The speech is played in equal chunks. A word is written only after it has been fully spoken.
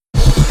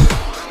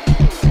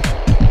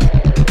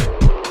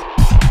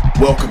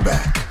Welcome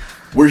back.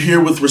 We're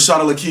here with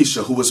Rashada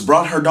Lakeisha, who has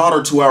brought her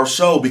daughter to our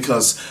show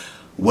because,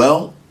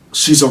 well,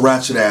 she's a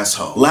ratchet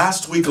asshole.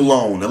 Last week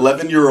alone,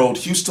 11-year-old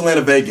Houston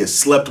Vegas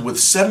slept with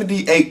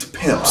 78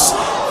 pimps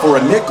for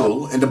a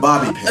nickel and a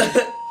bobby pin.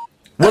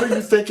 What are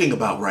you thinking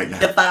about right now?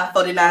 The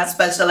 $5.49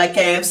 special at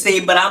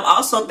KFC, but I'm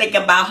also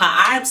thinking about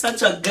how I am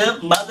such a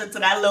good mother to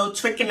that little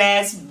tricking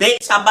ass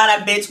bitch. I buy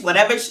that bitch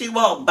whatever she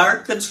want.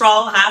 Birth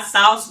control, hot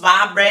sauce,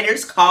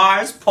 vibrators,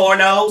 cars,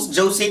 pornos,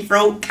 juicy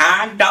fruit,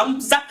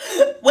 condoms.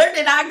 Where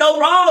did I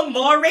go wrong,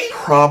 Maury?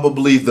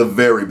 Probably the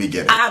very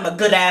beginning. I'm a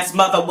good ass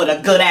mother with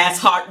a good ass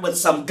heart with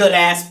some good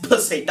ass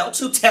pussy.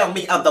 Don't you tell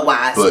me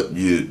otherwise. But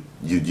you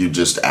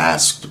just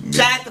asked me.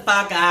 Shut the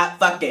fuck up,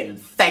 fucking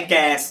fake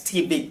ass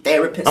TV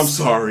therapist. I'm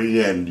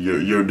sorry, and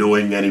you're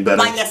doing any better?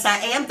 Why, yes I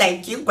am,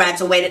 thank you.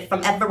 Graduated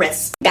from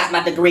Everest. Got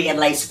my degree in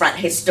lace front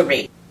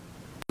history.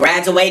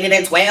 Graduated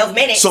in 12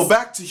 minutes. So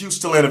back to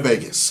Houston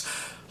Vegas.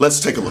 Let's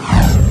take a look.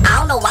 I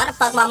don't know why the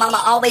fuck my mama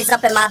always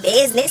up in my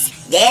business.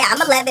 Yeah, I'm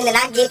 11 and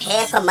I get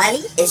paid for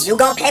money. Is you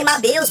gonna pay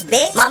my bills,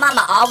 bitch? My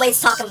mama always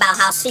talking about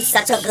how she's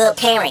such a good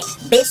parent.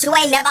 Bitch, you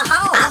ain't never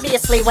home.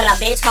 Obviously, when a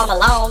bitch home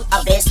alone,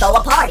 a bitch throw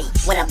a party.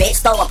 When a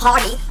bitch throw a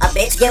party, a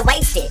bitch get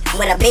wasted.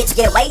 When a bitch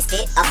get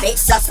wasted, a bitch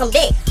suck some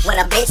dick. When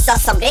a bitch suck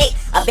some dick,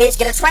 a bitch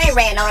get a train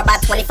ran on her by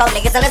 24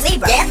 niggas and a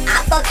zebra. Yeah,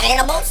 I fuck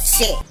animals.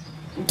 Shit.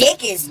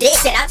 Dick is dick.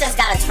 Shit, I just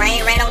got a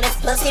train ran on this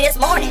pussy this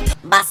morning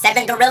by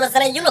 7 gorillas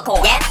and a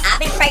unicorn. Yeah, I've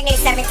been pregnant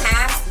 7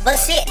 times, but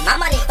shit, my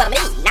money for me,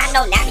 not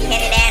no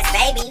nappy-headed ass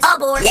babies. Oh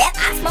boy, yep,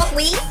 I smoke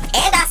weed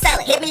and I sell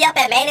it. Hit me up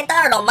at Main and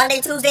Third on Monday,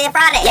 Tuesday, and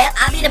Friday. Yep,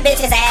 I beat a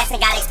bitch's ass and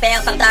got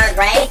expelled from 3rd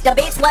grade. If the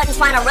bitch wasn't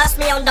trying to rush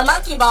me on the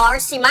monkey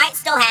bars, she might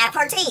still have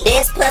her teeth.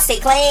 This pussy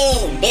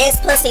clean, this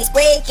pussy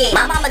squeaky.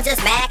 My mama just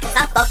mad cause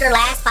I fucked her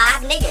last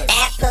 5 niggas.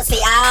 That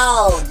pussy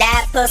old,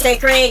 that pussy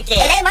creaky.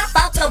 It ain't my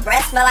fault your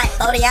breath smell like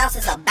 40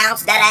 ounces of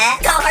bounce that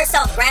ass. Call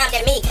herself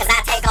grounded me cause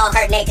I take all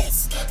her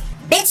niggas.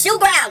 Bitch, you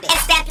grounded. And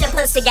step your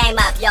pussy game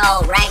up, yo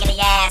raggedy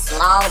ass,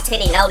 long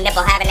titty, no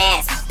nipple having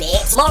ass,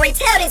 bitch. Maury,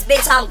 tell this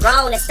bitch I'm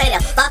grown and stay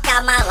the fuck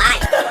out my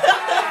life.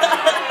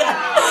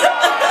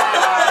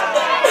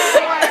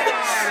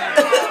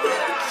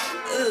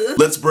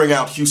 Let's bring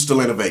out Houston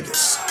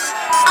Vegas.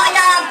 Oh,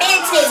 y'all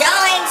bitches,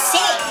 y'all ain't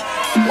shit.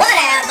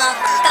 Whatever.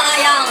 Fuck all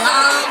y'all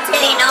long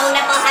titty, no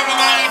nipple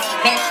having ass,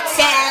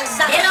 bitches.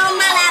 Get on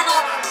my level.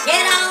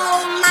 Get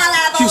on my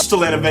level.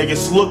 Houston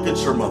Vegas, look at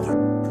your mother.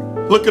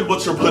 Look at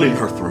what you're putting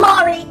her through.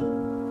 Maury,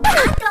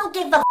 I don't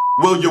give a f***.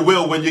 Well, you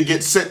will when you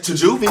get sent to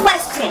juvie.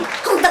 Question,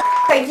 who the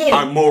f*** are you?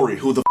 I'm Maury,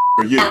 who the f***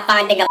 are you? Not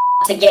finding a f***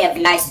 to give,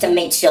 nice to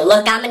meet you.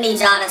 Look, I'ma need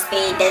y'all to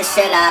speed this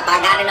shit up.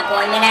 I got an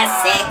appointment at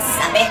 6,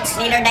 a bitch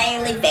need her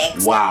daily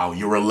fix. Wow,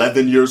 you're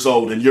 11 years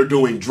old and you're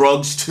doing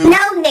drugs too? No,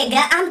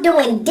 nigga, I'm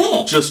doing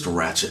dick. Just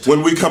ratchet.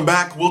 When we come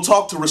back, we'll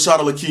talk to Rashada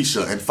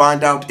Lakeisha and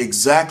find out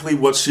exactly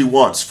what she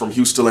wants from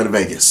Houston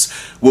Vegas.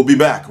 We'll be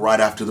back right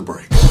after the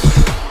break.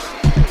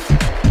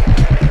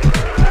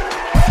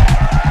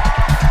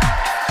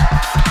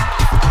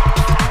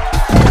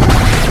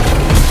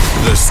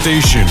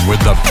 Station with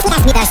the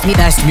best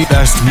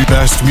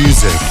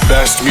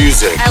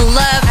music. I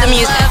love the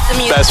music.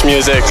 Best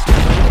music.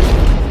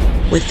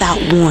 Without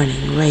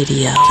Warning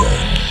Radio. 10,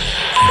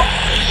 9,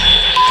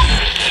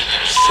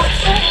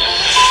 7,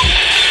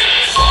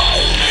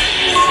 5.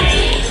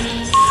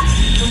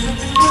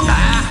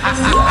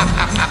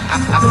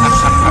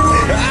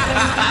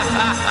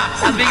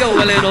 I think a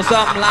little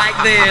something like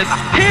this.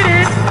 Hit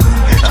it.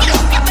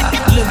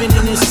 Living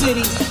in the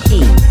city.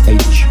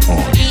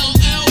 EHR.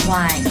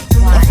 Why?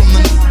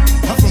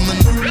 I'm from the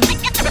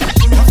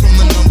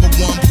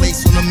 #1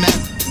 place on the map.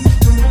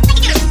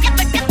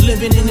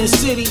 Living in the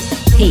city.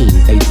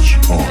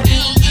 EHR.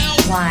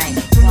 Why?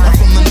 I'm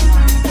from the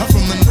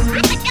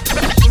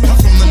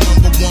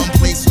 #1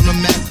 place on the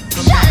map.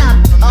 Shut up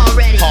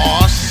already.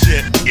 Aw,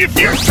 shit. If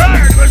you're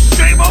tired of the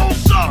same old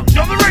songs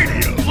on the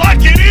radio,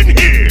 like it in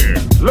here.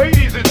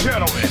 Ladies and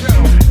gentlemen,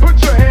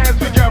 put your hands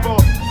together.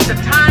 The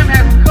time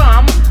has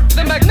come.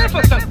 The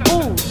magnificent.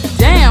 Ooh,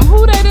 damn,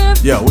 who that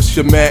is? Yo, it's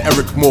your man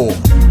Eryk Moore,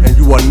 and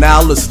you are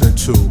now listening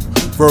to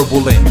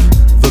Verbal Ink,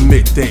 the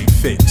Midday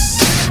Fixx.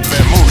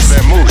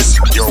 Vamoose,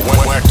 you're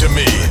whack to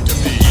me.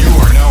 You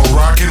are now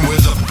rocking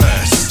with the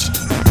best.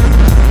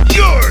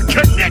 You're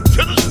connect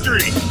to the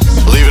street.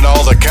 Leaving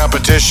all the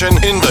competition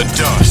in the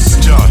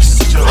dust.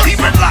 Keep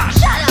it locked.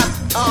 Shut up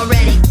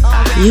already.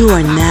 You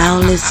are now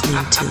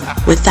listening to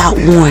Without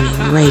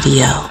Warning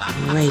Radio.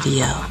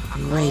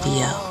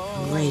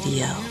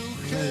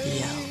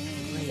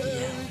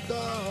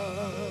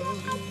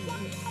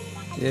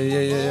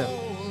 Yeah.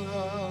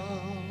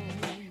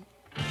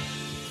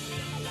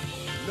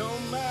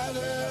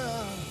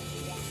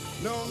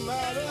 No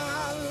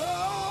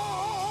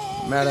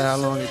matter how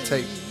long it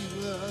takes.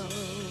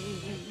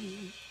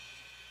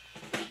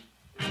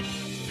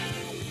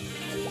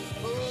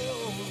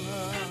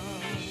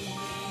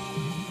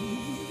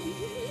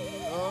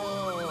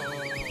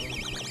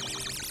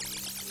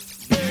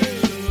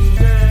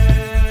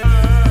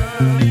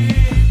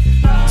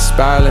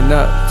 Spiraling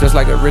up, just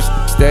like a rich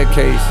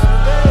staircase.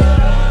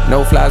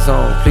 No fly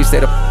zone, please stay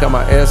the f*** out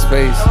my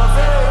airspace.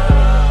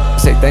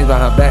 Say things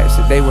behind her back,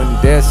 shit they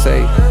wouldn't dare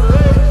say.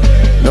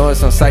 Know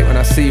it's on sight when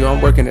I see you, I'm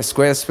working at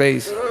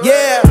Squarespace.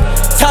 Yeah,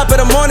 top of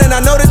the morning,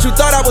 I know that you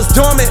thought I was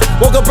dormant.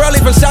 Woke up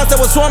early from shots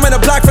that was swarming. A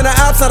block from the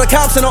ops, now the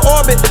cops in the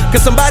orbit. Cause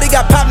somebody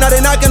got popped, now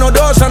they knocking on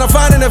doors trying to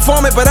find an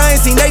informant. But I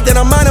ain't seen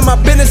Nathan, I'm minding my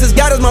business. As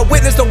God is my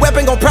witness, the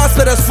weapon gon'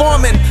 prosper that's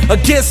forming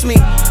against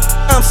me.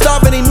 I'm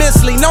starving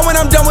immensely. Know when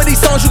I'm done with these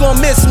songs, you gon'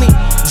 miss me.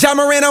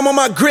 John Moran, I'm on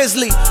my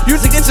grizzly.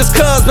 Usually it's just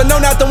cuz, but no,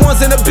 not the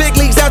ones in the big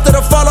leagues. After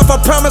the fall off, I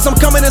promise I'm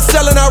coming and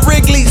selling our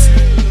Wrigley's.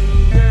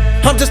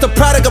 I'm just a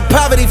product of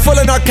poverty, full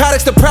of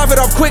narcotics to profit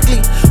off quickly.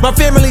 My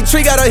family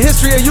tree got a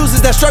history of users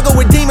that struggle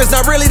with demons,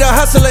 not really the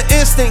hustler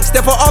instincts.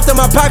 Therefore often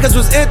my pockets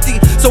was empty.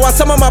 So while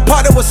some of my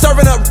partner was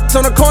serving up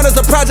on the corners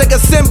of project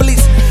assemblies,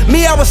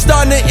 me, I was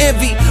starting to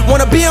envy.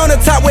 Wanna be on the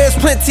top where it's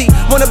plenty.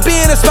 Wanna be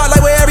in the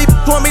spotlight where every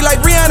want me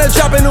like Rihanna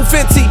dropping new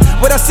Fenty.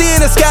 What I see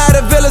in the sky, the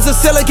villas of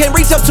ceiling can't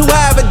reach up too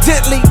high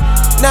evidently.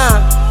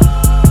 Nah,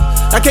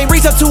 I can't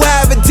reach up too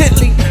high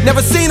evidently. Never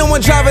seen no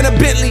one driving a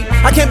Bentley.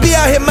 I can't be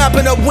out here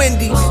mopping up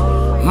Wendy's.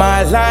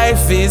 My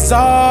life is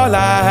all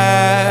I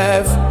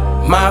have.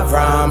 My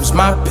rhymes,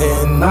 my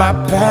pen, my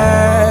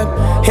pad.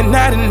 And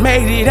I done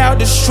made it out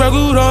the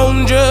struggle,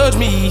 don't judge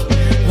me.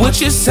 What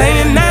you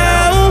saying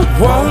now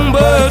won't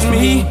budge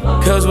me.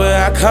 Cause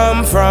where I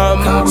come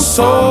from,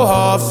 so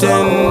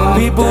often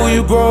people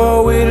you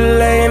grow with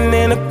laying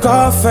in a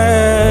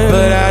coffin.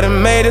 But I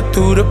done made it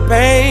through the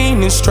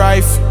pain and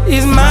strife.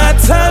 It's my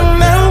time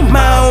now,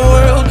 my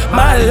world,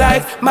 my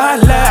life, my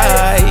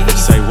life.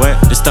 Say what?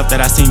 The stuff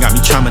that I seen got me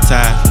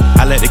traumatized.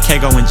 I let the K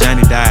go when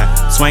Johnny died.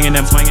 Swinging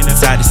them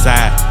side to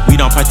side. We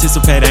don't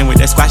participate, ain't with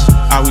that squash.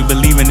 All we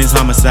believe in is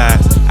homicide.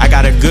 I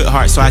got a good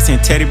heart, so I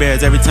send teddy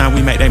bears every time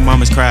we make they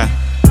mamas cry.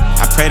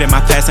 I pray that my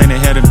past ain't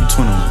ahead of me,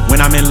 21.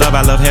 When I'm in love,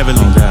 I love heavily.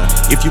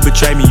 If you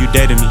betray me, you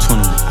dead to me, 21.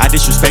 I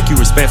disrespect you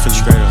respectfully.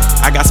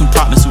 I got some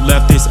partners who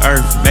left this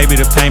earth. Maybe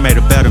the pain made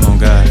it better.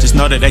 Just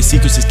know that they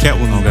secrets is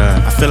kept with me.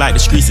 I feel like the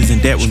streets is in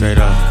debt with me.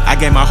 I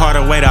gave my heart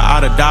away to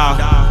all the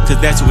dog,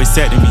 cause that's who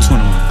accepted me,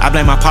 21. I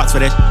blame my pops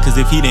for that, cause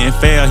if he didn't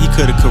fail, he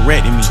could've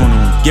corrected me,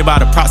 21. Give all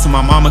the props to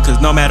my mama,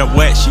 cause no matter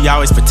what, she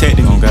always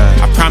protected me.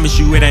 I promise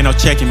you it ain't no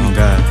checking me.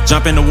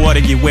 Jump in the water,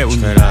 get wet with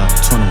me,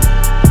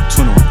 21.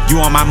 You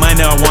on my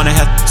money or wanna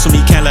have so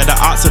me. Can't let the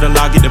odds of the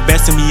law get the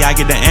best of me. I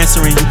get the answer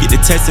and you get the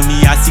test of me.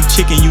 I see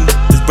chicken, you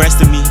just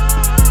breasting me.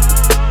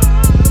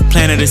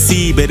 Planted a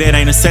seed, but it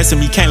ain't a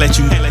sesame. Can't let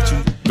you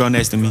go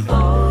next to me.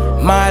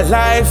 My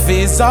life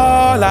is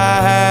all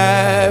I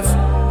have.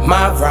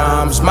 My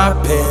rhymes, my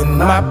pen,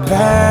 my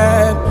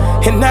pad.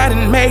 And I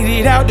done made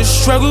it out the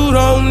struggle,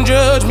 don't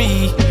judge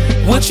me.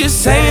 What you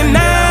saying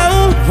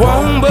now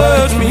won't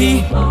budge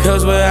me.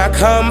 Cause where I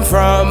come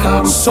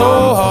from, so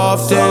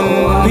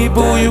often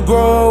people you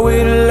grow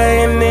with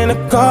laying in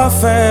a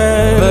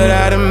coffin. But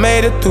I done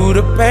made it through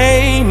the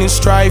pain and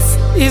strife.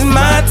 It's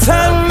my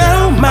time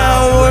now,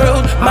 my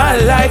world, my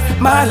life,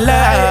 my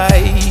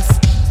life.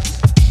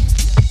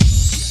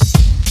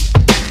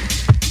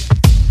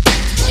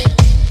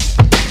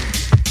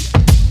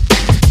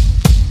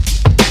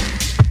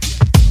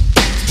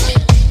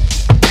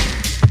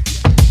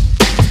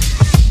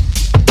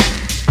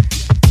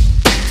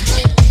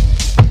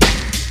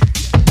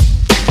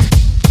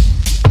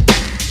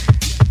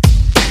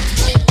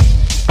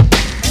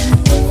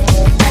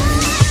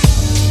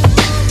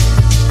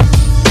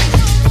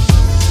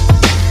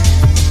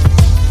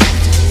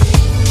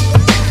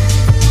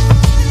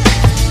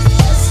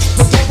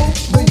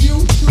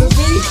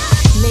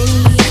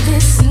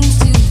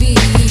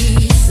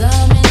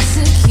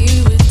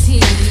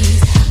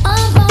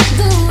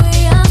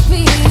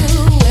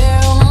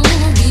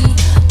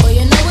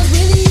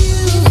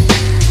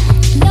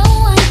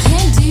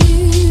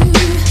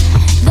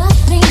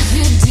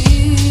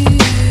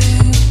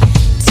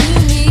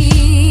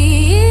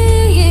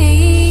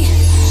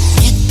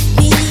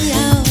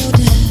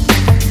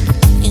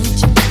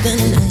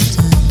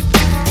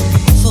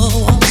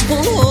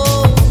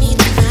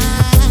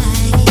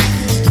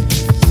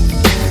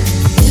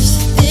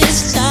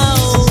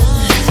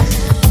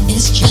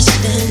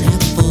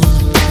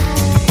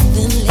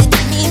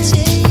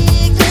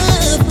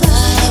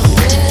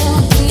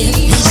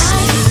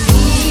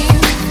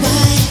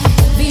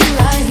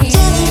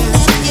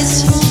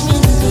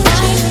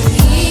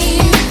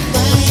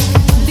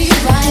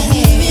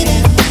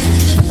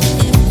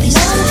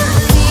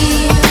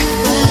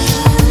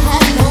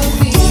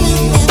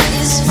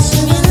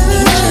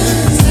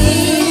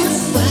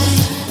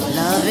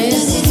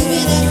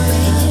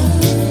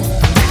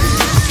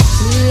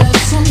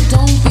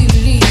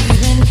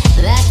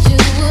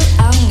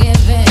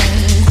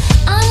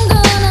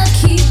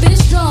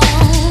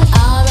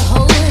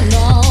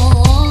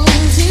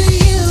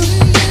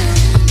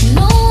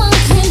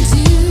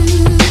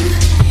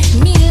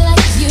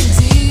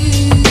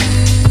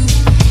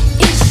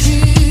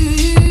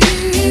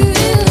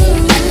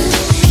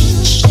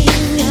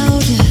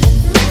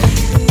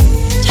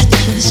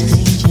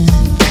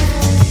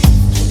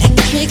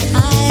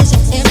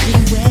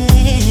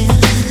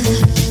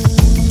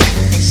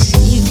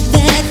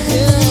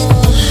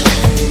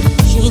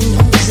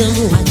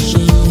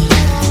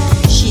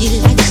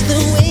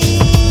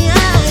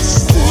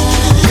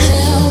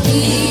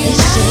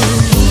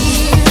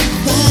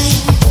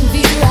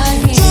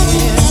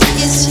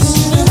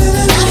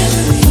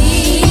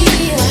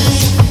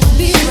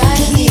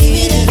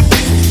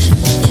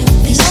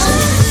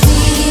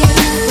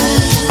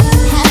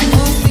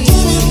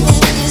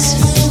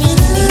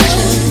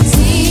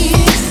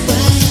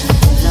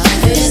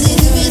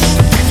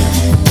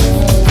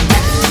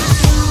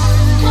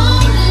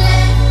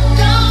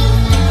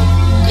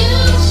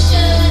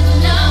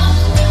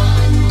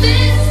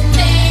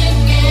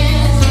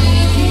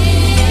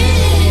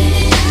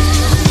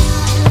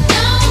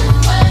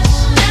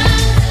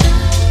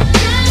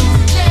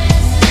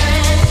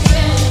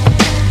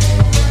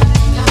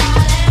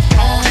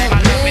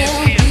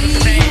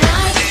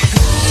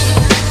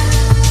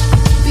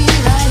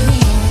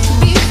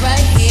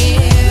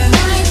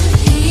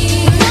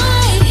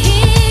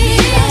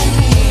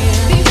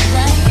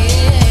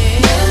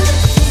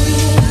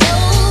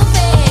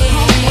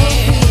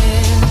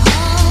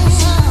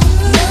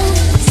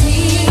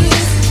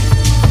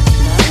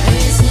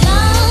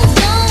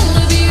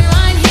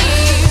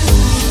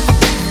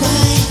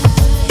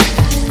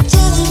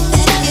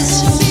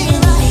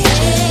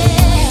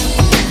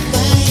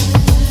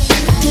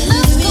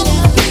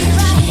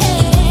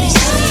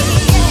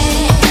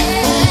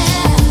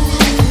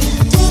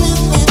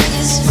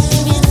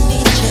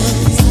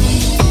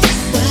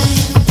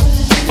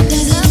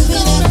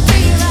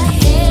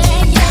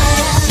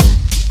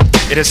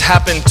 It has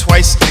happened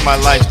twice in my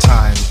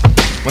lifetime,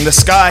 when the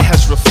sky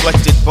has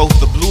reflected both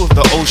the blue of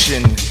the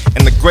ocean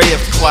and the gray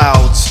of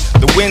clouds.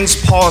 The winds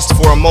paused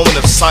for a moment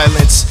of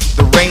silence,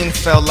 the rain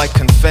fell like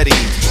confetti,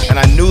 and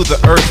I knew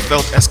the earth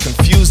felt as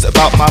confused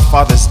about my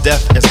father's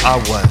death as I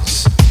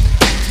was.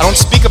 I don't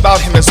speak about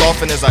him as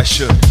often as I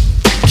should.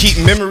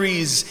 Keep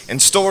memories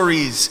and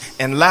stories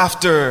and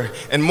laughter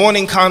and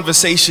morning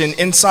conversation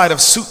inside of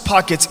suit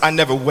pockets I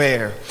never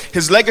wear.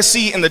 His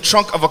legacy in the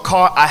trunk of a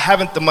car I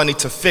haven't the money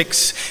to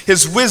fix.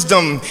 His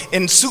wisdom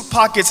in suit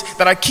pockets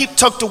that I keep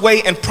tucked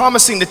away and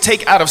promising to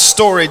take out of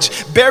storage.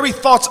 Bury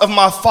thoughts of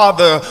my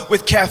father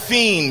with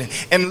caffeine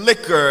and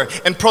liquor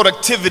and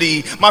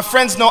productivity. My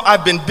friends know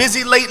I've been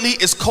busy lately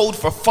is code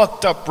for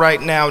fucked up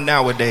right now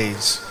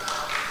nowadays.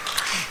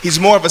 He's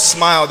more of a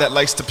smile that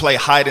likes to play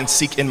hide and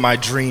seek in my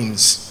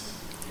dreams.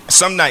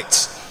 Some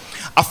nights,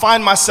 I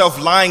find myself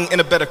lying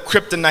in a bed of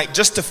kryptonite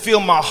just to feel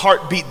my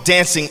heartbeat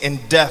dancing in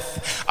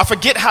death. I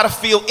forget how to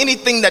feel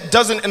anything that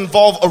doesn't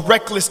involve a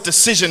reckless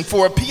decision.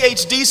 For a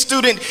PhD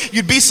student,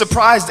 you'd be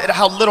surprised at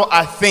how little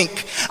I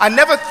think. I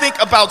never think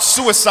about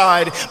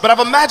suicide, but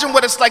I've imagined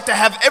what it's like to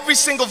have every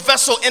single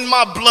vessel in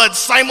my blood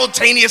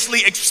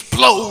simultaneously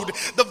explode.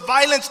 The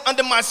violence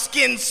under my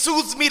skin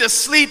soothes me to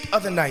sleep.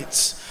 Other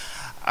nights,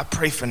 I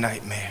pray for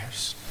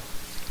nightmares.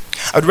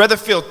 I'd rather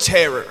feel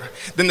terror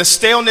than the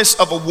staleness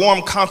of a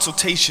warm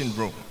consultation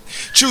room.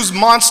 Choose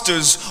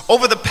monsters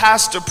over the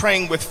pastor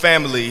praying with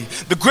family,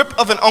 the grip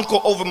of an uncle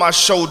over my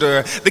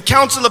shoulder, the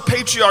council of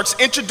patriarchs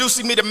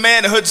introducing me to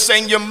manhood,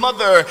 saying your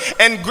mother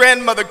and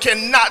grandmother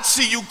cannot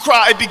see you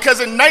cry, because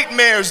in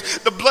nightmares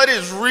the blood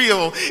is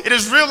real. It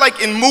is real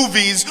like in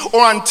movies or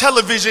on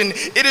television.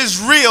 It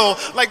is real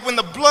like when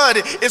the blood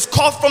is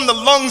coughed from the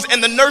lungs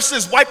and the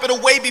nurses wipe it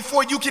away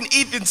before you can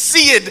even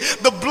see it.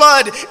 The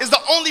blood is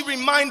the only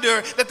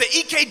reminder that the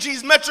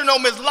EKG's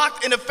metronome is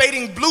locked in a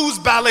fading blues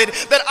ballad,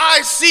 that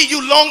I see you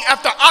long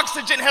after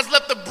oxygen has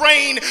left the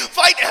brain,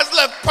 fight has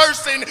left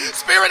person,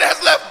 spirit has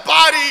left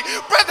body,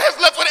 breath has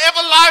left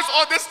whatever lies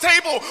on this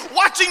table.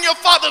 Watching your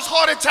father's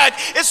heart attack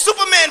is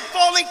Superman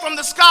falling from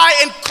the sky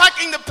and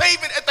cracking the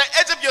pavement at the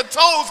edge of your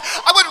toes.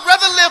 I would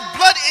rather live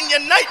blood in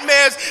your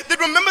nightmares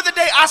than remember the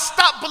day I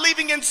stopped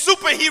believing in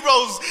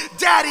superheroes.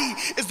 Daddy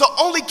is the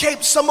only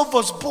cape some of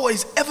us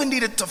boys ever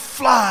needed to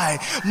fly.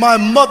 My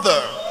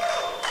mother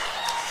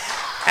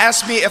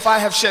asked me if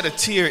I have shed a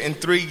tear in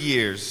 3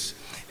 years.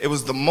 It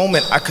was the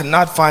moment I could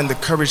not find the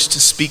courage to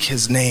speak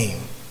his name.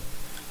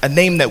 A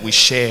name that we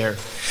share.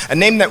 A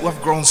name that we've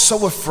grown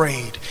so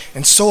afraid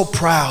and so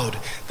proud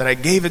that I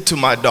gave it to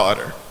my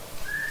daughter.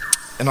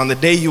 And on the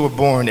day you were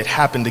born, it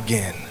happened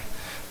again.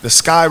 The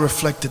sky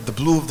reflected the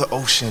blue of the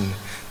ocean,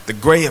 the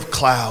gray of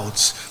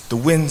clouds. The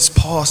winds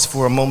paused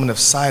for a moment of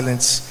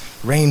silence.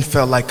 Rain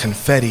fell like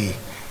confetti.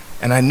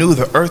 And I knew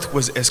the earth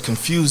was as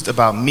confused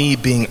about me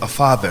being a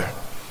father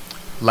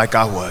like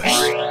I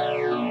was.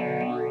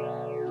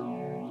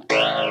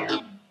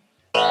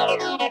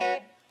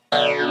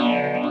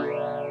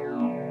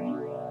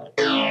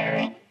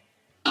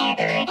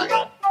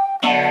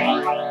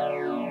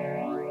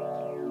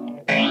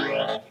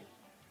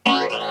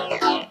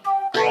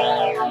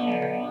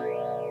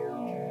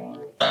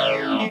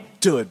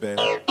 Do it,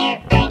 baby.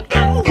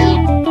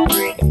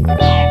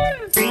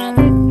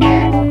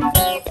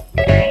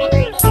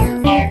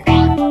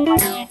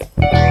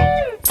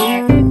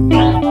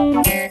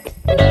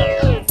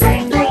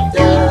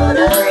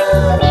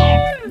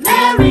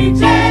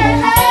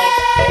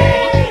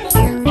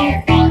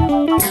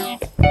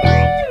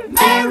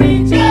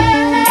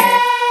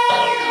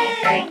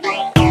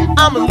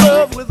 I'm in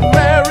love with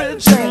Mary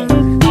Jane.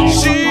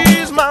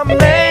 She's my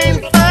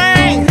main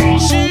thing.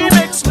 She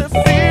makes me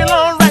feel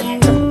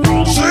alright.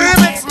 She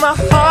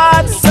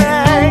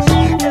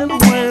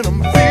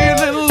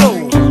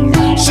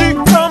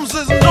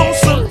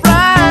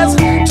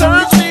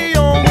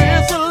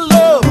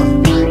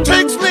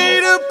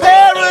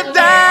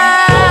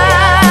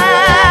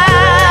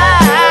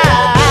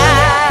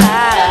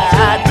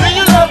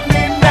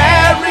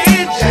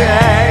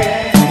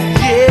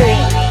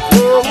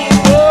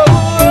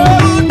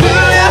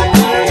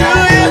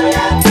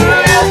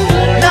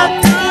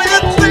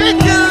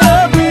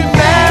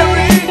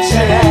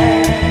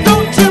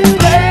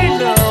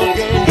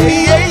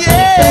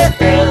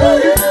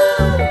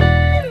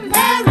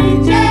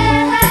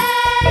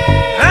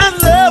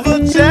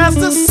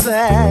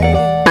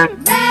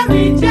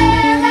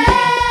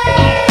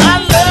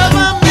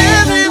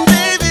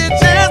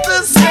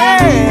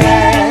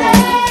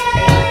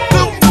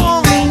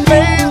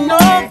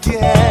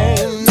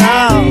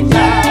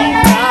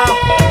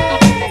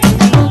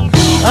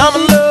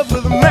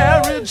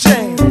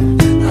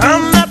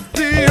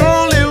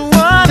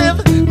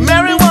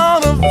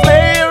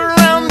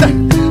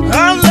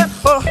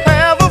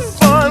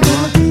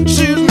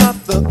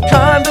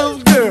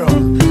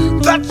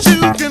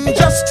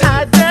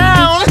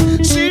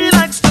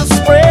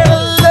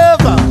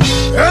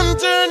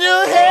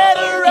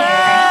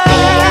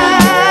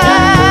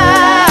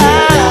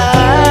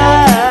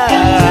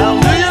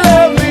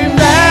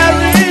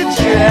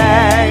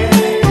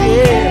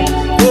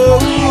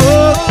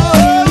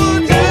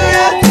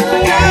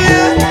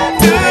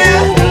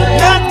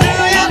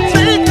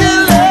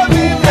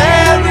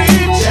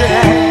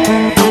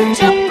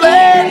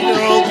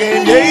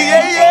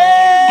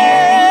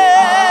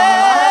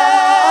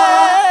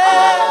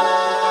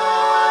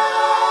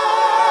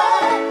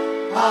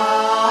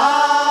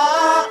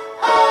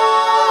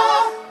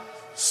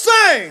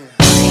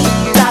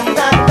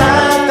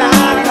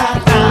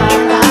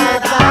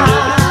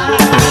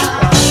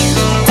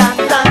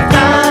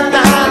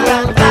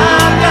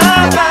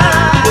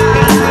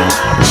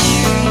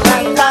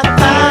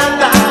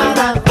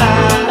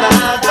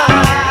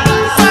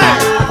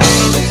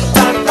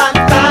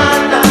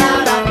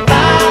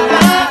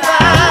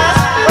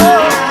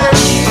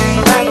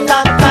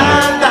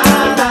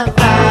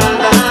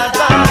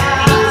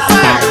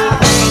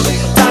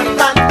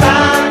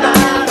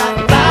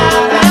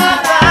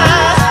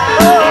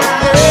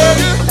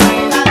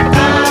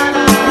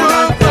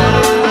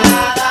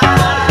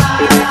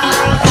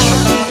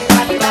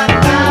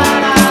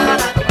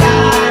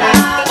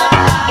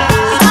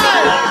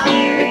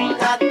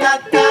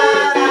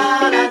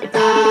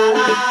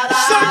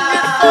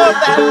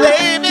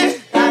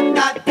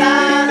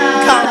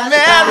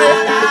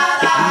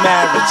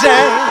Mary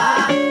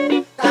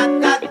Jane.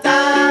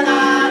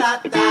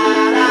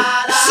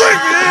 Sing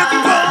it,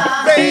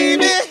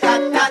 baby.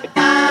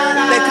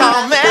 They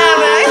call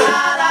Mary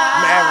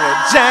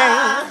Jane.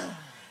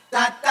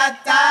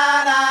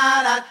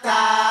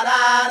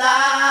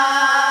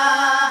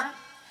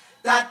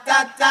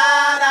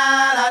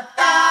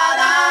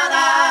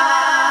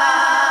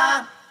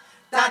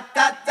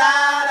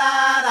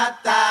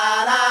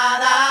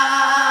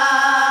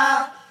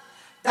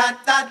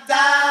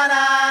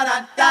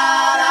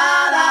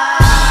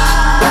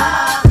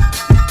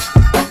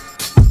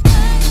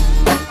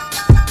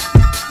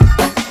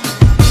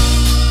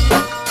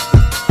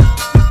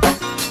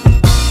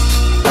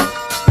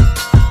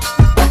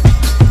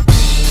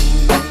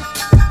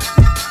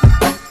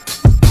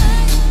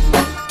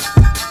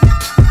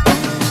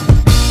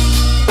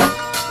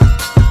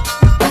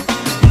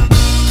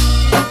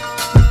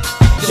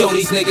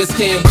 Niggas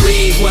can't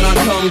breathe when I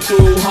come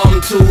through.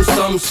 Hum to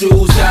some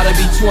shoes, gotta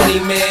be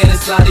 20, man.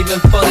 It's not even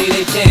funny,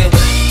 they can't.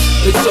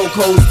 The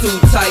chokehold's too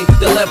tight,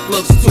 the left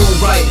looks too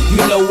right.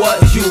 You know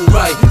what? You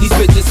right. These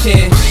bitches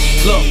can't.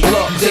 Look,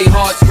 they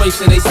hearts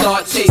racing, they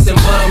start chasing,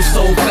 but I'm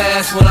so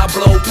fast when I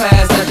blow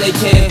past that they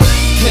can't.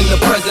 In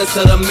the presence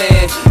of the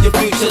man, your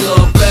future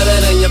look better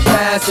than your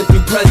past if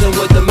you present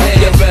with the man.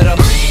 You better.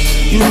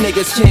 You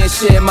niggas can't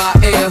share my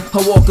air.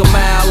 I walk a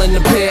mile in the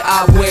pair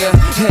I wear,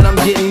 and I'm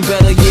getting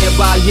better year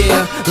by year,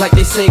 like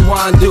they say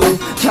wine do.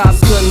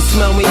 Cops couldn't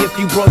smell me if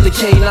you brought the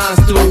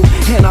canines through.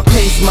 And I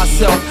pace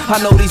myself.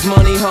 I know these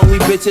money hungry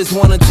bitches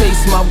wanna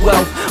taste my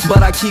wealth, but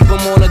I keep them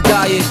on a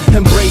diet,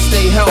 embrace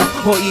their health,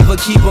 or even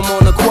keep them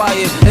on the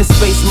quiet and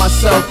space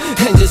myself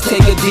and just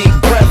take a deep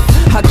breath.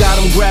 I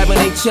got them grabbing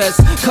their chest,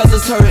 cause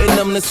it's hurting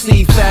them to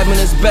see fabbing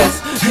is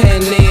best,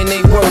 and they in they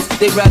worst.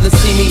 They'd rather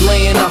see me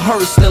laying a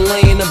hearse than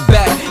laying a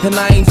back. And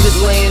I ain't just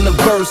laying the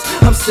verse,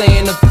 I'm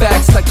saying the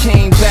facts. I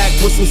came back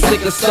with some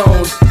sicker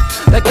stones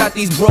that got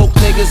these broke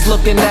niggas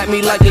looking at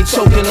me like they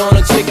choking on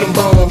a chicken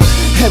bone.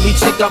 Every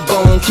chick I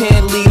bone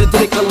can't leave a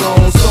dick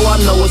alone, so I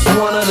know it's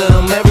one of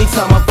them. Every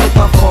time I flip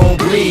my phone,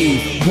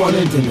 breathe. One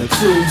and then the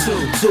two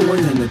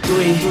and then the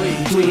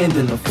three and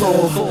then the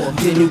four.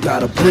 Then you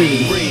gotta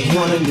breathe.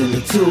 One and then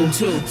the two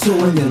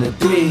and then the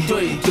three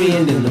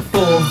and then the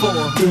four.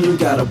 Then you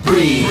gotta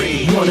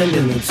breathe. One and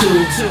then the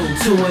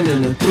two and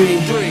then the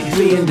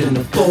three and then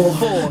the four.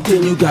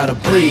 Then you gotta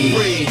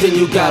breathe. Then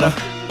you gotta.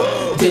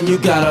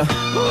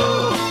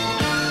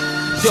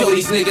 Yo,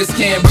 these niggas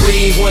can't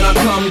breathe when I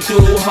come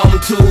through. Hum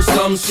to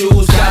some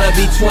shoes, gotta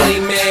be 20,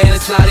 man.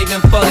 It's not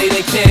even funny,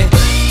 they can't.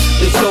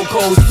 The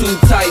chokehold's too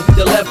tight,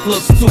 the left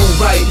looks too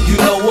right. You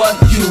know what?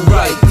 You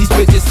right. These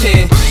bitches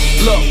can't.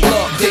 Look,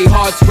 they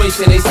hearts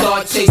racing, they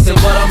start chasing,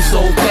 but I'm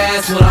so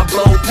fast when I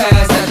blow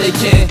past that they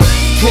can't.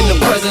 In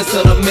the presence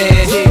of the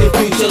man, the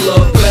future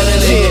look better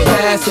than the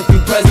past if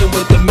you present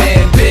with the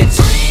man, bitch.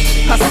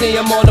 I see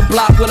them on the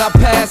block when I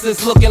pass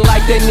this, looking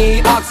like they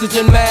need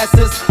oxygen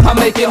masks. I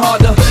make it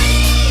harder,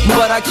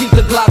 but I keep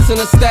the Glocks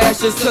in the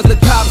stashes, cause the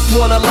cops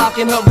wanna lock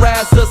and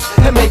harass us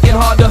and make it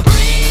harder.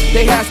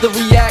 They has to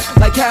react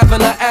like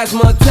having an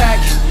asthma attack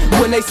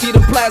when they see the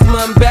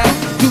plasma and back.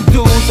 You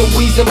dudes are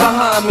wheezing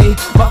behind me.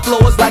 My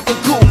flow is like a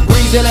coupe,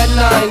 breezing at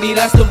 90.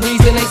 That's the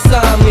reason they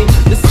signed me.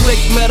 The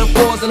slick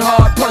metaphors and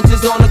hard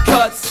punches on the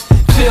cuts.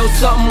 Feel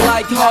something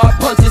like hard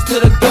punches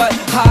to the gut.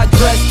 High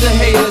dress the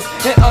haters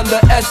and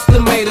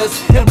underestimate us,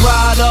 and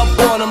ride up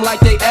on them like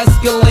they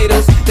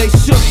escalators. They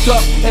shook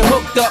up and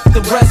hooked up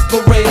the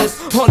respirators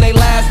on their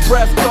last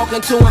breath, talking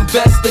to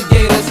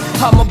investigators.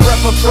 I'm a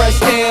breath of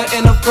fresh air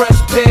and a fresh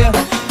pair.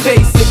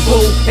 Face it,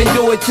 boo, and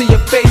do it till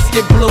your face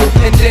get blue.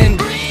 And then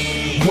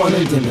one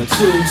and then the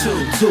two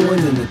and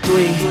then the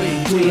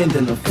three and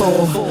then the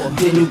four.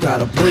 Then you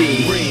gotta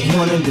breathe.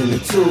 One and then the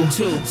two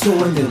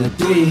and then the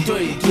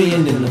three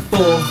and then the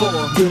four.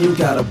 Then you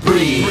gotta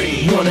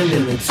breathe. One and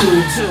then the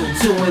two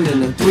and then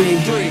the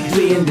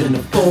three and then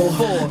the four.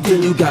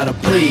 Then you gotta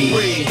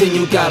breathe. Then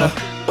you gotta.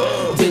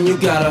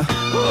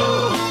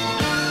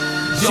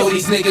 Yo,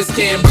 these niggas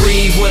can't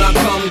breathe when I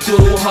come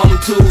through. Hum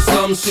to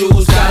some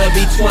shoes, gotta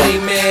be 20,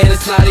 man.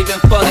 It's not even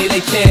funny,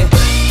 they can't.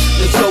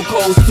 The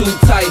chokehold's too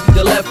tight,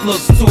 the left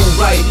looks too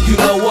right. You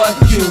know what?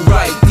 You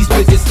right. These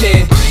bitches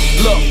can't.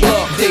 Look,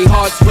 they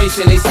hearts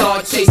racing, they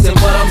start chasing,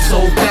 but I'm so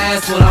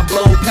fast when I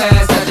blow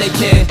past that they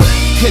can't.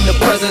 In the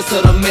presence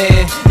of the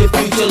man, your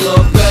future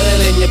look better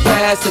than your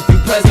past if you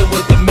present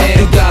with the man.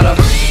 You gotta.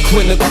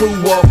 When the crew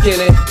walk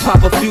in it,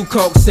 pop a few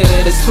cokes in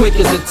it, as quick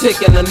as a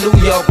tick in a New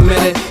York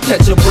minute.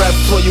 Catch your breath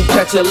before you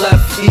catch a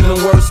left, even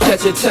worse,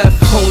 catch a F.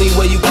 Only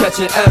way you catch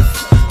an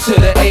F to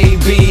the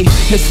AB,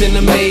 it's in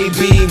the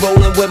maybe.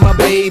 Rolling with my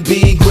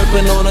baby,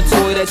 gripping on a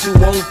toy that you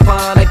won't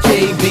find at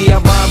KB. I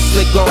rhyme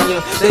slick on ya,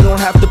 they don't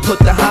have to put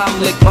the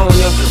Heimlich on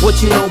ya. What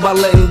you know about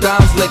letting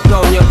dimes lick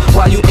on ya?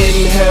 While you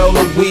inhale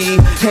the weed,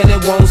 and it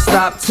won't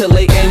stop till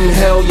they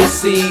inhale your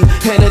seed.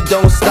 And it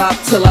don't stop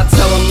till I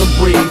tell them to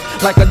breathe.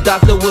 Like a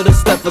doctor with a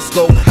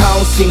stethoscope, I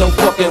don't see no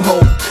fucking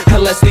hope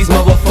unless these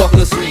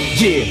motherfuckers.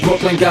 Yeah,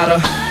 Brooklyn got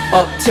her,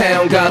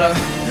 Uptown got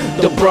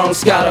her, the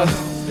Bronx got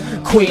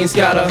her, Queens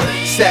got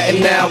her,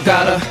 Staten now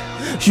got her,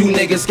 You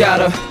niggas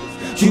gotta,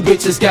 you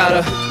bitches gotta,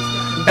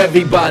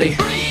 everybody.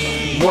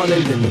 1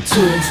 and then the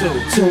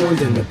 2, 2 and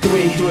then the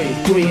 3,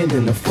 3 and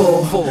then the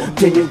 4, 4.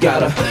 Then you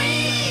gotta,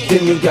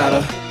 then you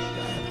gotta,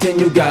 then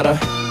you gotta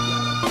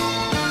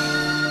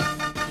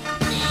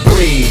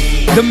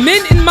breathe. The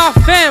men in my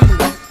family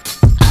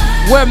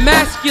wear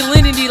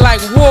masculinity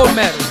like war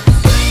medals.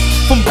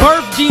 From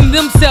birth deem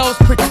themselves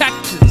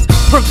protectors,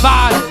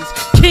 providers,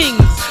 kings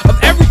of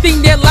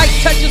everything their life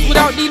touches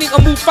without needing a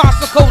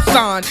Mufasa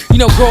cosign. You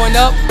know, growing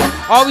up,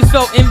 I always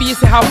felt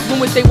envious at how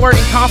fluent they were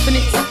in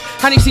confidence.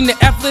 How they seem to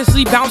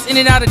effortlessly bounce in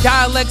and out of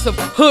dialects of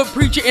hood,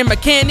 preacher, and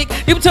mechanic.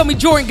 They would tell me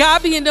Jordan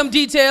God be in them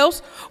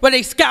details, where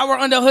they scour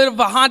under the hood of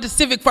a Honda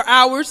Civic for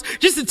hours,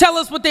 just to tell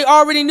us what they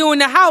already knew in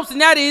the house,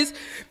 and that is,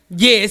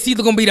 yeah, it's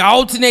either gonna be the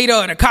alternator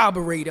or the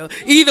carburetor.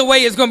 Either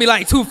way, it's gonna be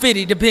like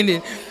 250,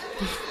 depending.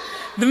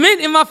 The men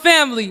in my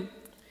family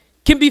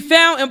can be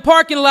found in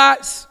parking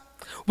lots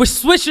with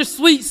Swisher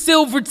Sweet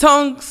silver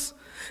tongues,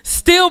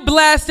 still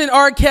blasting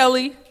R.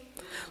 Kelly,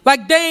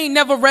 like they ain't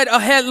never read a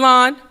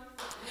headline.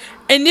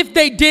 And if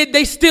they did,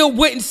 they still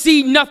wouldn't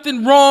see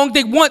nothing wrong.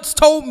 They once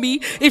told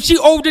me if she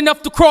old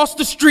enough to cross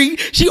the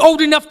street, she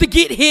old enough to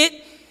get hit.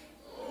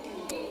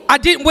 I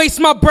didn't waste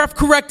my breath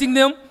correcting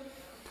them.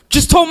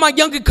 Just told my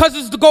younger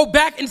cousins to go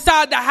back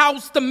inside the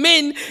house. The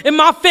men in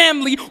my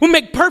family would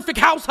make perfect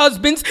house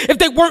husbands if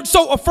they weren't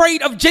so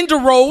afraid of gender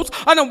roles.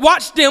 I done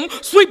watched them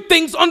sweep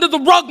things under the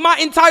rug my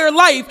entire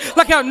life.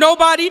 Like how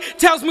nobody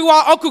tells me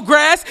why Uncle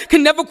Grass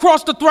can never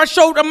cross the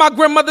threshold of my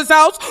grandmother's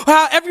house. Or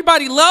how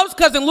everybody loves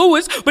Cousin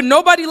Lewis, but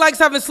nobody likes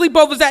having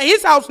sleepovers at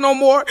his house no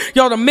more.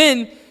 Y'all, the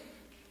men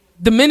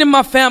in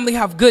my family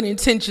have good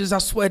intentions, I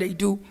swear they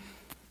do.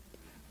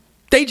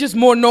 They just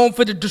more known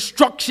for the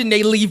destruction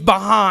they leave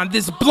behind.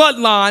 This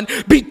bloodline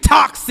be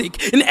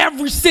toxic in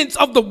every sense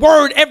of the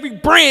word. Every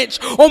branch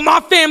on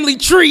my family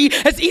tree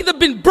has either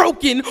been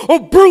broken or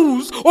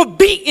bruised or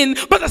beaten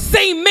by the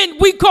same men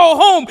we call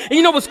home. And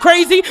you know what's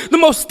crazy? The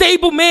most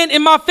stable man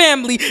in my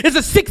family is a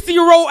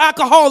 60-year-old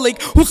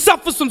alcoholic who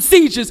suffers from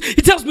seizures.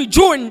 He tells me,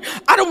 Jordan,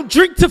 I don't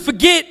drink to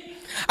forget.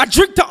 I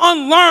drink to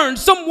unlearn.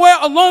 Somewhere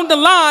along the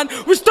line,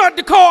 we started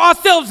to call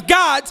ourselves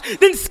gods,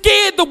 then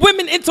scared the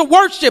women into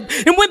worship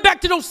and went back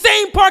to those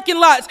same parking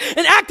lots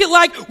and acted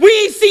like we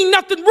ain't seen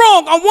nothing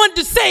wrong. I wanted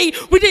to say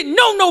we didn't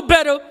know no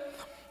better,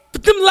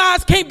 but them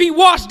lies can't be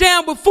washed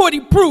down with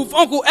 40 proof,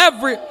 Uncle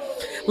Everett.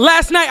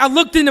 Last night I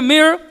looked in the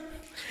mirror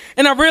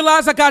and I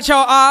realized I got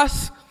y'all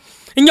eyes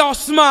and y'all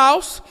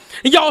smiles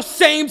and y'all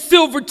same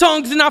silver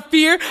tongues, and I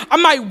fear I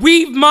might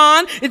weave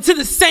mine into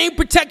the same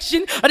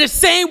protection of the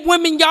same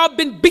women y'all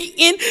been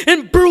beating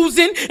and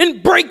bruising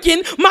and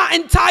breaking my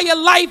entire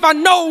life. I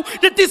know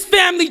that this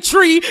family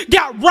tree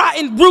got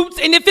rotten roots,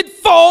 and if it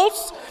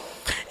falls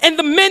and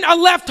the men are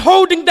left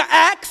holding the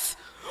axe,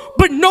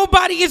 but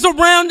nobody is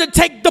around to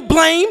take the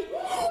blame,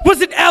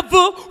 was it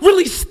ever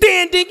really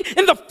standing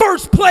in the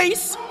first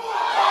place?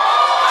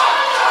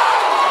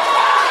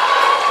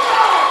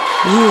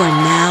 You are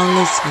now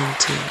listening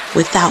to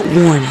Without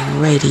Warning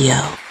Radio.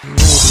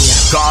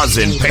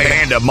 Causing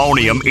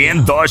pandemonium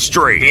in the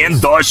street.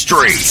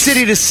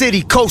 City to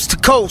city, coast to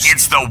coast.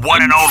 It's the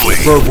one and only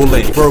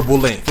Verbal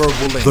Link.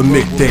 The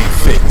Midday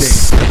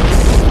Fixx.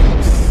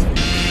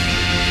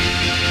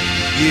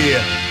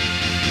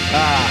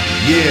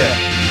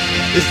 Yeah.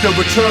 It's the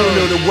return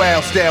of the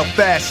wild style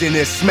fashion.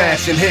 It's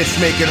smashing hits,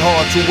 make it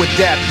hard to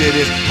adapt to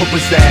this. Put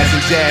pizzazz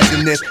and jazz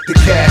in this, the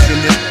cash in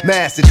this,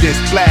 master this,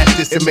 blast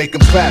this, and make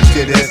them clap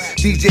to this.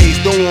 DJs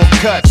throw on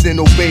cuts and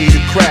obey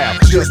the crowd.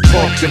 Just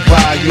pump the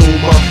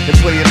volume up and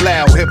play it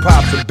loud. Hip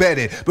hop's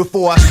embedded.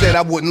 Before I said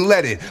I wouldn't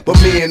let it,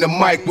 but me and the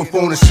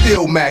microphone is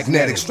still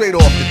magnetic. Straight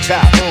off the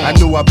top, I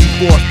knew I'd be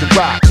forced to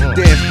rock.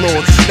 Dance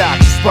floors to stock,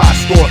 the spot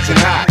scorching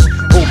hot.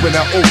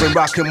 Open,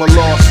 rocking my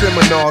law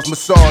seminars,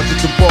 massage at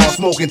the bar,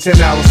 smoking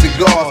 10-hour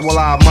cigars while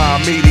I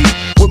mind meaties.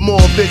 With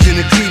more vision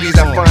than TVs,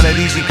 I find it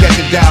easy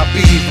catching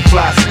diabetes from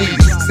fly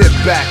sweeties. Sit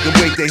back and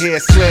wait to hear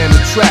slam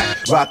the track.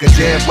 Rock a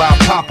jam by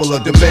popular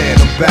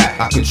demand, I'm back.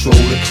 I control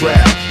the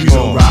crowd, you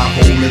know I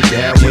hold it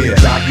down. When it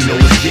drop, you know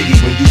it's jiggy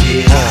when you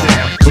hear the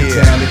sound. From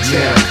town to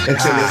town,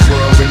 until it's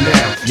world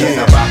renowned.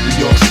 I rock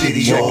New York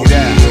City all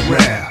year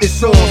round. It's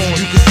on so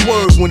you can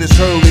swerve when it's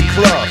heard in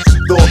clubs.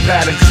 Thought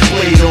patterns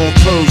displayed on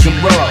Persian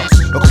rugs.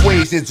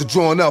 Equations are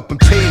drawn up in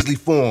paisley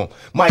form.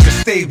 Micah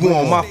stay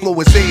warm, my flow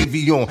is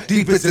avion.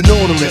 Deep as an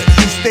ornament,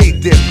 you stay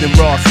dipped in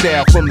raw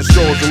style. From the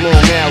shores of Long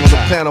Island to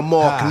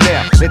Panama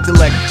Canal.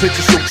 Intellect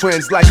picture show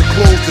trends like a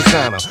clothes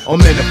designer. I'm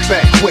in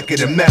effect quicker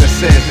than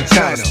medicines in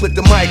China. Split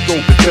the mic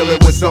open, fill it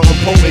with something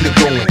potent to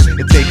going.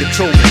 And take a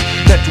token,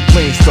 mental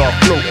planes start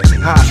floating.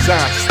 High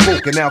science is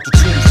spoken,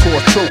 altitude's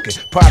core choking.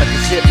 Product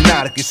is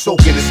hypnotic, it's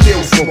soaking, it's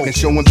still smoking.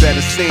 Showing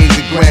better scenes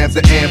and grams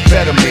of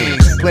amphetamine.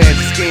 Plans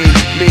and schemes,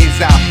 means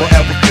out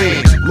forever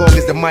thing. Long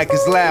as the mic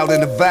is loud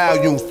and the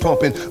volume's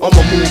pumping,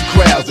 I'ma move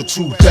crowds of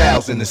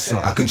 2,000 or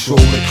something. I control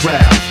the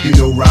crowd, you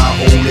know I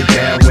hold it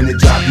down. When it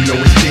drop, you know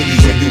it's jiggy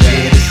when you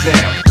hear the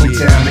sound. From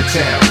town to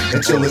town,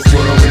 until it's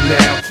world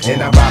renowned.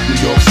 And I rock New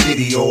York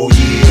City all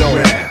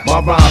year round. My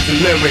rhymes and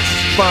lyrics.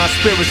 Fine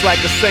spirits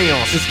like a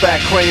seance. It's fat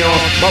crayon.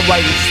 My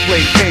writing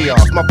display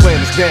chaos. My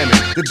plan is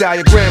damaged. The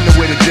diagram the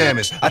way the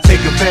damage. I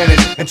take advantage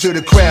until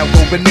the crowd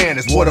go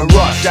bananas. What a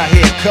rush. I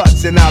hear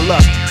cuts and I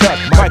lust to touch.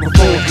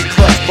 Microphones get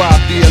clutched by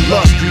the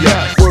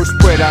illustrious. Word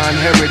spread I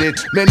inherited.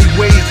 Many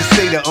ways to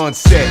say the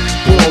unsaid.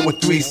 Born with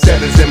 3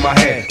 sevens in my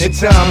head. In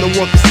time, no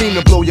one can seem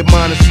to blow your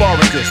mind as far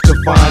as this. To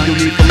find you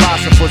need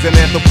philosophers and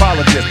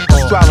anthropologists,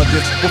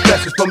 astrologists,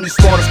 professors from your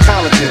smartest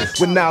colleges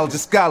with knowledge and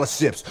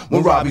scholarships.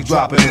 When Robbie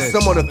dropping in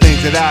some of the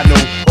things that I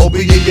know, oh,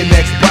 be in your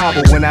next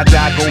Bible. When I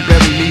die, go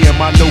bury me in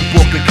my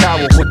notebook and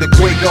cowl. With the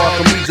great God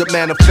from Egypt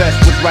manifest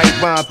with right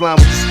rhymes, line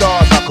with the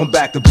stars. I'll come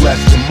back to bless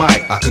the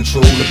mic. I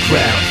control the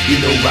crowd, you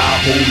know I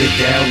hold it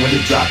down. When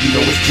it drop, you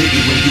know it's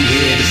jiggy when you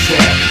hear the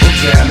sound. From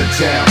town to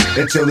town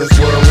until it's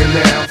world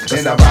renowned.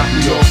 And I rock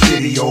New York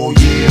City all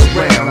year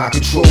round. I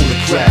control the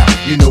crowd,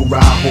 you know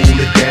I hold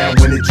it down.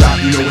 When it drop,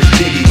 you know it's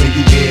jiggy when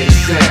you hear the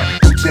sound.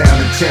 From town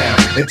to town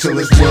until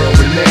it's world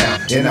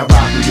renowned. And I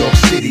rock New York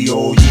City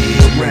all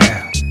year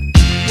round.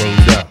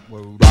 Word up,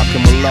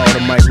 rockin' my law, the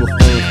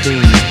microphone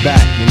theme is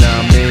back, you know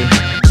what I mean?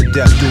 The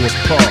death do us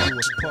part.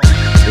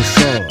 It's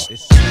on.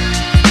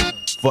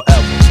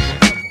 Forever.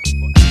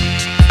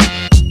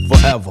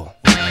 Forever.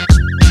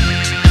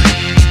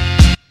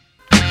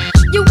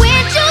 You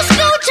went to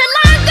school to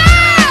learn,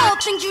 girl,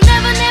 things you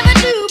never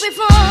do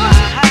before.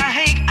 I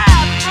hate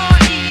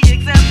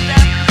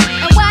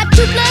and why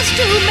 2 + 2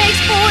 makes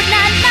 4, 9,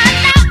 9.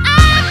 Now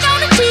I'm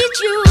gonna teach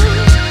you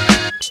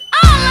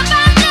all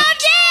about love,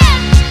 yeah.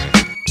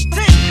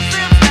 Take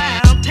yourself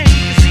down, take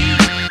a seat.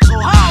 So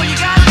all you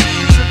gotta do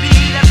is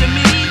repeat after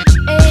me.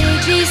 A,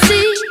 B, C,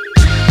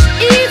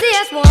 easy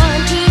as 1,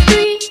 2,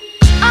 3.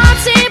 I'm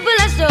simple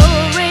as do,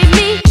 re,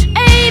 mi.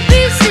 A, B,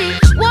 C,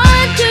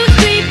 1, 2,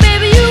 3.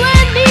 Baby, you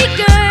and me,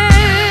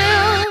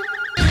 girl.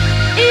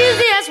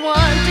 Easy as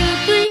 1, 2,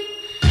 3.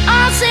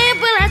 I'm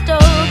simple as do,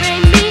 re,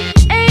 mi.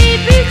 A,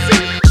 B, C,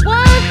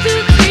 1,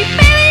 2, 3.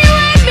 Baby, you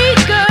and me,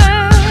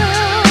 girl.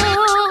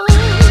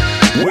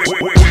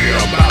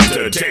 We're about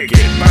to take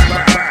it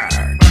back.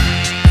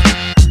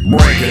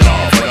 Break it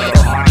off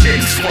another hot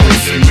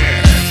explosion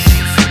mix.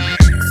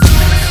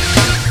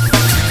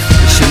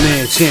 It's your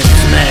man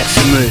Champion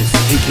Maximus,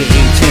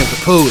 aka Champ the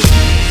Poet.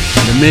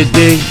 In the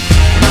midday,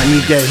 when I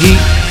need that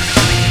heat,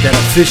 that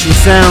official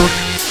sound,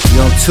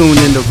 y'all tune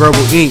in to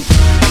Verbal Ink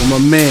with my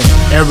man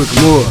Eryk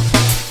Moore.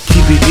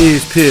 Keep your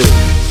ears peeled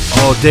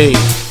all day,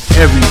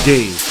 every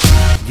day.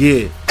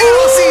 Yeah.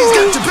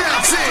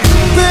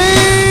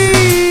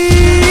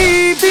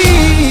 Baby,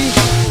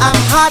 I'm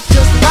hot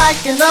just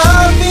like an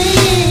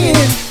oven.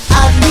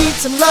 I need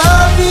some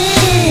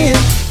loving.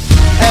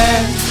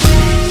 And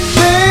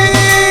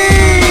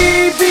baby,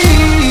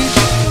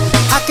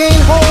 I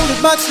can't hold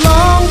it much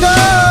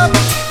longer.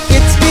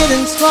 It's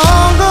getting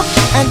stronger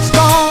and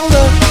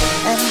stronger.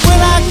 And when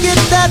I get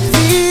that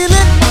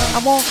feeling, I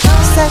want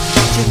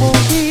sexual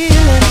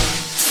healing.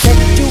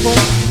 Sexual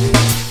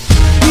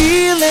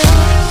healing.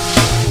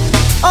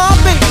 Oh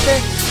baby,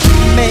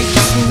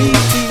 makes me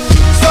feel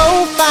so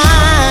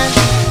fine.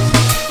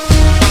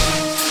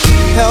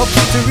 Helps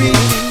to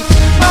relieve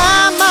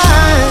my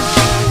mind.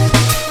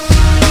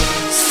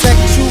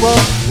 Sexual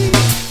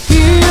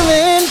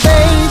healing,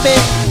 baby,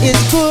 is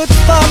good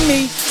for me.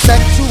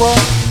 Sexual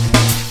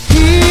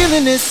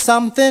healing is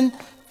something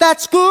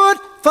that's good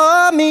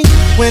for me.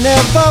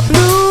 Whenever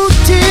blue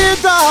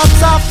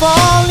teardrops are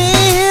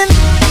falling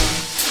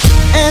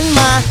and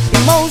my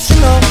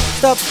emotional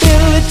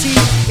stability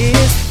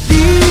is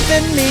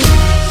leaving me,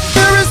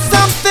 there is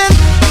something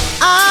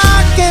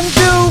I can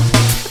do.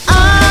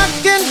 I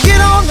can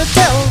get on the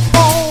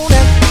telephone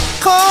and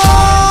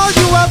call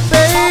you up,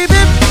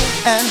 baby.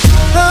 And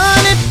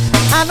honey,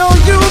 I know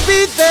you'll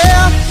be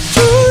there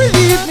to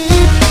relieve me.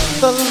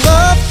 The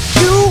love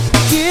you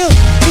give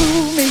to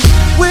me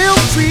will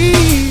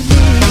free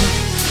me.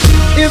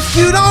 If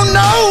you don't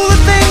know the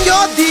thing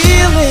you're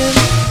dealing,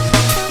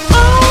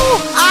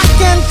 oh, I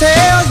can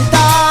tell you,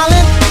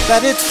 darling,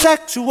 that it's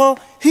sexual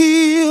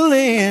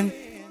healing.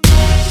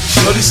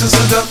 Shorty so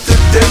seductive,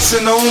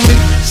 dancing on me.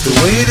 It's the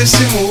way that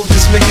she moves,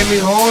 it's making me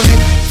horny.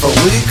 If I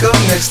wake up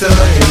next to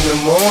her in the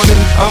morning,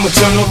 I'ma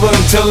turn over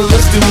and tell her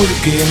let's do it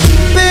again.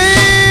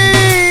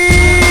 Baby,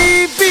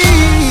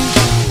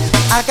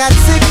 I got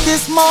sick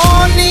this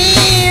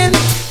morning.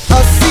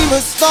 A sea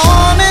was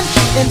storming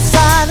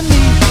inside of me.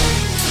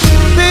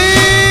 Baby,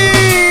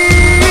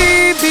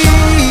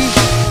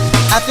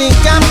 I think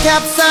I'm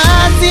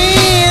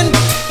capsizing.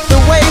 The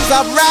waves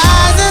are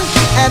rising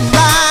and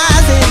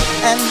rising.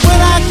 And when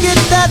I get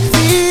that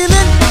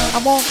feeling, I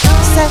want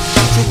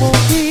sexual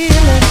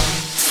healing.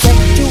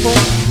 Sexual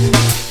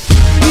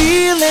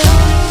healing.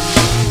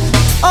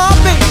 Oh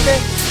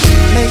baby,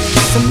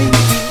 makes me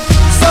feel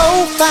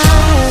so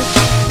fine.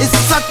 It's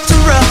such a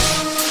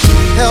rush,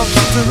 helps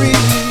to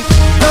relieve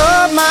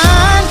the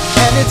mind,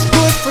 and it's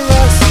good for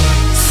us.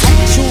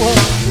 Sexual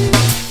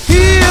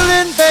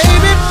healing,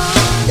 baby,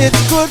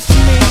 it's good for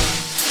me.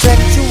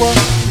 Sexual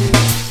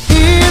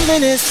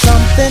healing is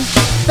something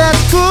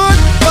that's good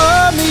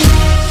for me.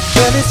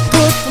 Well, it's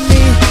good for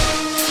me.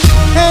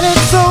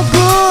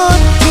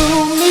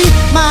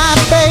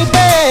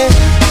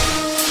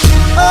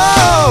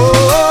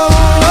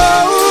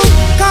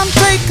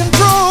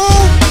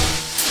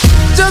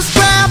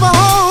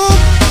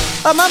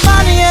 of my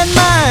body and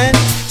mind.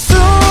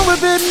 Soon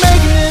we'll be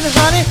making it,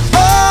 honey.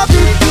 Oh,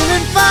 be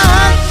feeling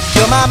fine.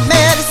 You're my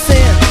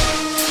medicine.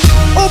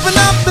 Open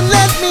up and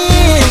let me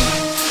in.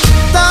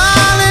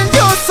 Darling,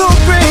 you're so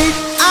great.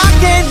 I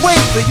can't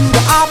wait for you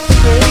to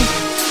operate.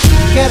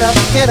 Get up,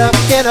 get up,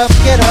 get up,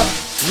 get up.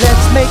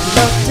 Let's make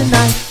love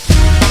tonight.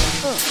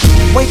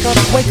 Wake up,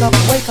 wake up,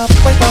 wake up,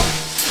 wake up.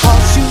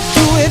 'Cause you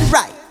do it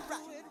right.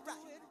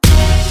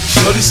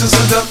 Shorty so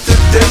seductive,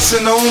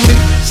 dancing on me.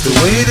 It's the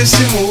way that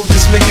she moves,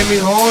 it's making me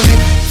horny.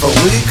 If I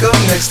wake up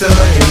next to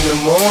her in the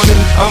morning,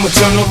 I'ma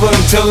turn over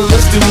and tell her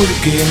let's do it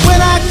again.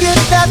 When I get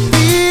that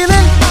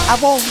feeling, I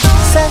want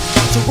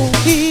sexual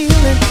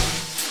healing.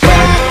 When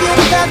I get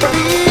that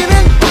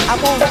feeling, I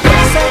want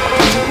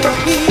sexual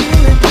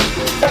healing.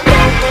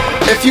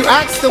 If you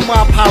ask them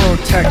why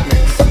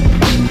pyrotechnics,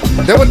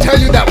 they will tell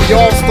you that we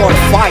all start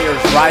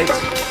fires, right?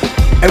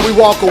 And we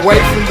walk away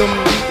from them,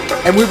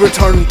 and we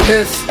return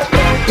pissed,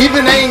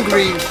 even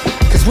angry,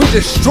 cause we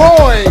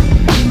destroy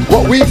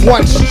what we've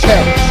once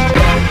cherished.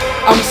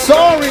 I'm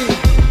sorry,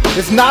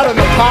 it's not an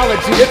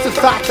apology, it's a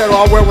fact that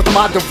I'll wear with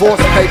my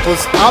divorce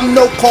papers. I'm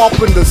no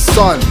carpenter's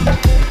son,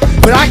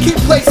 but I keep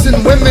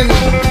placing women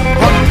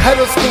on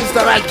pedestals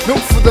that I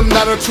built for them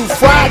that are too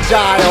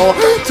fragile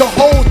to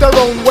hold their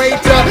own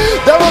weight.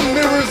 There are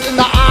mirrors in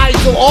the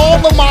eyes of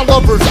all of my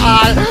lovers.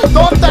 I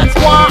thought that's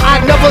why I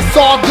never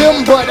saw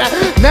them, but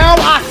now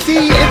I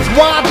see it's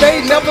why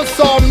they never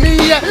saw me.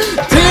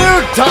 Dear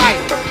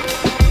Diane,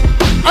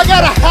 I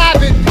got a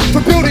habit for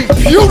building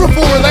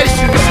beautiful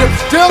relationships.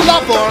 Dear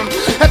lover,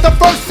 at the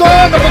first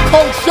sign of a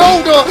cold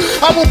shoulder,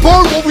 I will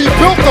burn what we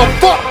built the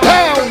fuck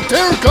down.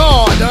 Dear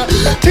God,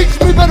 teach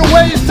me better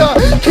ways to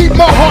keep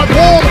my heart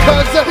warm,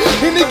 cause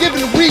any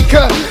given week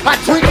I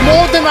drink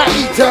more than I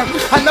eat.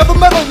 I never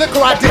met a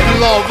liquor I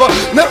didn't love,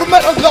 never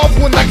met a loved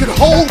one that could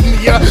hold me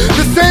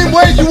the same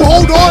way you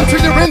hold on to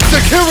your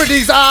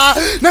insecurities. I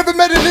never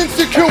met an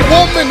insecure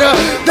woman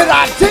that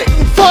I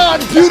didn't find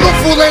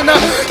beautiful, and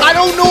I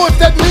don't know if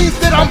that means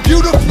that I'm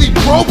beautifully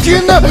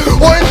broken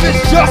or if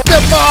it's just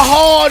that my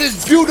heart is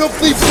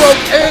beautifully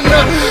broken.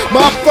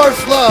 My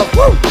first love,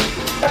 woo.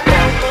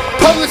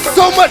 Published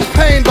so much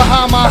pain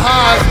behind my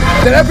eyes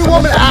that every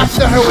woman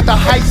after her with a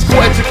high school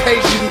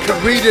education could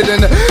read it.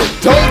 And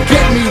don't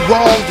get me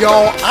wrong,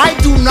 y'all, I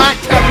do not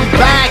carry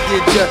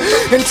baggage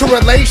into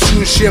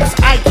relationships.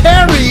 I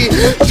carry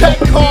check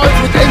cards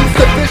with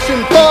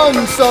insufficient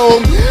funds,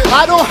 so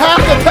I don't have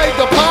to pay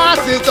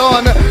deposits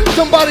on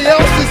somebody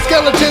else's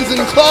skeletons in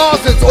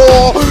closets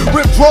or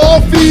withdrawal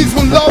fees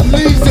when love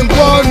leaves and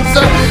runs.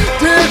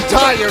 Dear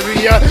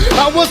diary,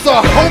 I was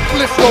a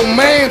hopeless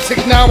romantic,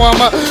 now I'm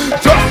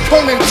just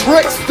turning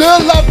tricks. Still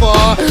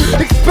lover,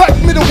 expect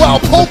me to wow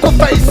poker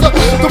face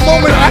the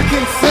moment I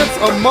can sense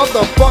a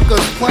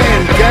motherfucker's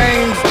playing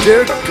games.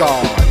 Dear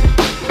God,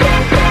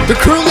 the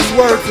cruelest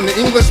words in the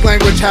English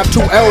language have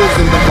two L's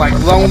in them, like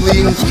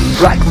lonely,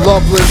 like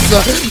loveless,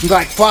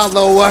 like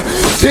follow.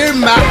 Dear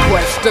my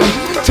question,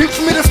 teach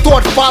me to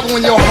start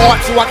following your heart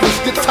so I can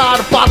get tired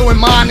of following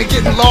mine and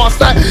getting lost.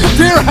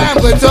 Dear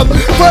Hamlet,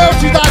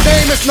 frailty thy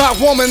name is not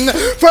woman.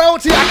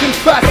 Frailty I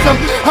confess,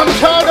 I'm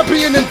tired of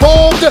being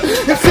involved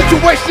in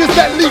situations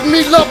that leave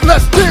me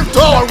loveless. Dear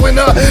Darwin,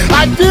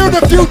 I fear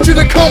the future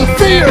to come.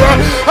 Fear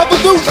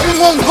evolution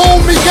won't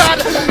hold me.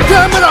 God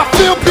damn it, I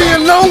feel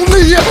being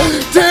lonely.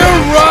 Dear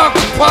rock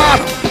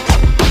bottom,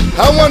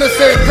 I wanna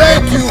say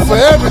thank you for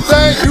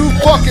everything you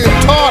fucking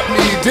taught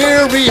me.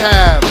 Dear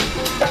rehab,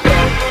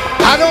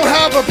 I don't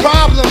have a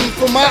problem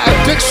for my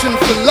addiction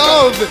for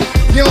love.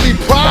 The only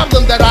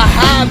problem that I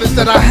have is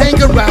that I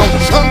hang around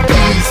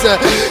junkies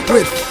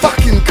with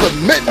fucking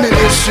commitment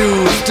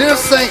issues. Dear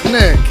Saint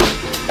Nick,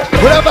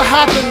 whatever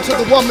happened to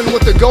the woman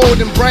with the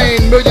golden brain,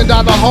 $1 million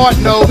heart,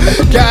 no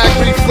gag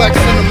reflex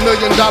and $1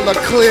 million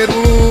clit?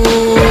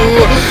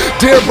 Ooh,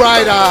 dear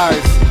bright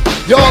eyes,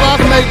 y'all,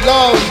 I've made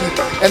love,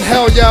 and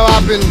hell yeah,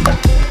 I've been,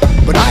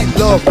 but I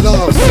love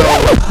love,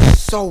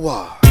 so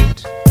what?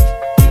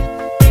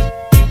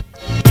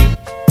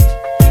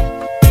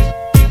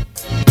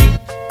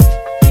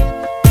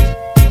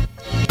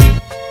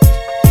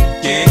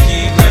 Can't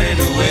keep running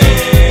away.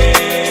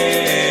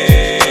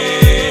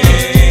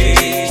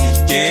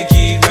 Can't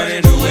keep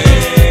running away.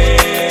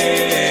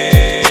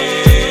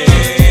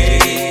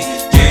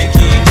 Can't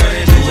keep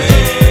running away.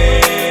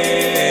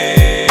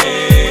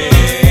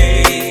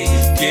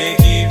 Can't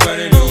keep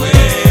running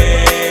away.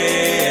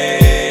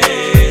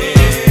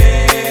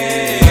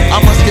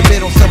 I must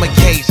admit on some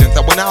occasions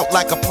I went out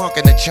like a punk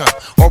and a chump,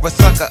 or a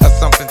sucker or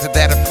something to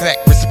that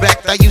effect.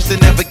 Respect I used to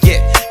never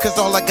get, cause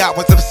all I got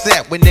was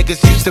upset when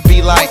niggas used to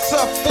be like,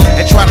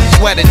 and try to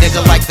sweat a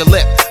nigga like the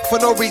lip. For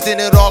no reason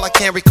at all, I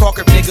can't recall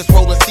if niggas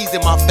rolling C's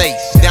in my face.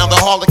 Down the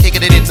hall,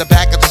 kicking it in the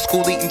back of the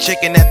school, eating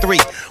chicken at 3.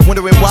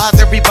 Wondering why's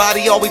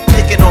everybody always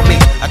picking on me.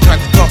 I tried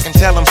to talk and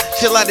tell them,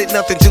 chill, I did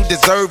nothing to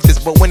deserve this.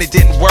 But when it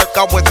didn't work,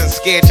 I wasn't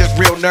scared, just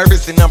real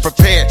nervous and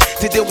unprepared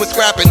to deal with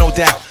scrapping, no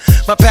doubt.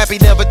 My pappy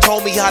never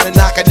told me how to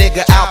knock a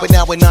nigga out, but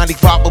now with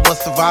 95 of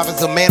us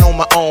survivors, a man on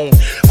my own.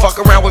 Fuck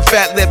around with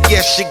fat lip,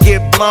 yes, shit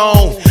get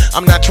blown.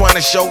 I'm not trying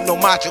to show no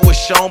macho is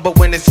shown, but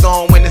when it's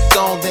on, then it's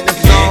on.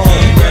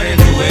 Can't keep running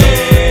away.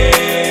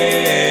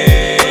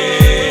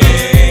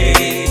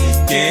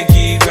 Can't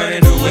keep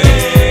running away.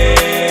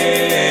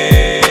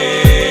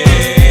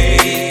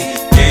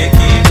 Can't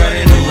keep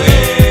running away.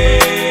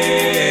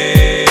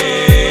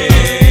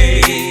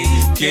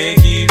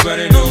 Can't keep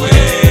running away.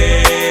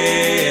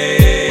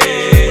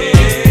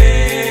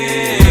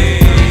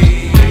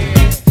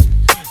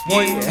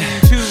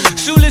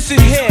 So listen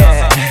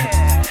here.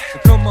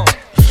 Come on.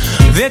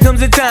 There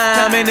comes a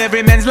time in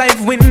every man's life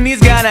when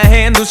he's gotta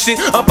handle shit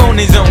up on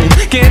his own.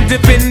 Can't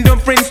depend on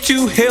friends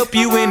to help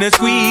you in a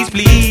squeeze,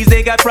 please.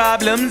 They got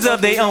problems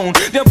of their own.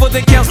 Don't put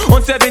the count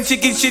on 7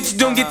 chicken shits.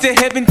 Don't get to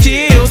heaven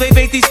till they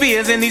face these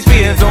fears and these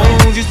fear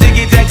zones. Used to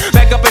get jacked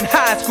back up in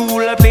high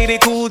school. I played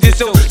it cool just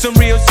so some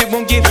real shit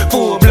won't get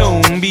full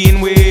blown.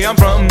 Being where I'm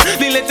from,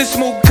 they let the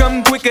smoke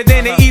come quicker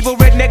than an evil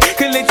redneck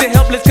can let a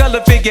helpless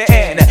color figure.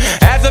 And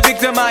as a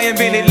victim, I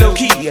invented low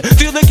key.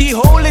 Till the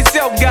keyhole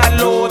itself got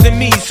lower than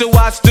me, so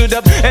I stood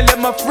up and let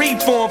my free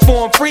form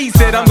free.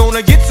 Said I'm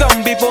gonna get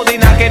something before they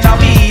knock it out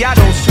me. I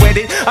don't sweat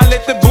it, I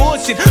let the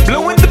bullshit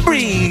blow in the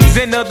breeze.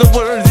 In other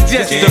words,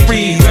 just a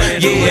breeze.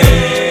 Yeah.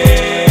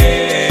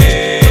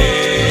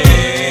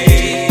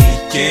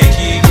 Can't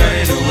keep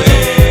running away.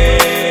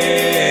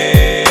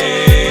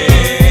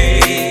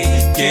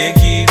 Can't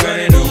keep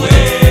running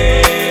away.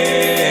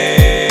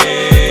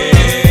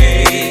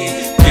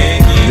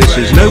 This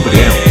is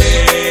nobody else.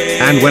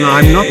 And when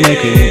I'm not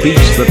making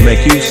beats that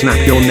make you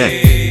snap your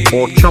neck,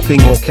 or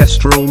chopping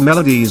orchestral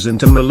melodies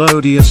into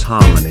melodious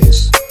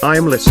harmonies,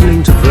 I'm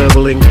listening to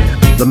Verbal Ink,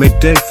 the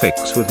Midday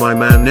Fixx with my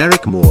man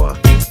Eryk Moore.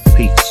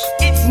 Peace.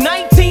 It's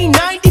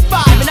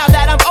 1995, and now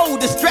that I'm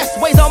older, stress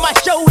weighs on my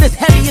shoulders,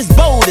 heavy as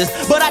boulders.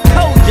 But I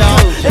told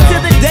y'all,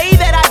 until the day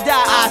that I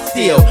die, I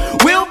still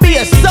will be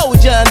a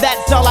soldier, and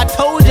that's all I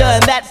told ya,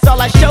 and that's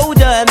all I showed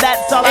ya, and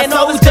that's all I told ya. And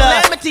all this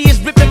calamity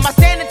is ripping my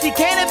sanity,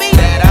 can it be?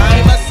 That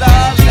I'm a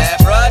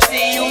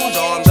celebrity who's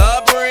on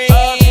the brink.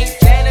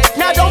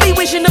 Now don't be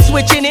wishing of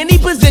switching any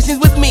positions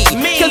with me.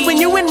 Cause when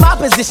you in my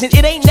position,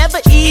 it ain't never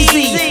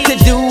easy to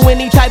do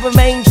any type of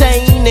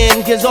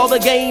maintaining. Cause all the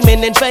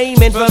gaming and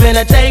faming from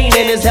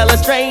entertaining is hella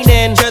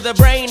straining to the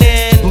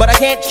brainin'. But I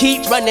can't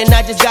keep running,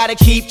 I just gotta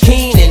keep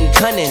keen and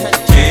cunning.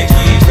 Can't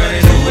keep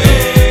running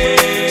away.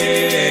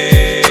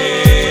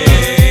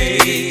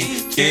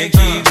 Can't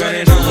keep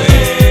running away.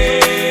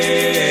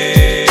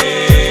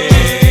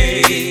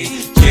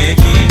 Can't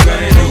keep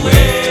running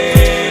away.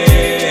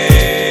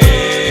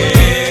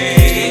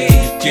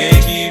 Can't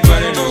keep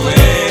running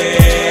away.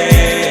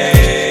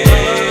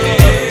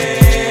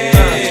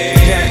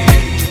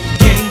 Can't keep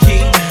running away. Can't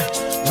keep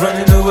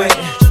running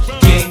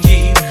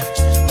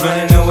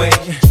away.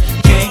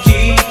 Can't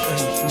keep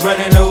running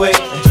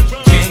away.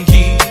 Can't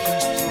keep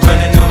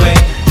running away.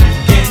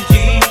 Can't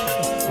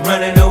keep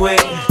running away.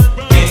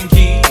 Can't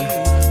keep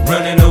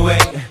running away.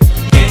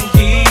 Can't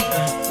keep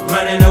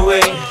running away. Can't keep running away.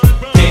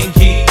 Can't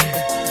keep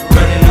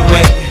running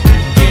away.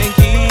 Can't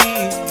keep running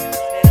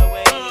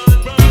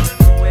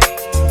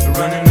away.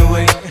 Running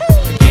away.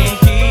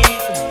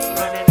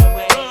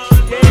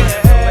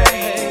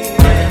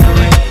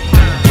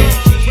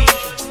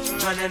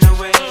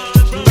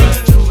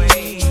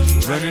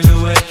 Running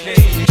away.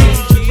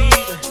 Can't keep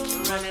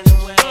running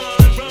away.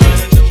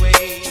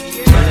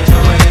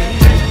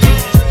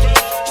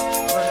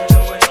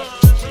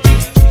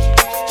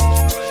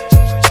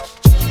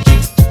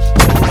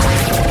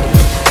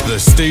 The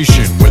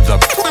station with the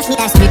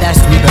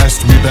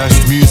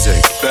best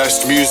music.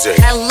 Best music.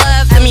 I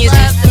love the music.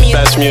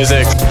 Best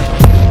music.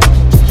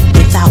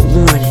 Without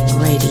Warning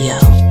Radio.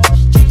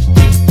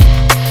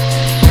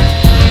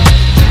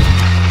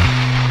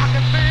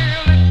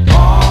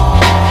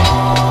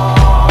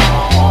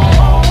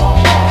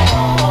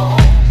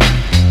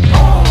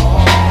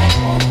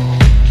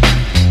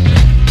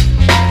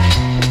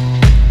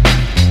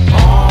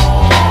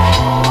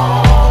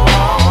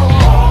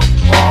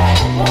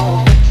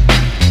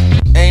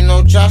 Ain't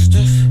no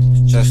justice,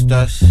 just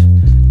us.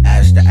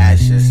 Ash to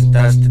ashes,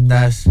 dust to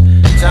dust.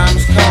 Time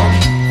has come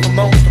for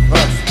most of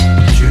us.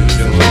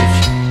 Choosing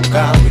which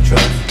God we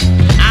trust.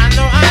 I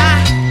know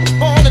I was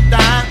born to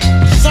die,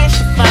 search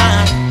to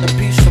find the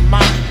peace of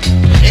mind.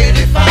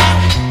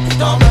 85,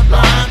 storm and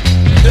blind.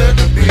 There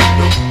could be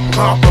no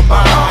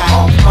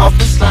compromise. Off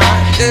the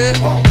slide, yeah.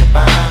 Walk the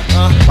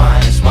bind,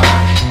 mine is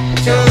mine.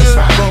 Tell us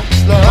right,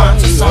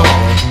 mine's a song.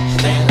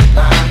 Stand in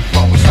line,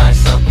 focus like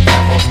something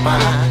that was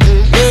mine.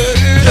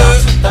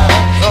 Just a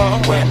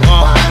thought, when the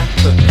wine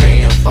could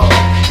be a foe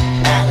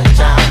at a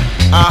time.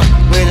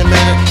 Wait a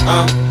minute,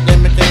 let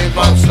me think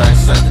about like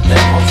something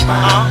that was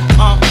mine.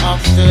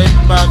 Shit,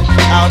 buddy,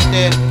 out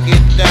there,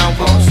 get down,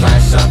 folks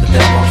like something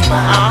that was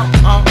mine.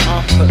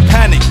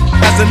 Panic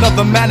as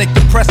another manic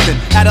depressant.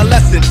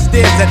 Adolescent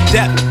stares at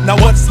death. Now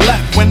what's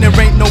left when there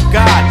ain't no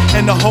God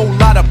and a whole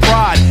lot of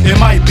pride? It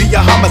might be a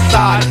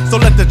homicide, so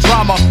let the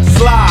drama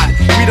slide.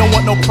 We don't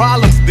want no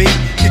problems, B.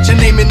 Get your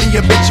name in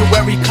the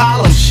obituary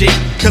column shit.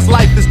 Cause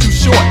life is too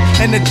short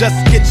and it just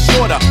gets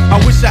shorter.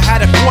 I wish I had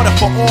a quarter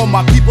for all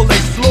my people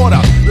they slaughter.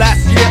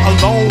 Last year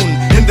alone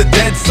in the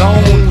dead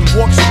zone.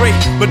 Walk straight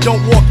but don't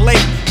walk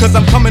late. Cause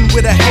I'm coming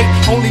with a hate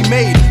only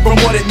made from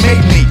what it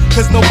made me.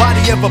 Cause nobody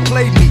ever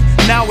played me.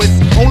 Now it's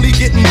only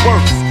getting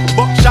worse.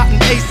 Buckshot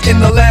and ace in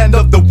the land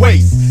of the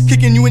waste.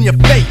 Kicking you in your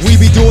face. We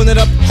be doing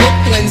it up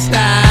Brooklyn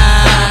style.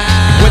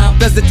 What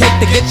does it take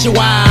to get you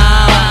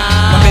out?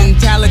 My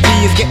mentality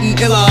is getting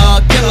iller,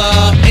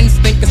 killer.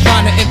 Instinct is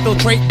trying to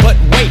infiltrate, but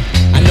wait.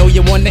 I know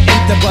you wanna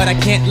enter, but I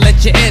can't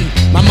let you in.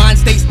 My mind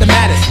states the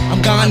matters,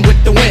 I'm gone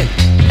with the wind.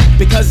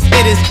 Because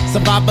it is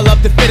survival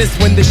of the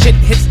fittest. When the shit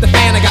hits the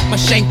fan, I got my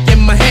shank in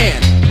my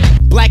hand.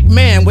 Black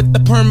man with the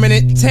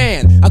permanent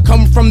tan. I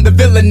come from the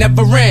villa,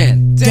 never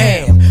ran.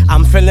 Damn,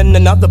 I'm feeling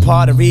another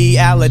part of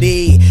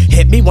reality.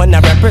 Hit me when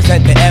I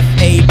represent the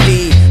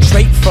FAP.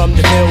 Straight from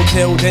the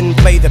till didn't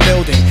play the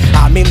building.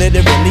 I mean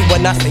literally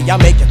when I say I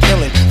make a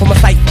killing from a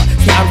cipher.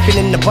 See, I'm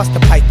feeling the Buster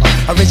Piper.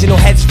 Original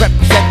heads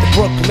represent the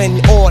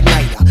Brooklyn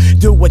all-nighter.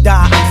 Do or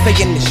die, I'm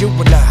saying it's you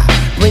and I.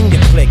 Bring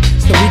your click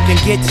so we can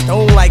get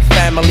stoned like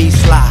family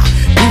sly.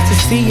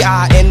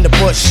 B2CI in the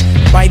bush.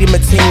 Mighty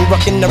Mateen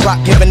rockin' the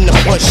rock, giving the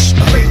push.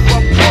 Straight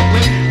from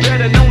Brooklyn,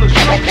 better known as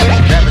Brooklyn.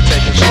 Never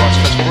taking shorts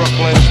cause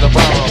Brooklyn's the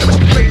borough.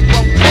 Straight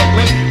from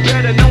Brooklyn,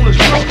 better known as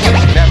Brooklyn.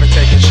 Never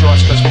taking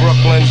shorts cause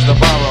Brooklyn's the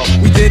borough.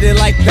 We did it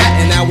like that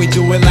and now we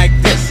do it like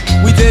this.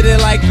 We did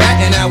it like that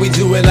and now we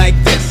do it like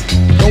this.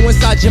 Go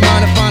inside your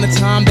mind and find a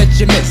time that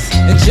you miss.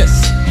 And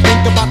just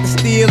think about the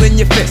steel in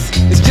your fist.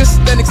 It's just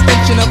an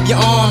extension of your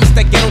arm. It's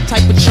that ghetto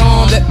type of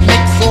charm that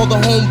makes all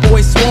the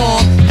homeboys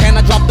swarm. Can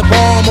I drop the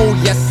bomb? Oh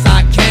yes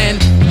I can.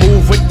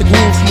 Move with the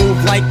groove, smooth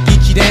like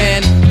Geechee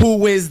Dan.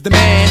 Who is the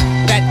man?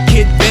 That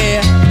kid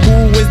there.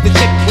 Who is the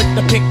chick with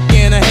the pick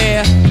in her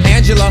hair?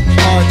 Angela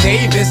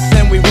Davis.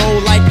 And we roll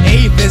like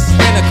Avis.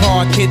 Rent a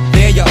car, kid,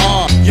 there you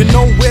are. You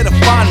know where to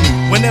find me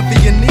whenever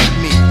you need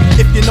me.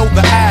 If you know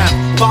the path,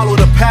 follow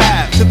the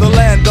path to the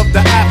land of the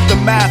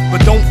aftermath.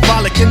 But don't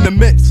frolic in the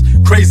midst.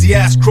 Crazy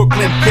ass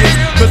Crooklyn kids,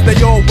 cause they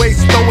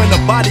always throwing a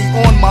body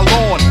on my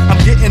lawn.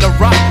 I'm getting a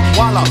rock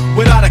walla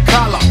without a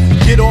collar.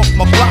 Get off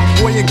my block,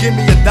 boy, and give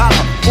me $1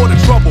 for the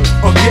trouble,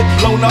 or get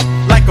blown up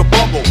like a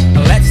bubble.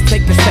 Let's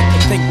take a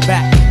second, think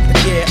back. The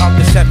year of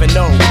the 7-0,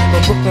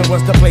 when Brooklyn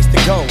was the place to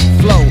go.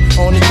 Flow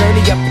on the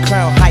journey up the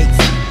Crown Heights.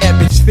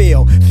 Ebbets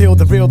feel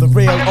the real on your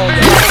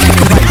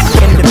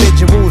life.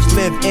 Individuals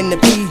live in the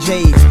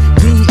PJs.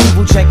 Be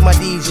evil, check my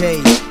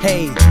DJ.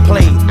 Hey,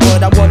 play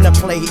what I wanna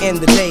play in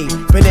the day,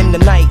 but in the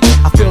night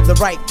I feel the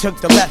right. Took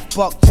the left,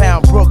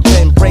 Bucktown,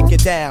 Brooklyn, break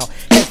it down.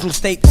 Head from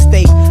state to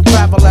state,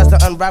 travel as to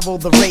unravel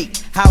the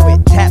rate. How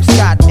it taps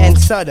Scott and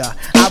Sutter.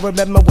 I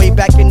remember way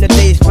back in the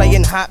days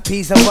playing hot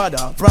peas and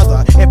butter.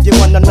 Brother, if you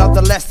want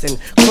another lesson,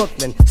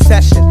 Brooklyn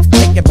session,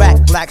 take it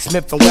back,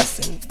 Blacksmith and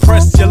Wesson.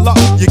 Press your luck,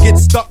 you get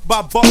stuck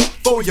by buck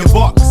for your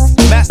bucks.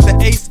 Master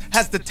Ace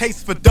has the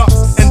taste for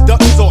ducks and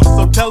duck sauce,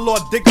 so tell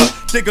Lord Digger,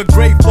 dig a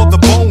grave for the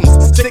bones,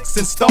 sticks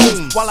and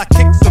stones, while I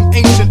kick some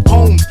ancient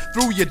poems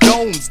through your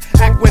domes.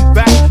 Act went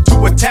back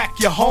to attack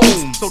your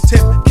home. So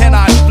tip, can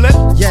I flip?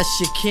 Yes,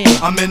 you can.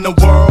 I'm in the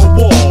world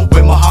war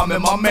with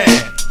Muhammad, my man.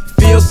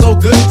 Feels so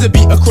good to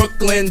be a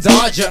Crooklyn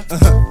Dodger.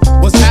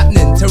 What's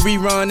happening to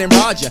Rerun and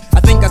Roger? I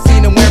think I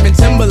seen him wearing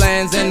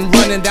Timberlands and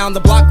running down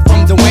the block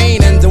from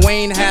Dwayne, and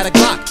Dwayne had a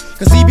Glock.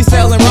 Cause he be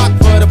selling rock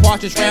for the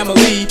Partridge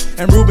Family.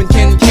 And Ruben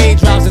Kincaid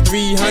drives a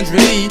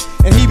 300E.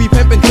 And he be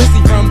pimping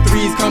Chrissy from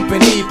Three's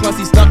Company. Plus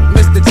he stuck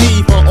Mr.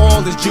 T for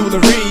all his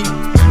jewelry.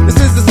 This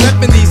is the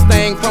 70s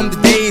thing from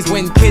the days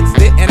when kids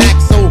didn't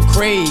act so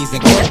crazy in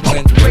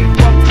Brooklyn. Straight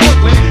from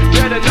Brooklyn,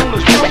 better known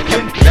as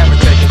Brooklyn. Never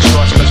taking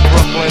shorts cause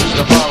Brooklyn's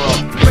the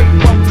borough. Straight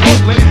from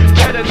Brooklyn,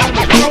 better known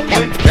as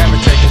Brooklyn. Never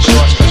taking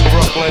shorts cause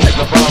Brooklyn's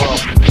the borough.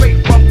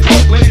 Straight from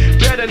Brooklyn,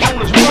 better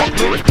known as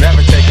Brooklyn.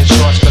 Never taking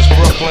shorts cause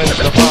Brooklyn's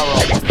the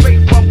borough.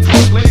 Straight from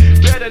Brooklyn,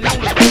 better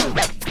known as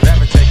Brooklyn.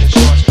 Never taking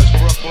shorts cause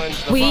Brooklyn's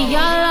the borough. We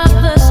are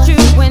lovers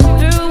true and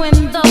through, and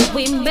though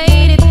we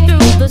made it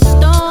through the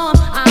storm,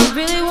 I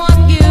really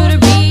want you to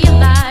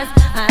realize,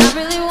 I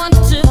really want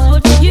to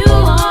put you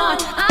on.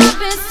 I've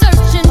been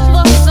searching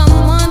for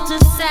someone to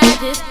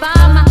satisfy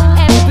my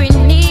every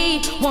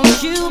need.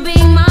 Won't you be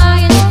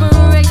my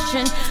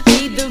inspiration?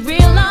 Be the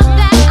real love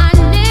that I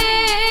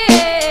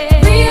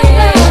need. Real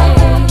love.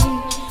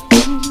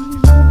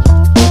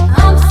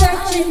 I'm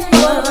searching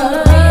for a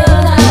real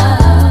love.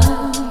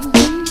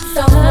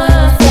 Someone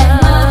to set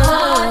my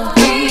heart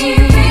free.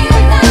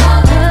 Real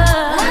love.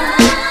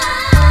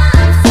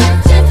 I'm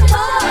searching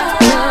for a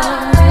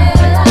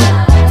real love.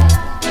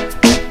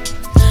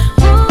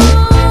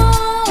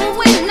 Ooh,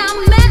 when I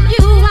met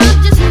you, I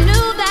just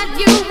knew that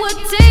you would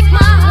take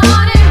my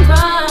heart and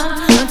run.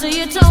 Until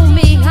you told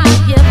me how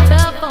you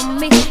felt for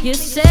me. You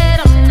said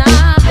I'm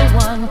not the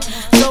one.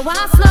 So I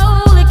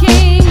slowly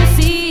came to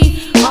see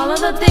all of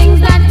the things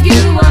that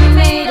you are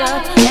made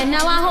of. And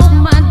now I hope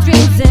my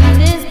dreams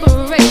and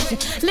inspiration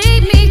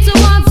lead me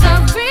towards a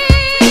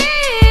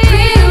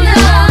real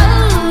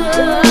love.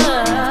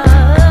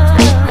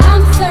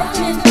 I'm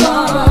searching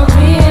for a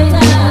real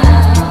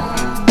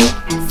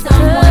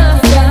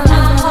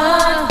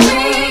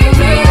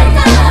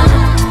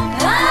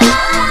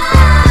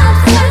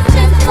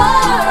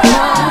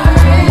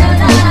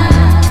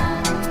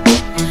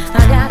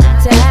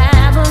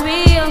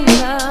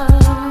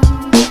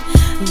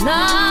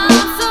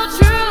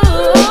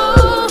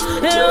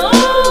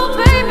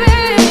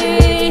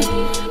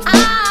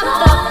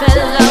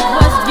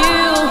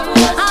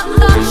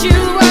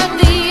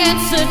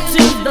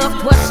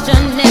question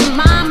in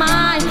my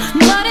mind,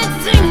 but it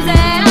seems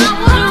that I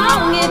was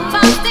wrong if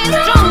I stay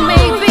strong.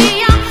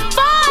 Maybe I'm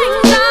falling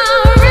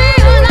down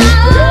real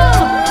low.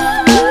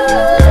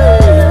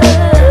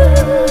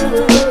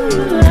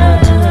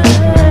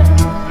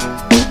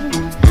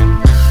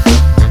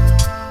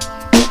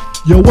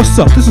 Yo, what's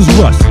up? This is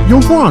Russ. Yo,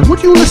 Ron,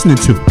 what you listening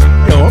to?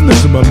 Yo, I'm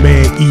listening to my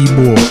man E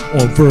Moore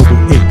on Verbal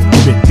Ink.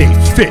 Midday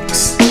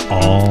Fixx.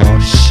 Aw,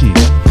 shit.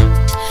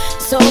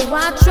 So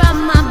I try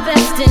my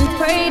best and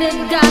pray to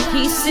God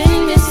He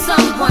send me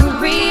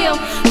someone real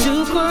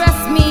to caress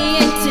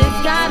me and to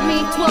guide me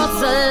towards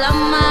the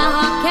love my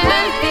heart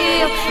can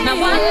feel.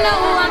 Now I know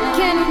I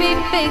can be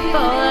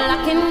faithful, I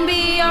can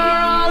be your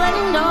all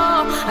and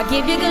all. I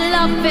give you good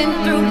loving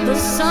through the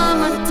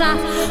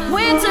summertime,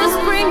 winter,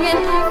 spring,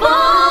 and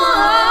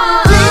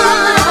fall.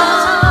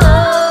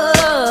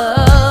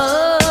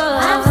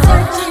 I'm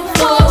searching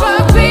for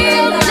a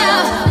real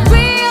love,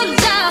 real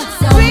love,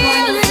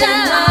 real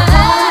love.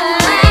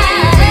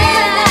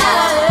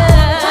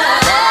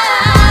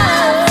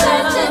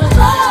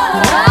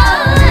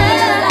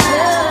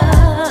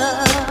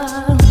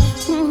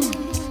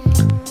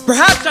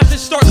 Perhaps I should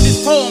start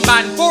this poem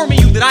by informing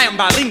you that I am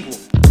bilingual.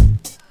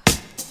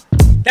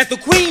 That the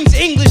Queen's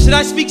English that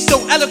I speak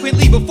so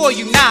eloquently before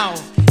you now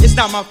is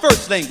not my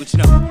first language,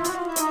 no.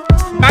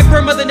 My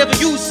grandmother never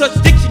used such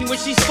diction when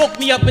she spoke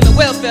me up in the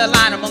welfare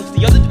line amongst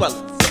the other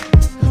dwellers.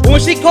 Or when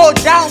she called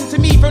down to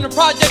me from the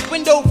project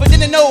window for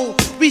dinner, no,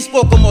 we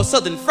spoke a more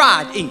southern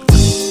fried English.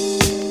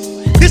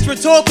 This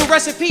rhetorical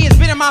recipe has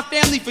been in my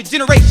family for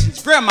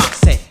generations, Grandma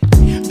said.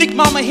 Big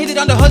Mama hid it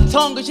under her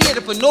tongue because she had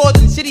it for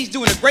northern cities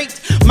doing a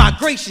great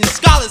migration.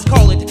 Scholars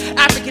call it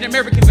African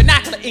American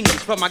vernacular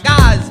English, but my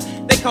guys,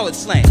 they call it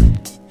slang.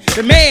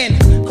 The man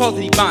calls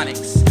it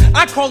Ebonics.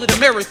 I call it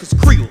America's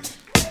Creole.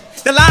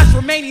 The last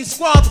remaining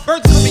squad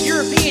birds from a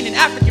European and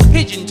African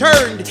pidgin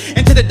turned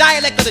into the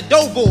dialect of the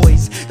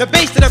doughboys. The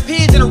bass of their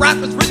peers and the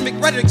rappers' rhythmic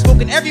rhetoric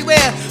spoken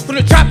everywhere, from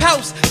the trap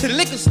house to the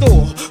liquor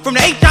store, from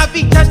the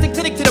HIV testing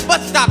clinic to the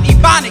bus stop.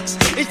 Ebonics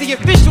is the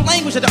official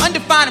language of the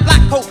undefined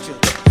black culture,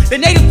 the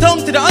native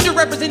tongue to the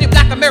underrepresented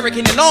black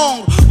American. And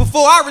long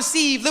before I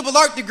received liberal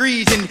art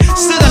degrees and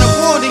stood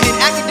unapplauding in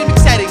academic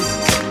settings,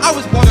 I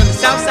was born on the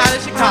south side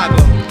of Chicago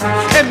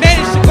and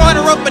managed to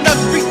garner up enough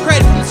street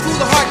cred from the School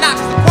of Hard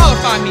Knocks to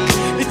qualify me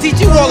to teach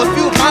you all a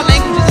few of my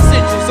languages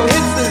essentials. So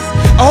hipsters,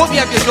 I hope you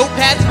have your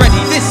notepads ready.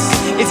 This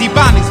is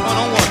Ebonics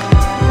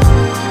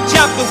 101.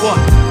 Chapter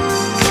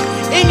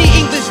 1. Any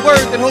English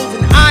word that holds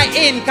an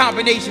I-N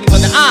combination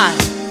where the I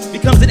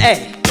becomes an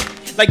A.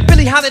 Like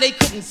Billie Holiday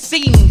couldn't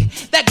sing,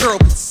 that girl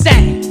could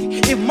sing.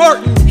 If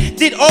Martin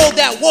did all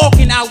that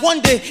walking, I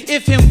wonder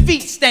if him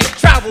feet stank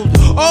traveled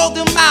all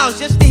them miles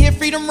just to hear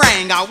freedom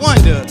rang. I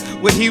wonder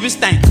what he was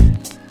thinking.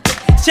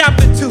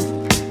 Chapter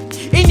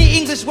 2. Any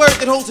English word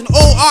that holds an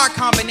O-R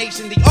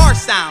combination, the R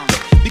sound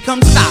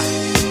becomes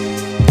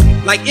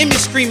silent. Like Emmett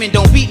screaming,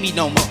 don't beat me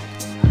no more.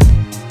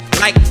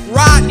 Like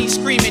Rodney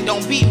screaming,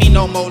 don't beat me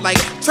no more. Like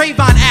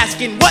Trayvon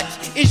asking, what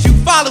is you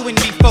following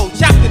me for?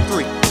 Chapter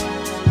 3.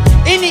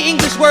 Any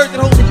English word that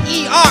holds an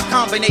ER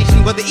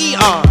combination where the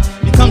ER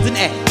becomes an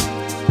A.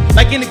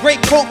 Like in the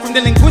great quote from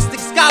the linguistic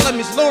scholar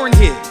Miss Lauren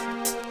Hill.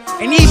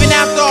 And even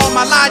after all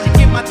my logic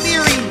and my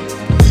theory,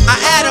 I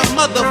add a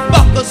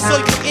motherfucker so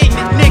you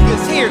ignorant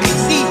niggas hear me.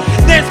 See,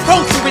 there's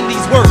culture in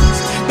these words.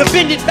 The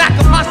bended back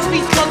of my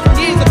speech comes from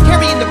years of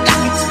carrying the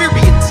black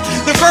experience.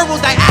 The verbal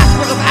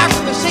diaspora of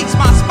Africa shakes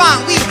my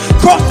spine. We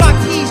cross our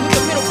T's with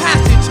the middle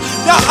passage.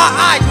 Dot our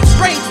I's with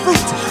strange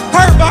fruits.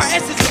 Curve our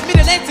S's with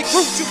mid-Atlantic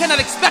roots. You cannot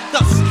expect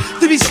us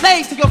to be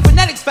slaves to your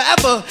phonetics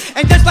forever.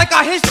 And just like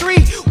our history,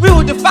 we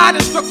will defy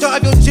the structure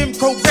of your Jim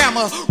Crow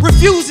grammar.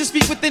 Refuse to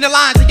speak within the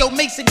lines of your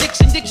Mason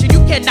Dixon diction.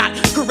 You cannot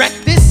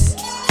correct this,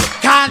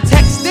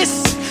 context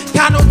this,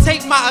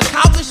 connotate my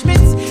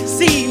accomplishments.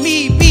 See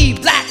me be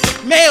black,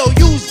 male,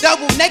 use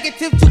double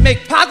negative to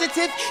make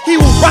positive. He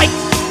will write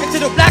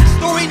until the black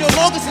story no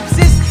longer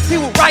subsists. He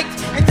will write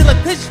until a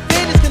clenched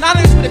fist is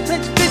synonymous with a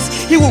clenched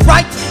fist. He will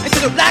write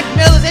until the black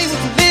male is able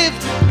to live,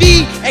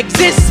 be,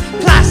 exist,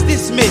 class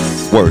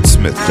dismissed.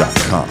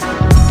 Wordsmith.com.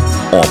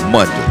 On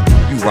Monday,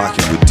 you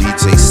rockin' with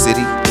DJ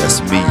City.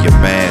 That's me, your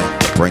man,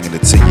 bringing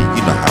it to you.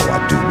 You know how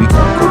I do. We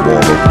gon' go all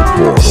over the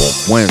board.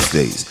 On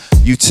Wednesdays,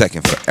 you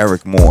checking for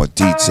Eryk Moore and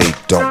DJ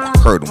Don't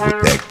Hurt Him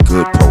with that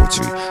good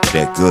poetry,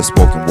 that good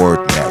spoken word,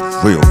 and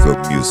that real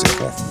good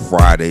music. On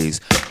Fridays,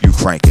 you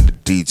cranking the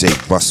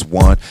DJ Russ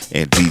 1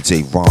 and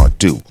DJ Ron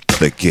Do,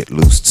 the Get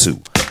Loose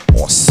 2.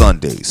 On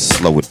Sundays,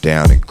 slow it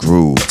down and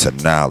groove to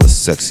NILE, a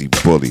sexy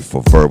bully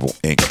for Verbal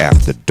Ink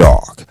After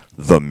Dark,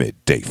 the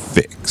Midday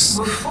Fixx.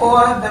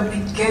 Before the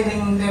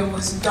beginning there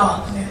was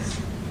darkness,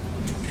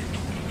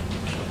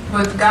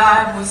 but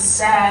God was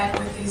sad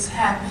with his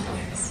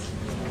happiness.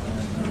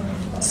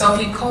 So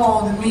he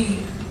called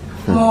me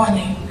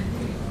morning,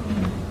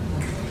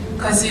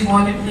 because he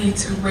wanted me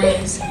to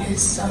raise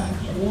his son.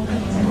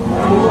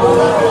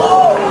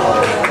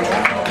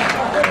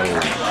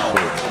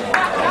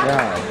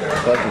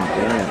 Fucking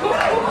damn.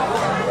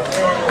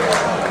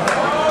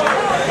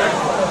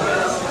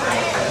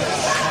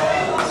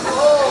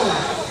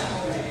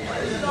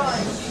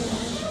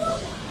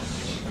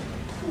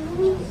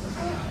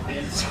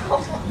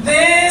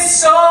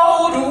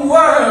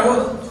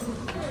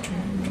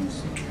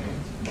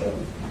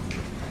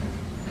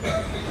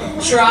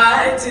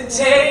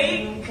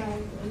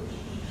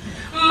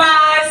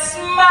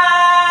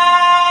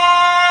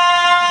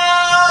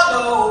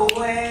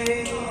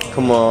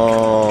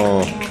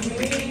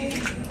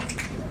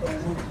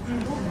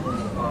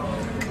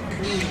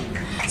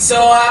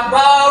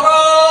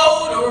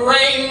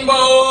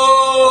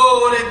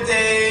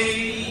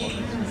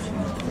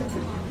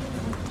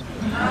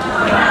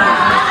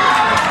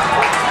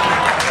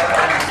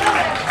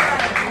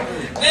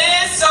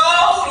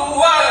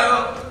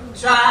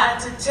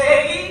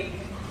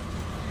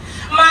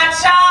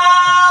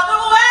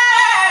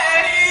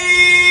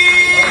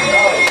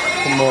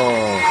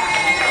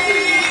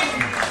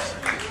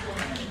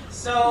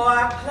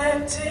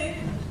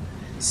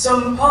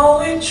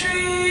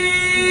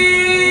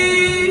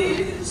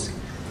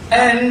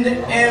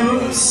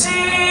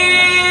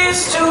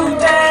 cease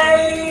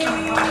today.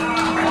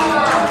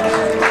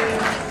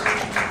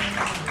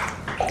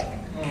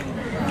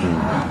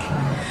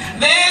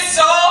 This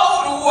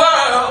old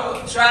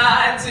world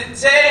tried to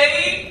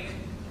take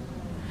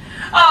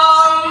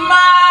all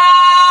my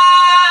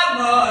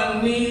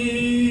money,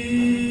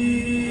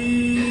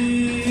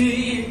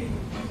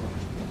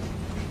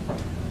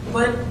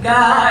 but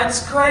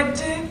God's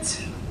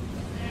credit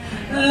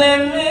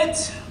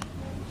limit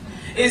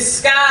is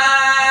sky,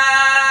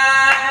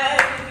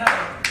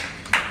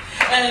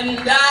 and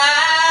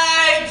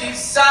I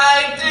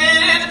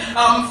decided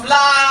I'm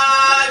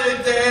fly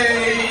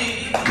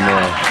today.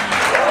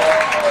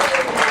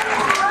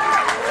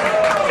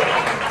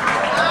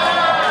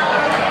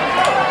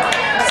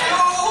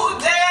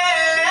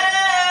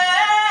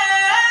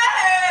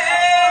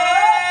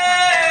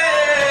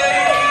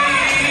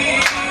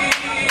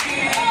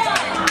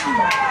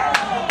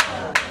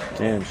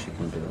 Damn, she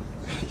can do it.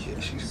 Yeah,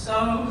 she's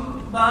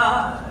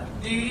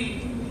Somebody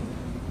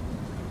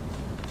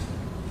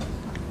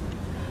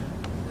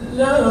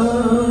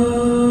look.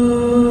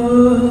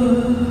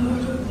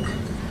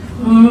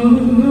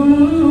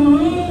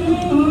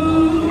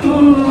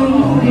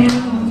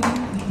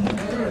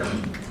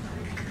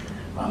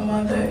 My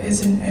mother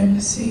is an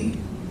MC,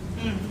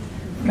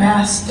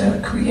 master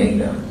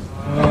creator.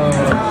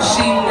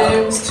 She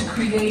lives to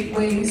create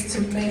ways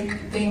to make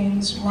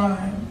things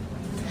rhyme.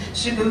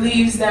 She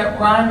believes that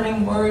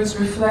rhyming words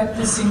reflect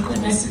the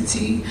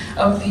synchronicity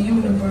of the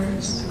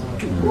universe,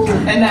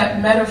 and that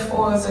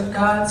metaphors are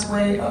God's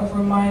way of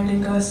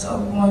reminding us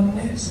of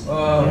oneness.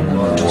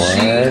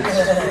 She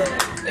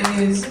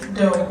is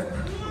dope.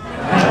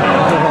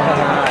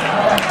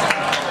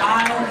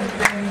 I've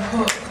been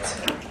hooked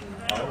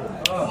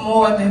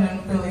more than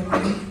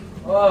umbilically.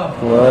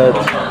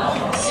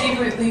 What?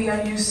 Secretly,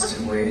 I used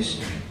to wish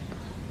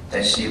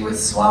that she would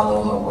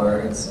swallow her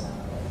words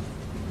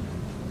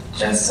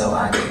just so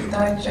I could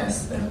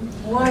digest them.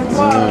 What?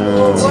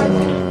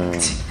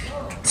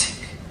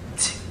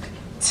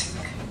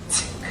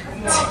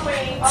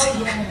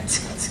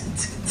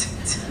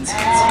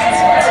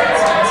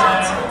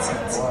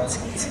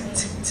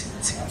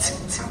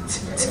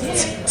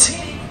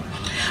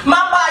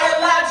 My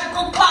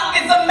biological clock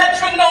is a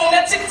metronome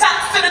that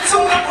tick-tocks to the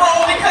tune of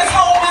Rome, because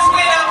home is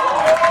where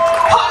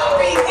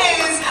heartbeat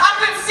is. I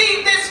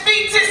conceive this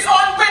fetus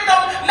on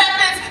rhythm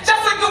methods,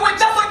 just so you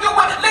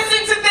would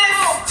listen to this.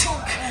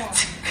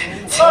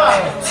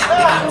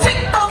 Tick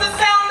goes the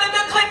sound of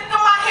the click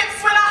of my hips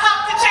when I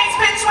hop the change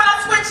pitch, when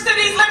I switch to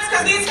these lips,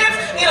 cause these hips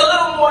need a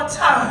little more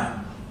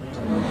time.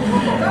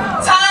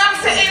 Time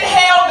to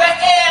inhale the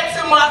air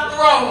to my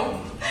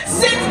throne.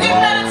 Sit in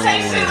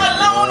meditation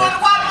alone on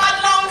why my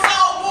lungs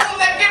are a womb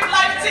that give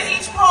life to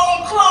each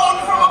poem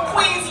cloned from a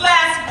queen's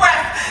last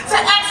breath. To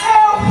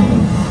exhale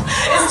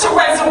is to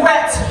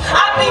resurrect.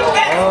 I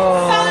beget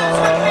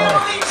sons with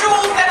family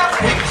jewels that are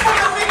picked from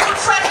the regal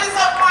treasures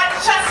of my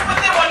chest,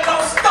 but there are no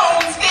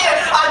stones here.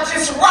 I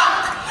just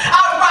rock.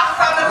 I rock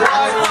on the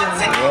clouds of my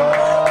ticket.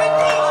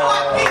 Beneath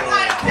my beat,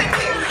 I'm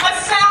picking a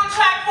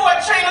soundtrack for a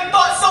train of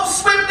thought so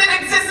swift it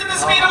exists at the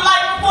speed of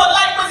light before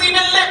light was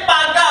even lit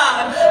by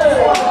God.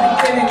 Before the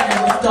beginning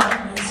there was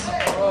darkness,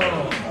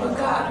 but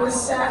God was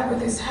sad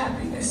with his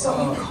happiness, so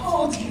he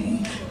called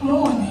me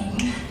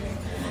morning,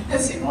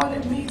 because he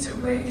wanted me to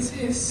raise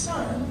his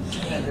son.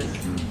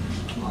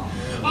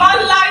 My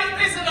life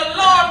is an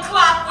alarm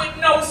clock with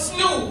no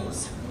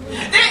snooze.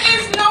 There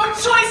is no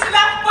choice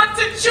left but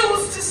to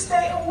choose to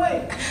stay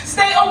awake.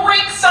 Stay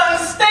awake, son,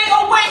 stay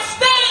awake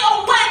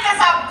as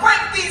I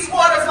break these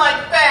waters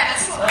like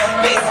fast.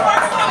 These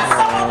words on the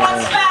summer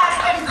ones last,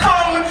 and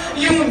come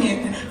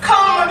union,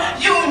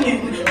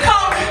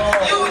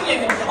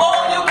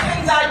 all you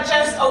can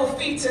digest, oh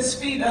fetus,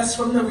 feed us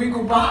from the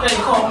regal buffet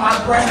called my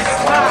breast.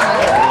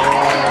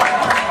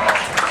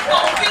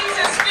 Oh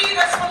fetus, feed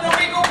us from the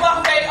regal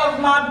buffet of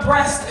my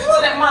breast,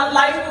 so that my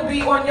life will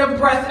be on your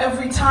breath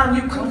every time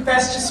you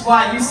confess just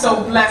why you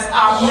so blessed.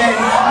 Amen.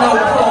 No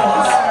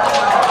pause.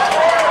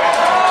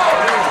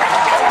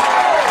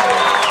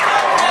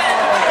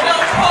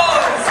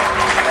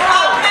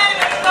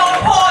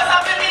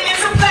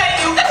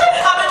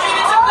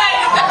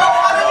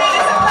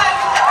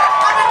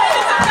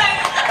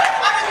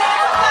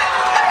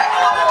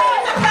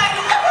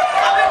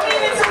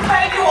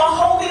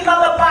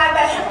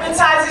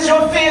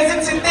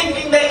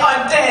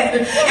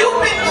 You've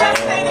been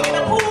gestating in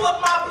the pool of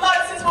my blood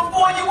since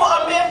before you were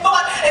a mere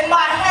thought in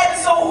my head,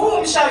 so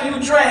whom shall you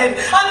dread?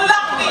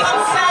 Unlock the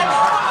unsaid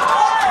from the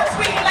walls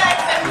between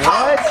legs and come.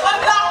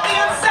 Unlock the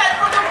unsaid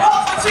from the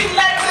walls between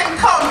legs and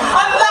come.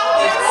 Unlock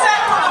the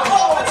unsaid from the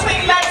walls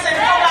between legs and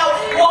come out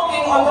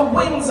walking on the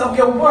wings of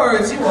your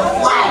words. You are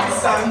fly,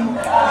 son.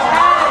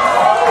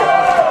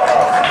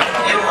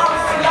 You are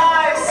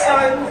fly,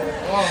 son.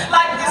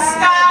 Like the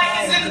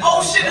sky is an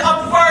ocean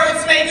of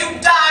birds, may you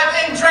dive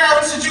and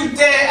drown should you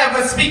dare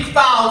ever speak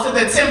foul to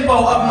the tempo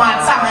of my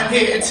time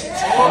here.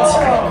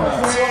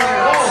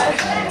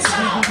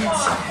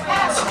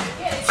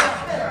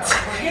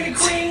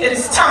 It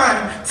is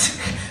time.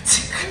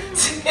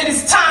 It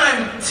is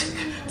time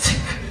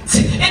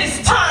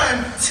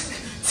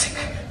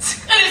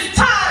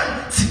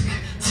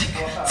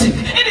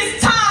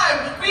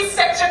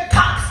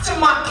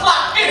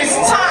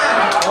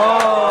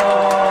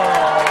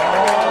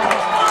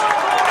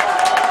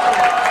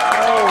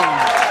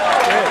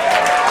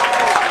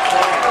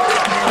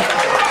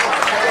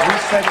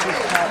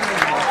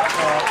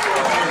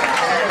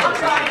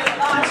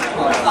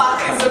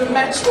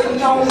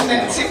metronome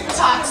that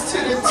tick-tocks to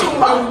the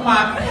tune of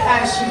my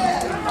passion.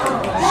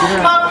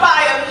 My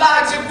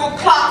biological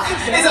clock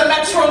is a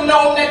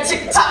metronome that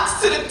tick-tocks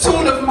to the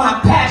tune of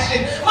my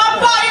passion. My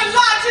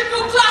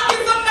biological clock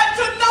is a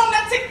metronome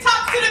that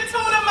tick-tocks to the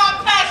tune of my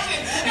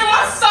passion. And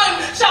my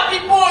son shall be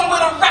born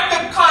with a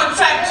record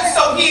contract just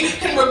so he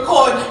can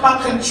record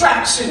my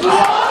contraction.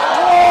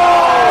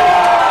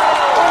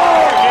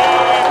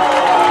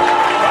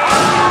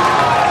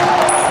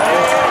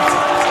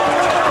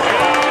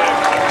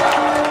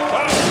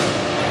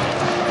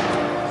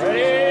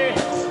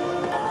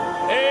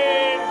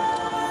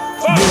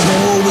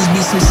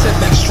 Some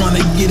setbacks trying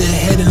to get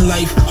ahead in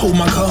life. Hold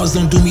my cards,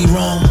 don't do me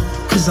wrong,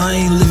 cause I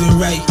ain't living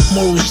right.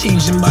 Morals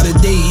changing by the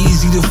day,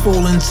 easy to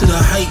fall into the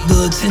height.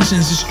 The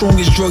attention's the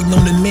strongest drug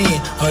known to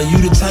man. Are you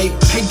the type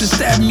to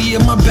stab me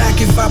in my back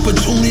if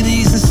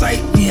opportunities in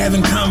sight? We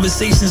having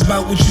conversations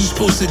about what you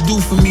supposed to do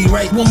for me,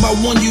 right? One by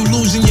one you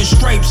losing your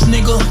stripes,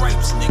 nigga.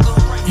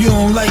 You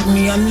don't like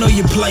me, I know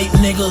your plight,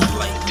 nigga.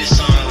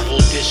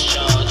 Dishonorable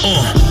discharge.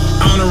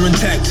 Honor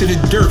intact to the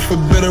dirt, for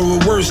better or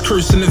worse.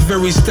 Cursing the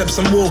very steps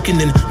I'm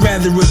walking in.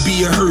 Rather it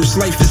be a hearse.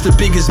 Life is the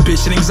biggest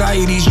bitch, and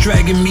anxiety's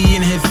dragging me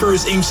in head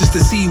first. Anxious to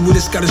see what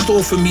it's got in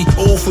store for me.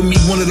 All for me,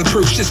 one of the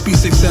perks, just be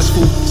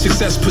successful.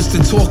 Success puts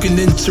the talking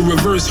into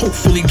reverse.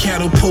 Hopefully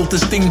catapult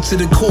this thing to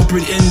the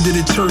corporate end of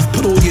the turf.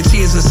 Put all your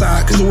tears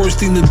aside, cause the worst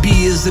thing to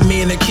be is a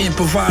man that can't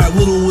provide.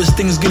 Littlest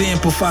things get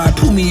amplified.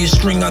 Pull me a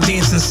string, I'll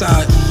dance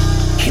inside.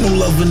 Ain't no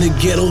love in the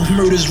ghetto,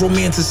 murder's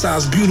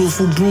romanticized.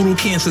 Beautiful, brutal,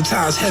 cancer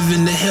ties.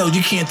 Heaven to hell,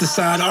 you can't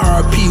decide.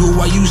 RIP who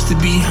I used to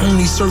be,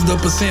 only served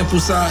up a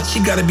sample size.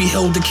 She gotta be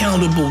held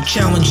accountable,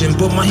 challenging,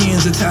 but my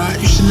hands are tied.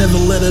 You should never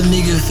let a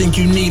nigga think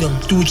you need him.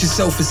 Do it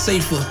yourself, it's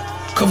safer.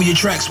 Cover your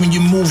tracks when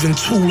you're moving,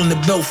 tool in the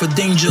belt for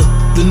danger.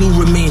 The new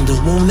remainder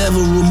won't never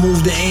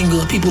remove the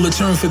anger. People are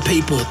turn for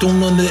paper,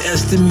 don't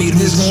underestimate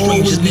who's gonna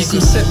always be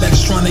some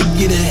setbacks trying to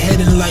get ahead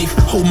in life.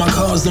 Hold my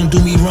cards, don't do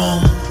me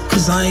wrong,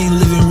 cause I ain't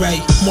living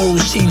right.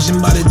 Morals changing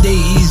by the day,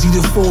 easy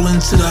to fall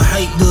into the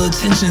height. The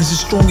attention's the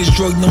strongest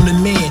drug known to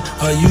man.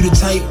 Are you the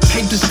type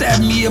to stab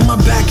me in my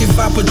back if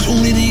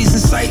opportunities in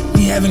sight?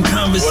 We having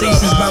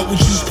conversations about what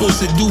you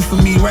supposed to do for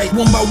me, right?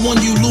 One by one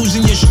you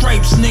losing your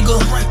stripes, nigga.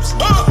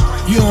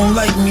 You don't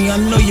like me, I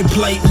know your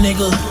plight,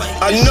 nigga.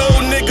 I know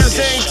niggas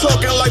ain't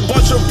talking like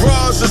bunch of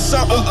bras or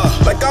something.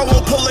 Like I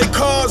won't pull their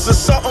cars or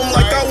something.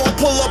 Like I won't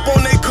pull up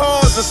on their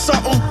cars or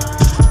something.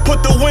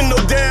 Put the window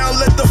down,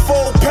 let the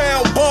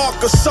 4-pound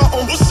bark or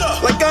something.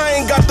 Like I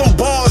ain't got them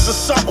bars or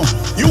something.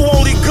 You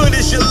only good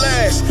as your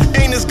last,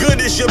 ain't as good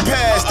as your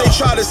past. They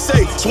try to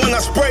say, it's when I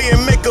spray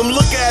and make them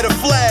look at a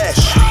flash.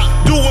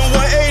 Doing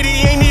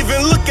 180, ain't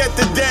even look at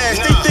the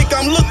dash. They think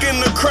I'm looking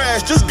to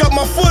crash, just got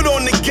my foot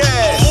on the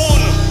gas.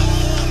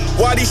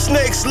 Why these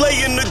snakes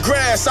lay in the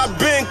grass? I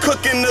been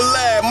cooking the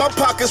lab, my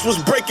pockets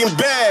was breaking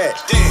bad.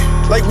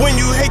 Like when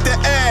you hate the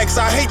axe,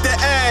 I hate the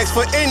axe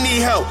for any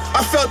help.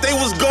 I felt they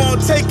was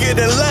gon' take it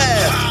and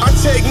laugh. I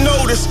take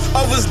notice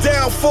of his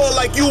downfall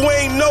like you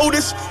ain't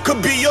noticed.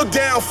 Could be your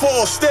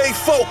downfall, stay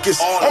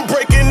focused. I'm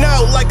breaking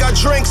out like I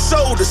drank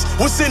sodas.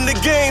 Was in the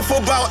game for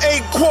about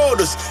 8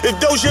 quarters. If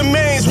those your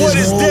mains, what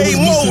is they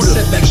motive?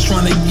 Setbacks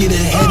trying to get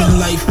ahead in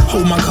life.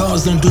 Hold my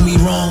cards, don't do me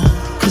wrong,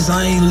 cause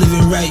I ain't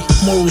living right.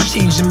 Morals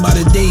changing by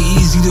the day,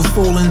 easy to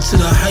fall into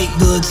the height.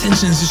 The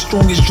attention's the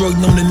strongest drug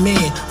known to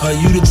man. Are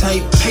you the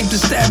type to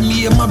stab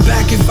me in my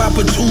back if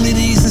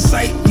opportunities in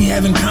sight? We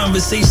having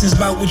conversations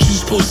about what you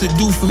supposed to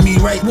do for me,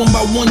 right? One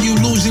by one you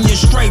losing your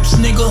stripes,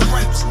 nigga.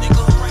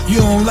 You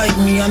don't like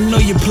me, I know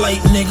your plight,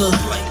 nigga.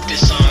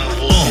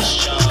 Dishonorable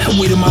discharge. I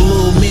waited my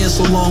little man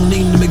so long,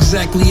 named him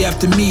exactly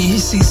after me.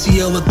 He's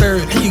CCL a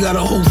third, and you got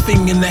a whole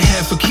thing and a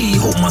half a key.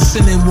 Hope my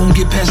sinning won't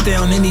get passed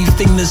down,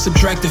 anything to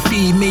subtract the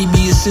fee.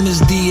 Maybe it's in his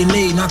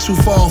DNA, not too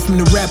far from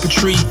the rapper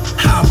tree.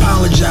 I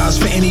apologize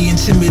for any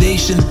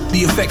intimidation,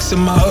 the effects of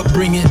my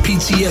upbringing.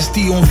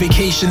 PTSD on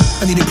vacation,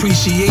 I need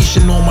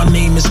appreciation on my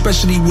name,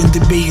 especially when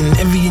debating.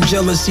 Envy and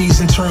jealousy's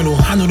internal,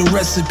 I know the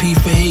recipe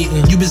for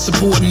hating. You've been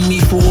supporting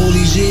me for all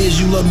these years,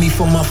 you love me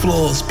for my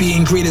flaws.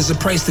 Being great is a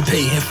price to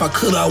pay, if I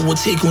could I would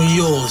take on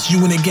yours. You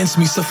went against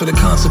me, suffer the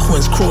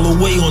consequence, crawl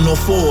away on all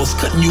fours.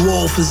 Cutting you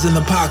off is an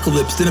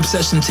apocalypse, then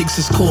obsession takes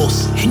its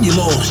course. And you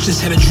lost,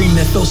 just had a dream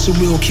that felt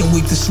surreal, can't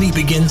wait to sleep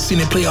again. Seen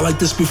it play out like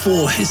this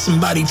before, hit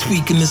somebody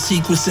tweaking the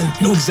sequencing.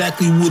 Know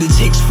exactly what it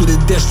takes for the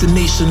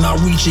destination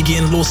I'll reach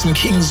again. Lost some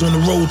kings on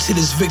the road to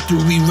this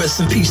victory, rest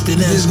in peace to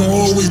them. There's gonna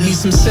always be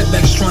some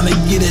setbacks trying to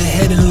get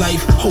ahead in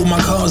life. Hold my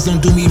cards,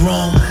 don't do me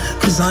wrong,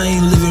 cause I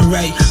ain't living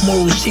right.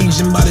 Morals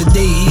changing by the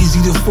day,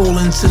 easy to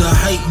fall into the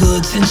height. The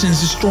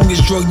attention's the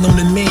strongest drug known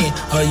to man.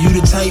 Are you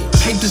the type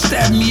to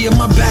stab me in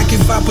my back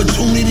if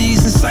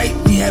opportunities in sight?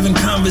 We having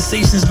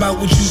conversations about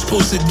what you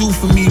supposed to do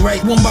for me,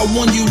 right? One by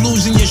one you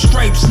losing your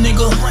stripes,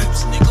 nigga.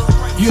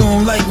 You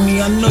don't like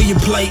me, I know your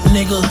plight,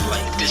 nigga.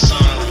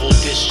 Dishonorable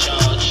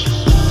discharge.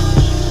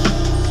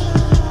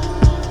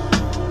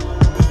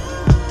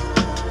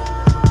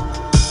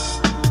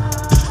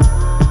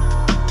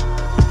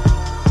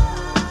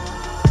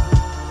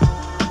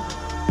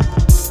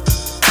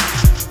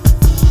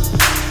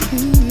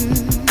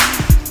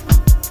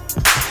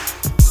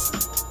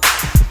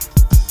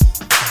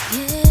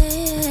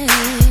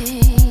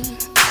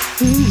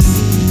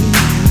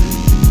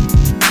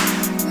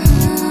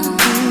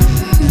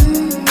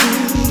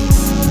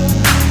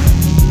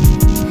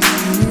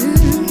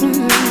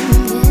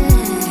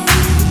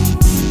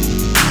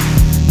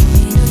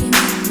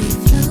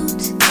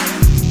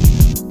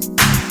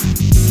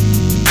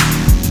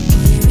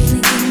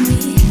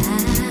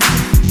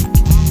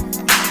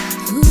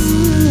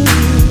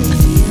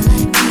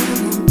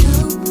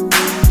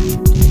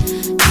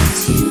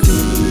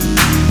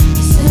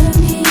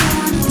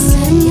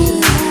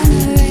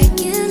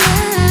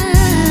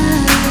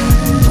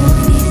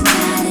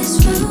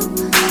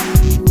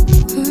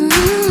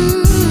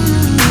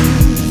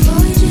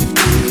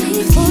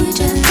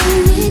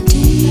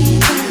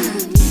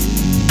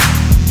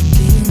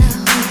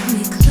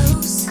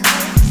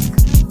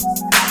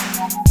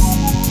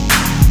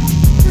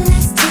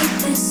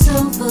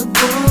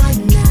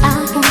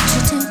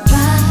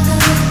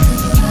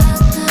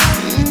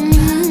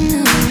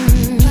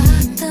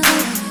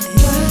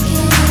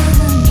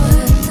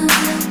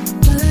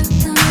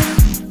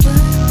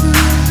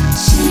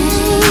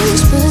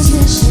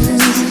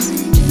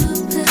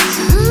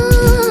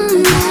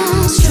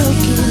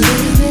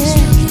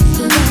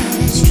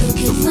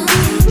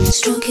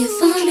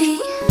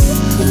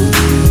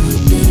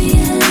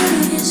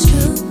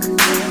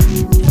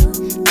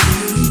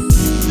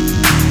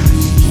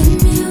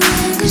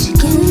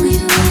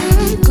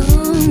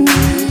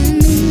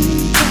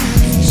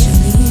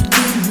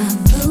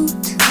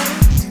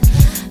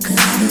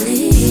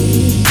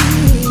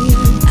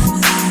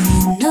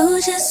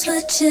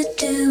 what you're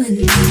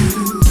doing now.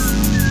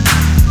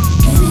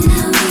 Baby,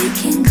 now we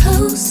can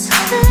coast.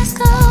 Let's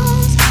go,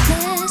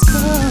 let's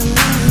go.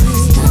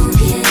 Just don't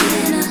get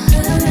in a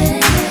hurry.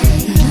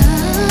 No,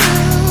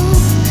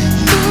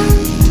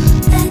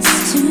 that's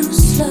too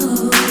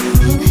slow.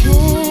 Hey, go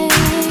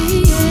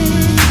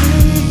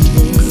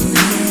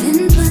ahead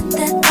and put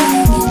that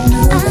thing in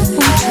order.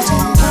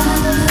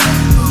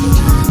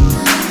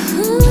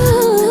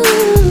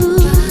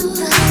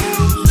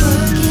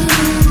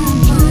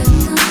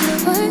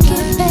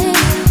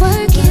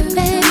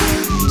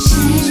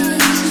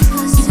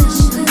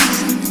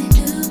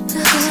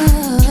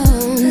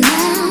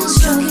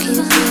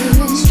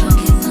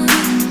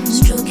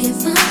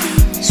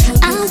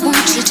 I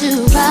want you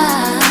to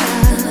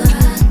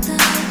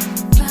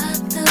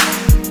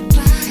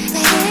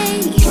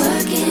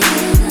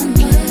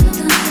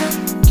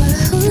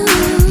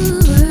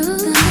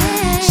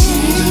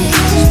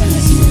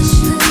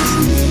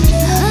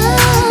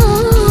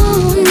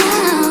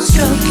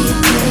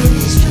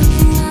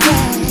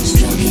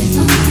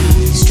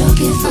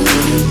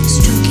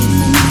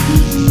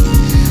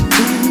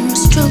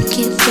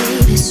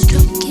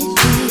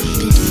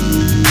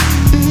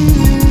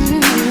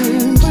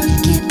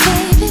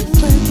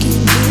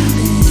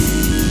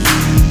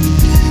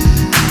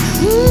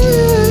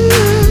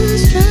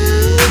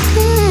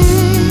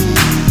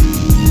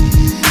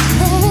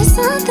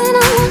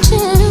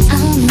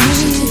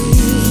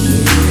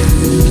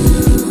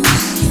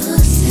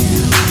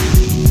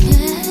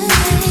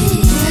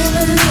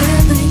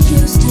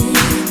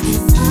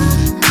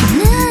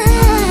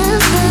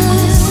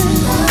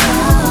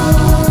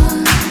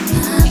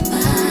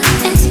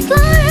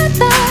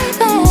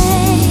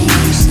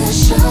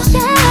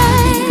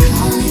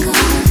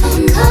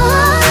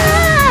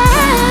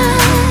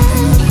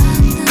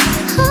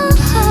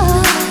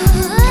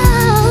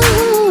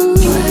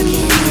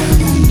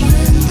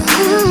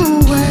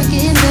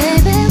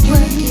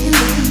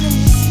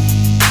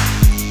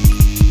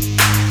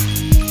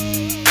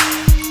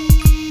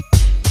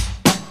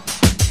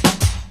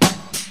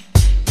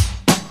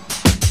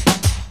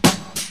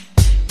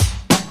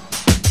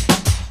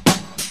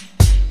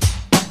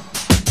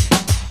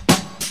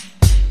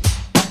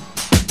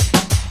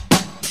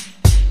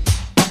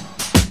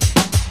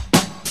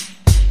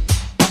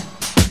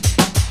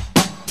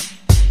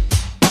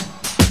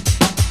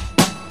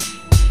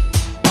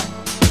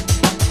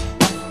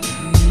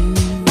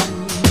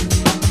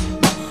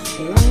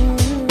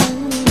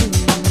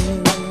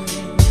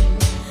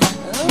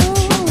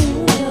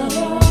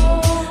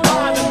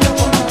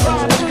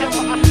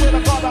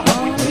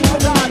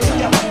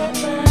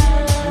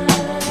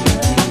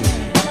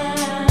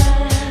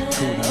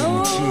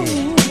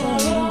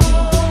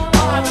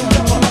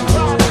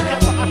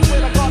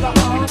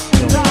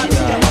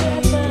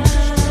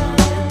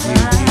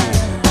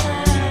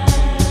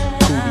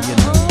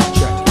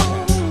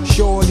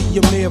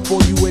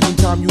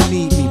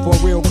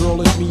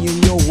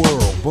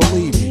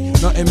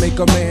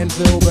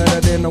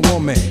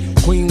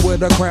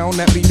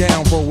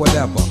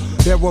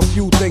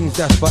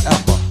that's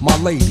forever, my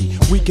lady.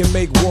 We can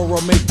make war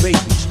or make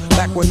babies.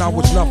 Back when I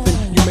was nothing,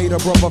 you made a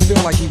brother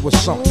feel like he was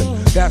something.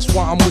 That's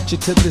why I'm with you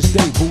to this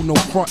day, boo, no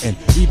frontin'.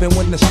 Even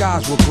when the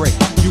skies were gray,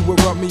 you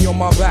would rub me on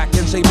my back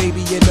and say,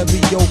 baby, it'll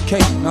be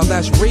okay. Now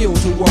that's real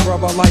to a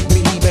brother like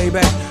me,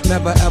 baby.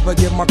 Never ever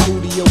give my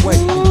cootie away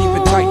and keep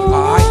it tight,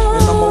 alright?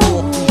 And I'ma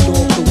walk these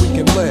doors so we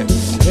can live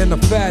in a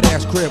fat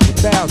ass crib with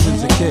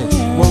thousands of kids.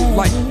 Word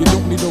like, you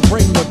don't need a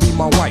ring to be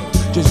my wife.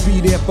 Just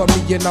be there for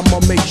me and I'ma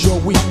make sure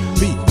we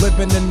be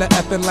living in the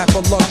effing lap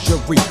of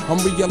luxury. I'm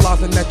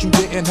realizing that you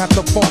didn't have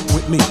to funk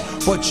with me,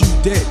 but you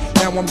did.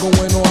 Now I'm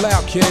going all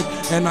out, kid,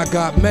 and I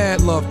got mad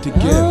love to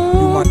give.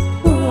 You my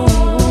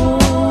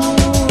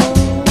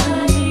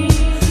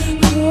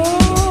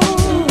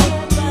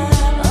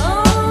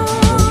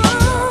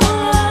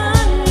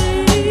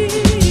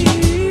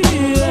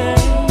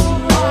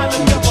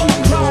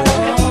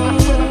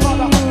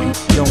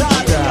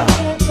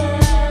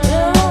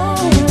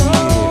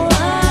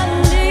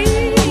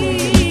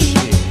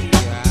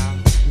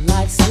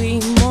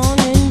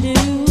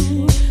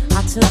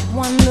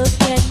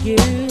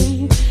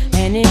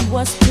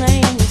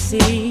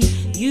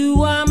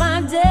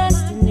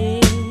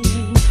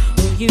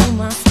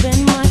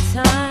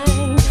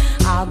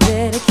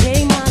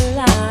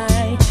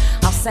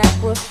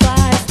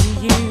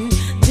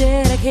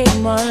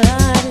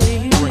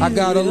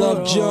gotta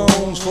love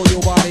Jones for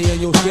your body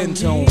and your skin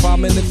tone. 5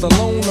 minutes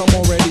alone, I'm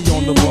already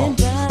on the road.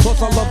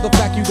 Plus I love the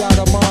fact you got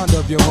a mind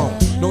of your own.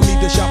 No need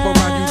to shop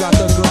around, you got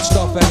the good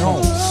stuff at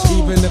home.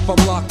 Even if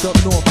I'm locked up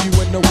north, you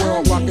in the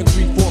world rocking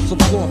 3/4 of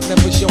cloth,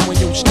 never showing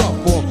your stuff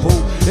off,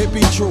 boo. It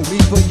be true, me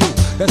for you,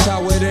 that's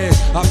how it is.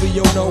 I be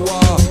your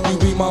Noah, you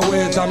be my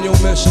Wiz, I'm your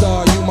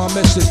mister, you my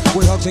missus,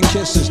 with hugs and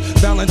kisses,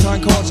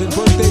 Valentine cards and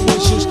birthday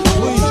wishes.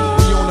 Please,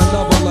 we on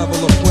another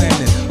level of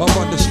planning, of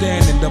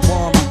understanding the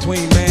bond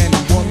between man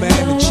and woman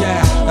and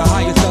child, the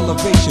highest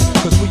elevation,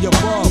 cause we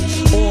above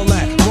all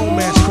that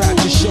romance crap,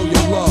 just show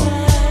your love.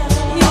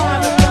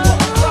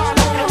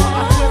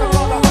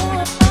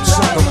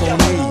 Suck up on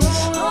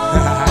these.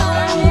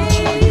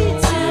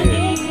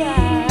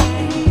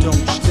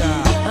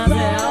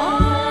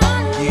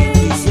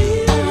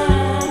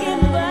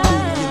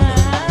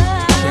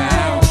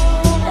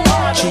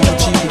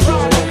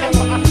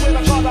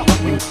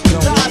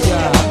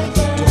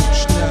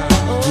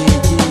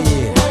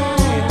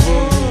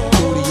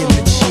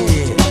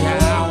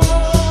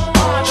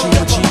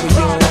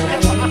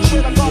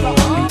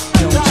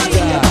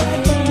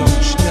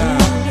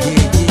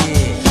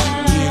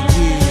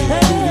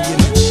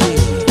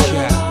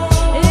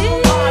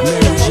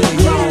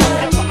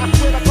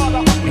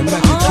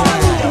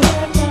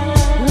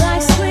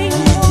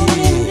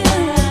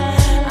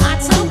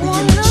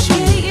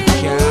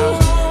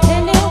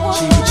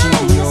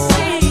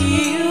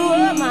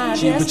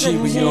 Chiba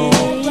Chiba, y'all.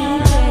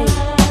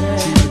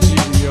 Chiba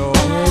Chiba, y'all.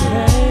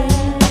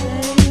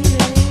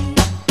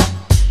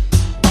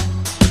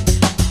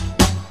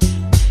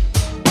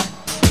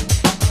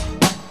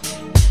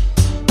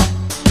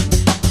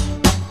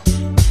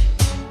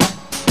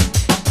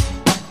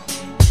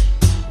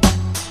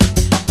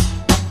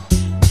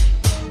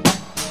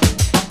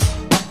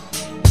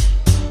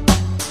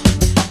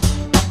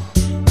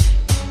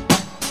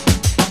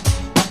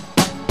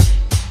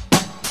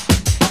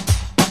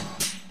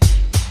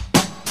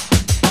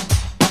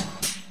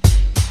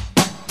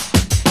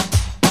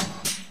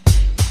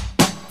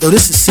 Yo,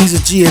 this is Caesar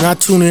G, and I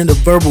tune in to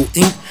Verbal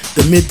Inc.,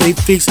 the Midday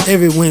Fixx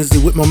every Wednesday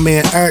with my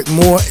man Eryk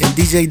Moore and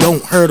DJ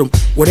Don't Hurt 'em,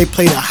 where they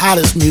play the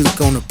hottest music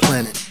on the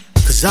planet.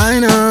 Cause I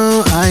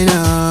know.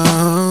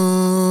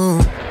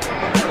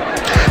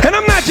 And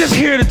I'm not just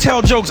here to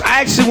tell jokes.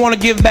 I actually want to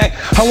give back.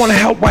 I want to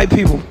help white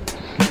people.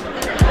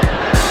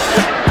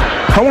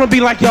 I want to be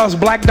like y'all's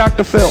Black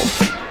Dr. Phil.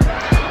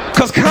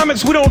 Because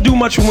comics, we don't do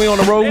much when we're on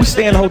the road. We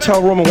stay in the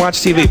hotel room and watch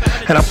TV.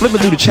 And I'm flipping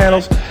through the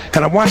channels,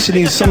 and I'm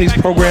watching some of these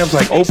programs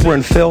like Oprah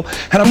and Phil,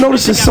 and I'm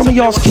noticing some of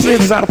y'all's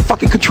kids is out of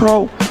fucking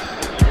control.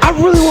 I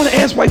really want to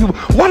ask white people,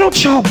 why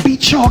don't y'all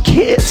beat y'all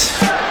kids?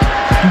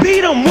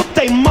 Beat them, whoop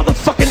they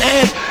motherfucking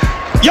ass.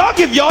 Y'all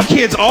give y'all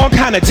kids all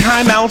kind of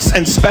timeouts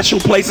and special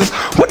places.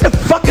 What the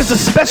fuck is a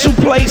special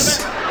place?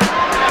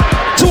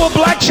 To a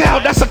black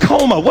child, that's a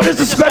coma. What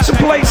is a special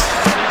place?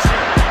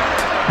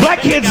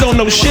 Black kids don't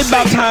know shit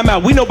about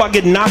timeout. We know about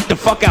getting knocked the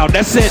fuck out.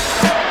 That's it.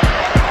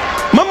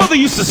 My mother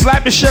used to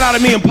slap the shit out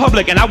of me in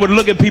public, and I would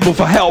look at people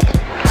for help.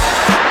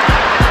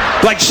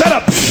 Like, shut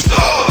up.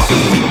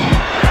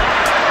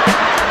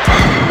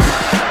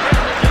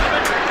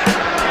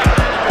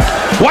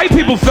 White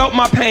people felt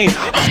my pain.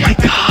 Oh my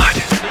God.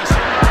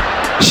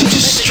 She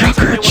just struck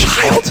her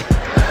child.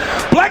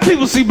 Black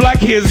people see black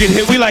kids get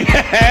hit. We like,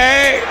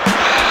 hey,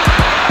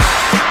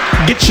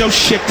 get your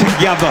shit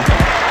together.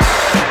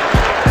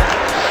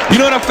 You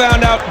know what I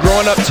found out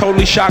growing up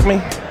totally shocked me?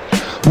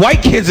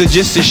 White kids are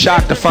just as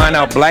shocked to find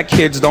out black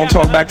kids don't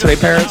talk back to their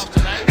parents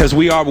as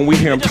we are when we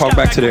hear them talk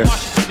back to theirs.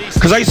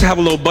 Because I used to have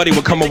a little buddy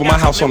would come over my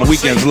house on the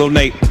weekends, little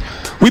Nate.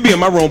 We'd be in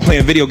my room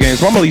playing video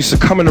games. My mother used to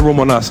come in the room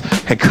on us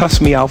and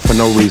cuss me out for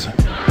no reason.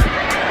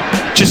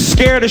 Just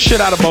scare the shit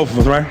out of both of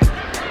us, right?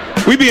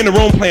 We'd be in the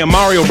room playing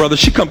Mario Brothers.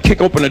 She'd come kick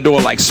open the door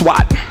like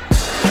SWAT.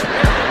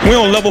 We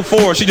on level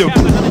 4. She do.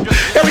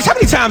 Eryk, how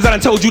many times I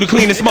done told you to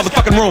clean this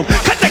motherfucking room?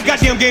 Cut that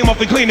goddamn game off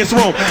and clean this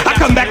room. I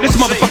come back, this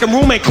motherfucking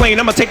room ain't clean.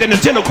 I'ma take that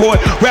Nintendo cord,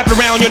 wrap it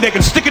around your neck,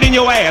 and stick it in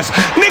your ass.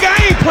 Nigga,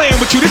 I ain't playing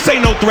with you. This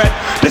ain't no threat.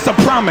 This a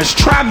promise.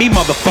 Try me,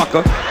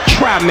 motherfucker.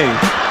 Try me.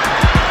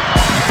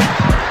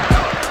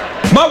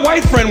 My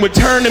white friend would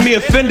turn to me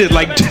offended,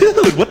 like,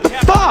 dude, what the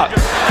fuck?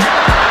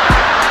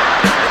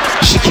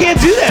 She can't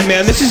do that,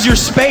 man. This is your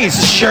space.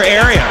 This is your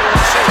area.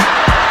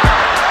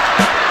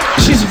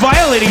 She's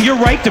violating your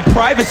right to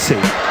privacy.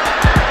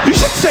 You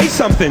should say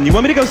something. You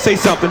want me to go say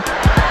something?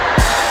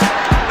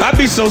 I'd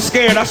be so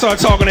scared. I started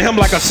talking to him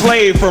like a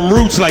slave from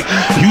Roots, like,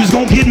 you was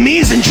gonna get me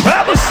in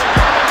trouble.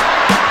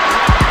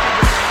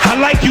 I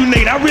like you,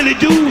 Nate. I really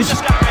do.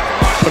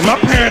 But my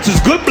parents is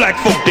good black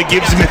folk. They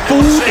gives me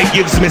food. They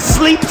gives me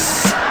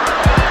sleeps.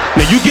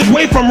 Now you get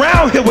away from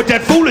around here with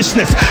that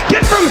foolishness.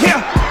 Get from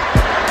here.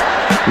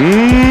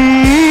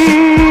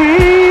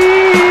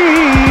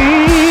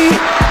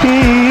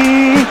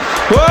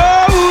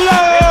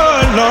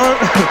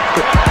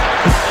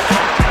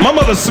 My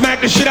mother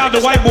smacked the shit out the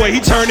white boy. He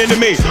turned into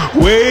me.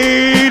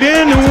 Wade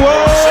in the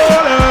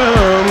water.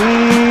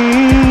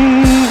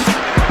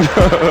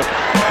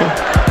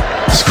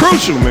 It's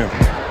crucial, man.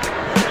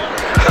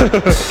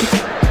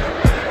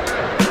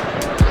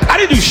 I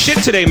didn't do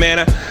shit today, man.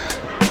 I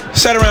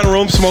sat around the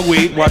room, smoked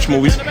weed, watched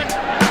movies.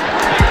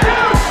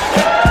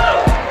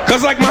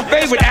 Cause like my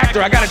favorite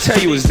actor, I gotta tell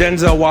you, is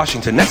Denzel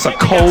Washington. That's a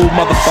cold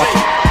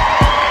motherfucker.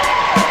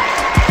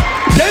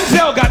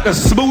 Denzel got the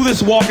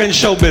smoothest walk in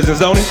show business,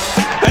 don't he?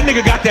 That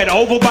nigga got that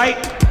oval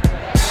bite.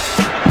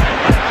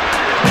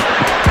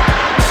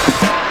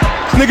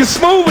 This nigga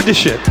smooth with this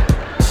shit.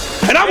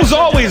 And I was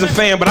always a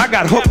fan, but I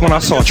got hooked when I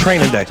saw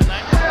Training Day.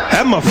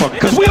 That motherfucker,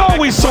 because we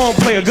always saw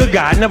him play a good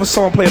guy. I never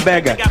saw him play a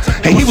bad guy.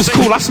 And he was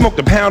cool. I smoked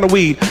a pound of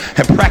weed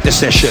and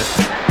practiced that shit.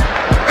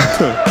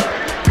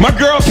 My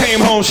girl came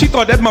home. She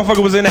thought that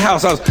motherfucker was in the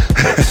house. I was,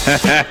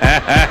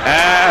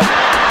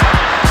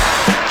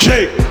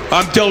 Jake,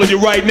 I'm telling you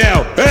right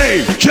now.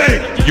 Hey,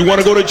 Jake, you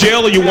want to go to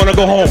jail or you want to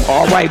go home?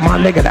 All right, my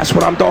nigga, that's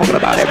what I'm talking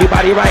about.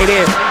 Everybody right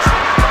in.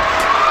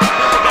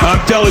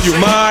 I'm telling you,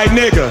 my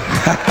nigga.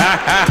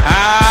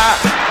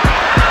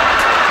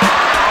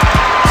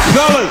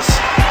 Fellas,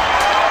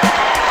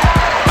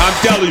 I'm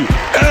telling you,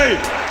 hey,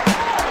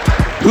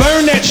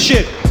 learn that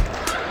shit.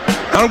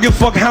 I don't give a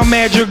fuck how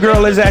mad your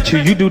girl is at you.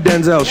 You do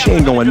Denzel, she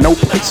ain't going no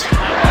place.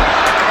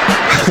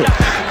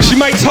 She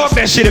might talk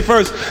that shit at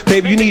first.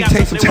 Baby, you need to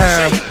take some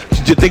time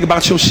to think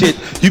about your shit.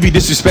 You be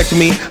disrespecting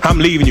me, I'm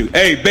leaving you.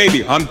 Hey,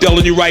 baby, I'm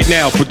telling you right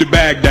now, put the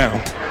bag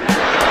down.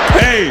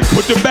 Hey,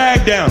 put the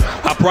bag down.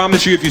 I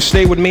promise you, if you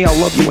stay with me, I'll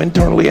love you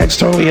internally,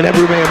 externally, and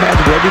every way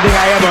imaginable. Everything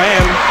I ever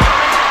am,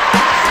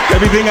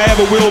 everything I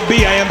ever will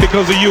be, I am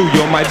because of you.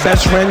 You're my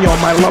best friend, you're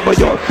my lover,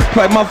 you're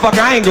like, motherfucker,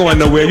 I ain't going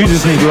nowhere. You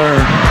just need to learn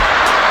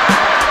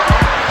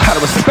how to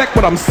respect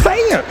what I'm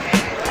saying.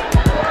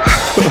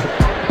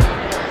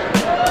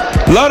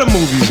 Love the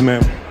movies,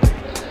 man.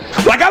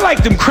 Like, I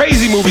like them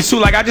crazy movies too.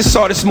 Like, I just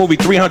saw this movie,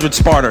 300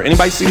 Sparta.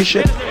 Anybody see this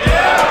shit?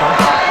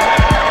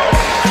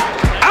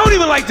 I don't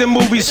even like them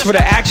movies for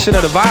the action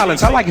or the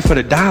violence. I like it for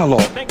the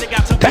dialogue.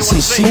 That's some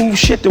smooth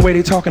shit the way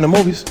they talk in the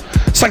movies.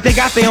 It's like they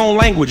got their own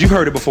language. You've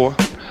heard it before.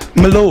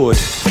 My lord.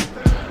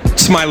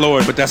 It's my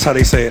lord, but that's how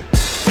they say it.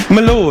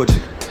 My lord,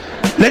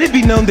 let it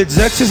be known that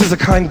Xerxes is a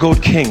kind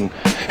god king,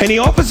 and he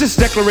offers this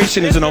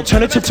declaration as an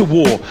alternative to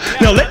war.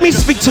 Now let me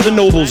speak to the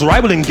nobles, or I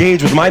will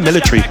engage with my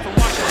military.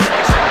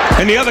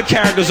 And the other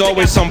character's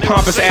always some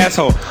pompous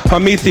asshole.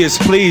 Prometheus,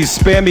 please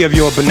spare me of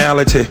your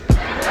banality.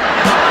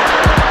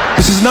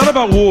 This is not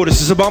about war,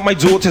 this is about my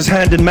daughter's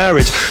hand in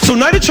marriage. So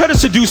neither try to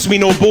seduce me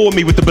nor bore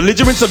me with the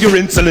belligerence of your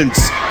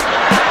insolence.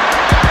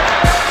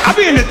 I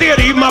be in the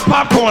theater eating my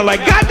popcorn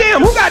like,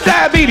 goddamn, who got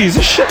diabetes?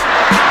 This shit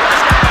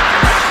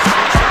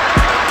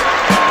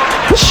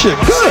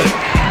good.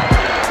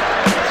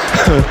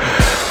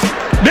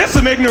 There's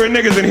some ignorant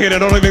niggas in here that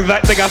don't even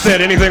think I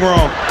said anything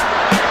wrong.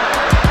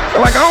 They're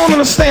like, I don't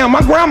understand.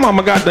 My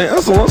grandmama got the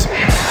insolence.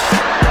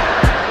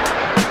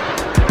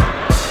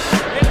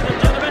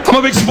 I'm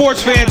a big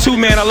sports fan too,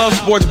 man. I love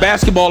sports.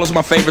 Basketball is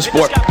my favorite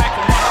sport.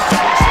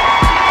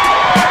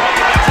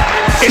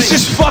 It's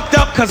just fucked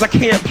up because I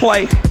can't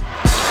play.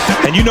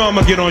 And you know I'm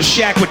gonna get on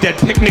Shaq with that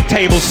picnic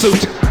table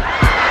suit.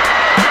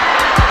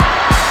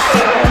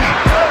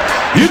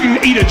 You can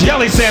eat a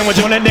jelly sandwich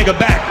on that nigga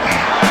back.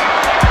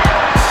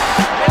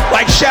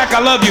 Like, Shaq, I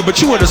love you,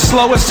 but you are the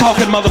slowest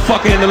talking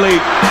motherfucker in the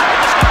league.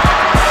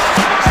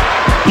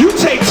 You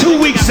take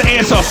 2 weeks to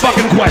answer a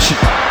fucking question.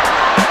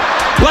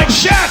 Like,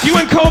 Shaq, you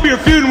and Kobe are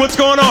feuding, what's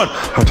going on?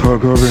 I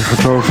told Kobe, I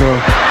told Phil,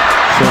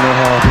 Phil know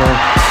how I play.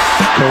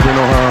 Kobe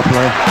know how I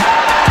play.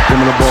 Give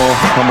me the ball,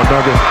 I'm a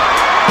dugger.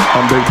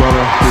 I'm big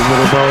brother, he's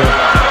little brother.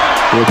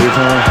 We'll be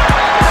fine.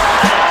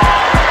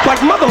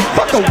 Like,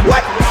 motherfucker,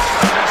 what?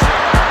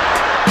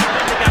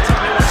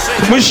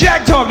 When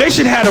Shaq talk, they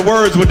should have the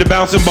words with the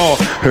bouncing ball.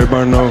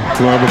 Everybody know,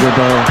 you have a good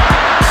time.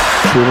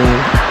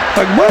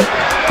 Like, what?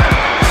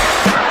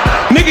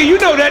 Nigga, you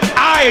know that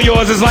eye of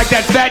yours is like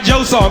that Fat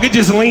Joe song. It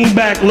just leaned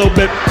back a little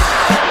bit.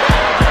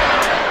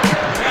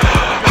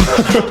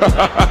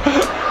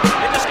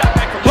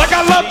 Like,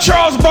 I love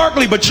Charles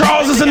Barkley, but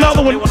Charles is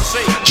another one.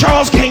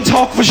 Charles can't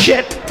talk for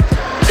shit.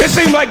 It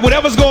seems like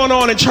whatever's going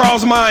on in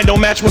Charles' mind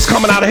don't match what's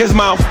coming out of his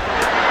mouth.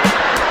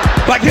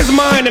 Like, his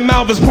mind and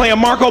mouth is playing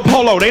Marco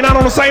Polo. They not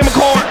on the same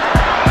accord.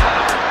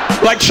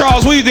 Like,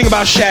 Charles, what do you think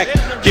about Shaq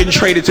getting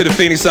traded to the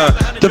Phoenix Suns?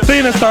 The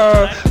Phoenix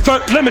Suns,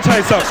 let me tell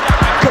you something.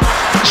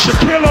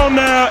 Shaquille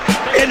O'Neal,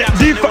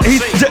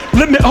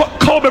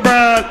 Kobe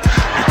Bryant,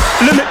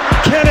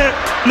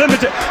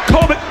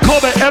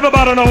 Kobe,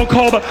 everybody know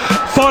Kobe,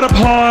 40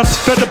 points,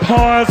 50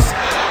 points,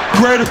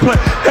 greatest player.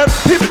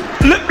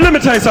 Let me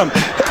tell you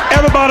something.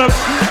 Everybody,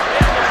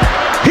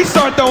 he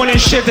start throwing in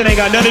shit that ain't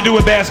got nothing to do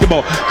with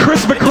basketball.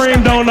 Krispy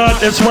Kreme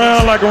donut, it's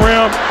round like a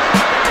rim,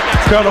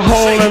 got a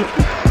hole in it.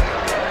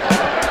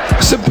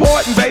 It's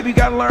important, baby, you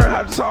gotta learn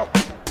how to talk.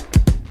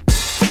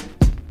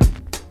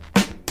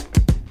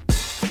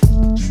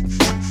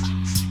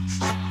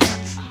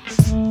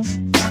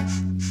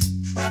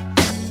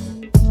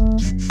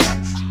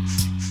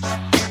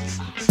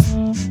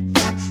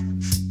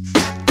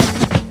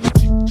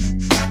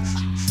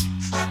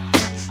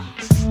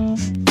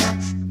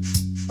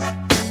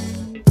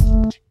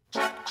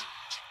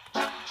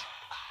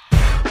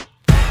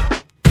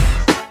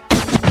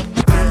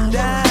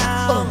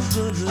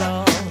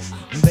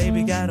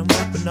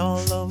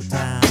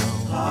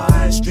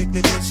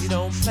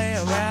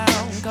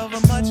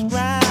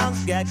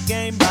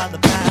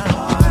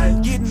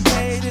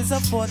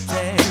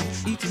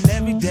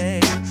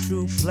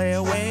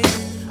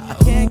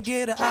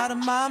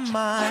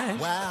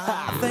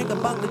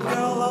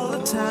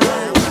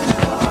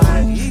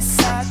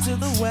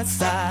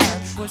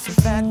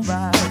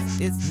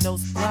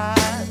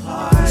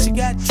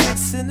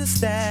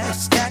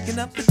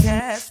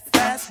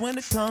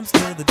 Comes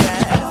to the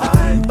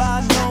dash,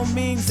 by no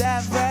means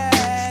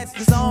average,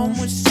 cause on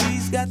when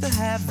she's got to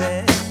have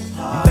it.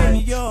 Baby,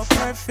 you're a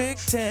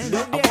perfect 10. I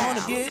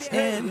wanna get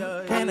in,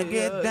 can I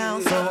get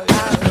down so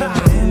I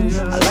come in?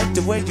 I like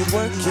the way you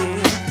work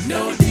it,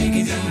 no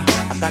diggity.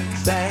 I got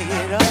to bag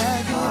it up.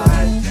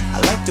 I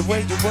like the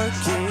way you work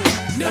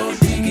it, no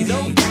diggity.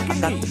 I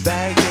got to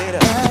bag it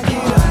up.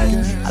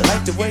 I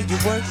like the way you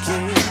work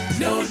it,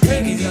 no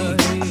diggity.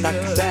 I got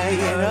to bag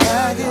it up.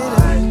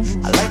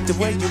 I like the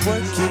way you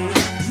work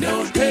it.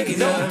 No diggity,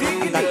 no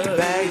diggity. I like to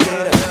bag it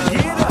up.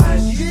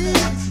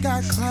 She's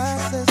got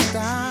class and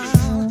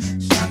style.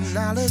 She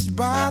knowledge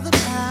by the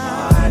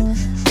pound.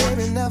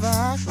 Baby never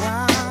act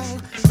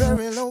wild.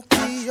 Very low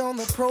key on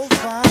the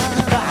profile.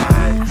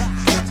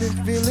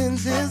 Catching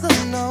feelings is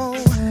a no.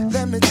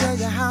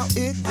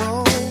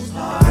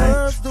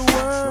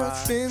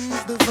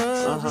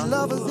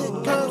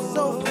 thick curves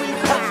so free.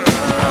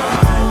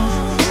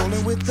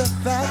 Rolling with the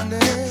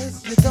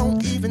fatness, you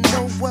don't even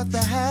know what the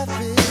half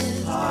is.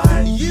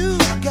 You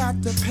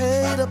got to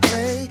pay to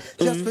play,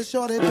 just for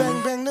sure they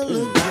bang bang to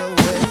look your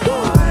way.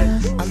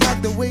 I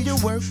like the way you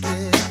work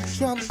it,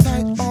 Trump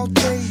tight all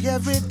day,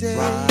 every day.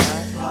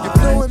 You're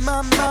blowing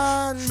my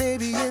mind,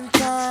 maybe in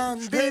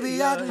time,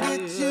 baby I can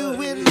get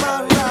you in my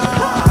ride.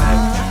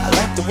 I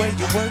like the way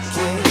you work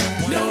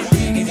it, no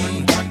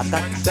diggity. I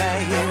got to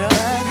bag it up.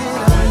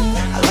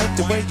 I like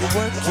the way you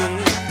work it,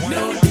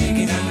 no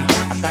diggity.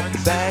 I got to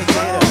bag it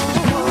up.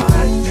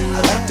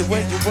 I like the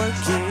way you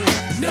work it,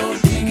 no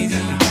diggity.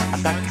 I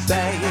got to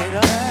bag it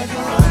up.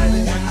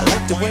 I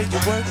like the way you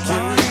work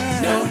it,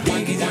 no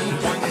diggity. I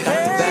got to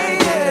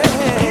bag it up.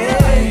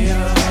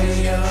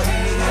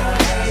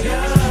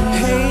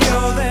 Hey yo,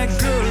 that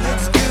girl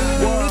looks good.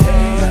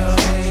 Play on,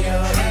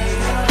 yeah.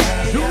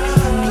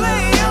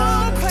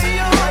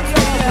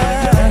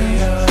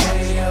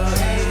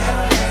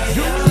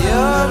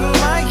 You're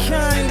my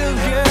kind of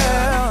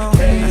girl.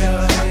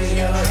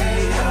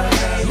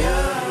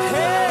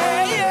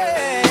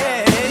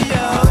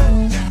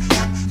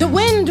 The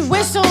wind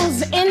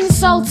whistles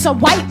insults a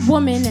white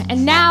woman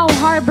and now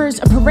harbors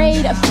a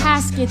parade of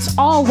caskets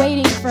all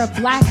waiting for a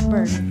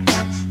blackbird.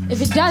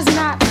 If it does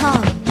not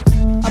come,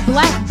 a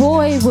black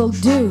boy will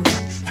do.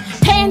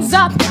 Hands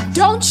up,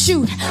 don't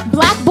shoot.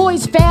 Black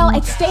boys fail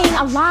at staying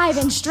alive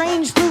and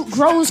strange fruit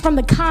grows from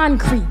the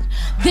concrete.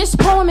 This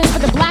poem is for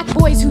the black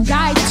boys who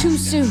died too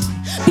soon.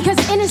 Because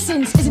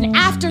innocence is an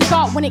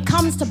afterthought when it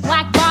comes to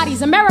black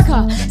bodies.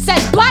 America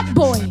says black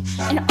boy,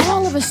 and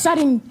all of a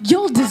sudden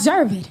you'll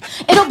deserve it.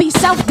 It'll be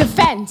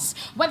self-defense.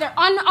 Whether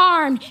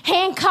unarmed,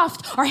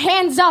 handcuffed, or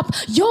hands up,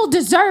 you'll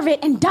deserve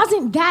it. And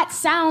doesn't that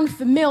sound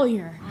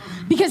familiar?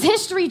 Because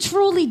history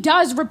truly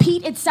does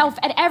repeat itself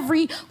at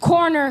every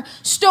corner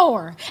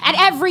store, at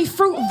every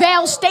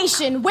Fruitvale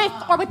station, with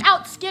or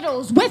without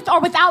Skittles, with or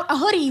without a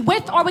hoodie,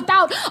 with or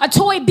without a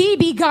toy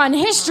BB gun.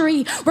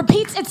 History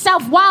repeats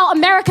itself while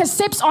America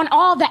sips on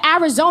all the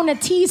Arizona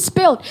tea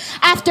spilt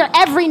after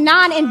every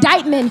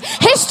non-indictment.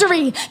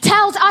 History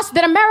tells us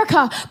that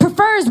America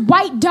prefers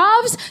white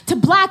doves to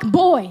black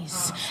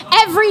boys.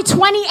 Every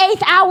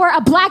 28th hour,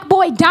 a black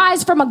boy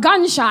dies from a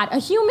gunshot. A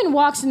human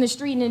walks in the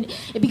street and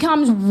it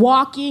becomes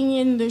walking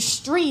in the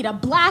street. A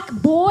black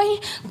boy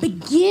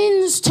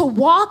begins to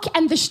walk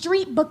and the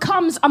street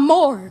becomes a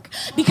morgue.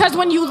 Because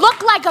when you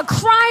look like a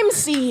crime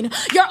scene,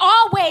 you're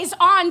always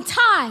on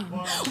time.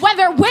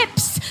 Whether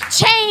whips,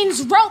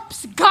 chains,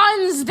 ropes,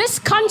 guns, this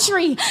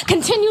country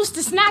continues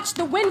to snatch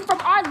the wind from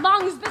our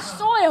lungs. This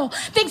soil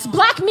thinks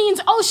black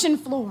means ocean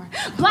floor.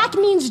 Black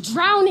means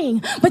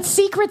drowning. But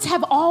secrets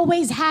have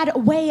always had a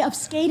way of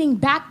skating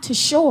back to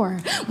shore.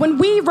 When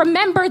we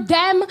remember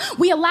them,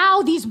 we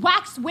allow these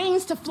wax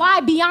wings to fly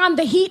beyond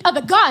the heat of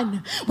the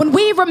gun. When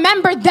we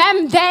remember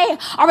them, they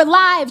are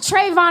alive.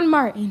 Trayvon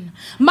Martin,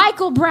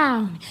 Michael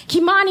Brown,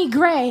 Kimani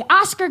Gray,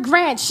 Oscar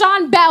Grant,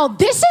 Sean Bell.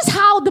 This is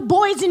how the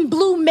boys in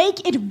blue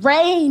make it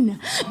rain.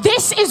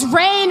 This is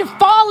rain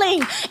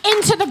falling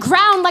into the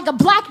ground like a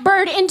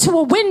blackbird into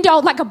a window,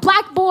 like a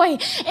black boy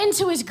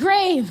into his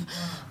grave.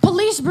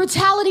 Police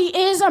brutality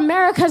is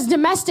America's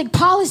domestic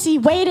policy,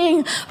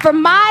 waiting for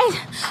my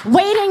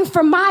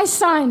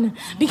son,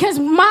 because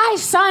my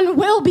son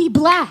will be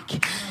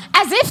black.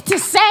 As if to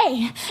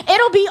say,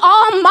 it'll be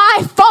all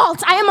my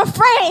fault. I am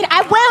afraid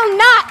I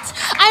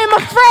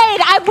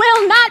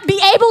will not be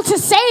able to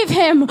save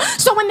him.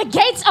 So when the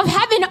gates of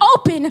heaven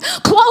open,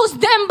 close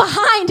them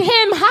behind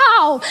him.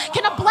 How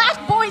can a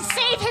black boy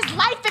save his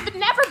life if it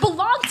never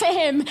belonged to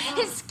him?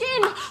 His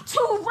skin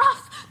too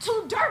rough,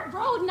 too dirt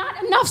road,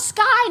 not enough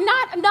sky,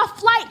 not enough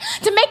flight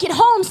to make it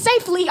home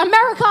safely.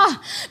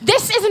 America,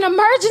 this is an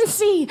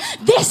emergency.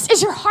 This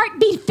is your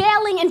heartbeat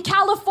failing in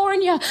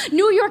California,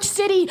 New York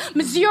City,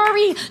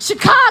 Missouri,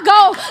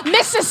 Chicago,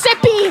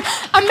 Mississippi.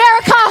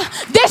 America,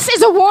 this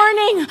is a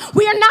warning.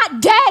 We are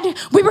not dead.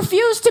 We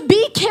refuse to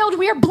be killed.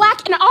 We are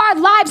black and our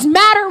lives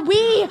matter.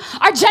 We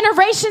are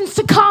generations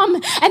to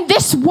come, and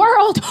this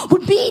world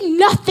would be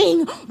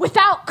nothing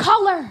without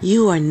color.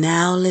 You are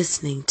now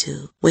listening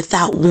to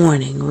Without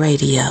Warning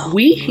Radio.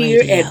 We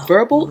here at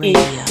Verbal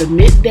Inc., the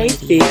Midday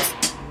Fixx,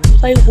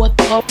 play what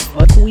the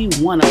fuck we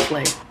wanna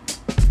play.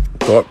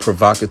 Thought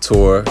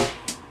provocateur,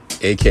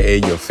 aka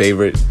your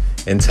favorite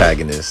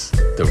antagonist,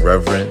 the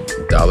Reverend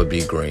Dollar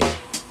B. Green.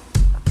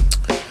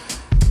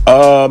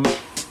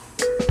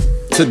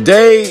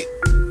 Today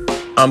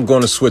I'm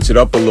gonna switch it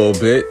up a little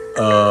bit.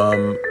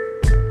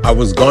 I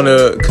was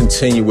gonna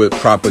continue with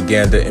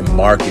propaganda and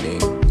marketing.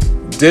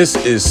 This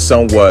is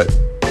somewhat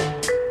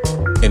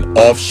an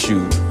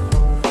offshoot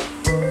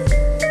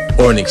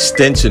or an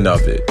extension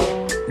of it,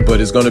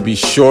 but it's going to be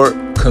short,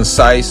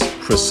 concise,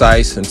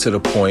 precise, and to the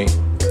point.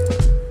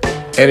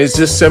 And it's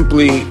just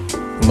simply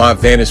my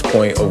vantage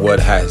point of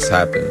what has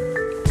happened.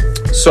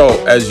 So,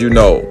 as you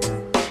know,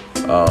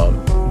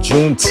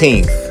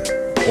 Juneteenth,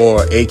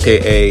 or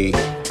AKA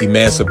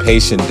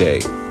Emancipation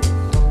Day,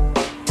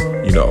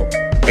 you know,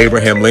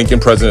 Abraham Lincoln,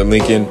 President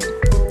Lincoln,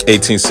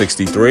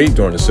 1863,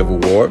 during the Civil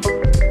War.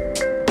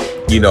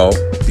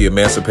 the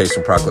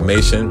Emancipation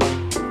Proclamation,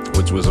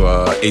 which was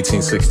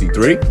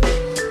 1863.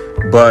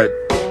 But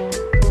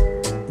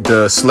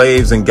the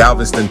slaves in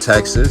Galveston,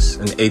 Texas,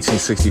 in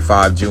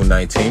 1865, June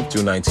 19th,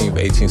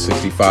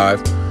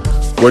 1865,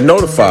 were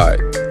notified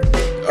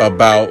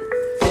about,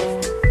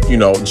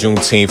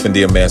 Juneteenth and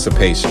the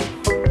Emancipation,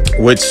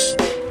 which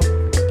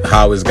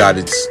how it's got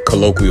its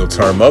colloquial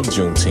term of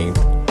Juneteenth.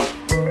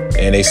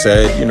 And they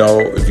said,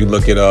 if you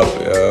look it up,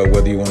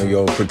 whether you want to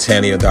go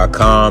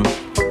Britannia.com,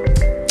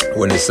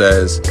 when it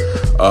says,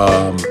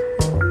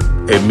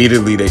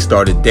 immediately they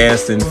started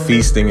dancing,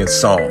 feasting, and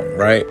song,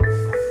 right?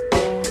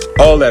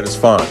 All that is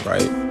fine,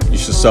 right? You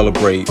should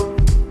celebrate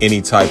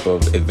any type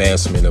of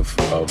advancement of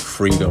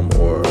freedom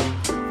or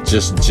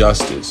just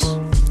justice.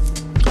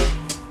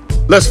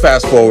 Let's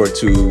fast forward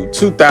to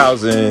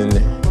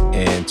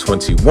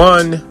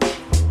 2021,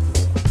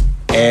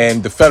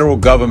 and the federal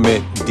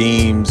government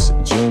deems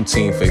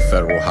Juneteenth a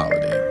federal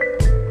holiday.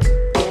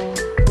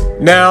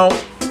 Now,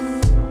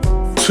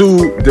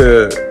 to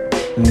the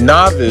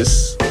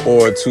novice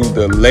or to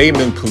the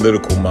layman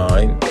political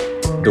mind,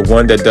 the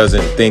one that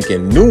doesn't think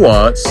in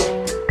nuance,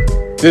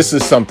 this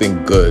is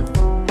something good.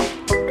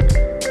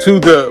 To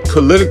the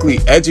politically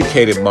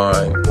educated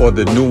mind or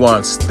the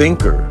nuanced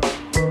thinker,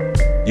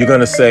 you're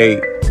going to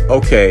say,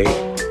 okay,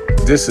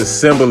 this is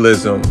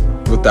symbolism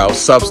without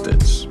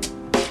substance.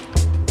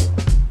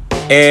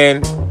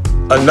 And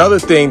another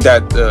thing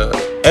that the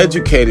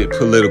educated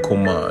political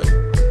mind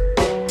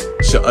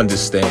should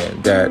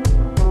understand, that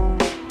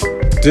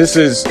this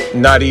is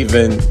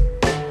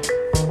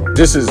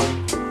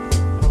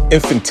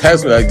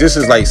infinitesimal. Like, this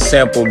is like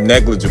sample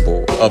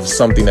negligible of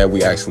something that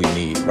we actually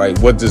need, right?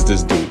 What does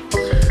this do?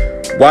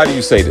 Why do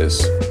you say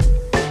this?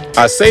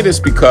 I say this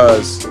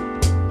because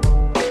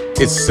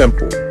it's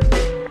simple.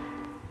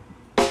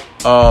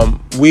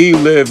 We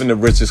live in the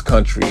richest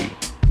country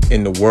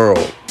in the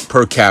world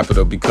per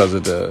capita because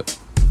of the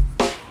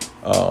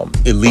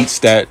elites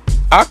that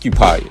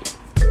occupy it.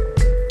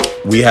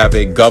 We have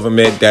a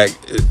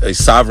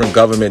sovereign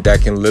government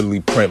that can literally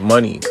print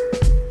money.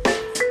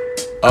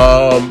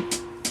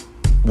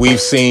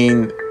 We've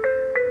seen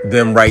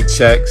them write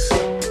checks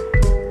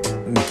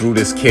through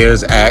this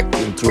CARES Act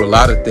and through a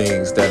lot of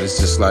things that is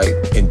just like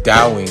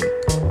endowing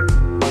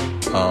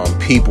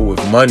people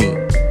with money.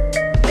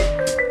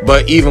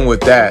 But even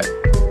with that,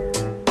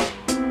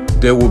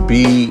 there will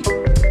be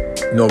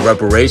no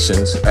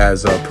reparations,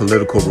 as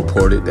Politico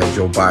reported that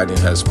Joe Biden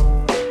has,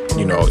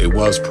 it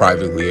was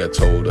privately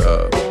told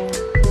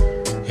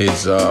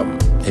his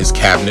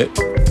cabinet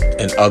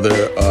and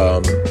other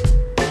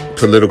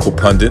political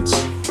pundits.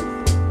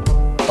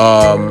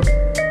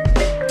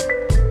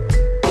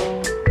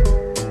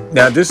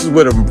 Now, this is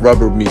where the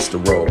rubber meets the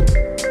road.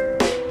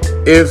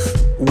 If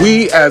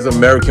we as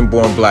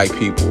American-born black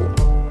people,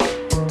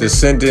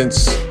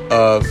 descendants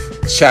of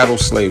chattel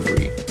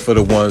slavery, for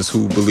the ones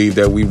who believe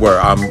that we were,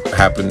 I'm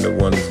happen the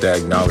ones that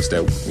acknowledge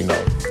that,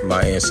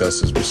 my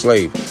ancestors were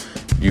slaves.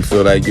 You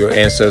feel like your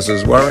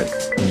ancestors weren't,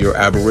 you're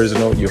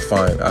Aboriginal, you're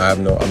fine.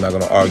 I'm not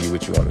going to argue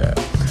with you on that.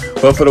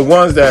 But for the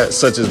ones that,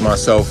 such as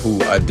myself,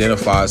 who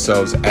identify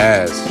ourselves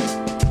as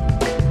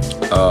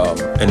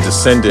a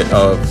descendant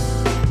of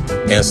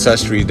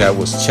ancestry that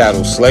was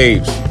chattel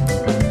slaves,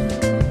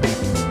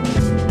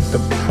 the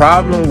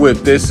problem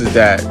with this is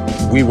that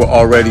we were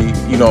already,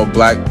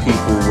 black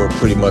people were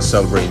pretty much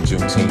celebrating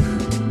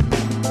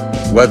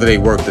Juneteenth, whether they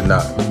worked or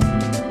not.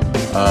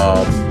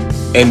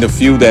 And the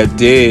few that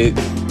did,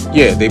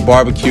 they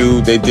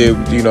barbecued, they did,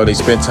 they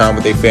spent time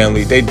with their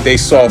family. They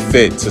saw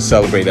fit to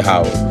celebrate the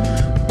holiday.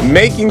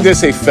 Making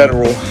this a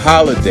federal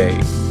holiday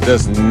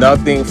does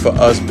nothing for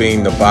us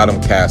being the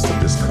bottom caste of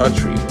this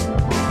country.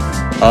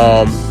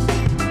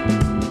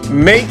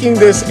 Making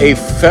this a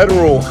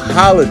federal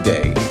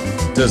holiday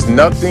does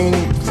nothing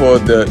for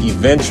the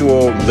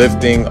eventual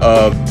lifting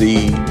of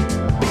the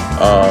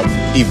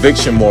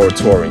eviction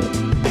moratorium,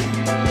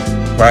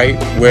 right?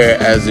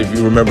 Whereas if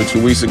you remember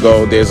 2 weeks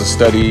ago, there's a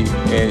study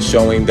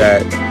showing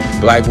that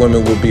black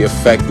women will be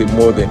affected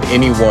more than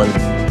anyone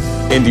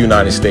in the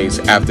United States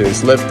after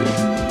it's lifted.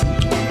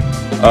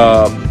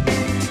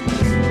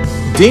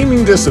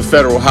 Deeming this a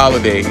federal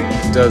holiday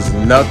does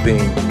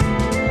nothing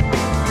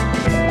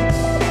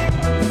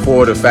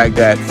for the fact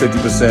that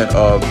 50%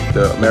 of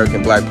the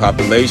American black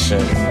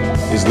population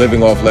is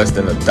living off less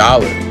than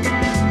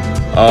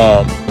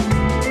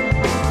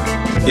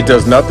 $1. It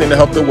does nothing to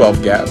help the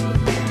wealth gap.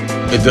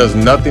 It does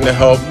nothing to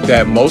help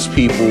that most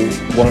people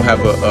won't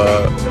have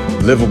a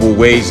livable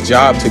wage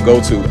job to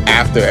go to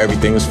after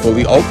everything is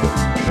fully open,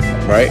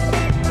 right?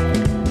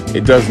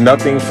 It does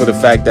nothing for the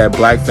fact that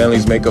black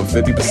families make up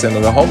 50%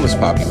 of the homeless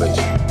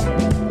population.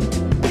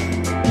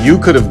 You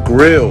could have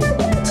grilled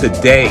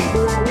today.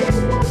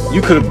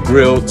 You could have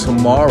grilled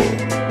tomorrow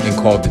and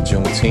called it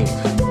Juneteenth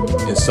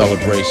in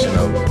celebration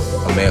of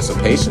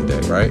Emancipation Day,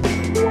 right?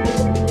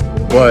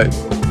 But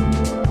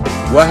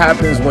what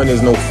happens when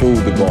there's no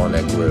food to go on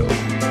that grill?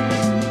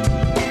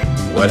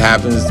 What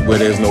happens where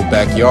there's no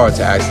backyard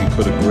to actually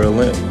put a grill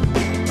in?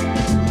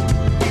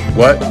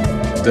 What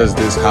does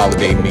this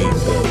holiday mean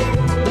then?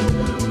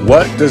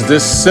 what does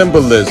this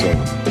symbolism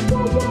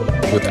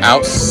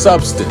without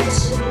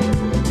substance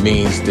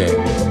means then?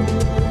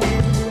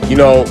 You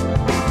know,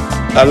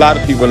 a lot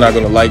of people are not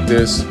going to like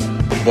this,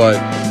 but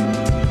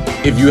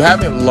if you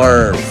haven't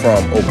learned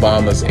from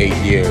Obama's 8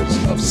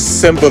 years of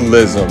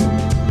symbolism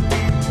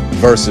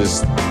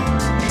versus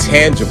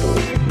tangible,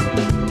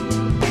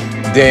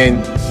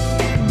 then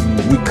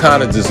we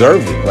kind of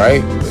deserve it,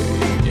 right?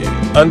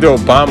 Under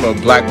Obama,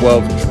 black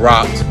wealth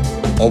dropped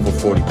over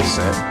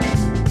 40%.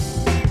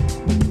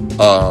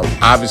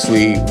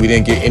 Obviously, we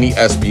didn't get any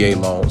SBA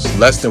loans,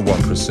 less than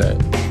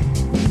 1%.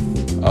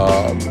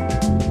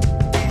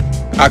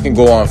 I can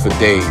go on for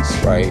days,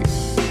 right?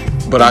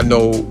 But I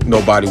know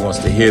nobody wants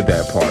to hear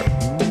that part.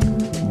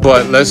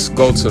 But let's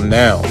go to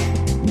now.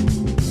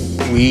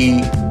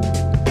 We,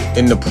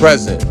 in the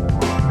present,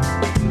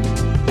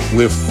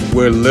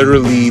 we're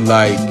literally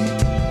like,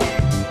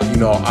 you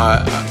know,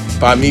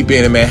 by me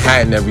being in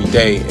Manhattan every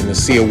day and to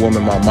see a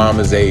woman my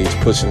mama's age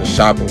pushing a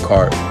shopping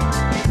cart,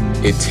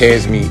 it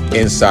tears me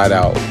inside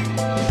out.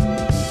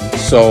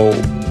 So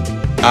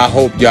I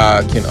hope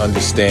y'all can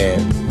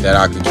understand that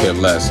I could care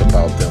less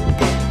about them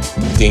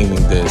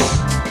deeming this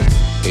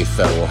a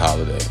federal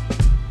holiday.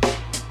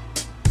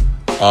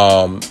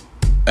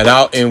 And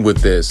I'll end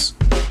with this.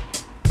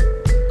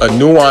 A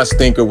nuanced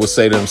thinker will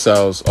say to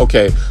themselves,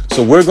 okay,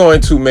 so we're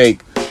going to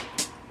make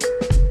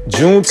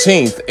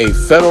Juneteenth a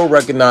federal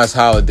recognized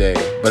holiday,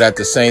 but at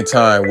the same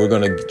time, we're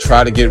going to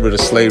try to get rid of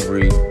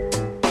slavery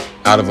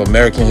out of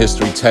American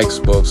history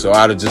textbooks or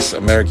out of just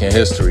American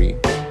history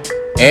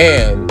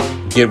and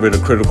get rid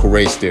of critical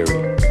race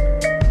theory.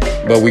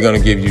 But we're going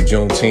to give you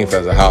Juneteenth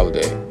as a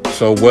holiday.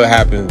 So what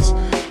happens?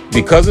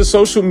 Because of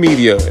social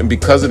media and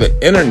because of the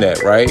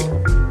internet, right?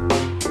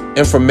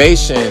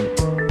 Information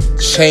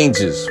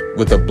changes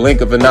with a blink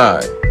of an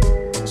eye.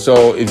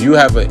 So if you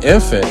have an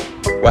infant,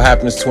 what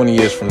happens 20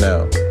 years from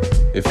now?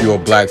 If you're a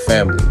black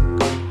family,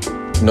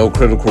 no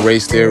critical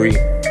race theory,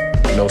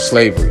 no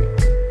slavery.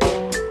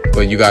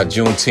 But you got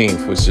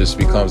Juneteenth, which just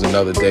becomes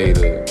another day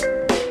to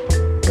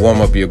warm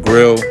up your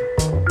grill.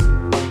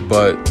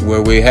 But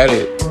where we're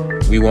headed,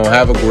 we won't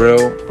have a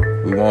grill,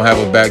 we won't have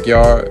a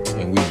backyard,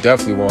 and we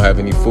definitely won't have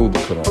any food to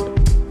put on it.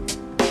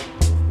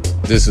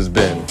 This has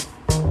been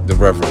the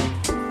Reverend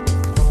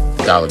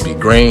Dollar B.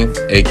 Green,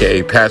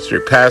 aka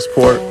Patriot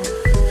Passport,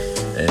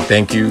 and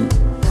thank you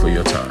for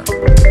your time.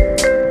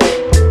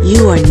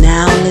 You are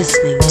now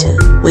listening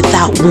to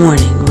Without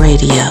Warning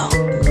Radio.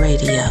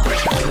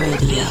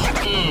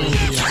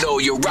 So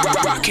you're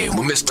rocking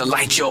with Mr.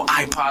 Light Your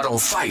iPod on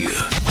Fire,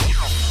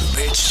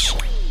 bitch.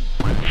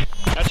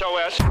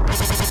 SOS.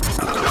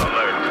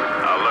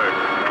 Alert.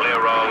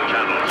 Clear all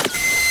channels.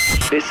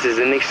 This is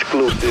an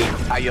exclusive.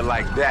 How you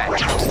like that?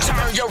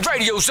 Turn your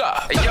radios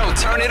up. Hey, yo,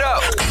 turn it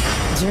up.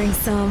 Drink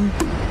some,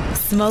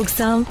 smoke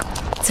some,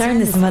 turn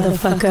this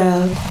motherfucker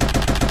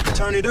up.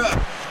 Turn it up.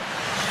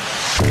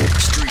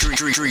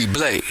 Street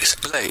blaze.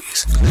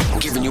 I'm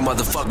giving you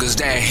motherfuckers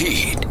that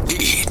heat.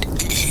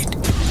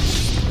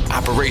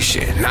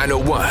 Operation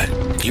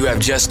 901. You have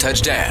just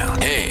touched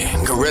down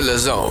in Gorilla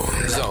Zone.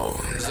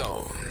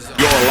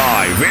 You're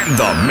live in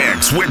the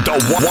mix with the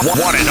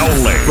one and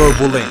only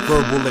Verbal Ink,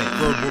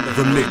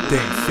 the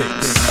Midday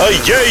Fixx.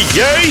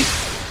 Yay!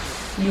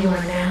 You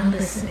are now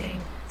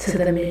listening to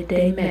the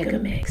Midday Mega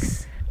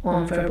Mix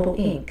on Verbal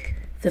Ink,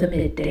 the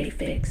Midday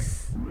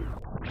Fixx.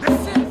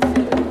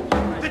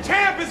 The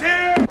champ is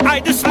here!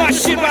 Alright, this is my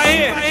shit right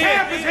here. The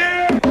champ is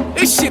here!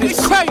 This shit is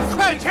crazy.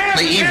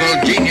 The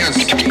evil genius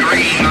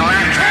Green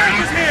Lantern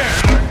is here!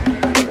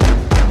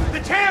 The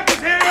champ is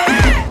here!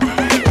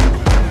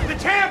 The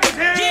champ is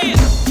here!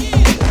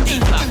 The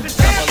champ is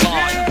here!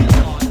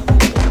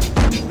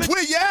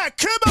 Where you at,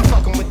 Kimber?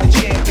 Fucking with the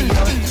champion.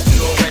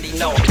 You already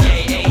know.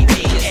 AA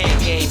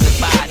the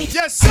body.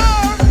 Yes, sir!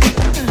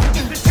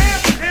 The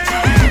champ is here!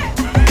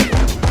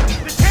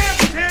 The champ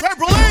is here!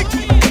 Purple Ink!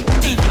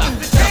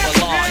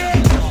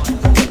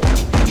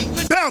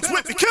 Bounce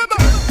with me, Kimber!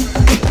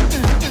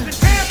 The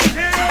champ is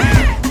here!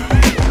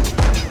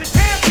 The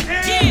champ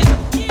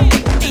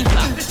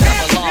is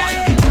here!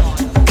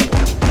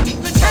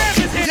 The champ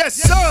is here! Yes,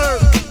 sir!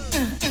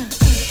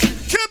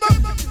 Kimber!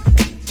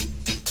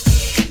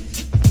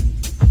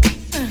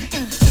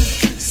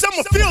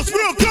 Summer feels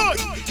real good!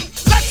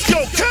 Let's go,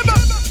 Kimber!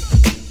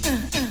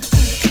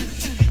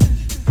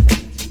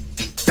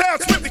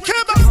 Bounce with me,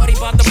 Kimber! Party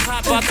about the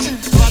pop, about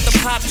the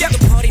pop, yeah, the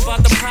party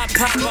about the pop,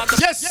 about the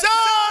yes, sir!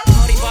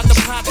 Party about the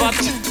pop, about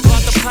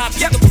the pop,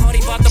 yeah, the party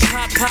about the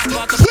pop,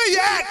 about the where you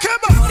at,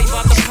 Kimber? Party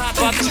about the pop,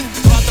 about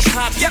the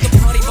pop, yeah, the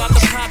party about the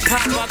pop,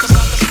 about the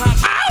pop,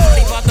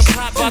 party about the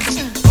pop, about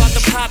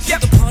the pop, yeah,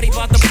 the party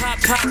about the pop,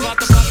 about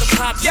the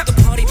pop, yeah, the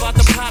party about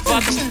the pop,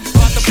 about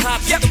the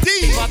pop, yeah, the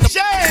DJ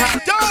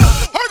Dog,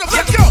 heard of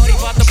yeah, it, the party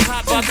about the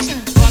pop, about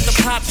the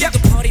pop, yeah, the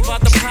party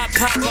about the pop,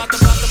 about the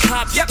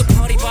pop, yeah, the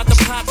party about the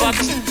pop, about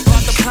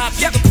the pop,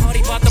 yeah, the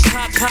party about the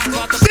pop,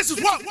 about the this is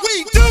what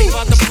we do!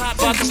 about the pop,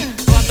 about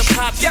the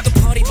pop, yeah, the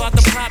party about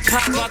the pop,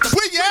 about the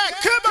where you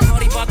at, Kimber?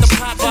 party about the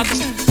pop, about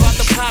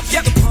the pop,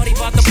 yeah, the party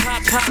about the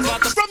pop,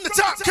 about the from the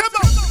top,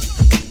 Kimber!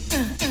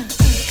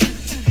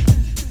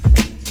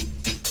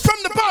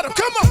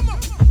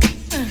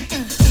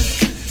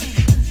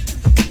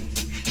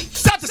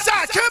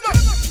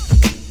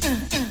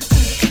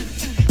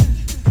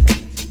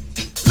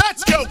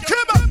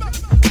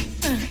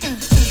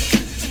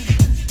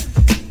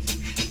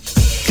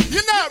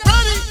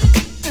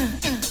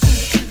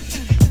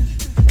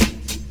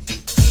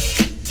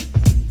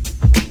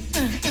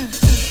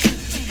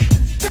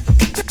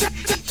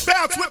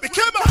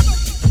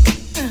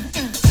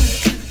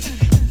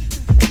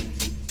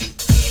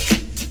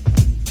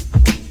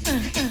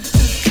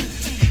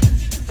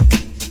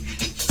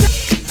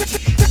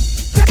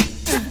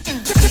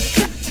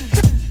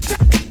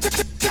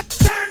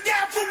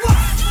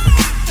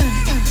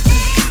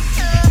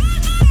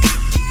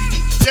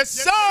 Yes,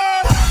 sir.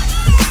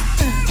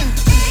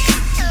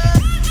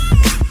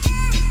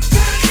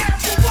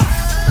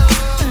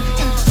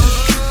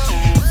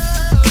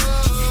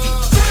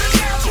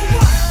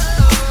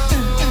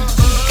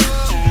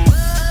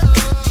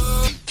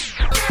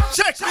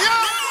 Check me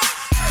out.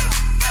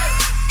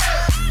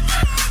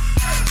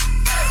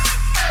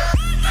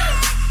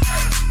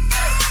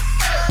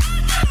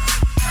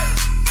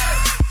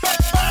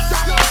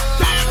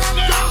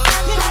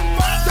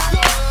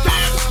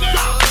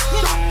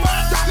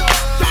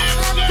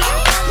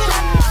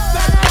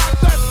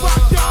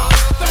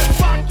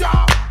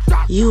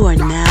 You are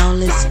now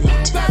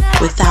listening to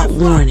Without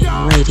Warning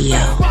Radio.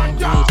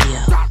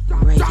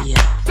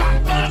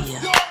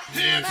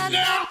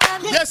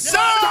 Yes, sir.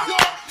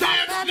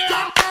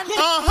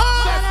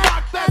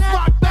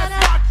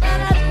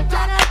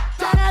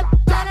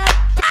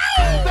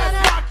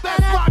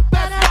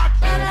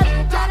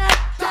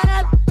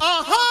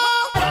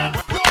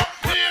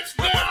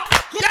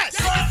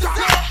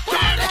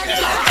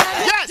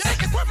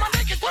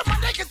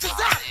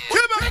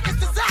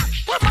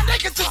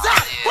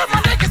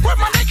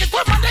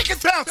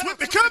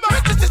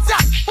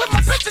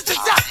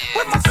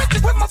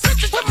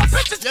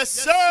 Yes,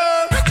 sir.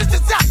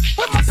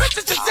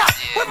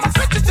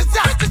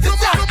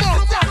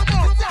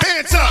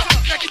 Hands up.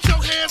 Now get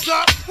your hands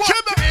up. What?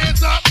 Hands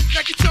up.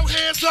 Now get your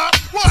hands up.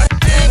 What?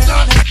 Hands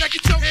up. Now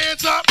get your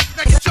hands up.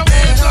 Now get your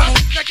hands up.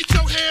 Now get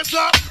your hands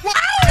up. What?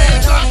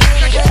 Hands up.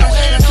 Now get your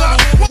hands up.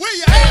 Where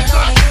your hands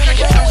up? Now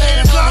get your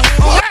hands up.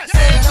 Yes.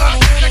 Hands up.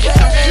 Now get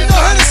your hands up. You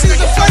know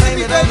Hennessy's a friend of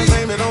me, baby.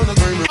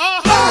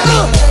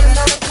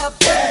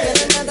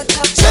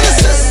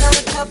 Genesis.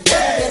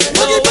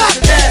 Look back.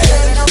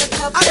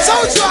 I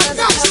told you I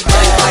got you,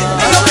 baby.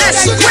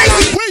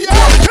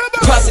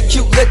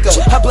 Prosecute liquor,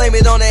 I blame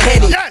it on the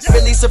Henny.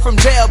 Release her from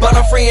jail, but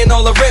I'm freeing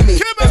all the Remy.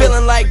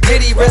 Feeling like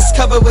Diddy, wrist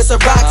covered with some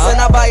rocks, and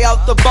I buy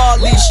out the bar,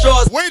 leave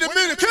straws. Wait a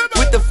minute,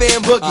 with the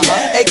fan boogie,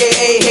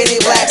 aka Henny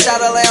Black.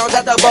 Shout out lounge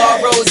at the bar,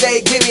 rose,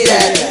 give me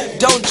that.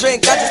 Don't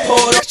drink, I just pour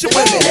it up to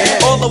women.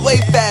 All the way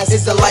fast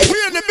is the life. We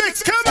in the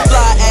mix,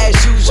 fly as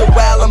usual,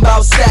 I'm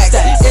about stacks.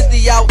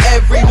 Empty out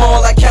every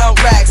mall, I count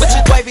racks. With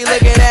your wifey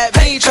looking at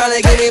me, trying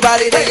to get me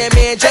body, thinking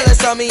man jealous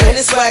on me and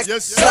it's swag.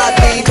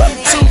 Sloppy,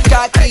 too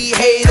cocky,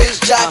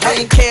 haters,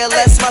 jockey, care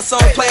less. My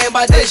song playing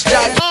by this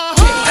jockey.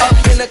 Up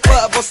in the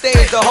club on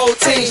stage, the whole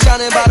team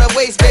shining by the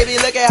waist, baby.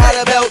 Look at how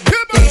the belt.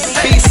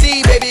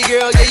 BC, baby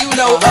girl, yeah you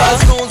know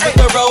us. Goons with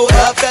the roll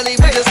up, belly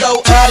we just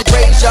go up.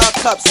 Raise y'all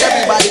cups,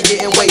 everybody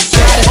getting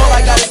wasted. All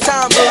I got is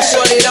time, little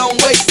shorty, don't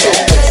waste it.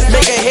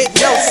 Make a hit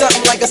note,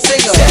 something like a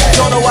singer.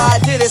 Don't know why I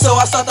did it, so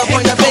I start to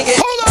point the finger.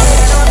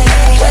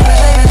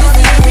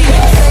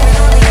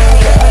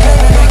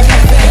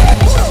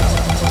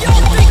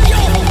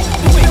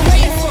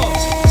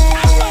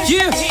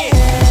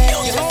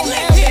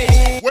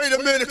 Wait a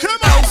minute, come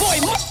on.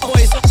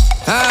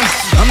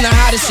 I'm the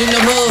hottest in the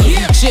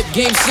hood. Chip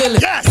game silly.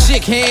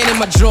 Chick hand in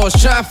my drawers,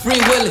 trying free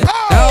willing.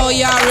 Oh,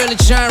 y'all really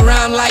trying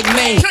round like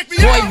me.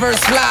 Boy verse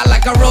fly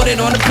like I wrote it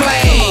on the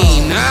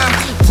plane.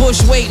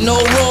 Push weight, no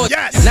roar.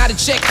 Now the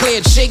check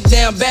cleared, shake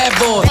down, bad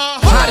boy.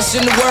 Hottest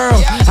in the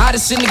world,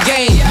 hottest in the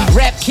game.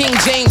 Rap King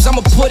James,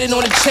 I'ma put it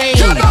on the chain.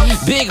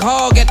 Big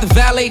hog at the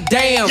valet,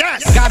 damn.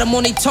 Got him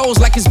on their toes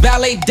like it's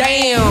ballet,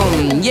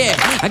 damn. Yeah,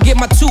 I get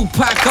my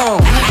Tupac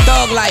on.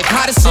 Thug life,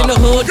 hottest in the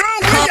hood.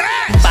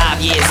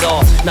 5 years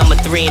off, number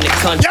 3 in the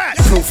country.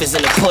 Proof is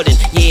in the pudding.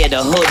 Yeah,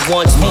 the hood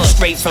wants me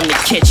straight from the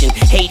kitchen.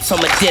 Hate from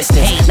a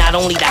distance. Not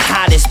only the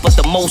hottest, but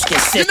the most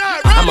consistent.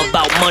 I'm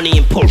about money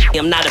and push.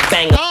 I'm not a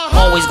banger.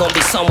 Always gonna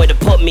be somewhere to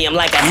put me. I'm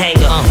like a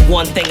hanger.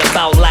 One thing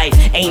about life,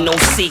 ain't no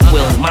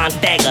sequel.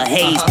 Montega,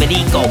 Hayes,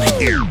 Perico.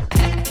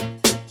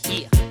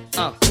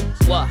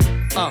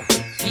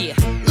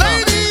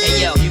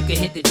 Hey yo, you can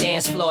hit the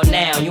dance floor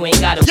now. You ain't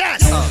gotta.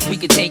 We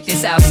can take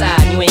this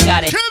outside. You ain't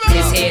gotta.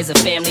 This here's a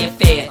family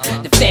affair.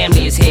 The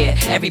family is here.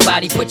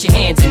 Everybody put your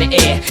hands in the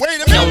air.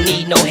 You don't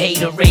need no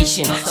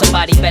hateration.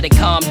 Somebody better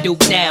calm Duke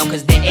down,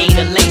 cause they ain't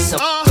a lace 'em.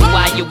 So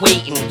while you're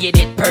waiting, get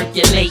it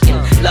percolating.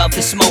 Love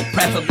the smoke,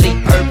 preferably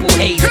purple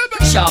haze.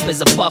 Sharp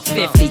as a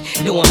 $1.50.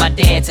 Doing my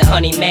dance and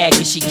honey mad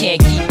cause she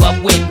can't keep up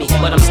with me.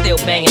 But I'm still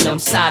banging them,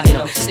 sobbing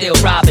them, still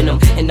robbing them.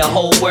 And the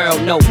whole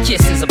world know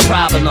kiss is a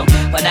problem.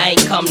 But I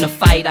ain't come to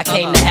fight, I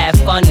came to have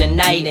fun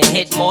tonight and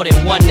hit more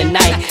than one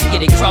tonight.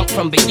 Get it crunk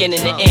from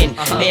beginning to end.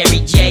 Mary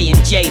J and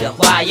Jada,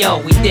 why yo,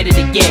 we did it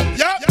again.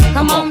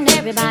 Come on,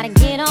 everybody,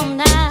 get on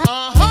now.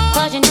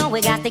 Cause you know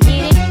we got to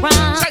get it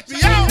right.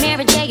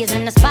 Mary J is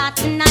in the spot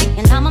tonight,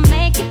 and I'ma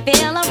make you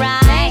feel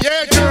alright.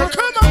 Yeah, girl,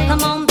 come on.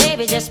 Come on,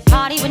 baby, just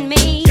party with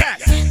me.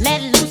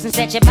 Let loose and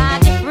set your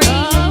body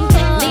free.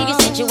 Leave your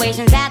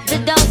situations at the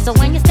door, so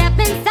when you step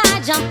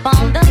inside, jump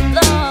on the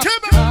floor.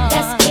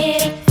 Let's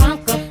get it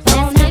crunk up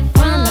on it,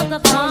 front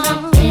up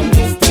on in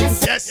this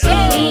dance.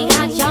 We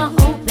got y'all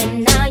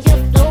open, now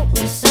you're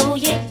floating, so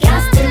you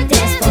got to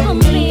dance for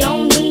me.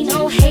 Don't need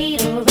no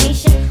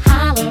hateration,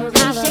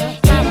 holleration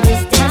in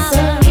this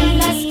dancery.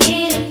 Let's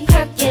get it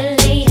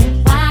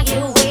percolating while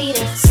you're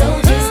waiting, so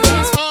just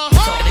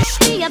dance.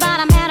 Be about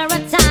a matter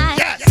of time.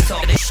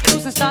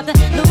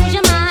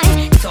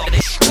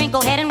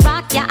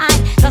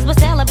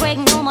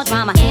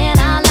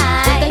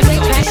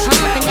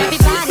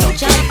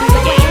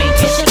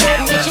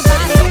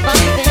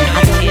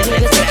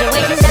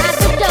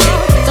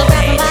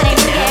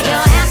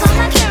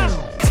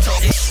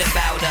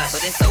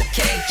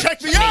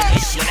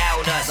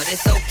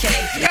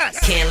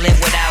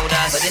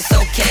 but it's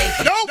okay.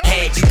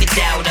 Head, you can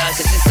doubt us,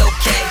 cause it's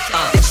okay.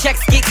 The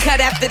checks get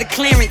cut after the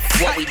clearance.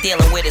 What we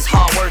dealing with is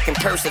hard work and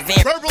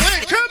perseverance.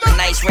 A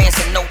nice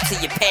ransom note to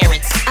your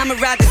parents. I'ma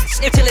ride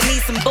this shit till it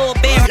needs some bull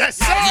bearing.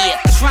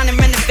 Yeah, trying to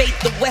renovate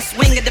the west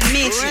wing of the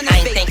mansion. I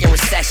ain't thinking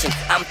recession,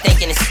 I'm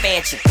thinking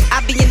expansion.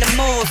 I be in the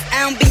malls,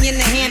 I don't be in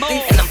the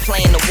Hamptons. And I'm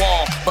playing the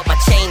wall, but my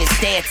chain is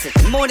dancing.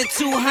 More than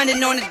 200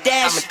 on the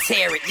dash, I'ma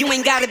tear it. You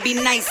ain't gotta be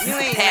nice, you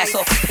can pass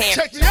off a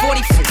parent.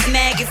 40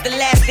 mag is the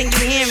last thing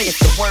you hearing. If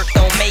the work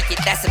don't make it,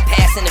 that's a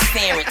pass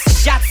interference.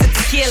 Shots at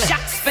tequila,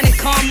 spending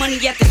car money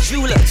at the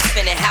jeweler,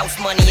 spending house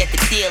money at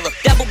the dealer.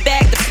 Double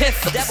bag the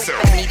pistol,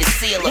 I need a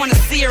sealer. Wanna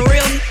see a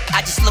real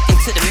I just look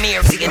into the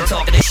mirror and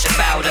talk this shit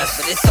about us.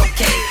 But it's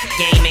okay,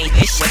 game ain't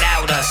this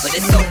without us. But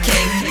it's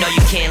okay, no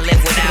you can't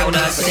live without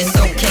us. But it's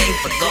okay,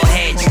 but go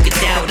ahead, you can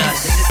doubt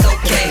us. But it's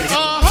okay,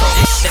 talk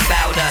this shit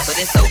about us. But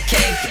it's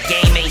okay, the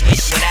game ain't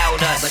this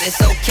without us. But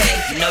it's okay,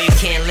 you know you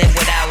can't live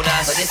without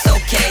us. But it's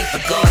okay,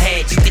 but go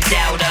ahead, you can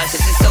doubt us.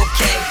 Cause it's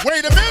okay.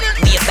 Wait a minute,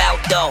 we about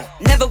though,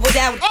 never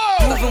without.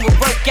 Moving with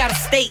work out of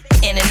state,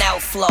 in and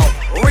out flow.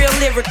 Real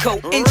lyrical,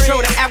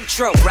 intro to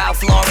outro.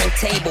 Ralph Lauren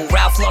table,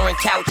 Ralph Lauren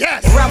couch.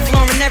 Ralph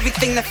Lauren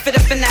everything that fit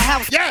up in the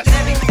house.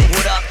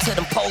 What up to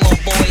them Polo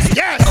boys?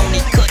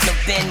 Only couldn't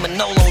have been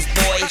Manolo's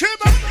boys.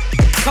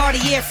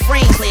 Cartier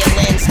frame, clear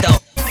lens though.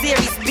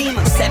 Series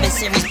Beamer, 7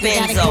 Series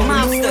Benzo.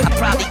 Monster, I'd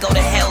probably go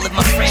to hell if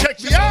my friend.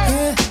 Check me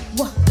out.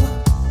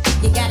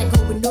 You gotta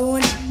go with no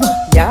one.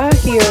 Y'all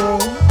hear him.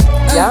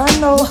 Y'all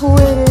know who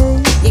it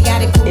is. You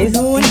gotta go it's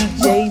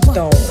DJ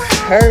Don't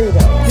Hurt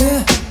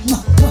Him.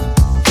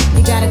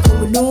 You gotta go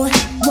with no one.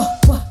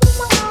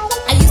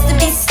 I used to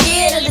be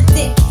scared of the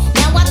dick.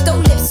 Now I throw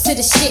lips to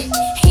the shit.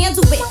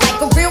 Handle it like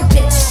a real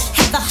bitch.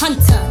 Have the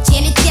hunter,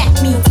 Janet Jack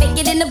me, take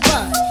it in the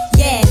bud.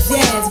 Yes.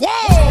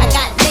 I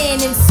got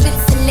land in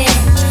Switzerland.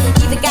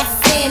 Even got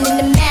sand in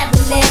the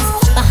Maryland.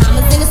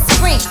 Bahamas in the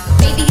spring.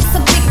 Baby, it's a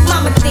big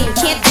mama thing.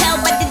 Can't tell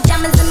by the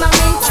diamonds in my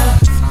ring.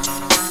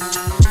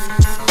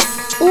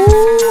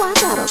 Ooh, I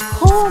gotta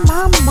call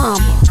my mama.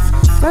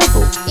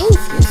 Verbal ink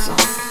is on.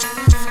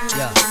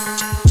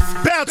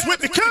 Bounce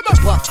with me, come on.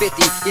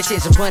 150, your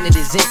chance of running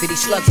is infinity.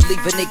 Slugs will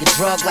leave a nigga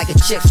drug like a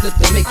chip slip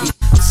the Mickey.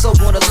 I'm so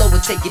on the low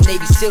and take your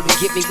Navy SEAL to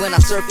get me when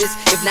I surface.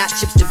 If not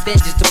chips, then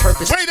vengeance to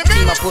purpose. Wait a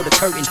minute. I pull the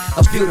curtain,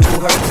 a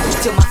beautiful hurt.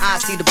 Till my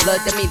eyes see the blood,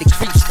 that mean the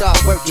creeps start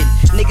working.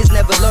 Niggas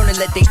never learning,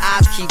 let their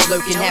eyes keep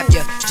lurking. Have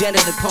your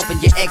janitor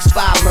pumping, your X5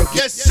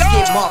 murking.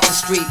 Skip off the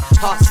street,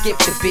 heart skip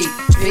the beat.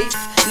 Beef,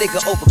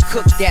 nigga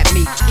overcooked that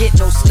meat. Get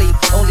no sleep,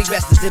 only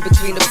rest is in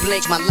between the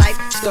blink. My life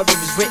story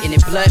was written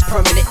in blood,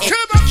 permanent ink.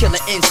 Killer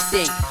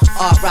instinct,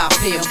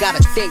 R.I.P.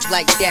 Gotta think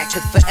like that,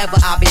 cause forever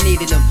I'll be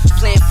needing them.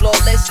 Playing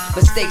flawless,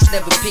 mistakes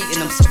never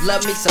beating them. Some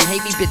love me, some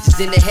hate me, bitches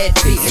in the head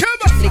beating.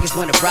 Niggas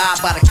wanna ride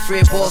by the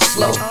crib all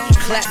slow.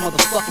 Clap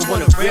motherfucker,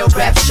 want a real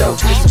rap show.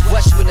 It's a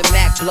rush with a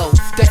Mac blow,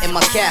 threaten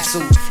my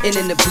castle. And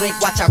in the blink,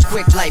 watch how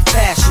quick life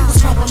pass you.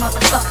 What's wrong with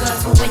motherfuckers,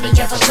 but when they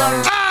ever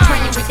learn?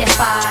 Running with that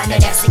fire, now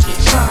that's to get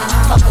burned.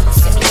 Fucking with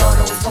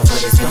semi-autos, won't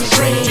put us in the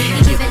grave. You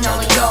giving all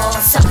of y'all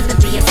something to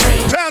be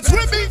afraid. Bounce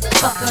with me.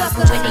 Fuckers,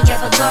 but when they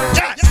ever learn?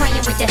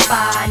 Playing with that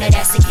fire, now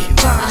that's to get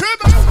burned.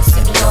 Fucking with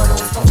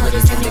semi-autos, won't put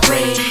us in the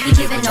grave. You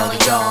giving all of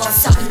y'all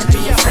something to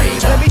be afraid.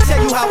 Let me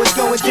tell you how it's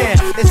going down.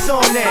 It's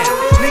on now.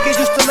 Niggas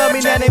used to love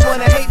me, now they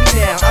wanna hate me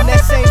now. I'm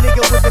that same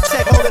nigga with the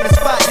tech holding the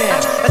spot down.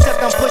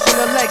 Except I'm pushing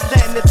the legs,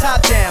 letting the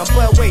top down.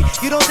 But wait,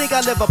 you don't think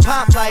I live a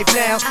pop life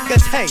now?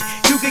 Cause hey,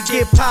 you could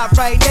get popped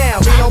right now.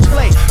 We don't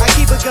play, I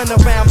keep a gun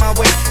around my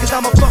waist. Cause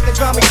I'm a fucking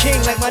drama king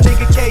like my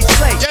nigga K.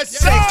 Slay.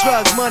 Sex,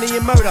 drugs, money,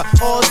 and murder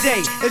all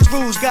day. It's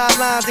rules,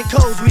 guidelines, and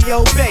codes we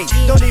obey.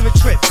 Don't even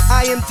trip,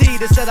 I am D,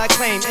 the set I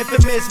claim.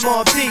 Infamous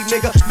Mob D,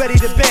 nigga, ready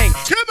to bang.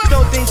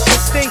 Don't think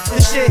shit stink,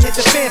 the shit hit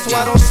the fan. So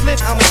I don't slip,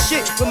 I'm a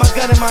shit with my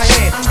gun in my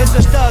hand. It's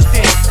a thug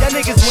thing, y'all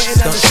niggas wouldn't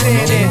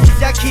understand it.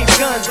 Y'all keep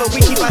guns, but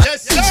we keep our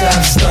Teach how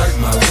to start,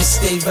 my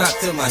wrist stay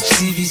rocked till my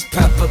TVs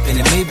pop up in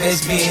the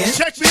Maybach's Benz.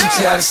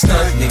 Teach how to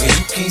start, nigga,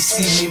 you can't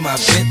see me. My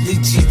Bentley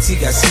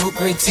GT got smoke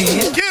right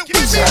tin.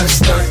 Teach how to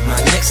start, my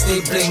neck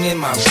stay blingin',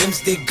 my rims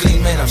stay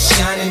gleamin', I'm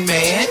shining,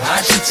 man.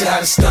 I teach you how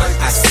to start,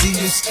 I see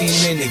you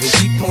scheming, nigga,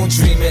 keep on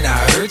dreaming, I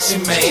hurt you,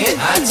 man.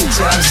 I teach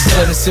you how to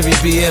start. 7 Series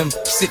BM,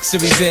 6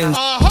 Series Benz,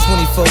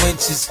 24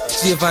 inches,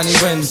 Giovanni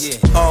rims.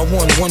 All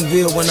one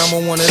wheel when I'm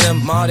on one of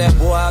them. All that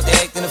boy out there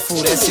acting a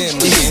fool, that's him.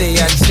 They say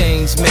I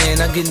changed,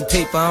 man, I'm getting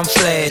paper, I'm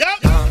flat.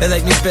 They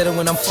like me better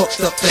when I'm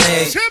fucked up and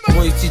egg.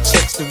 Royalty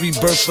checks, the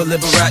rebirth for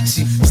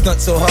Liberace.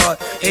 Stunt so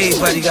hard,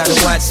 everybody gotta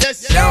watch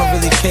it. I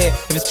don't really care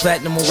if it's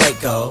platinum or white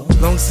gold.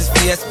 Long as it's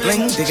BS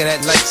bling, they got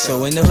that light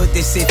show. In the hood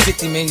they say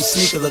 50, man, your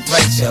sneaker look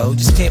right, yo.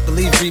 Just can't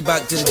believe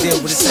Reebok did a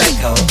deal with a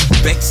psycho.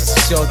 Banks is a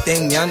sure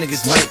thing, y'all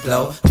niggas might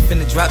blow. I'm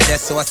finna drop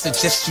that, so I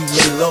suggest you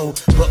lay low.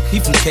 Look,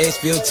 he from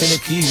Cashville,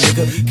 Tennessee,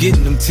 nigga.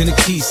 Getting them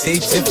Tennessee,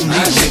 save 10 for me,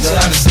 nigga. I teach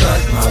how to start,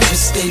 my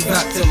wrist stay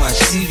rocked till my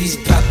TVs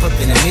pop up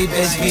in the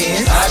Maybach's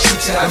Benz. I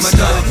teach how to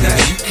start,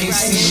 nigga, you can't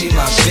see me.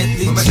 My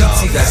Bentley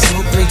GT got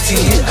smoke right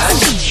tin. I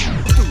teach you.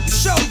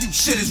 Show you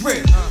shit is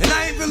real, and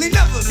I ain't really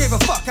never gave a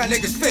fuck how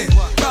niggas feel.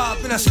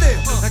 Rob and I steal,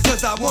 and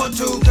cause I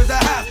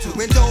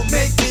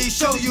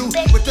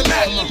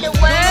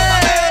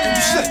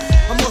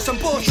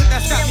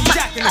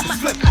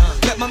flip it.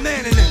 Let my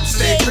man in them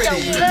stay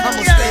pretty. I'ma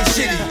stay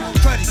shitty.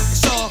 Cruddy,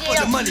 it's all for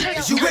the money.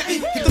 Is you with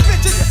me? Get the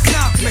bitches,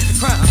 now commit the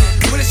crime.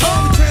 When it's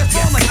all we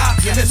transform like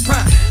Optimus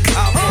Prime.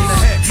 Out on the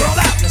head, roll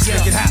out, let's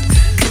make it happen.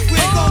 If we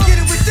ain't gon' get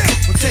it with them,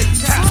 we'll take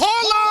it out.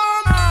 Hold on!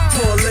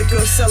 Pour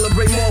liquor,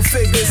 celebrate more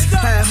figures.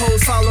 Had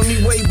hoes follow me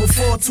way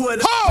before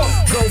Twitter.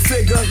 Go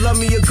figure, love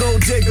me a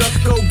gold digger.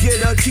 Go get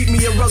her, keep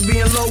me a rugby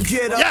and low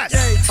getter. Yes.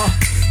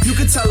 You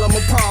can tell I'm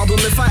a problem.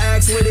 If I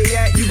ask where they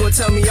at, you gon'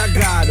 tell me I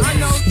got them.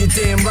 You're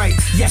damn right.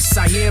 Yes,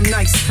 I am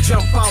nice.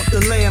 Jump out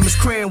the lamb is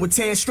crayon with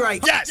 10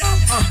 stripes. Yes.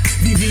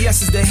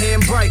 VVS is the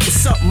hand bright.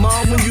 What's up,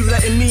 mom? When you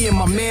letting me and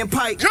my man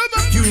pipe?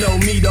 You know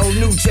me though,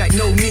 new Jack,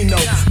 no Nino.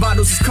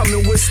 Bottles is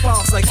coming with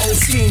sparks like old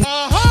scheme.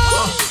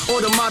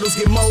 All the models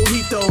get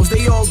mojitos.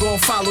 They all gon'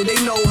 follow.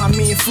 They know how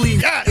me and Flea.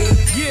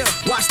 Yeah.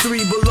 Watch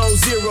 3 below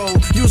 0.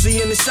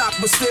 Usually in the shop,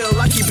 but still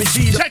I keep it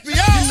G. Check me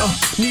out.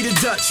 Need a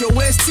Dutch. Yo,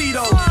 where's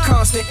Tito?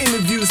 Constant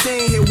interviews,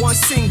 they ain't hit one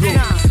single.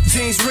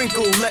 Jeans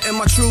wrinkled, letting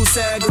my true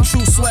sag or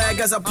true swag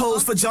as I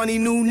pose for Johnny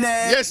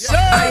Nunez. Yes, sir.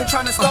 I ain't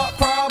trying to start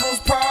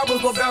problems,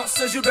 but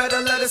bouncers, you better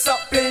let us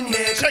up in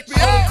here. Check me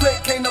out.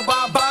 Click came to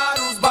buy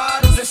bottles,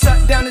 and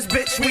shut down this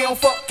bitch. We don't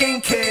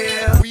fucking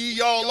care.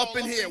 We all up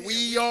in here.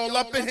 We all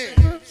up in here.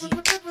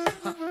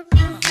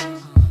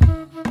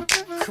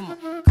 Come on,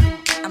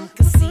 I'm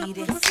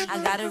conceited. I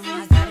got a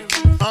reason.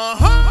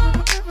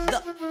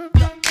 Look,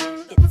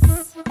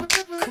 it's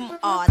come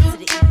on to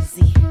the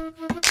easy.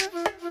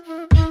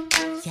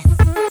 Yes.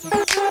 See,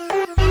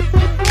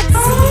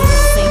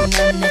 this ain't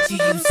nothing that you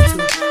used to.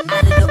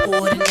 Out of the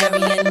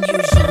ordinary,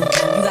 unusual.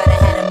 You gotta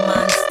have a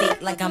mind state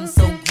like I'm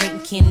so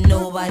great. Can't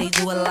nobody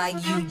do it like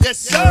you. Yes,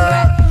 sir.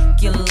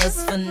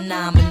 Miraculous,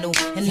 phenomenal,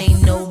 and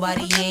ain't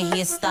nobody in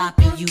here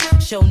stopping you.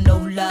 Show no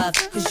love,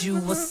 cause you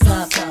what's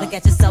up. Look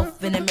at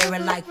yourself in the mirror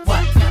like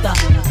what the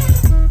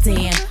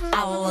damn,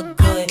 I look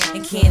good,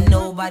 and can't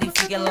nobody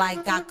figure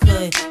like I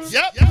could.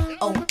 Yep.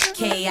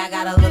 Okay, I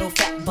got a little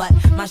fat butt.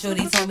 My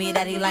shorty told me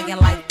that he like it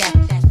like that.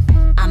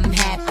 I'm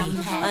happy,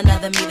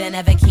 another me that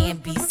never can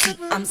be. See,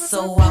 I'm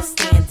so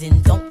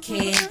outstanding. Don't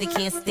care if they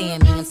can't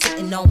stand me. I'm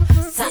sitting on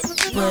top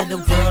of the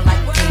world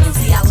like damn.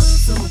 See, I look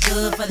too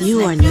good for this.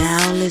 You are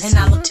now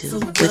listening to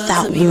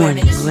Without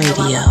Warning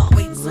Radio.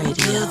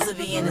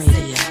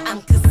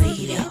 I'm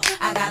conceited.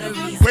 I got a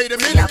reason. Wait a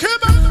minute,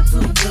 come on.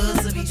 Too good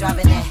to be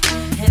driving that,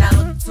 and I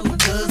look too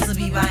good to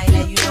be buying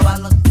that. You know I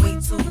look way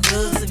too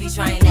good to be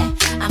trying that.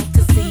 I'm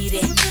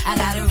conceited. I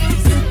got a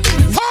reason.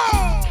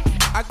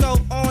 I go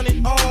on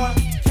and on.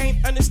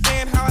 Can't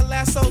understand how I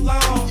last so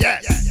long.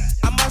 Yes.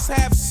 I must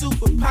have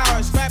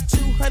superpowers. Rap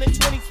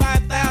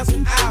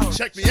 225,000 hours.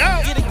 Check me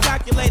out. Get a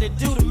calculator,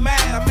 do the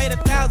math. I made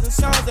 1,000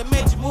 songs that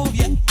made you move,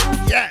 yeah.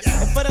 Yes.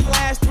 And for the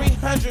last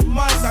 300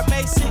 months, I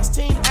made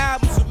 16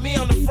 albums with me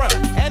on the front,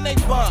 and they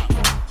bump.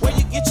 Where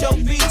you get your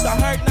beats? I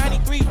heard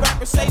 93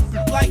 rappers say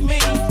like me.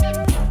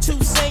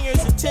 2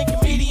 singers and 10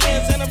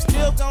 comedians, and I'm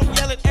still gonna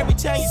yell it every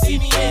time you see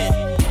me in.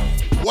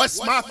 What's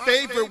my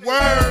favorite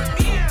word?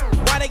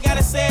 Why they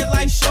gotta say it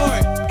like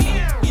short?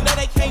 You know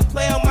they can't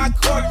play on my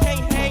court,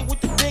 can't hang with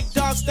the big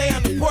dogs, stay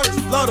on the porch.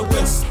 Blow the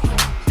whistle.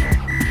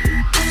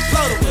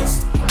 Blow the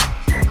whistle.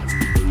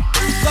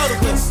 Blow the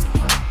whistle.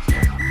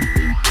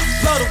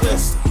 Blow the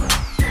whistle.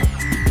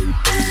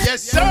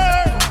 Yes, sir.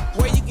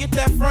 Where you get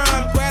that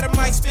from? Grab a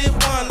mic, spit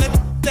one. Let me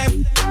that.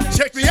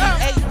 Check me out.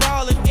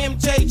 8-ball and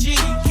MJG.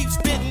 You keep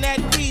spitting that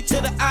P to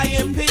the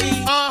IMP.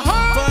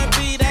 Bun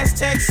B, that's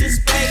Texas,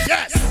 baby.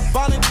 Yes.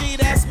 Ballin' G,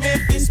 that's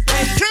Memphis,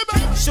 baby.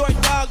 Short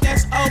dog,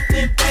 that's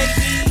Oakland,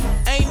 baby.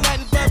 Ain't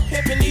nothing but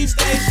pimpin' these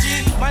days,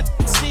 G. My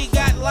C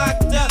got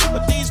locked up,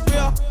 but these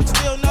real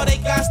still know they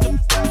got to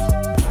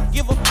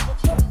give a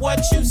what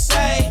you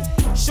say.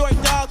 Short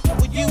dog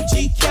with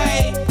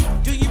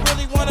UGK. Do you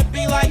really wanna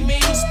be like me?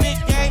 Spit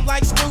game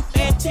like Snoop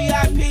and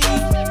TIP.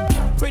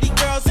 Pretty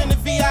girls in the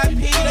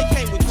VIP, they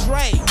came with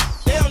Dre.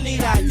 They don't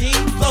need ID.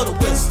 Blow the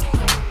whistle.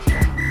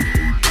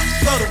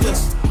 Blow the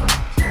whistle.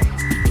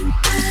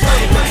 Blow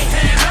the whistle.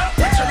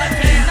 Put your left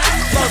hand up.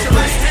 Blow the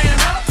whistle.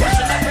 Put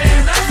your left hand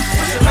up.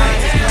 Put your right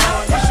hand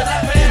up. Put your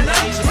left hand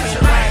up. Put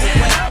your right hand up. Put your left hand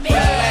up.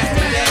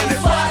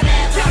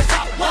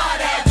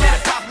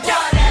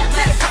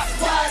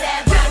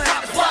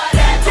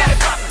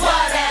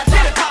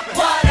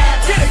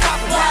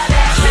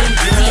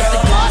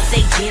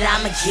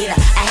 I'm a getter.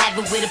 I have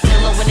it with a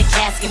pillow and a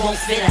casket won't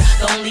fit her.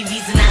 The only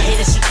reason I hit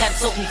her, she kept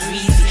so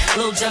greasy.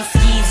 Little jump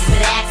skis,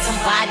 but ask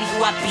somebody who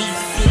I be.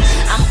 See,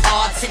 I'm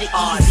all to the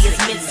easiest.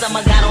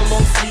 Midsummer got on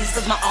long sleeves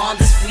cause my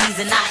arms is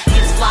freezing. I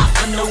get fly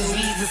for no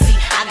reason. See,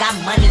 I got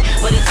money,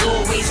 but it's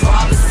always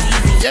raw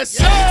season. Yes,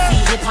 sir.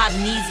 See, hip hop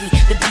needs me.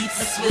 The beats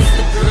are Swiss,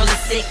 the girl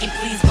is sick, and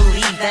please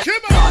believe that.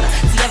 Daughter,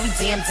 see, every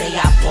damn day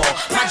I ball.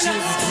 My jewels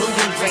is blue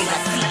and gray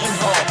like Seton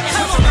Hall.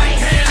 Put your right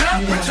hand up,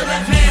 put your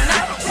left hand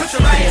up. Put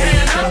your right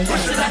hand up,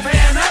 push your left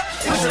hand up,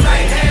 push your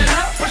right hand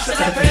up, push your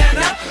left hand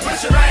up,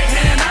 push your right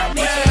hand up,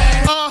 yeah.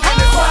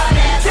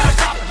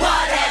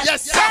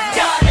 Yes, sir.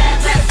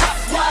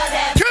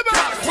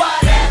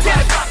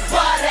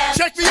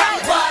 Check me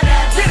out.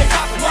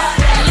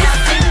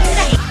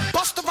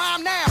 Bust the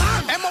rhyme now.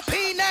 MOP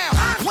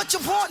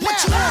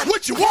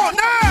What you want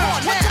now?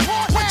 What you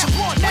want now? What you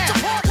want? And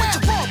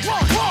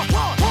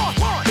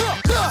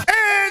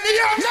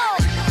no,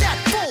 that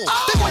fool.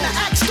 They wanna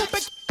act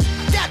stupid.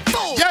 That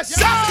fool. Yes,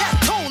 sir.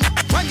 That tone.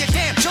 Run your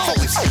damn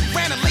Jones.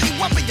 Ran and lay you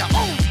up in your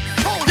own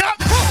home.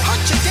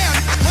 Hunt you down.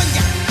 Run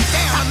you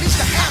down. Unleash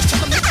the house till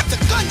them niggas the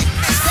gun you.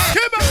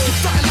 You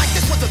starting like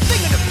this was a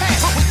thing in the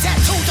past. With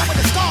tattoos over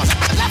the scars.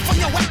 Left on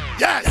your way.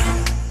 Yes.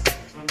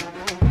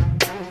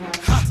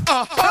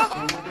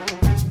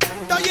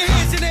 Throw your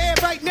hands in the air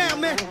right now,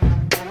 man.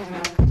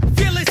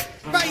 Feel it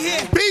right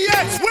here.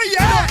 BX, where you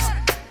at?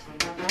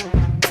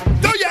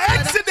 Throw your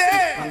X in the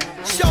air.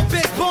 Show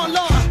big born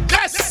law.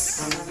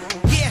 Yes.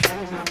 Yeah.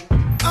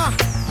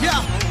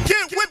 Yeah.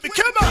 Get with me,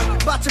 come on.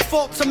 About your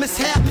faults or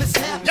mishap.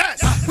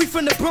 Yes. We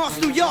from the Bronx,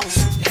 New York.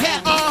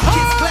 Happy.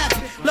 Kids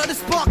clapping. Love to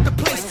spark the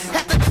place.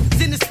 Half the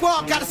in the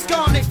squad got a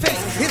scar on their face.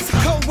 It's a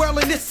cold world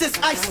and this is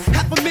ice.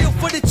 $500,000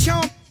 for the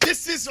charm.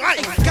 This is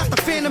right. Got the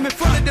phantom in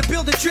front of the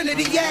building,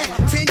 Trinity, yeah.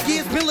 10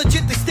 years been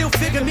legit, they still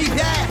figure me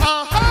bad.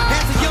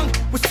 As a young,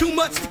 was too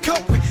much to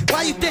cope with.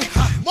 Why you think?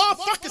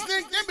 Motherfuckers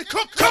think they be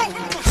cook.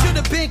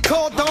 Should've been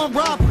called on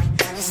robbery.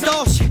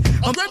 Stall shit.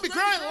 I'm baby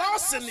grind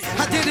larceny.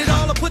 I did it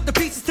all, I put the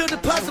pieces to the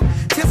puzzle.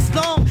 Just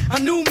long, I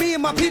knew me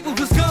and my people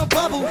was gonna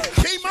bubble.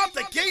 Came out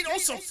the gate on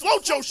some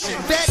flojo shit.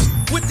 That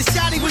with the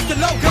shotty was the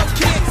logo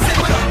kid.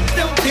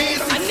 Don't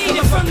dance. I need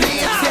it from the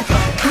top.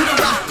 Do the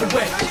rock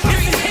away.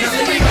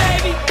 History,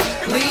 baby.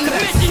 Lean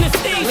back. Commissioner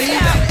Steve.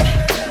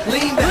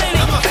 Lean back.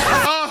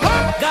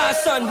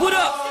 Godson, what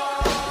up?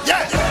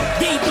 Yes.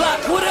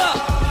 D-Block, what up?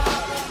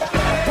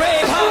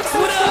 Bravehearts,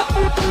 what up?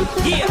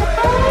 Yeah.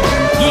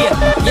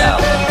 Yo,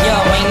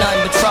 ain't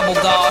nothing but trouble,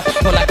 God.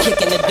 When I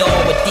kick in the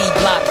door with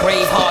D-Block,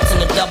 Bravehearts,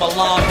 and the double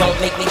R, don't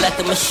make me let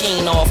the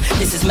machine off.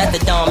 This is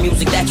methadone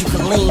music that you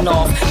can lean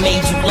off.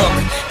 Made you look,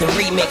 the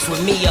remix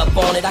with me up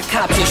on it. I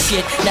copped your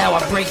shit, now I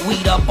break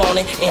weed up on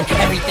it. And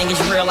everything is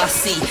real, I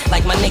see.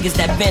 Like my niggas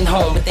that been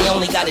home, but they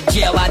only got a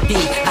jail ID.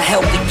 I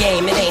helped the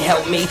game, it ain't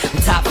helped me.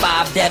 I'm top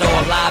 5 dead or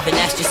alive, and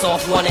that's just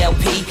off 1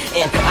 LP.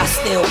 And I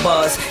still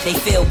buzz, they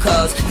feel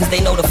cuz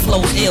they know the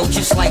flow's ill,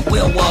 just like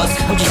Will was.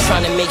 I'm just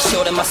trying to make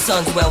sure that my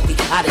son's wealthy.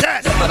 I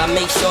done but I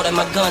make sure that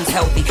my gun's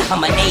healthy.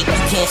 I'm an 8, you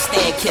can't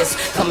stand kiss.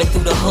 Coming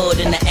through the hood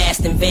in the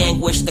Aston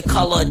Vanquish, the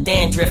color of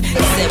dandruff.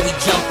 They said we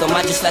jumped them,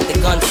 I just let the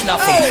gun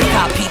snuff them.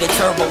 Copy the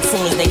turbo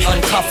soon as they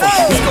uncuff them.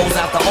 This goes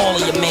out to all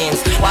of your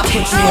mans. Why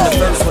put you in the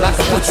verse when I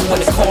can put you in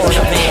the chorus,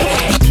 man?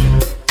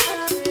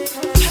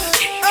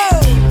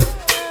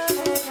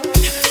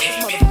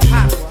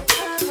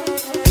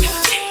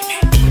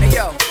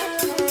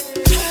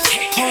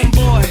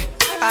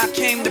 I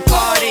came to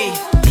party.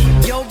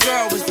 Your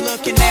girl was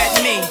looking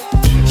at me.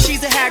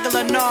 She's a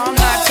haggler, no, I'm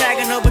not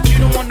tagging her, but you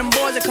don't want them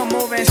boys to come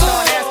over and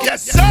start asking.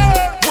 Yes, sir.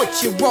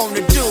 What you wanna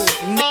do?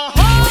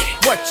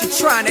 What you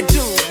trying to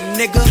do,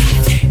 nigga?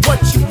 What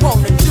you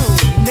wanna do,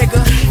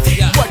 nigga?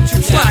 What you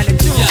trying to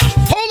do?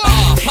 Hold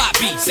on.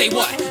 Poppy, say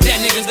what? That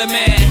nigga's the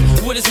man.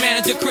 With his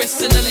manager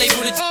Chris and the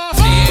label that's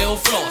still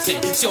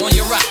flossing, showing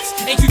your rocks.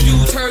 Ain't you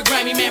dudes heard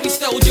Grammy, man? We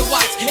stole your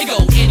watch. It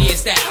go Indian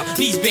style,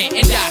 knees bent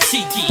and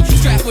dashiki.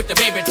 Strapped with the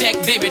baby tech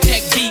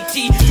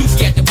BT.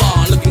 Juicy at the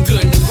bar, looking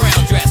good in the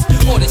brown dress.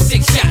 Ordered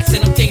 6 shots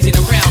and them things ain't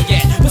around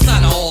yet.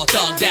 Persona all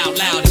thugged out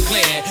loud and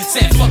clear.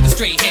 Said fuck the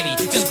straight Henny,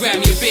 just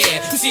grab me a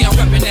beer. You see I'm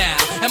reppin' now,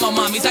 and my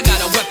mommies I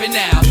got a weapon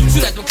now.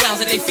 Shoot at them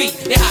clowns at their feet,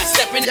 they hot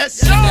steppin'. Yes,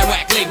 sir. That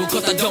rack label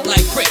cause I don't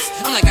like Chris.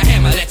 I'm like a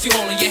hammer that you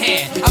hold in your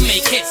hand. I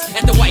make hits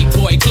at the white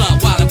boy club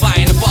while I'm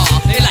buying the bar.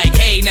 They like,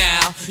 hey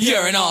now,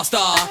 you're an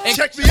all-star. And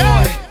check me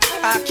out.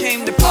 I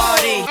came to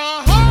party.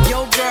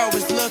 Your girl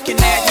was looking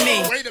at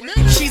me. Wait a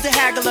minute. She's a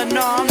haggler,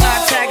 no, I'm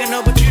not tagging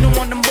her, but you don't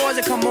want them boys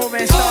to come over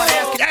and start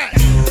asking. Yes.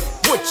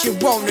 What you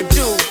wanna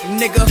do,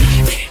 nigga?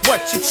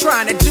 What you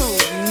trying to do,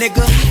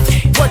 nigga?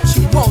 What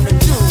you wanna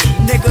do,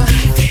 nigga?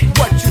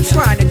 What you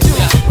trying to do?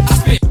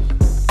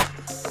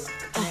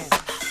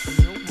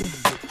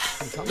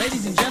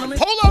 Ladies and gentlemen,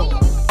 hold on.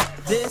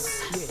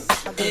 This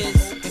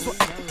is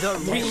the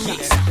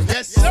remix.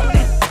 Yes, sir.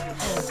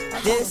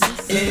 This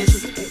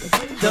is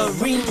the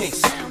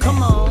remix.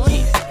 Come on,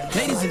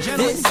 ladies and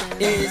gentlemen. This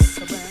is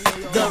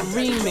the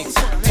remix.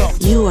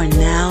 You are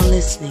now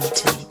listening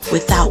to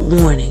Without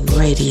Warning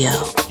Radio.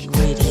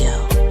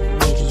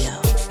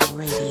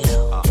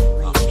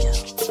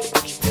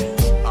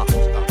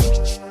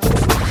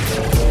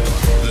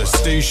 The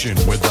station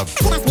with the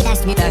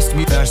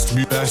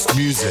best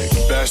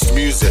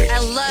music. I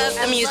love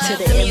the music.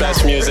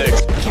 Best music.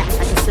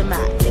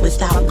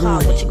 Without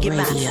Warning Radio. Give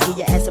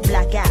your ass a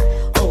black eye.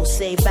 Oh,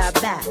 say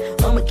bye-bye.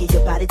 I'ma give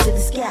your body to the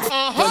sky.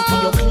 Run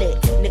through your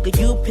clip. Nigga,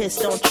 you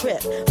pissed, don't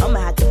trip. I'ma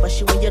have to bust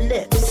you in your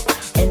lips.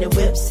 And the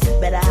whips,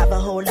 better have a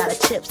whole lot of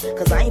chips.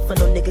 Cause I ain't for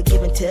no nigga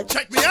giving tips.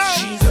 Check me out.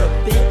 She's a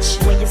bitch.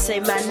 When you say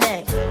my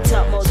name,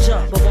 talk more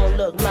jump, but won't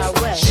look my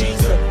way.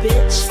 She's a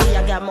bitch. See,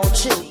 I got more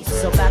cheese.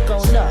 So back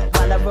on up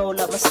while I roll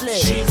up my sleeve.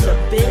 She's a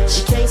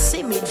bitch. You can't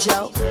see me,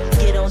 Joe.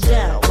 Get on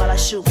down while I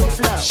shoot my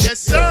flow. Yes,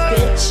 sir.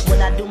 Bitch,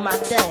 when I do my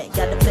thing,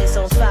 got the place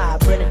on fire,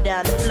 burn it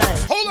down in flame.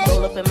 Hold on.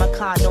 Roll up in my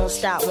car, don't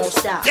stop, won't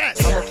stop.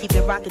 I'ma keep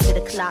it rocking till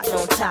the clock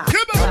on top.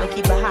 I'ma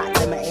keep it hot,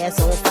 let my ass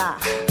on fire.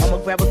 I'ma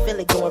grab a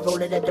Philly, go and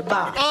roll it at the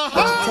bar. What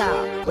you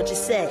talk, what you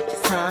say,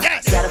 huh?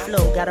 Gotta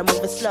flow, gotta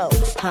move it slow,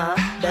 huh?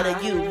 Better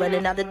you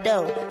running out the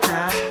door,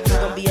 huh? You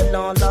gon' be a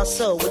long lost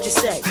soul, what you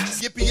say?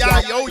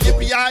 Yippee-yi-yo,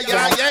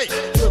 yippee-yi-yi-yay.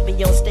 Put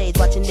me on stage,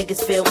 watching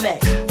niggas feel me.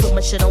 Put my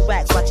shit on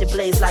wax, watch it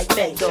blaze like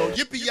me. Go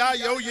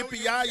yippee-yi-yo,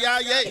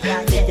 yippee-yi-yi-yay.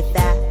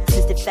 55,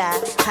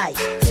 65, height,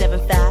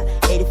 75,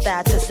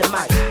 85, touch the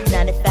mic,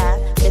 95,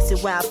 miss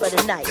it wild for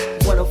the night,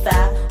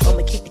 105,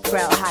 I'ma keep the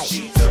crowd hype.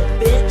 She's a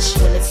bitch,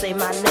 when they say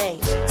my name,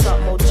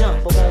 talk more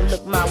jump, but won't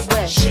look my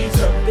way. She's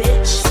a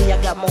bitch, see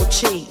I got more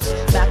cheese,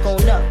 back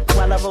on up,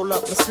 while I roll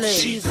up my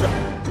sleeves. She's a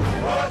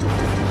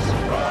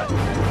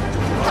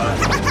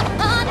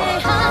honey,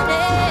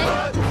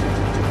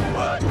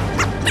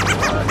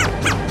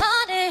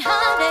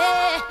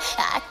 honey,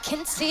 I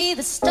can see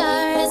the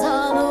stars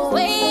all the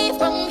way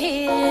from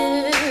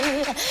here.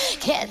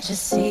 Can't you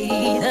see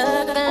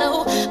the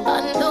glow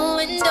on the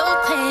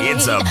window pane?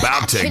 It's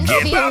about to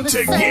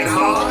get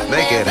hot.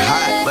 Make it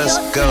hot. Let's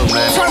go,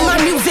 man. Turn my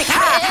music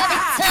high.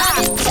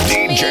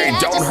 DJ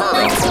Don't Hurt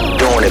 'em.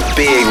 Doing it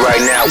big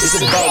right now. It's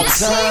about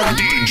time.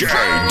 DJ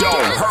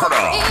Don't Hurt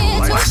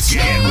 'em. Let's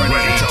get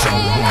ready to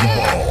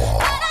rumble.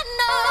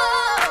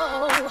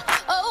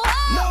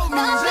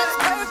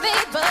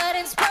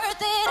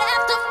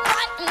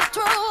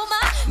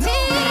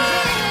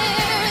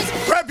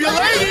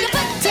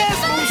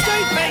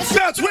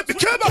 Dance with the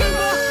kid.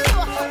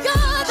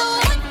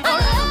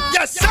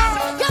 Yes, sir.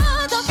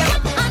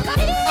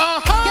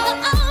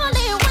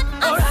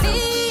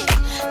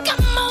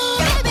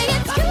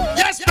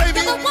 Yes, baby.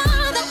 You're the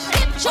one that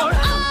keeps your eye.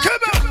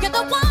 You're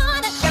the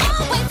one that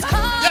always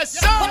calls. Yes,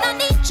 sir. When I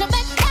need you,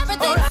 make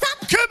everything stop.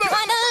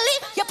 Finally,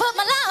 you put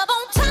my love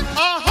on top.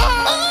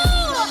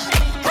 Ooh,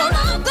 come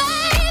on,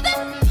 baby.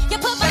 You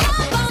put my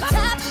love on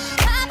top,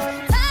 top,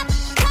 top,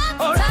 top,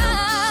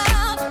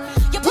 top.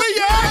 You put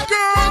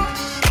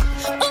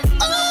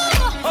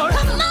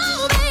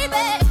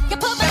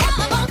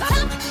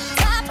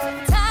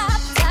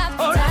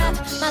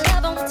my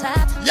love on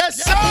top.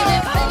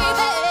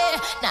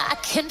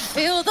 Can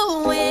feel the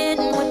wind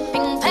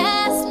whipping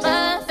past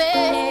my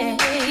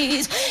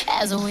face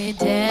as we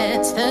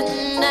dance the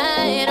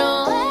night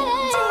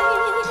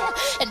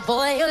away. And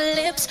boy, your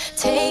lips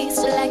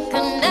taste like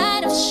a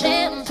night of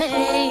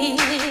champagne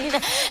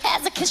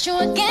as I kiss you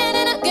again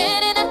and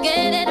again and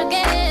again and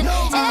again.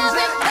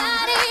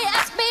 Everybody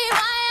asks me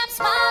why I'm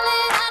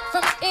smiling out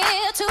from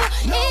ear to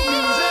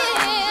ear,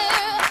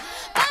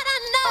 but I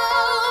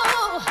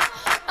know,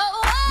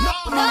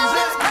 cause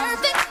it's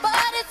perfect,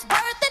 but it's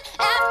worth it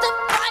after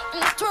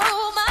fighting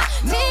through my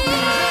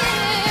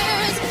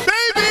tears.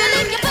 Baby!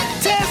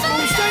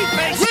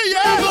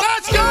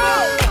 Let's go!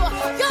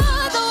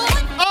 You're the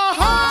one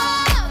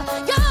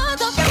you're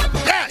the one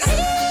I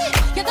need.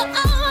 You're the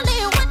only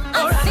one I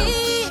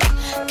see.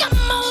 Come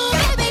on,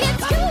 baby,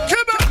 it's you.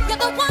 You're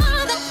the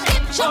one that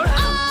keeps your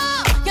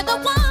all. You're the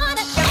one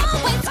that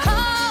always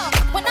call.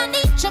 When I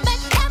need you,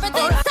 make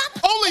everything stop.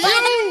 Only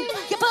you!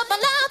 You put my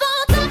love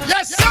on top.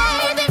 Yes, sir!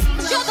 Baby,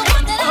 'cause you're the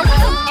one that I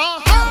love.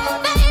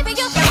 Baby,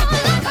 you're the one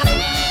like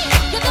me.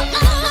 You're the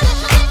one that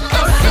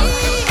I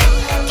see.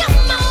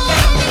 Come on,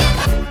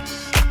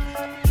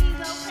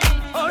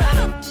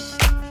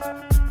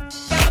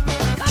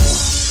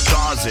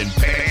 Causing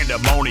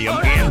pandemonium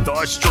in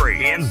the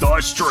street.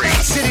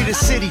 City to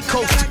city,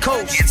 coast to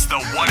coast. It's the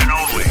one and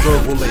only.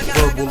 Verbal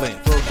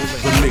Link,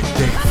 the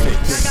Midday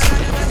Fixx.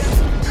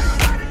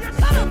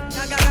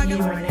 You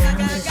are now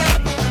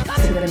listening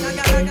to the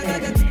Midday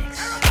Mega Mix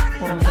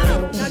on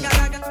Verbal Inc.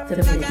 The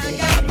Midday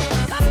Fixx.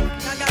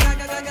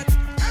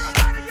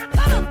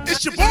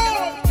 It's your boy,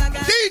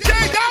 DJ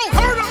Don't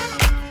Hurt 'em.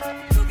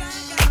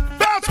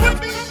 Bounce with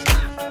me.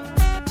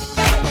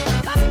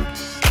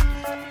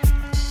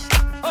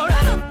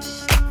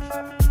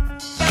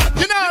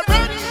 You're not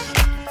ready?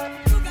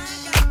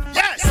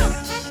 Yes.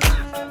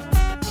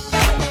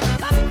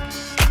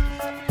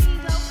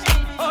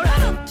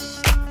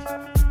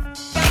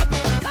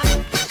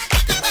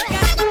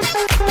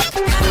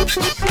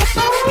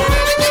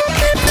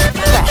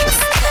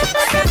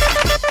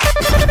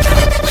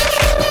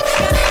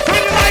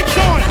 Turn your lights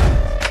on.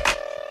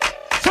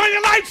 Turn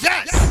your lights.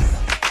 Yes.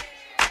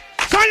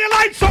 Turn your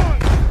lights on.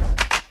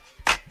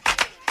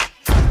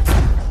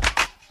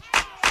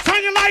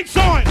 Turn your lights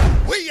on.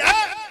 We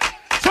up.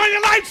 Turn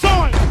your lights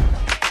on.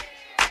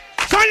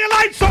 Turn your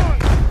lights on.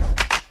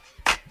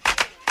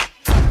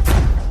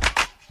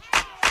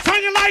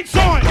 Turn your lights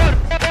on.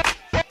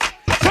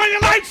 Turn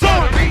your lights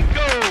on.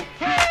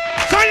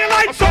 Turn your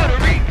lights on.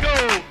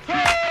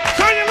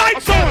 Turn your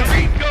lights on.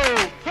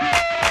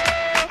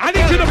 I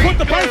need you to put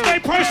the birthday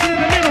person in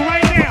the middle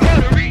right now.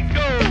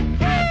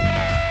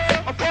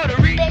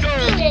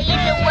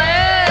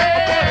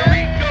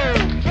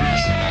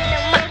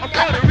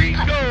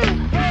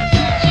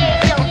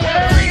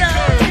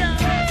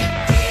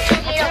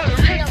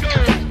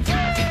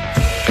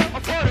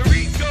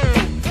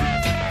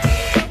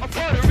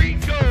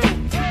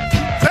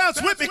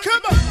 Bounce with me,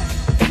 come on.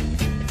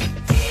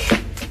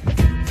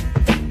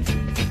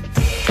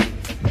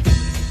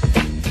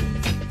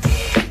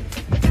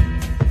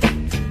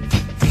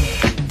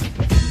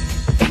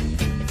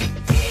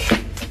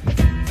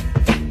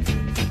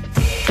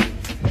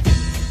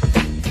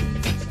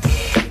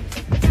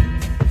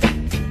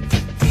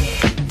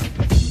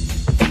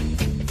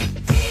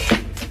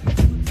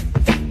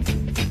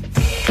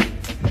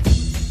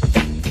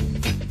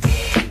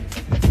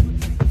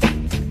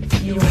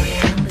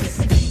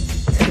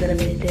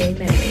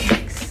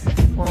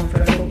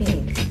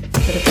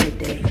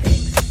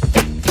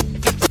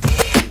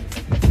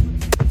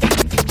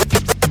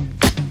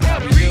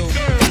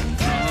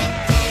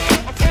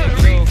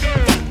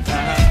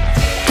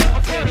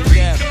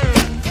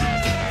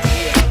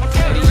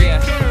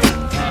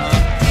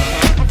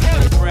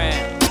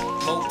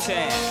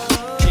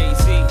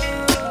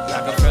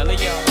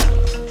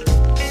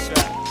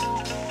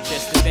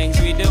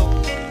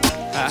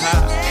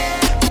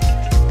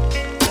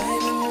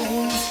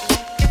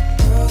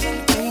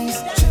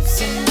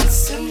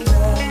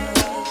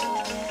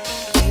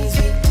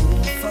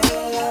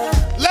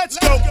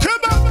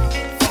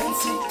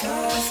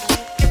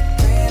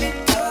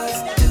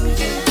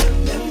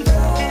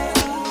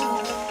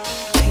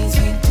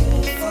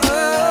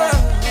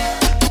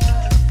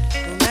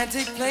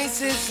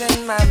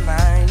 in my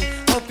mind,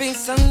 hoping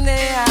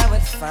someday I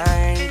would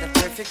find the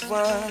perfect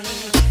one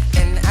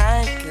and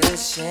I could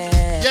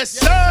share. Yes,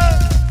 sir.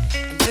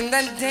 And then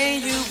that day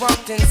you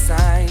walked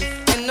inside,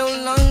 and no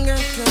longer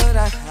could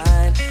I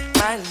hide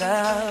my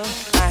love.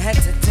 I had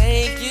to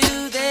take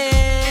you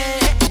there.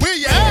 Where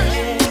you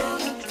at?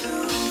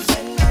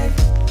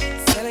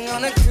 Sailing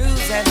on a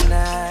cruise at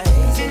night.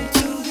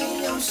 Into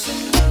the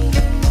ocean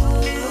under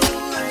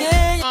moonlight.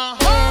 Yeah,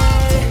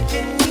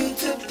 taking you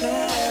to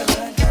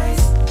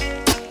paradise.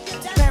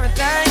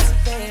 Paradise,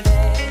 baby.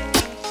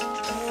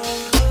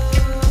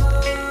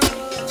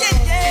 Yeah,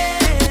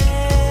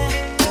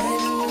 yeah.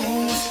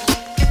 Diamonds,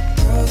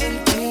 girls and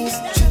things,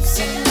 trips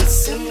in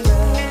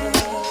December.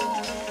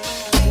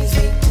 Things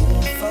we do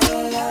for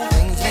love.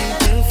 Things we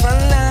do for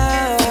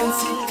love.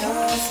 Fancy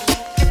cars,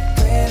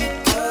 credit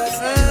cards,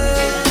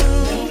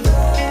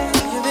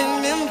 you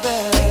remember.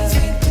 Things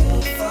we do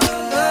for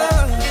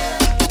love.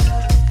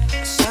 I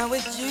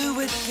showered you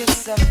with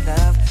gifts of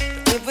love,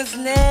 but it was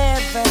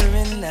never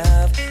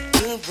enough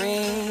to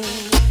bring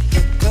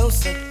you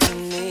closer to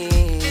me.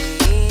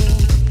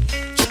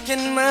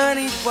 Tricking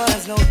money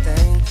was no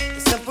thing.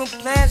 The simple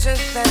pleasures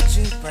that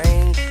you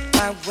bring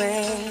my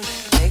way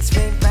takes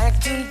me back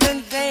to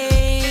the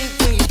day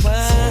we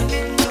were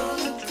sailing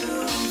on a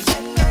cruise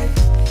at night.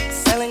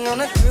 Sailing on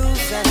a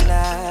cruise at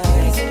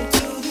night.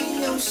 Into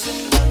the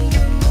ocean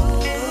under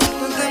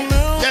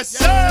moon. Yes,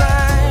 sir.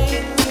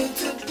 Taking you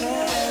to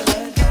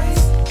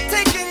paradise.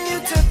 Taking you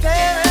to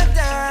paradise.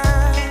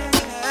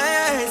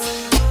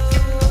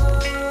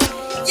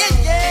 Yeah,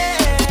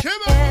 yeah.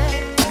 Come on.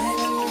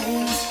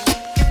 Diamonds,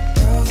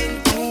 girls and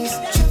things,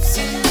 trips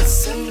in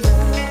December.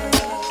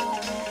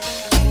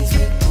 Things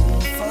we do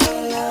for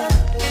love.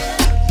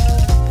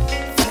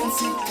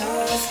 Fancy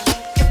cars,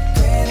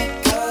 credit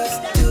cards,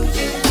 do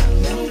you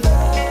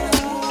remember?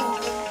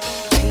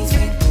 Things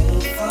we do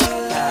for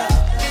love.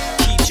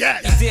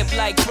 Yes. Dip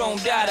like chrome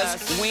dollars.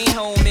 We ain't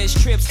home, miss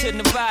trips to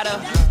Nevada.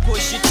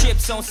 Push your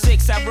chips on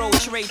 6, I roll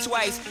trade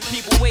twice.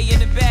 People way in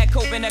the back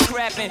hoping they're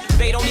crapping.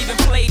 They don't even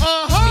play.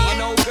 Me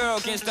and old girl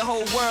against the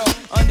whole world.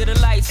 Under the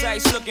lights,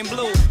 ice looking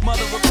blue.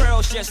 Mother of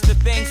pearls, just the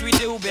things we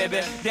do,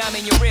 baby.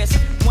 Diamond your wrist.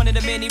 One of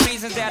the many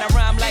reasons that I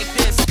rhyme like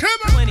this.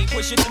 Plenty,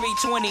 push a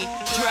 320.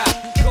 Drop,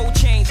 gold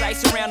chains,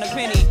 ice around the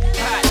penny.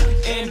 Hot,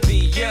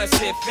 envious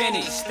if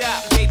any.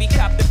 Stop, baby,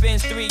 cop the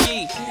Benz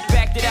 3E.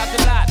 Backed it out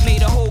the lot,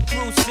 made a whole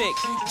crew sick.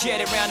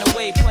 Jet around the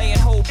way, playing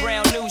whole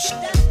brown new shit.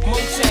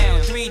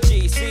 Motown,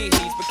 3G,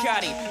 CDs,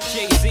 Bacardi,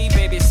 Jay-Z,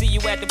 baby, see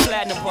you at the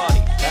platinum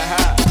party.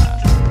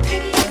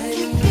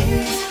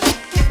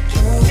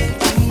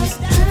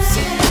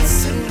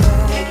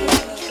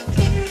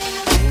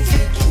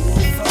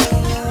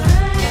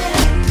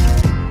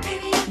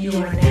 You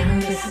are now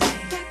listening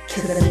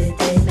to the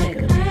Midday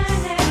Mega Mix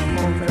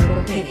on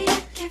Verbal Pink,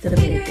 the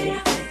Midday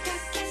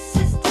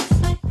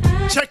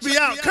Fixx. Check me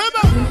out. Come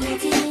on.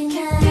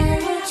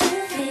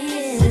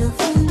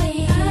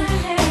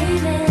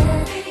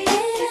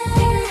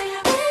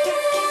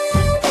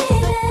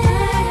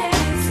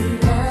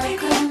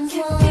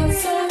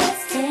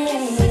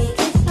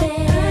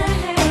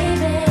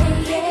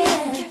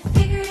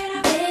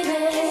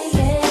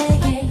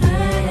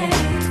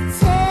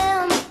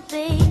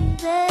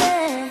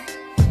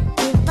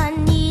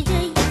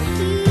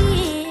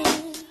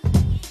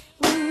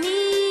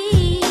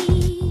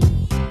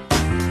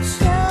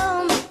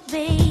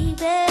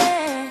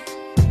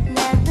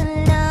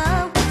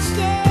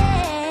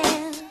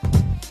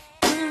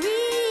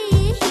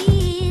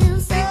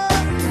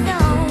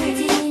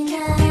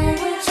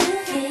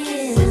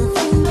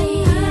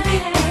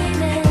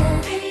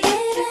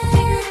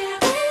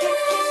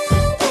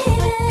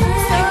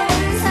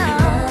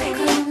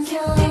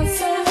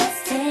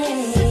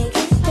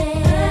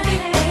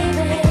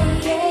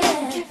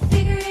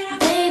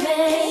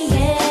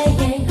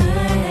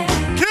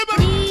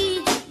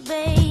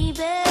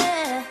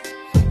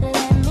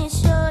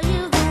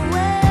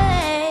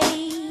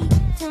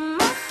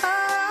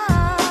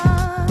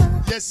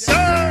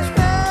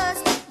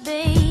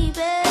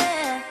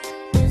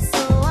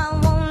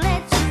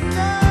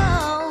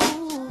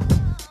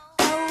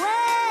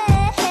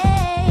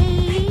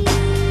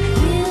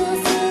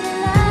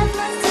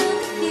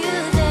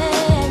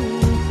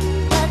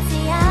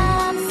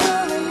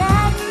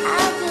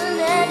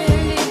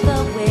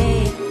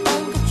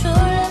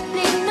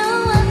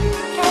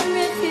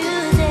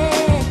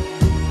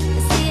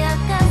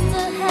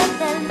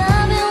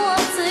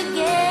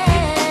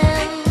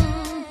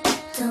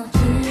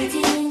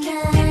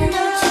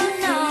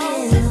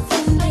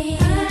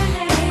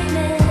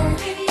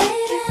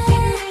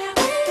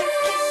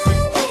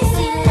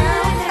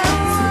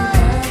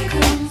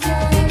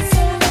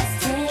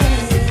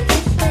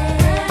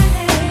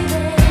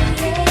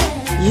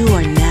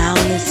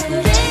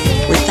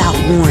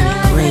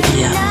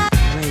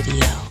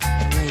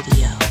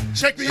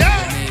 Check me out.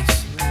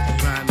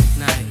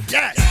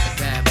 Yes.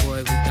 Bad boy,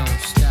 we don't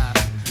stop.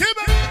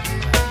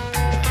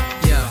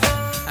 Yo,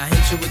 I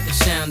hit you with the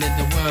sound that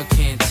the world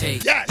can't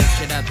take. Yes.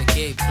 Shit out the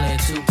gate, play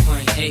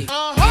 2.8.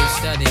 Get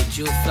studied,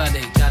 you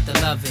flooded, got to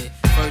love it.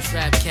 First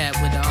rap cat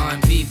with an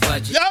R&B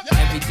budget.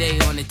 Every day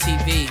on the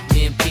TV,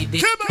 me and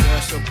PD.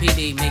 Girl, so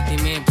PD, make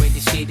them man break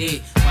the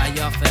CD. Why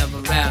y'all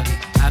forever rowdy?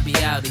 I be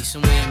outie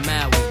somewhere in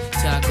Maui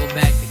till I go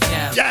back to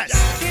Cali.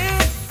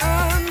 Can't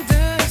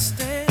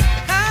understand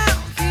how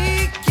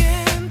he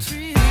can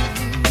treat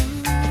you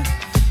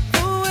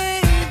the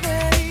way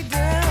that he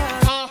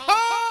does.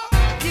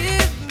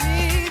 Give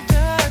me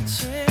the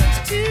chance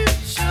to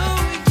show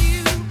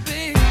you,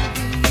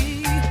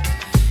 baby,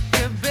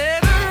 you're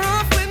better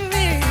off with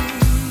me.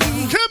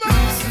 Come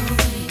on.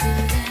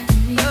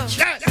 Yes.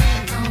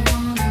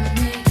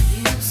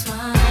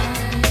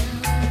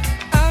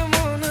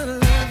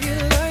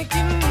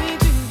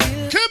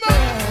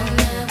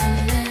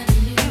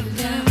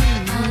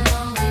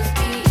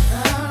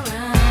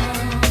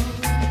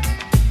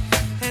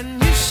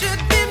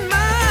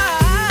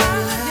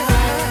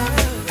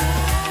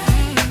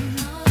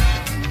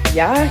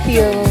 Y'all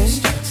hear him.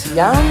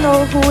 Y'all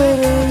know who it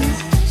is.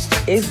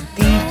 It's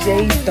DJ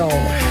Don't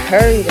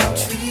Hurt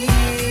Him.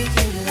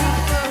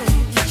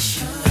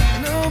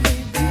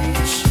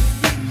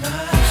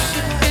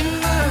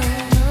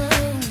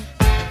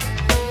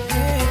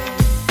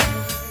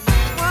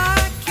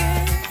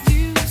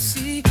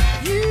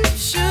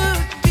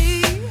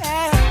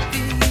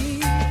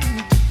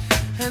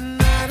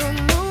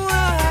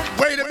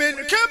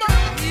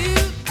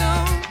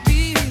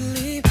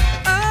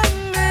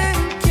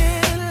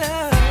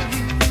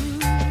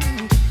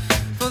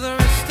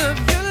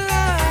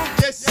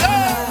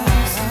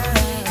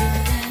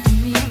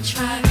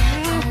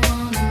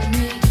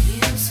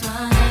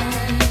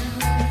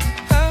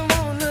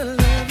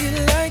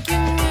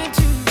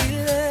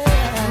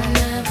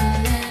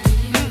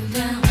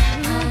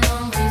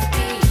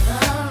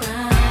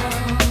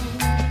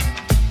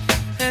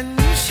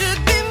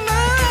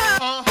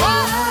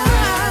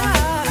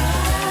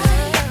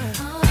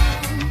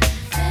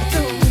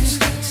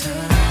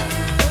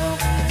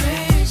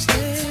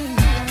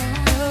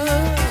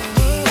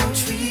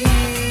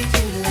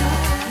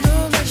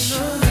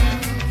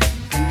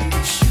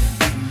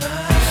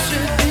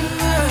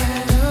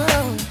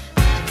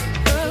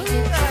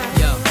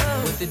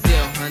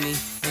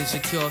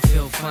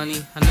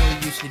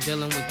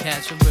 Dealing with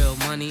cats with real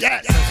money.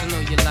 Yes. Plus I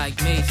know you like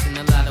Mace in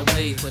a lot of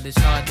ways, but it's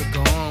hard to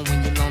go on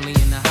when you're lonely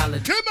in the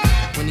holiday.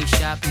 When he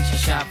shop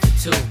for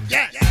two.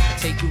 Yes.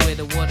 Take you where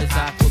the water's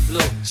aqua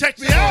blue. Check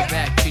me out.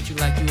 Back, treat you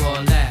like you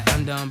all that.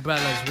 Under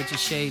umbrellas with your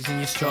shades and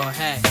your straw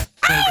hat.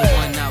 Ain't the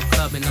one out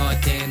clubbing all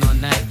day and all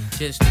night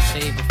just to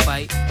save a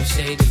fight. You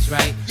say it's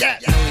right.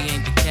 Yes. No, he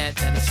ain't the cat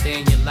that'll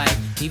stay in your life.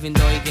 Even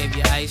though he gave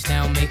you ice,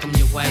 now make him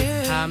your wife.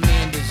 How a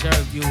man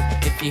deserve you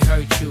if he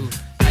hurt you?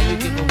 You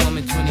give a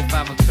woman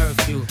 25 a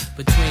curfew.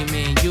 Between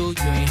me and you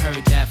ain't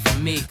heard that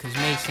from me. Cause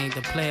Mace ain't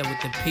the player with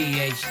the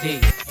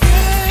PhD. Yeah.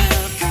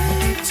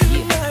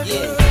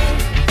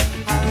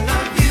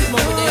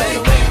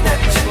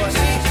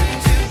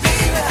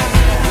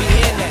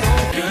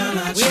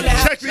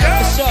 Check me out.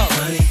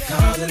 Money,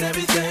 cars, and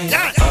everything.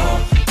 Yes.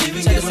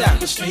 Check us out.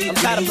 I'm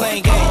tired of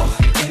playing games.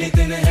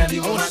 Anything to have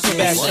you on my team.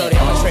 Bad shorty,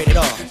 I'ma trade it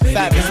off.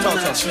 Fabulous Toto.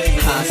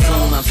 I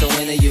assume I'm so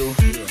into you.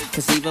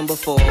 Cause even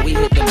before we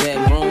hit the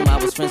bedroom, I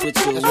was friends with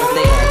you. If they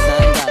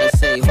ask, I ain't gotta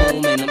say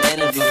whom in them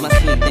interviews. My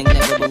sweet thing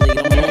never believed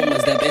them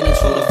rumors that been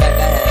true. The fact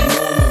I had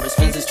numerous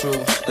friends is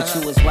true. But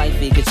you as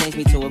wifey could change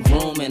me to a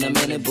groom in a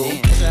minute, boo.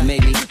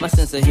 Maybe my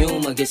sense of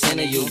humor gets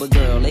into you. But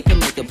girl, they can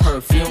make a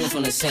perfume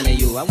from the scent of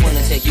you. I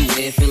wanna take you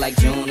where it feel like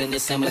June and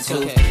December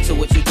too. So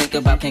what you think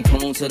about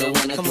Cancun to the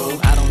winter through?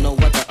 I don't know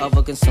what the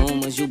other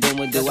consumers you been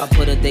with do. I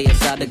put a day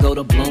aside to go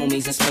to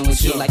Bloomies and spend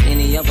with you. Like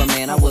any other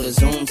man, I would've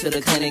zoomed to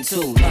the clinic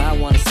too. Now I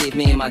wanna see if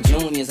me and my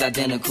junior's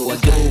identical. I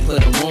do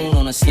put a wound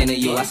on the skin of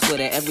you. I swear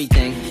to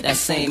everything that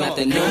same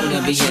afternoon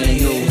and be in the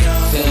new.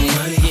 Feel me?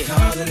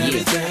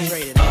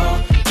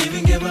 Yeah.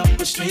 Even give up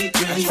a street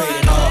dream.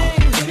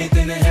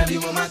 Anything to have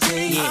you on my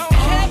team.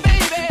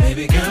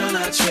 Baby girl,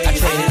 I trade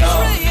it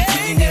all. You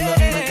can give up a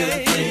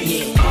good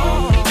thing.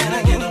 And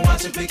I get to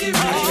watch it pick it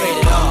right. I trade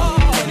it all.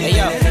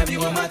 Anything to have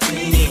you on my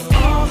team.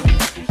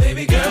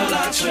 Baby girl,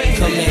 I trade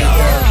it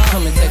all.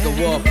 Come and take a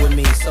walk with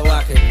me so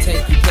I can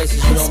take you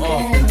places you don't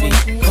often be.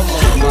 Come on,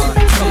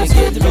 man, come and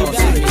get lost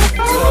with me.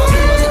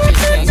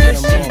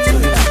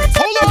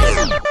 Hold on.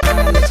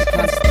 Let your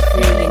conscience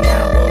free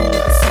now, rolling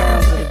with the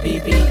sounds of the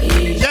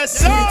BBE. Yes,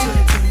 sir.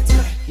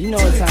 You know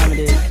what time it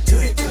is.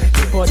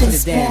 Report to the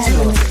dance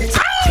floor.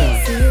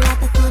 See you at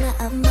the corner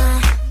of my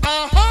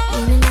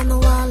leaning on the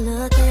wall,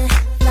 looking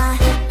fly.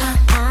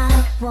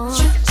 I want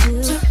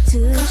you to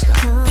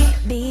come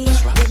be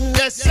with me.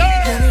 Yes, sir.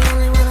 You're the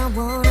only one I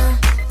wanna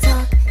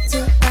talk to,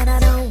 but I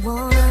don't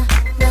wanna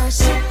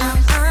rush.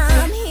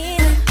 I'm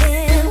here,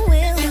 and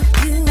will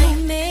you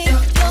make your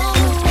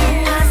move?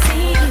 I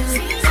see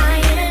you, I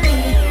am me.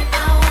 I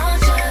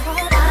want you,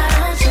 why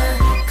don't you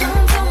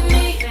come for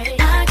me?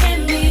 I can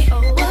be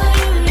what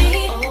you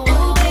need.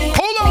 Oh, baby.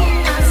 Hold on.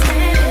 I'm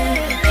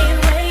standing, ain't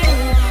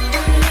waiting.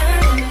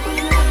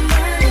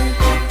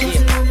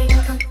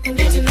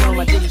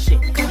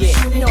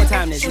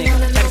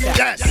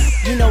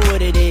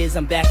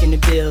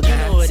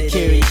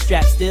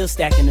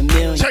 still stacking a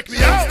million. Check me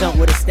out. Stunt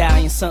with a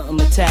stallion, something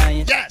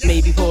Italian. Yes.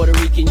 Maybe Puerto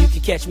Rican, you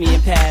can catch me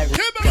in Paris.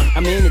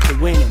 I'm in it to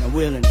win and I'm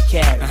willing to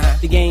carry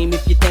the game.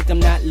 If you think I'm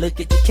not, look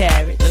at the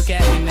carrots. Look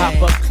at me, man.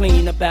 Hop up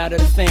clean up out of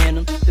the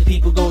phantom. The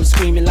people going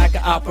screaming like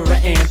an opera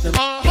anthem.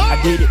 I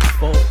did it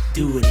before,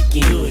 do it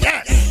again.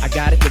 Yes. I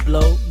got it to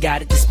blow,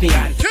 got it to spin.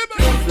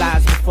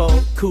 Flies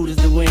before, cool as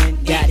the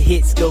wind. Got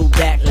hits, go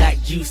back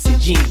like juice and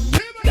gin.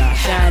 I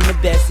shine the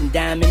best in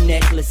diamond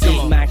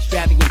necklaces. My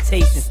extravagant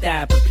taste and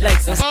style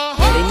perplexes.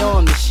 They know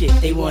I'm the shit,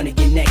 they wanna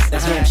get next to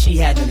him. She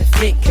having a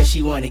fit cause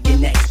she wanna get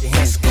next to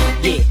him.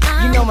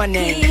 Yeah, you know my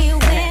name.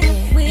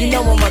 You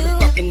know my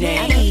motherfucking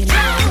name.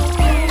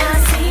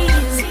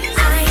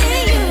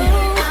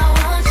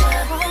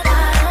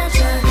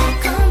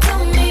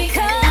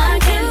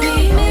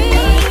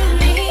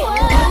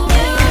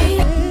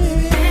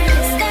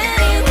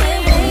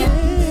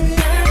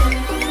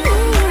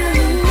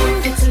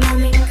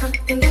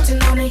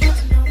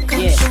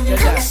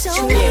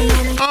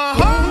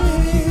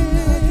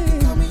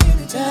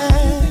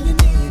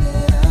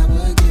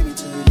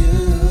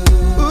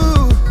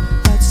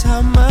 That's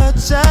how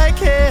much I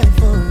care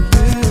for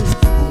you.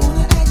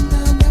 Wanna act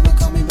now, never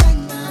call me back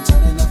now.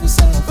 Turning off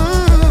yourself.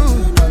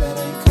 You know that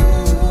ain't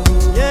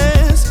cool.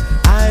 Yes,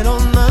 I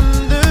don't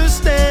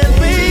understand,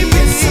 baby.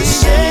 It's a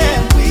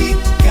shame we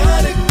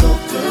gotta go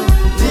through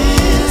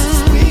this.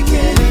 We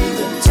can't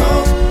even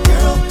talk,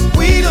 girl.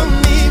 We don't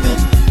even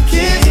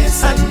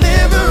kiss. I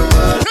never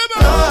would have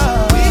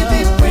thought we'd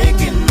be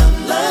breaking up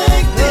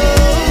like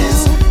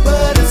this,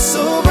 but it's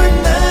over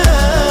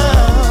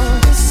now.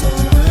 It's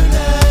over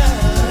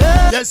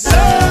now. Yes, sir.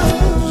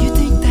 You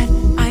think that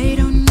I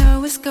don't know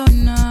what's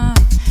going on,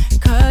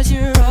 cause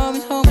you're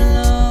always home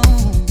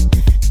alone,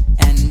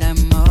 and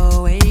I'm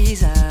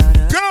always out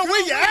of. Girl,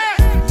 where you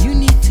at? You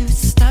need to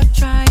stop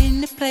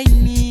trying to play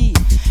me,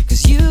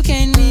 cause you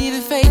can't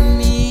even fake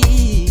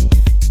me.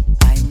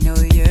 I know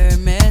you're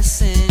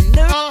messing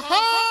up,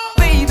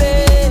 baby.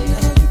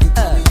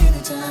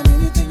 Anytime,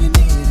 anything you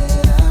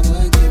needed, I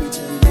would give it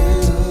to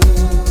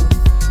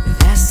you.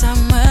 That's how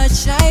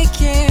much I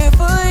care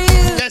for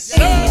you, Yes, sir.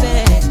 baby.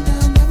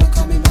 Never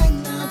call me back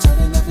now.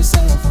 Turning off your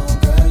cell phone,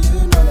 girl. You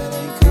know that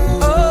ain't cool.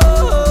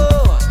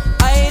 Oh,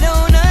 I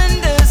don't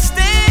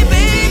understand,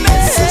 baby.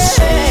 It's a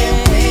shame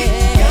we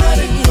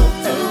gotta go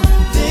through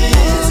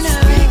this.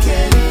 We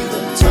can't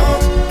even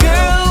talk,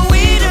 Girl,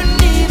 we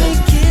don't even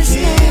kiss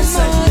no kiss.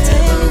 I more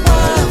never than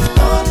would have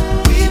thought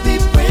we'd be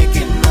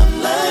breaking up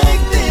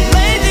like this.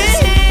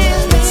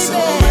 But it's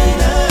over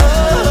now.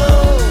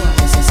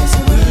 It's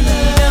over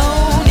now.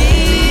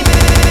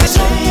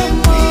 Shame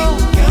we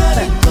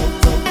gotta go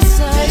through It's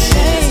a this.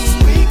 shame.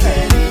 We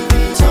can't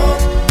even talk,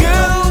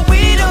 Girl,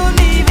 we don't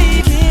even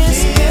kiss.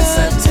 kiss.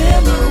 I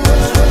never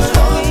would have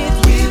thought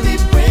we'd be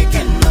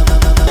breaking up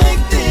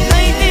like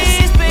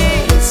this.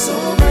 babe. It's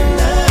over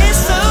now.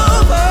 It's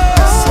over.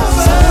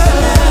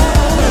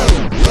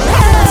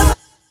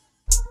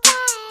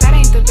 That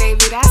ain't the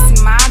baby,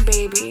 that's my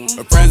baby.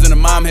 Her friends and her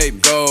mom hate me.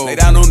 Go. Lay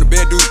down on the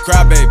bed, do the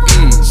cry, baby.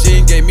 She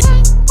ain't gave me.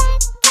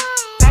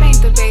 That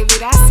ain't the baby,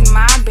 that's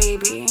my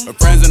baby. Her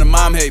friends and her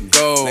mom hate me.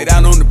 Go. Lay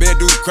down on the bed,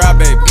 do the cry,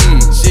 baby.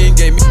 She ain't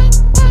gave me.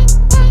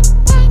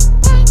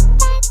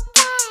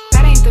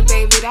 That ain't the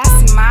baby,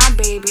 that's my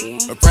baby.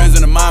 Her friends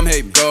and her mom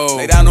hate me. Go.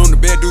 Lay down on the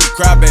bed, do the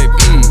cry, baby.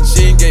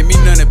 She ain't gave me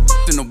none of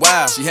that in a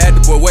while. She had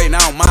the boy waiting, I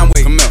don't mind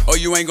waiting. Come here. Oh,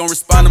 you ain't gonna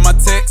respond to my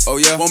text? Oh,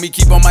 yeah. Want me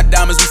keep on my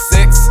diamonds with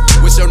sex?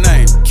 What's your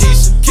name?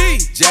 Keisha. Key.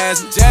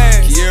 Jasmine.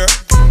 Jazz. Kiera.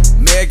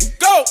 Megan.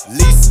 Go.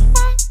 Lisa.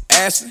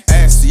 Ashley.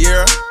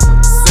 Sierra.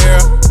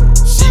 Sarah.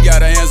 She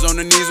got her hands on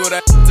her knees with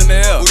that in the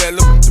air. Who that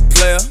look the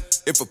player?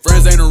 If her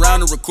friends ain't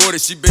around to record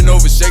it, she been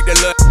over, shake that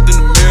little in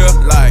the mirror.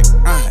 Like,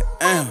 I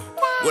am.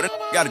 What a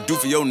gotta do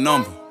for your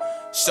number?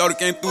 Shorty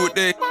came through it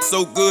there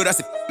so good, I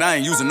said, I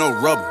ain't using no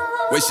rubber.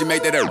 Way she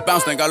make that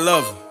bounce, think I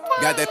love her.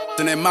 Got that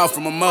in that mouth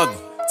from her mother.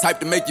 Type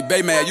to make your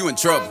bae mad, you in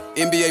trouble.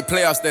 NBA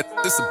playoffs,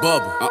 this a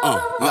bubble.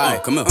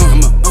 Like, come on, throw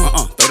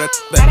that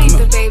back. That ain't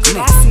the baby,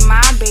 that's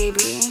my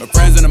baby. Her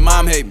friends and her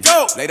mom hate me.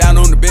 Go. Lay down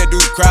on the bed, do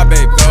the cry,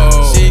 baby.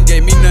 Go. She ain't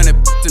gave me none of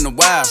that in a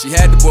while. She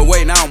had the boy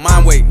waiting, I don't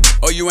mind waiting.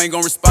 Oh, you ain't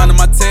gonna respond to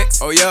my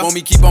text? Oh, yeah? Want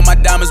me keep on my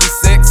diamonds with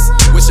sex?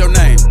 What's your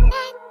name?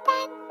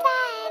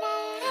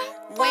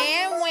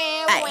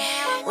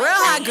 Real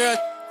hot girl.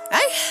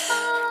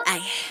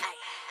 Ay.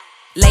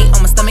 Lay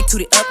on my stomach,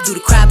 toot it up, do the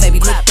cry, baby.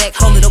 Look back,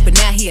 hold it open,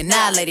 now he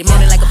annihilated.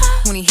 Moaning like a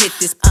when he hit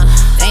this.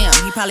 Damn,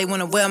 he probably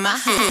wanna wear my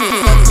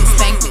hood.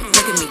 Spank me,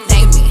 look at me,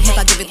 thank me. If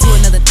I give it to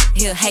another,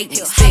 he'll hate me.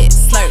 Spit,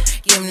 slurp,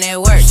 give him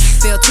that work.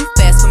 Feel too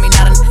fast for me,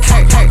 not a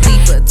hurt.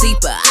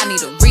 Deeper, I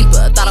need a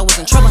reaper. Thought I was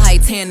in trouble, how he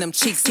tan them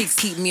cheeks.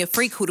 Keep me a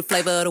freak, who the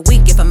flavor of the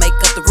week. If I make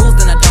up the rules,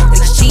 then I don't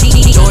think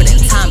cheat.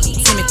 Jordan, Tommy,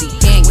 Timothy,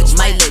 Daniel,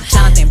 might let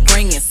Jonathan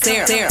bring in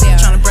Sarah.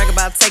 Tryna brag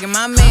about taking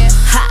my man.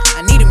 Ha,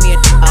 I needed me a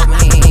off my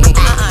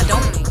hand.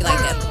 Don't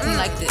like that, me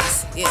like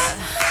this, yeah.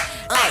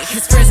 Ay,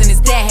 his friends and his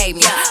dad hate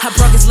me. I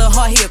broke his little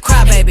heart, he a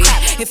cry, baby.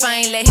 If I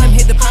ain't let him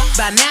hit the pump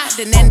by now,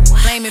 then that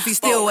lame if he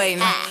still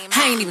waiting. I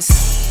ain't even.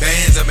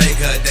 Bands will make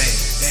her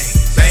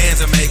dance. Bands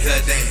will make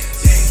her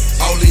dance.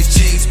 All these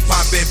chicks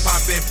poppin',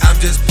 I'm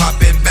just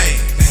poppin' bang.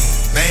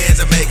 Bands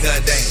that make her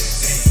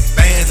dance.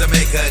 Bands that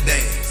make her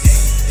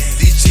dance.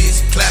 These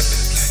chicks clappin'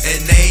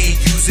 and they ain't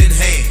using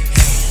hands.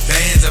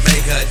 Bands that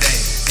make her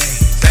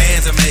dance.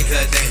 Bands that make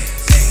her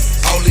dance.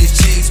 All these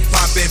chicks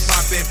poppin',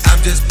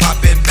 I'm just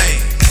poppin'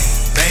 bang.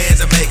 Bands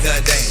that make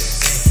her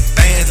dance.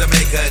 Bands that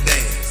make her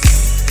dance.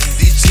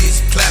 These chicks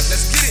clap,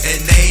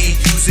 and they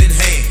ain't using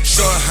hands.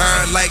 Short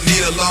hair like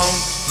Neil long.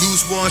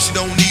 Loose one, she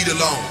don't need a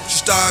loan. She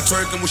start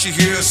twerking when she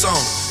hear a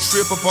song.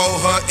 Strip up all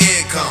her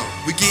income.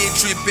 We get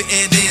trippin'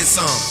 and then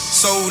some.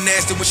 So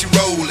nasty when she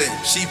rollin'.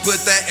 She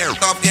put that air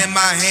up in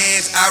my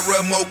hands, I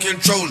remote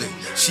control it.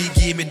 She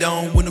give me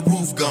down when the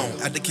roof gone.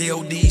 At the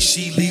KOD,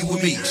 she leave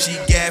with me. She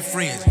got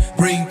friends,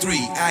 bring 3.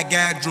 I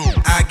got Drew,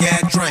 I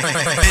got drink.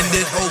 Bend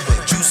it over,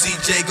 Juicy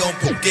J gon'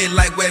 poke it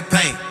like wet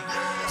paint.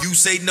 You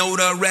say no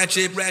to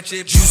ratchet,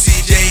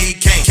 Juicy J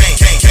can't.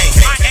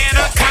 My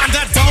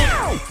anaconda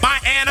don't, my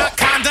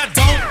anaconda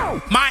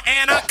don't, my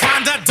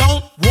anaconda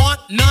don't want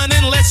none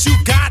unless you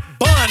got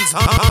buns.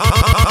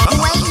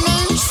 Boy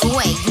named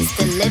Troy used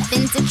to live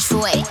in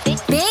Detroit.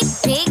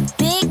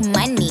 Big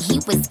money, he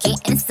was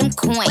getting some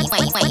coin.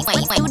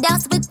 Dude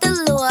out with the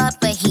law,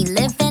 but he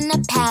lived in a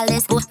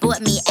palace.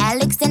 Bought me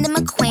Alexander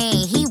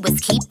McQueen, he was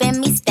keeping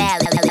me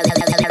stylish.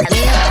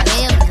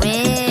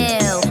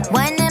 Real.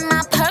 One in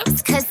my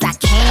purse, cause I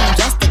came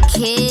just to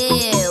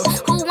kill.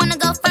 Who wanna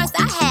go first?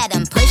 I had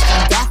him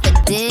pushing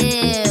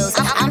daffodils.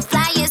 I'm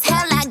fly as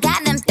hell, I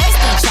got him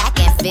thirsty, track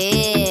and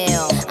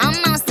field. I'm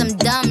on some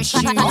dumb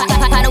shit.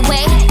 By the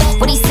way,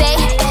 what he say?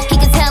 He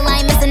can tell I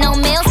ain't missing no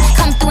meals.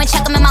 Come through and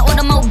check him in my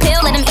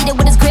automobile. Let him eat it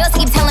with his grills.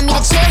 He keep telling me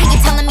to chill. He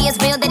keep telling me it's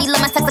real that he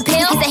love my sex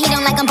appeal. He said he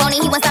don't like I'm bony,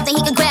 he wants something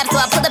he can grab. So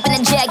I pull up in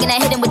a jag and I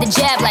hit him with a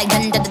jab like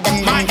dun dun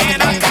dun dun dun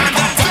dun dun.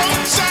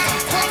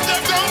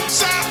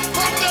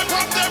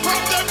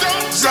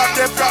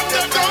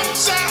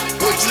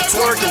 What you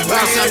twerking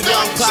with? Some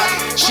young pop,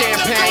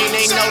 champagne,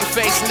 they know the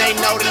face and they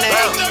know the name.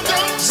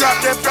 Drop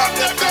that.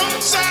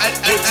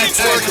 What you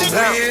twerking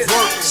with?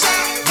 Work,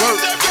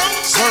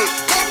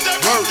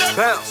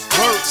 bounce,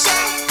 work.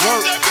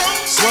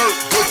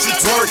 What you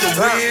twerking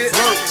with?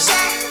 Work,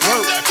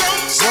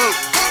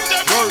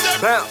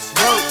 bounce,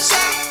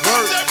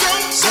 work.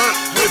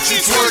 What you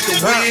twerking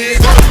with?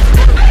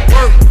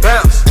 Work,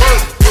 bounce,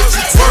 what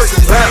you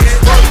twerking with?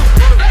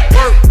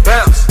 Work,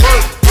 bounce,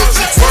 what you twerking with? Work, bounce, what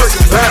you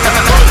twerking with?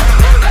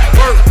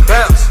 Work,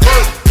 bounce,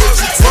 what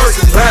you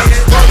twerking with?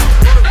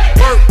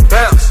 Work,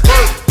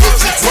 what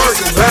you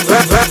twerking with? Work, bounce, what you twerking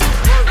with?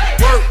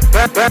 Work,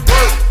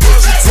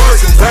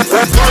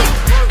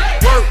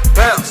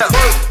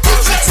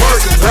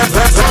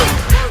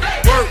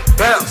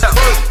 bounce,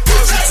 what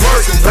you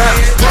twerking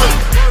with?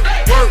 Work,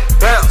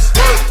 bounce,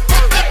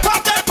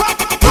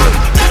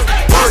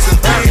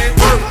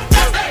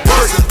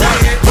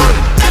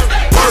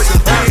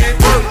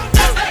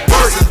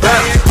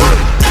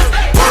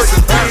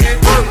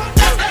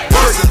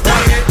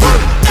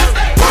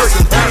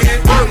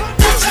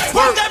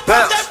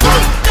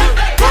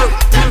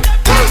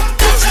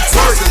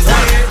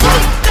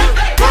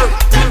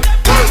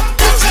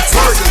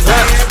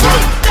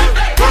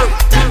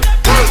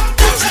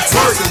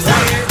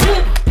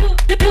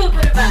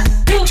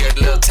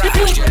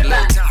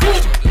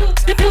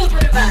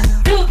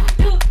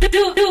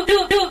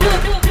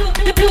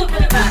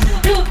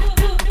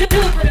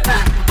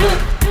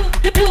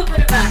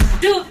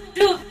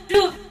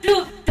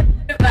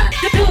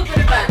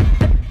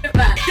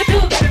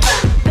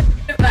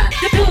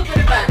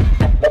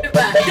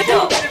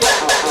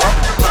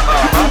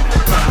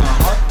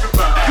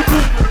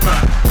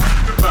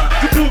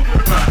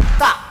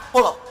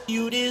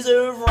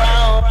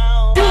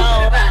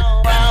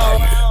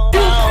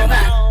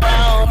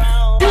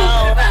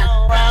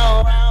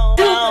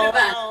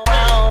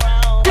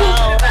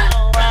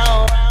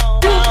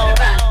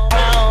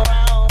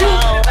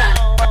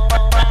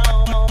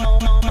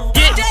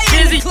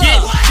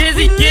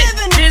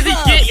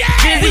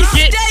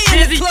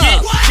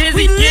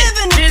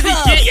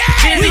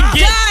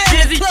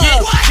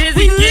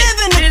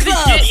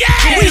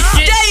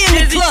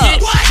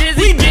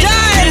 We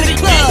die in the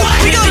club.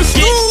 We go to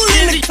school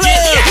in the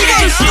club. We go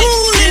to school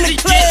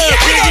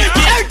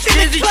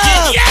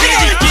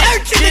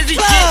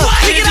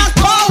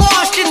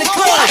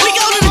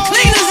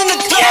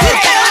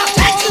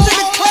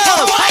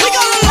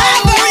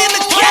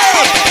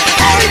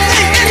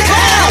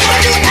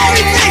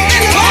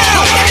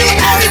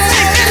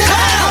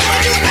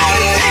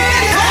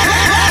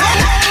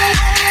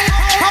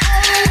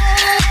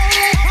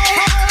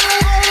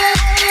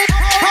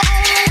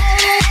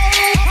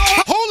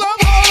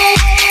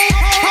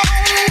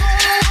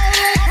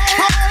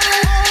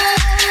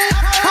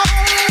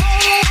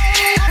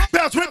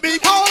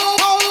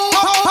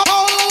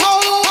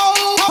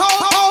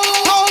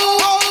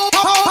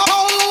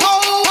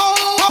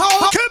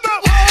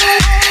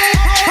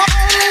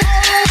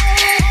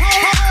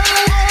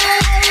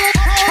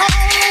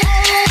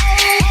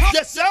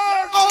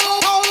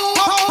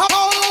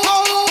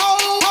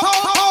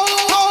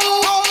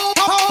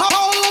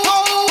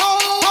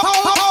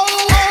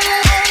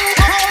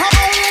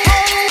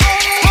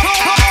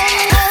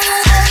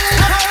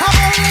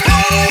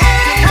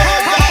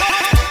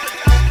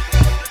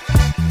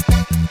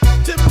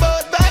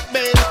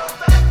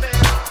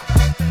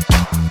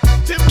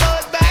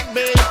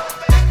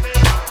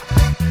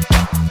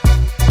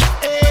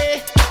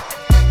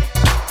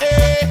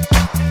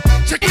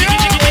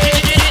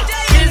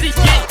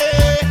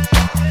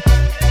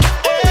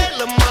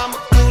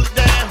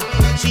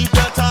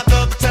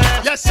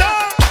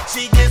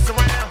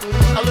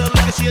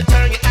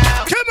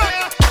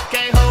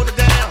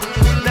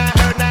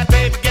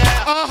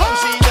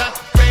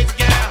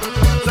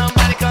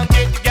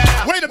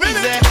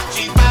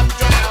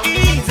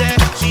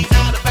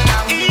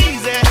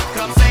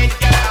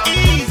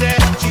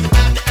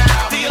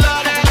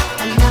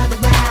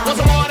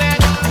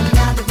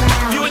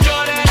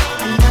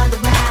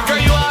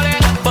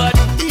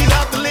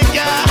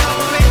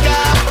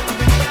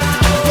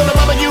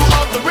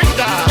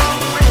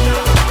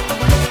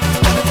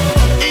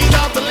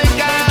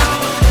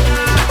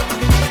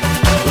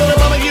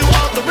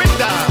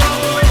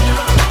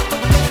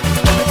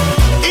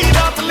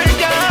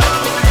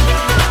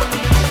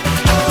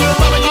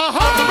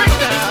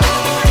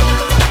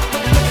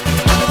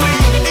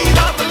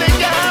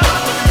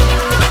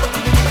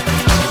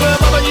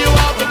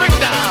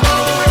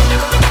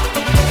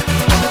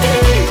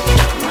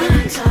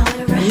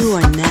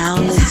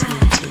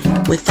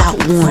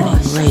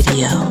Warning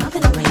Radio.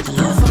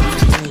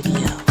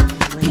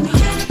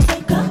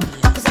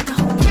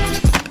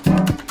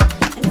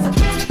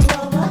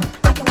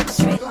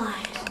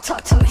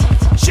 Talk to me.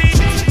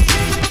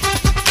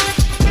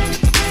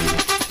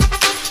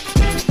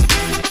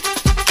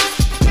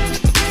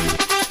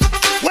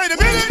 Wait a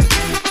minute.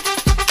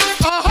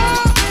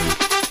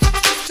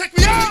 Check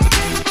me out.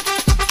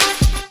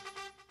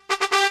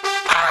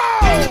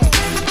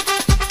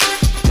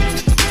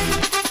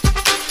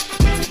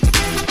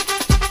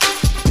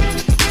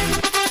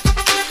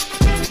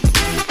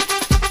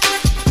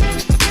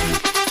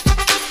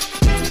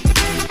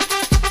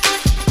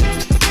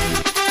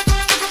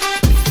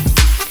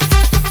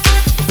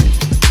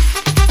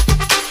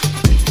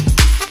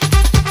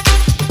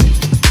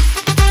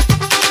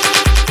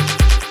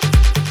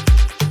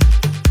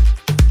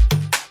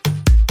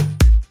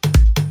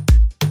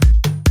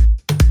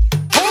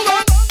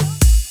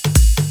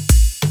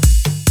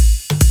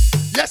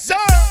 Yes, sir.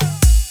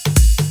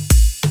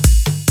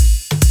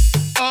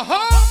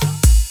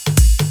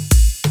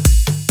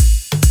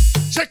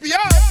 Check me out.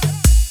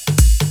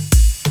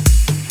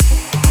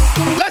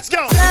 Let's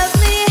go. Love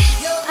me,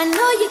 I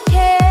know you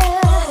care.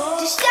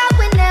 Just shout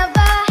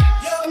whenever,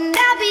 and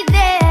I'll be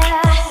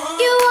there.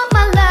 You want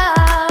my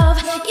love,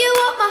 you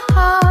want my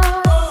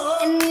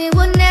heart, and we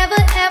will never,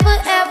 ever,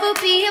 ever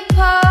be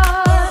apart.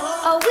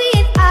 Are we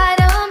an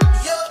item?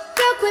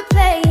 Girl, quit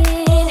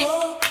playing.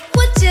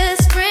 We're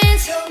just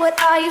friends. What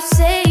are you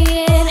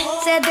saying?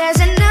 Said there's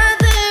another.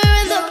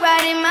 Look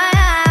right in my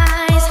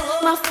eyes.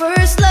 My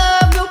first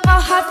love broke my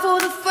heart for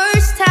the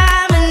first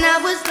time, and I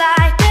was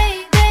like,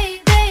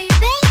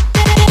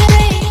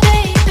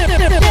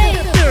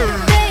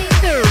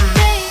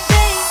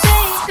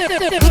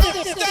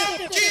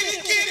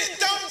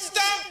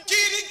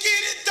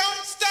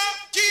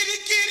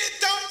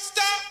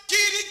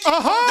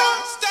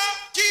 Don't stop,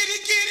 get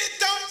it,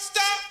 don't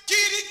stop,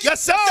 get it, yes,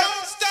 sir.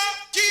 Don't stop,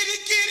 get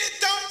it,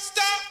 don't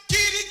stop,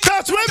 get it.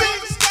 Touch with me.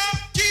 Don't stop,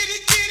 get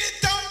it,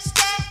 don't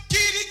stop,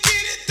 get it,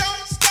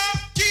 don't stop,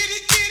 get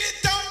it,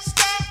 don't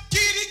stop,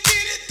 get it,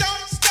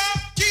 don't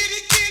stop, get it, don't stop, get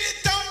it, don't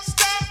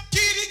stop,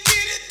 get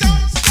it,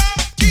 don't stop,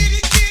 get it,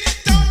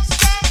 don't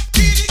stop,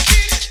 get it,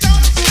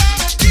 don't stop, get it, don't stop,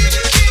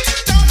 get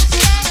it,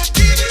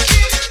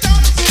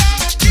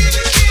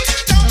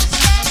 don't stop,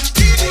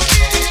 get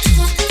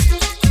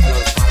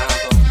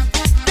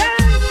it.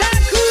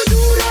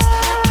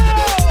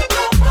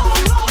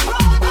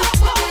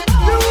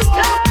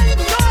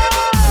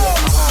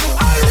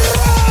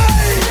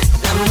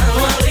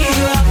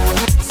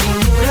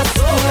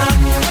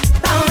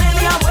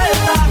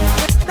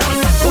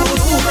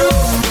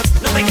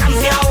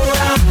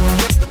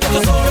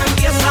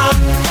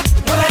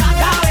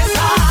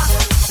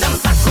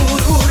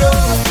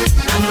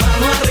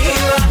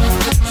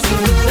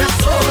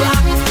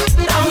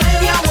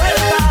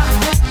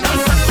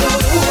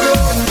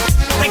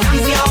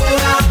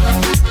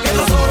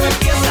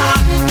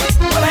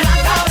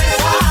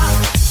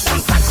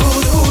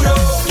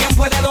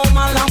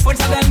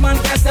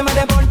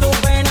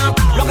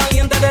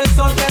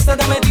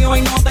 Y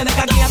no te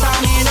deja quieta,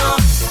 nena.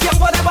 ¿Quién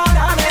puede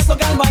parar eso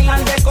que al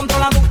bailar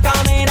descontrola tus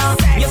caderas?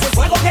 Y ese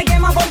fuego que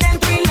quema por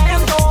dentro y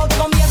lento te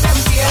convierte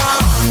en piedra.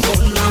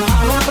 Con la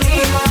mano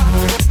arriba,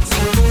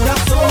 cintura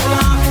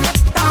sola,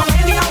 da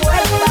media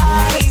vuelta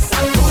y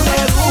sacude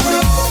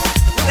duro.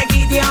 No te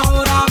quites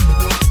ahora,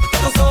 que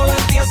esto solo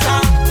empieza.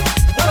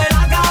 Mueve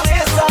la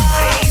cabeza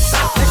y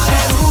sacude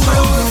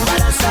duro.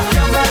 Para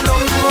sacarme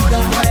locura,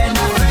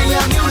 buena bella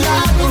a mi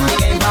lado.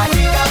 Que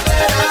mágica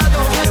esperado,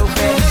 quiero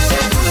ver ese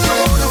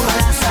futuro.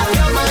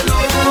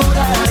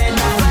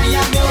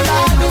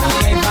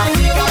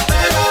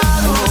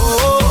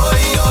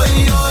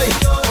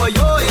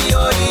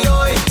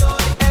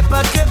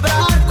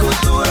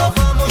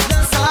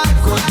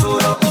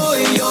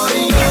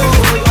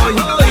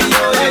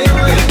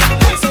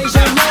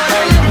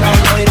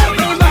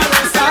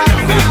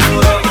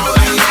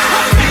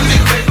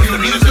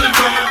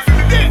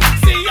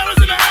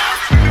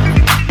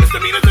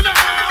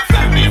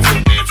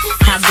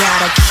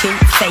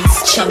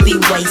 Chubby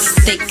waist,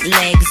 thick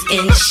legs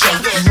in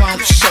shape,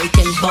 rump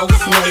shaking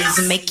both ways,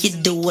 make you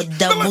do a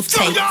double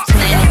take.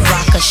 Planet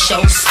rocker,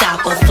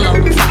 showstopper, flow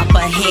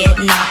popper, head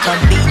knocker,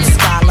 beat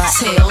scholar,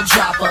 tail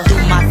dropper. Do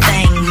my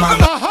thing,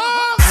 mother.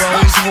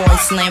 Rolls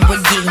Royce,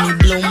 Lamborghini,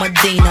 blue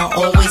Medina,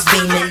 always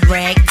beaming,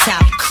 rag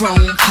top,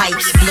 chrome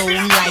pipes, blue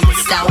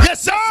lights out.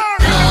 Yes, sir.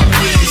 Long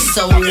weed,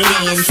 sold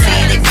in, say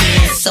it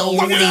again,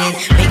 sold in.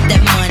 Make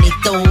that money,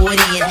 throw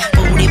it in,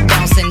 booty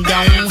bouncing,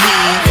 don't hit.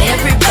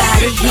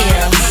 Everybody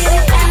here.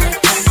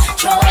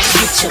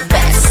 Get your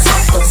best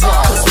off the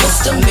wall, 'cause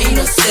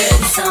misdemeanor said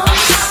so.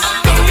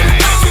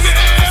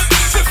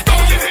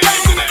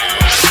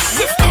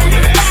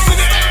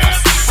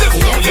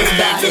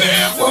 Everybody,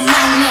 well,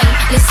 my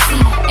name is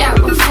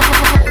Eryk.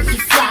 You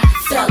fly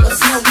fellas,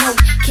 no,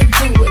 can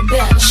do it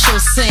better. She'll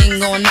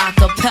sing on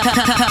acapella.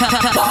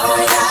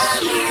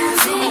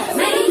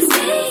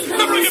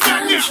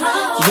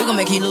 We're gonna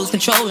make you lose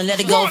control and let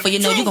it go, for you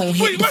know you're gonna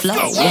hit the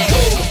flow.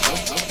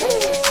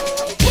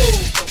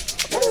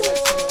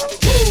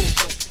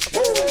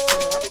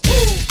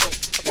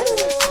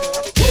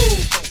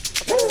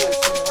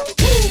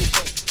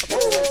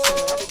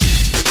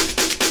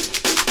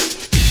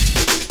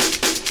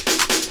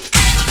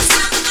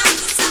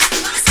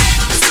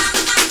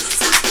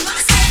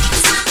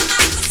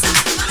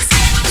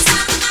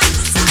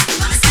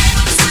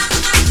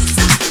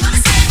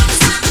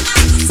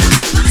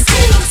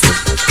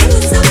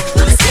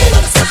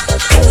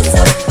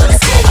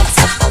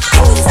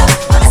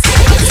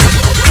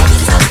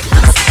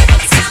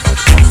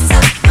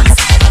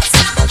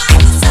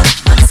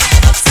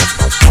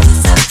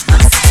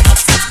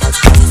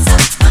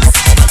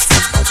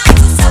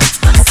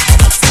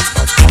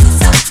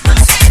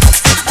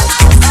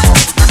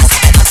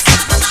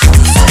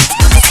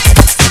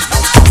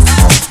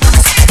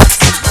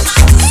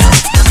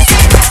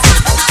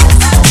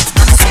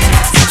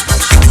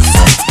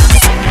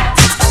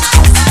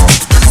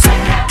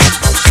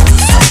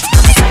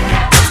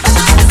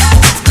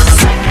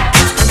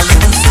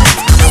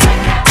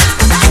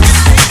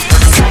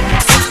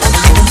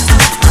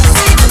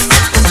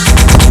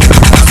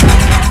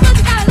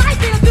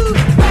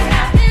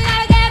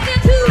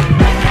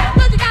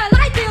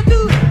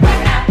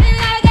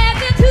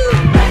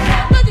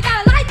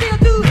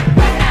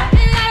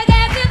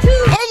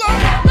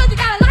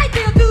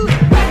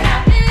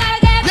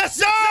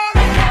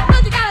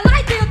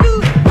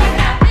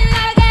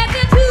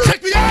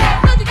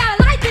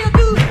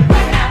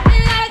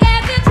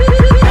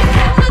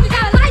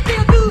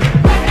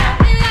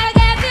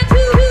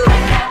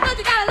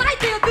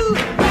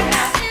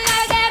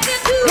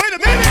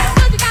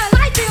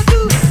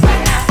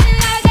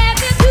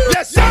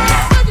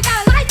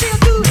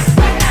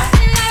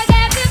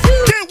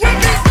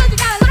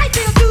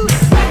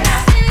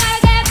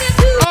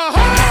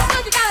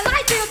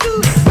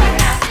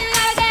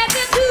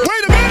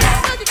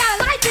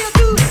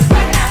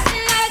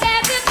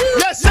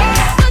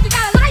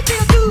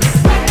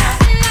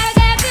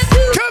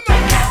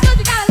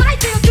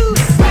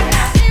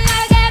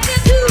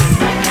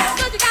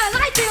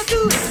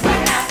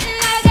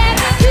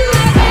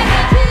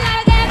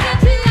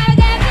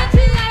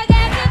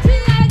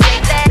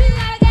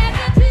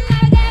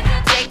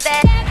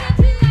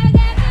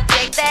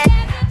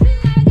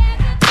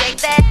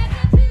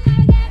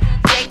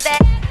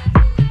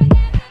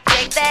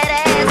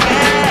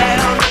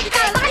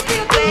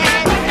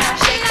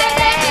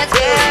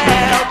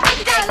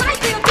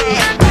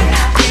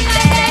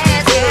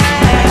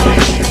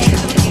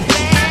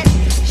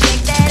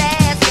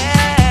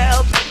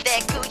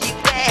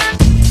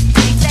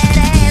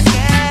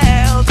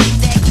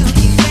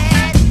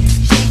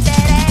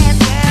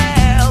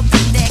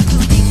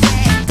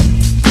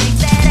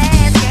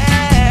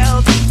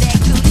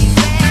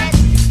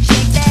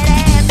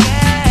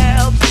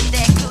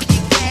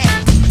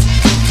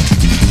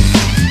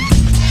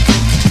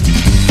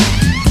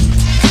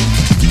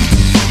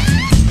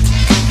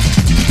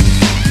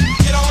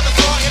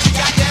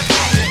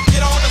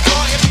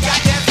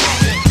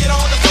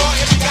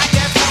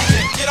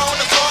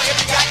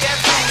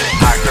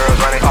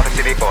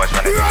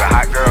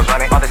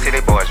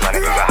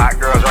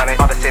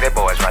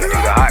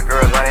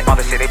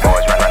 city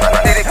boys run.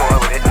 City boy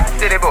with it,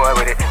 city boy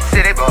with it,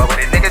 city boy with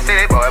it, nigga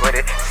city boy with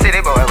it, city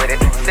boy with it,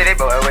 city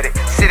boy with it,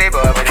 city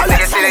boy with it,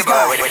 nigga city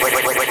boy with it.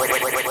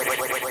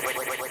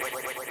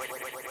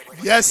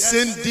 Yes,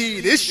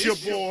 indeed. It's your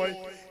boy,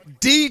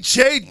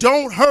 DJ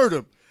Don't Hurt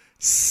Him,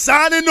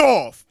 signing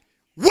off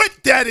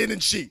with that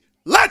energy.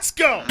 Let's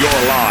go.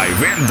 You're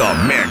live in the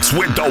mix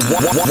with the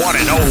one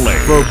and only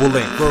Verbal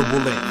Ink,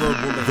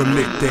 the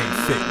Midday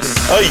Fixx.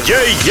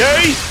 Yay,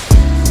 yay.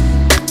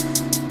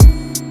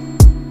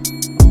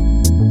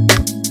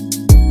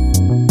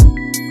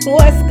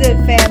 What's good,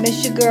 fam?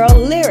 It's your girl,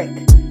 Lyric.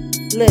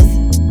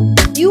 Listen,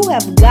 you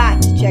have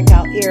got to check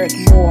out Eryk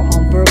more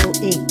on Verbal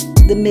Ink,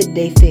 the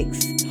Midday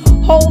Fixx.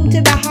 Home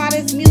to the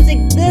hottest music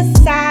this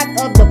side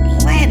of the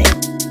planet.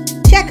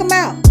 Check them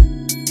out.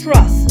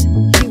 Trust,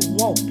 you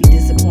won't be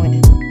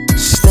disappointed.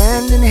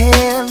 Standing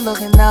here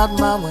looking out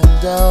my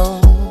window.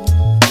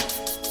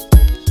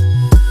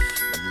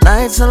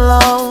 My nights are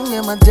long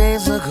and my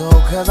days are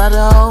cold, 'cause I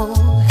don't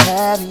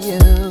have you.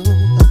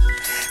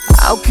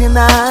 How can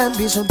I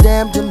be so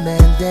damn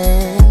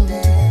demanding?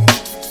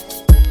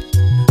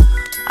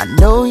 I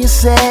know you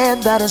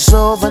said that it's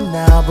over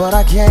now, but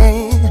I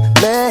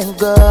can't let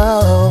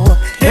go.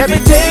 Every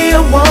day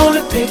I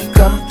wanna pick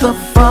up the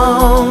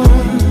phone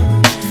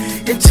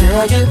and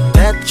tell you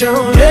that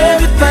you're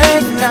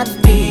everything I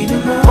need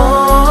and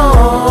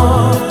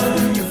more.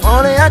 If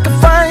only I could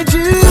find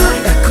you.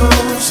 Echo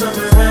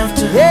summer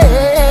after.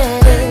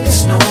 Yeah. The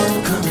snow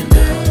coming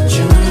down in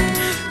June.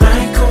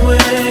 Like a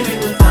wave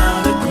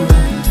without a groove.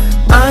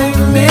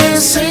 I'm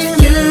missing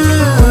you,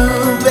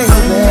 baby.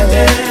 I'm the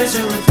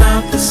desert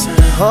without the sun.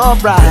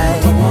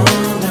 Alright.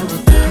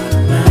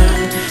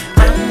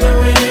 I'm the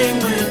ring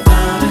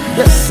without a hand.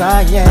 Yes, I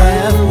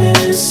am. I'm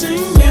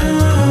missing you.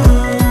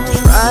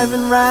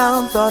 Driving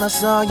round, thought I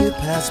saw you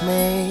pass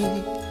me.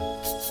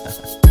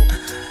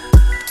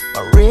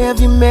 My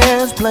rearview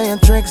mirror's playing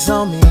tricks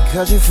on me,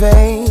 'cause you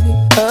fade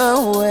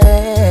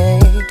away.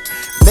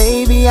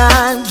 Maybe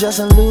I'm just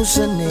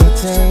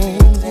hallucinating,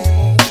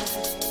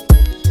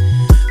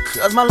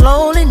 'cause my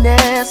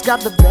loneliness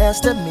got the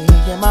best of me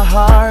and my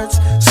heart's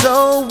so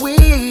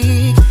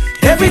weak.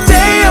 Every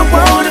day I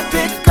wanna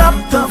pick up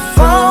the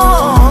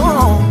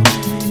phone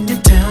and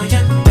tell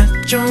you that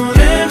you're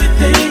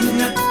everything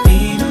I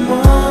need and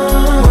more.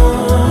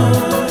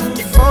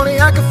 If only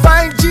I could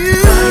find you.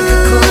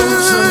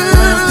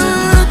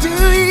 Do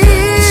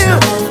you?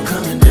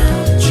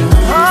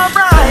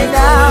 Alright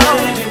now.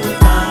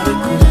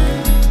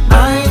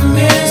 I'm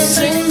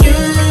missing you.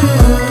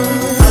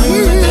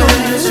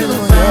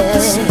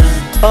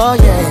 Oh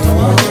yeah.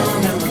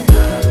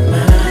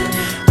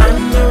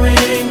 I'm the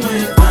ring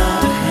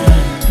without a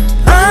hand.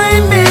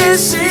 I'm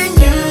missing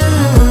you.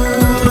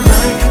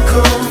 Like a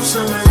cold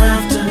summer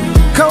afternoon.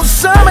 Cold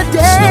summer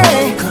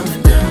day. Snow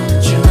coming down in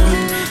June.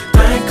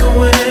 Like a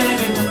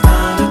wave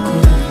without a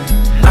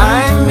groove.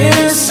 I'm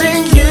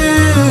missing you,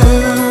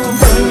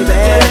 baby,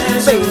 baby.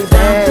 You're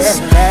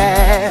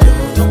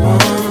the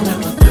one that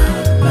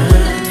without a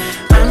man.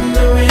 I'm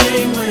the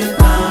ring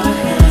without a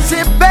hand.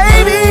 Say,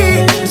 baby,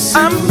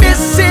 I'm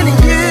missing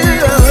you.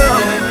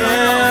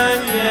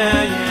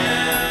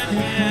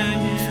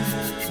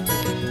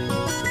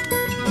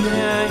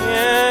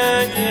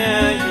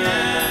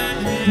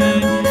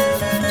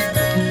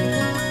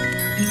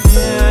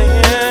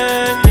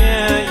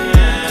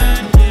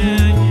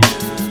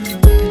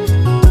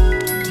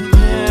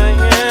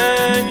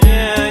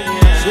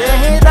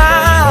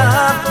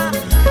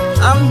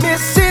 I'm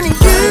missing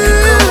you.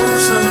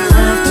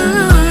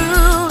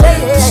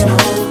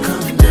 Snow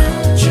coming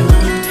down in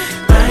June.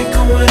 Like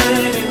a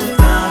wave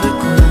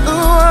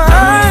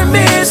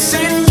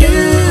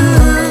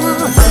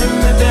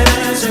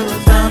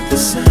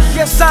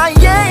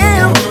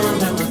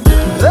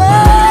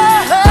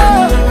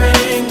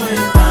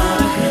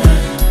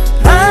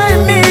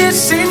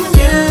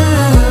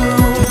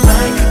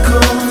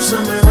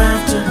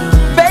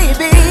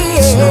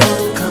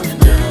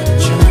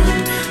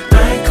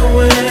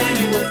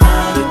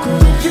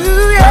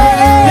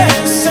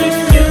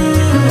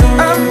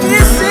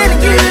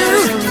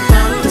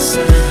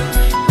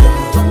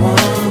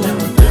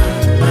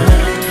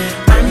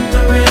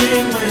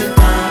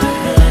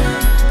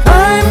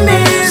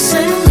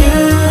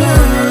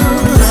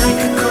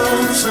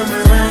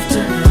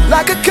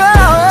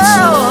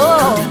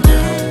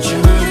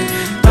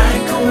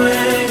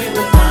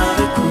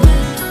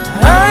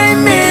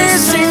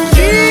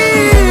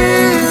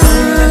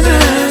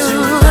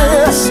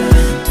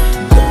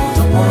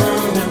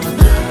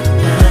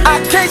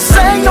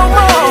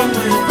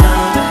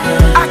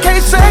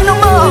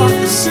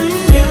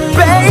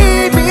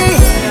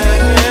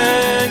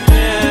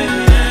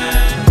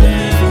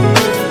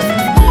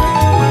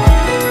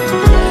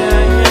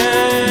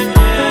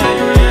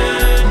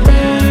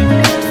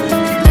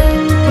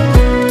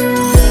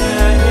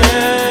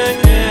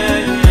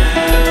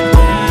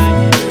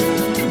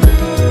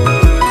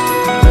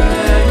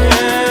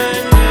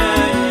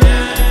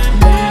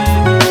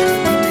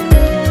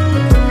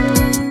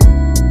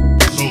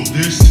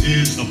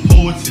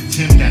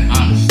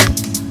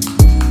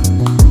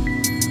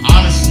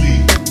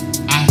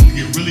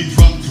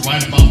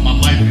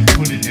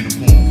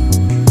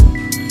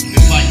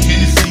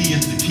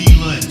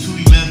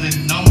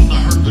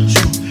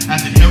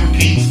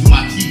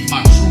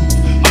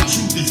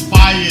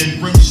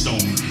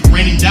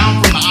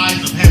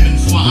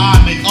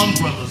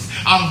umbrellas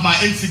out of my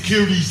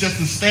insecurities just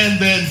to stand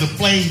there in the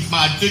flames,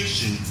 my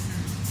addiction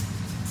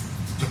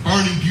to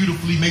burning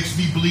beautifully makes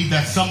me believe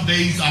that some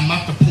days I'm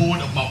not the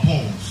poet of my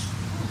poems.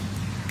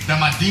 That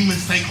my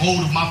demons take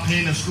hold of my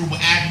pen and scribble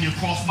agony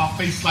across my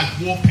face like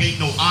war paint,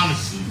 no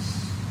honesty.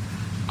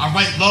 I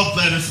write love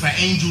letters for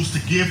angels to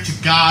give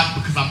to God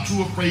because I'm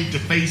too afraid to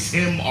face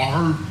him or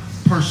her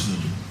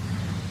personally.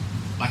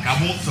 Like I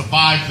won't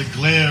survive the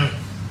glare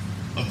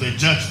of their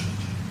judgment.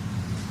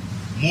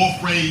 More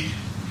afraid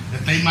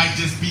that they might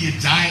just be a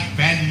giant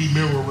vanity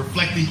mirror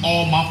reflecting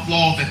all my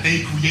flaws that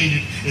they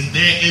created in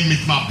their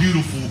image, my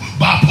beautiful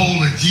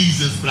bipolar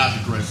Jesus, but I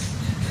digress.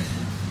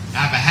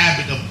 I have a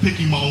habit of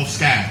picking my own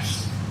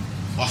scabs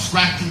or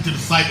scratching to the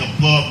sight of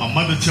blood. My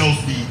mother tells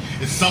me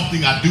it's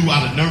something I do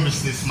out of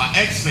nervousness. My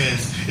ex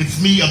says it's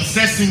me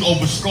obsessing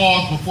over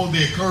scars before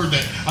they occur,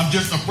 that I'm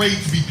just afraid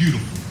to be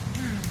beautiful.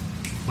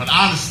 But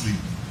honestly,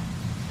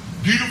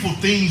 beautiful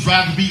things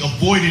rather be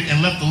avoided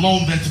and left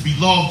alone than to be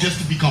loved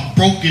just to become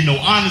broken. No,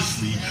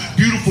 honestly,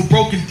 beautiful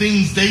broken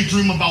things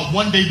daydream about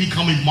one day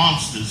becoming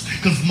monsters.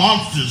 Because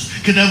monsters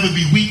can never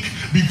be weak,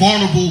 be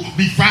vulnerable,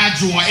 be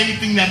fragile, or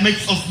anything that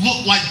makes us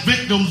look like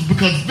victims,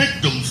 because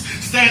victims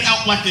stand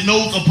out like the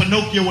nose of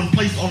Pinocchio when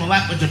placed on the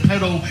lap of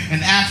Geppetto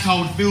and ask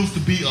how it feels to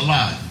be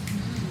alive.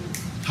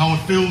 How it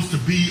feels to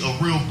be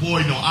a real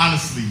boy. No,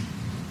 honestly,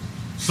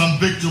 some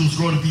victims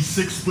grow to be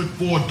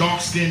 6'4",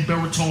 dark-skinned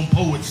baritone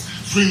poets,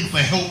 screaming for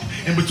help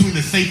in between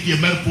the safety of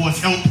metaphors,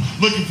 help,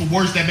 looking for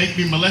words that make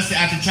me molested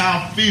as a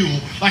child feel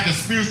like a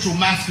spiritual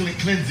masculine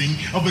cleansing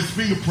of its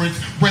fingerprints,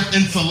 breath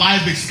and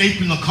saliva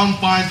escaping the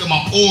confines of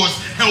my pores,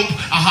 help,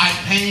 I hide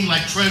pain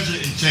like treasure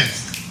in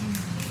chest.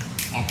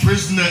 A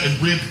prisoner in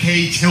rib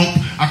cage, help,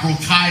 I grow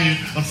tired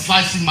of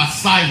slicing my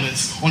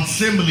silence on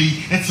simile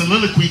and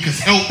soliloquy, cause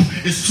help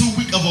is too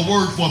weak of a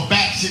word for a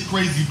batshit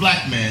crazy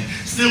black man,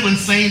 still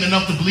insane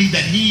enough to believe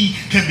that he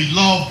can be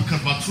loved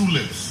because my two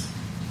lips,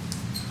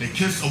 they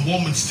kiss a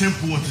woman's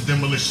temple into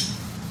demolition.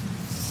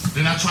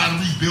 Then I try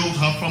to rebuild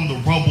her from the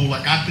rubble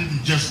like I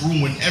didn't just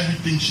ruin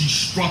everything she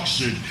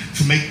structured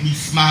to make me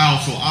smile.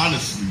 So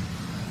honestly,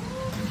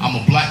 I'm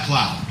a black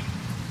cloud,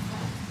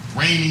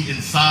 raining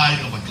inside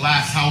of a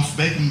glass house,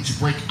 begging to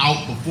break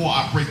out before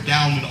I break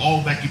down, and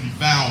all that can be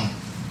found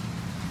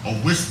are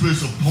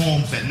whispers of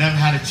poems that never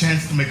had a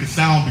chance to make a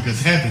sound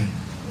because heaven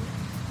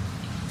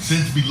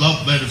sends me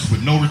love letters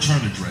with no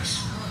return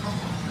address.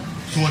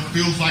 So it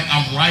feels like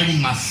I'm writing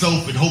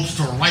myself in hopes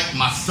to write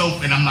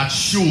myself, and I'm not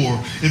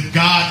sure if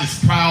God is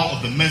proud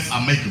of the mess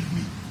I make of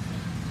me.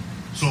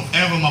 So if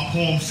ever my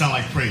poems sound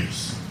like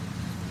praise,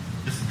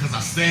 it's because I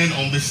stand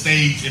on this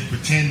stage and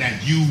pretend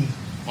that you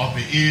are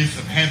the ears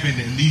of heaven,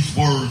 and these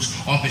words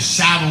are the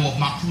shadow of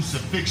my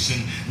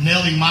crucifixion,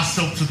 nailing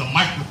myself to the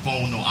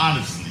microphone. No,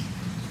 honestly,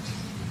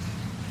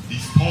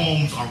 these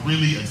poems are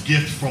really a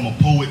gift from a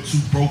poet too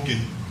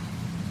broken,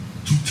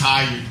 too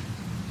tired,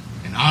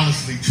 and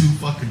honestly too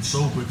fucking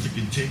sober to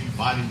continue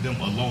fighting them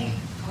alone.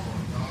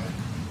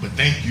 But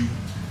thank you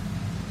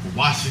for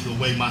washing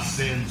away my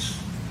sins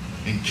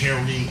and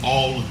carrying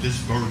all of this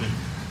burden.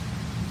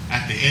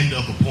 At the end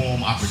of the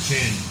poem, I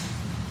pretend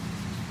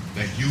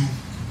that you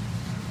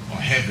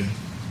are heaven,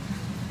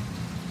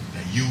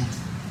 that you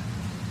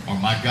are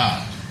my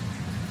God.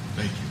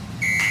 Thank you.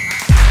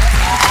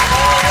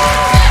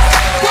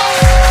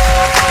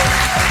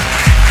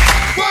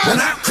 When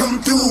I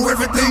come through,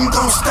 everything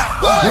gon'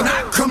 stop. When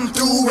I come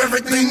through,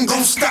 everything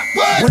gon' stop.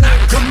 When I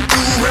come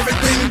through,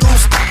 everything gon'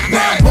 stop.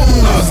 Now move,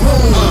 move,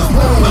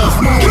 move,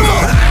 move. When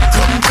I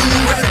come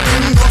through,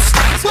 everything gon'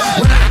 stop.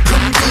 When I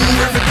come through,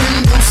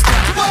 everything gon'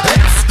 stop.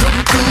 X come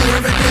through,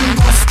 everything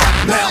gon' stop.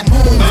 Now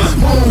move, move,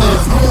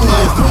 move.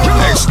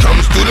 X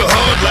comes through the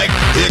hood like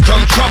here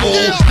come trouble.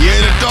 Yeah,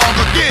 the dog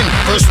again.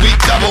 First week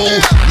double.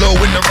 Low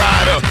in the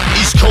rider,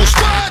 East Coast.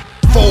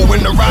 Four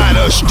in the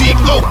rider, steep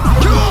low.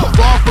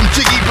 Far from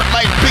Jiggy, but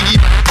like Biggie,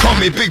 call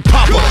me Big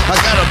Papa. I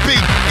got a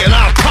big and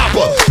I'll pop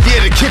her.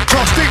 Yeah, the kid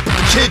talk stick, but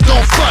the kid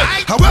don't front.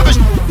 However,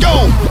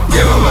 go.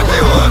 Give them what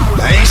they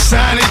want. I ain't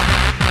signing.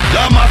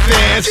 Love my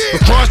fans.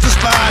 Across the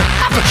slide,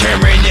 have a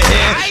camera in your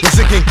hand. Cause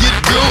it can get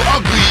real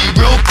ugly,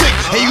 real thick.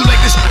 Hey, you like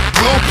this?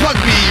 Real plug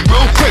me,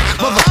 real quick.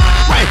 Mother,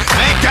 right?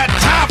 I ain't got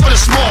time for the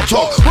small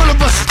talk. One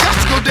of us got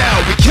to go down.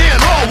 We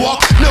can't all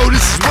walk. No,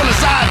 this is what as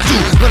I do.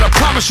 But I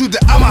promise you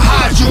that I'ma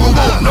hide you and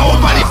won't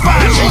nobody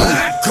find you. When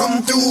I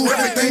come through,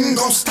 everything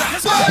gon' stop.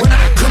 When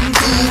I come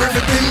through,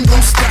 everything gon'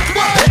 stop.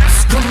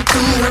 X come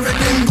through,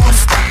 everything gon'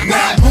 stop.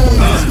 Now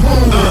move, move, move,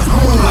 move.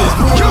 When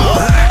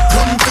I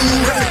come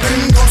through,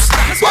 everything gon'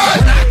 stop.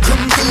 When I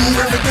come through,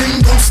 everything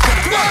gon' stop.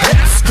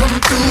 X come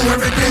through,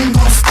 everything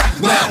gon' stop.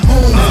 Now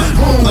move, move,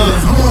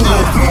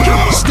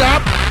 move.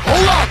 Stop.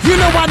 Hold up. You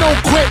know I don't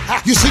quit.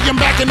 You see him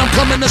back and I'm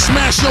coming to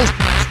smash yours.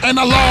 And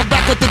I log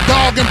back with the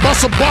dog and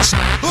bust a bust.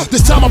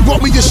 This time I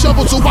brought me a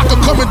shovel so I could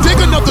come and dig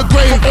another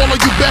grave. For all of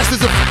you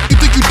bastards, if you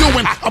think you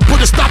doing, I put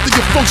a stop to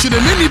your function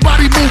and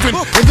anybody moving.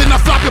 And then I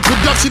flop your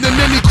production and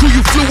any crew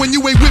you flew. When you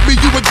ain't with me,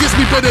 you against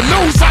me, better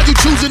lose how you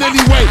choosing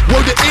anyway.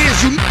 Word it is,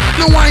 you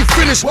know I ain't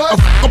finished. I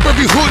fuck up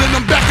every hood and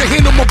I'm back to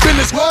handle my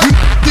business. You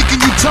thinking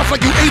you tough,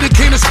 like you ate a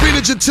can of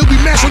spinach until we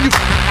mash on you,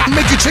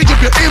 make you change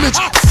up your image.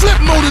 Flip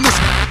mode in this.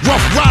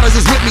 Rough Riders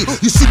is with me.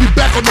 You see me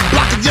back on the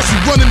block, and yes,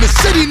 we run in the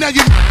city. Now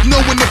you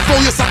know when the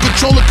flow, yes, I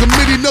control a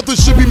committee. Nothing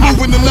should be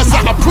moving unless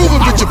I approve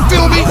of it. You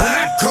feel me? When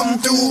I come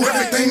through,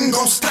 everything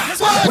gon' stop.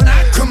 When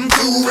I come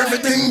through,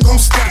 everything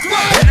gon' stop.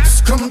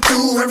 X come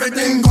through,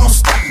 everything gon'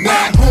 stop.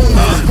 Now move,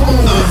 move,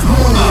 move,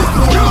 move.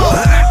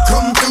 When I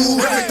come through,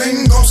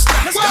 everything gon'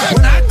 stop.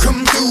 When I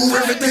come through,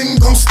 everything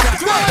gon' stop.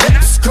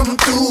 X come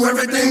through,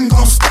 everything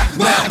gon' stop.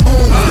 Now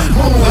move, move,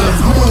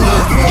 move,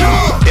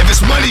 move. If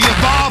it's money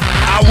involved,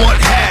 I want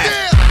half.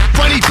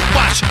 Funny to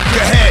watch, go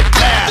ahead,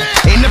 laugh.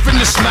 Ain't nothing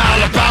to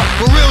smile about,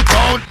 for real,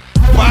 don't.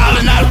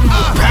 Wildin' out,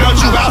 pound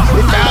you out,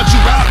 we found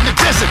you out in the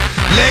desert.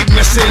 Leg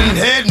missing,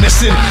 head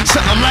missing,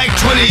 something like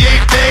 28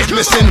 days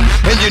missing.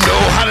 And you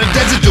know how the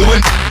desert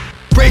doing.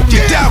 Break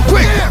it down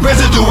quick,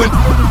 residue.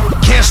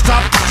 Can't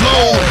stop the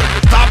flow,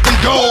 stop and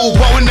go.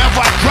 But whenever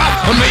I drop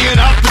 $1 million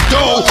out the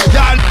door,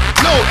 y'all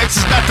know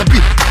X is not to be.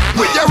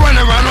 When you run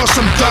around on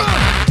some duck,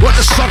 what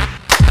the suck?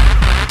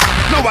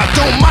 No, I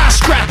don't mind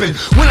scrapping.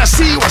 When I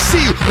see you, I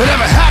see you.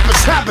 Whatever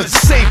happens, happens.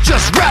 This ain't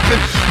just rapping.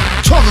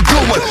 Talk a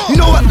good one. You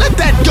know what? Let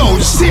that go.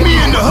 You see me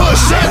in the hood,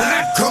 son. When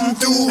I come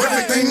through,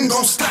 everything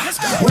gon' stop.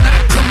 When I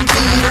come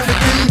through,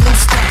 everything gon'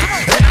 stop.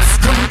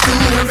 X come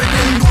through,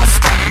 everything gon'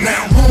 stop.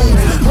 Now move,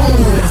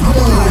 move, move,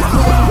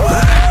 move.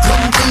 When I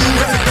come through,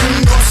 everything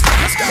gon'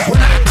 stop. When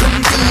I come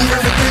through,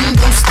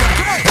 everything gon' stop.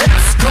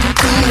 X come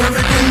through,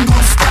 everything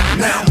gon' stop.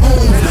 Now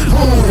move,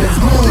 move, move,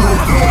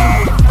 move.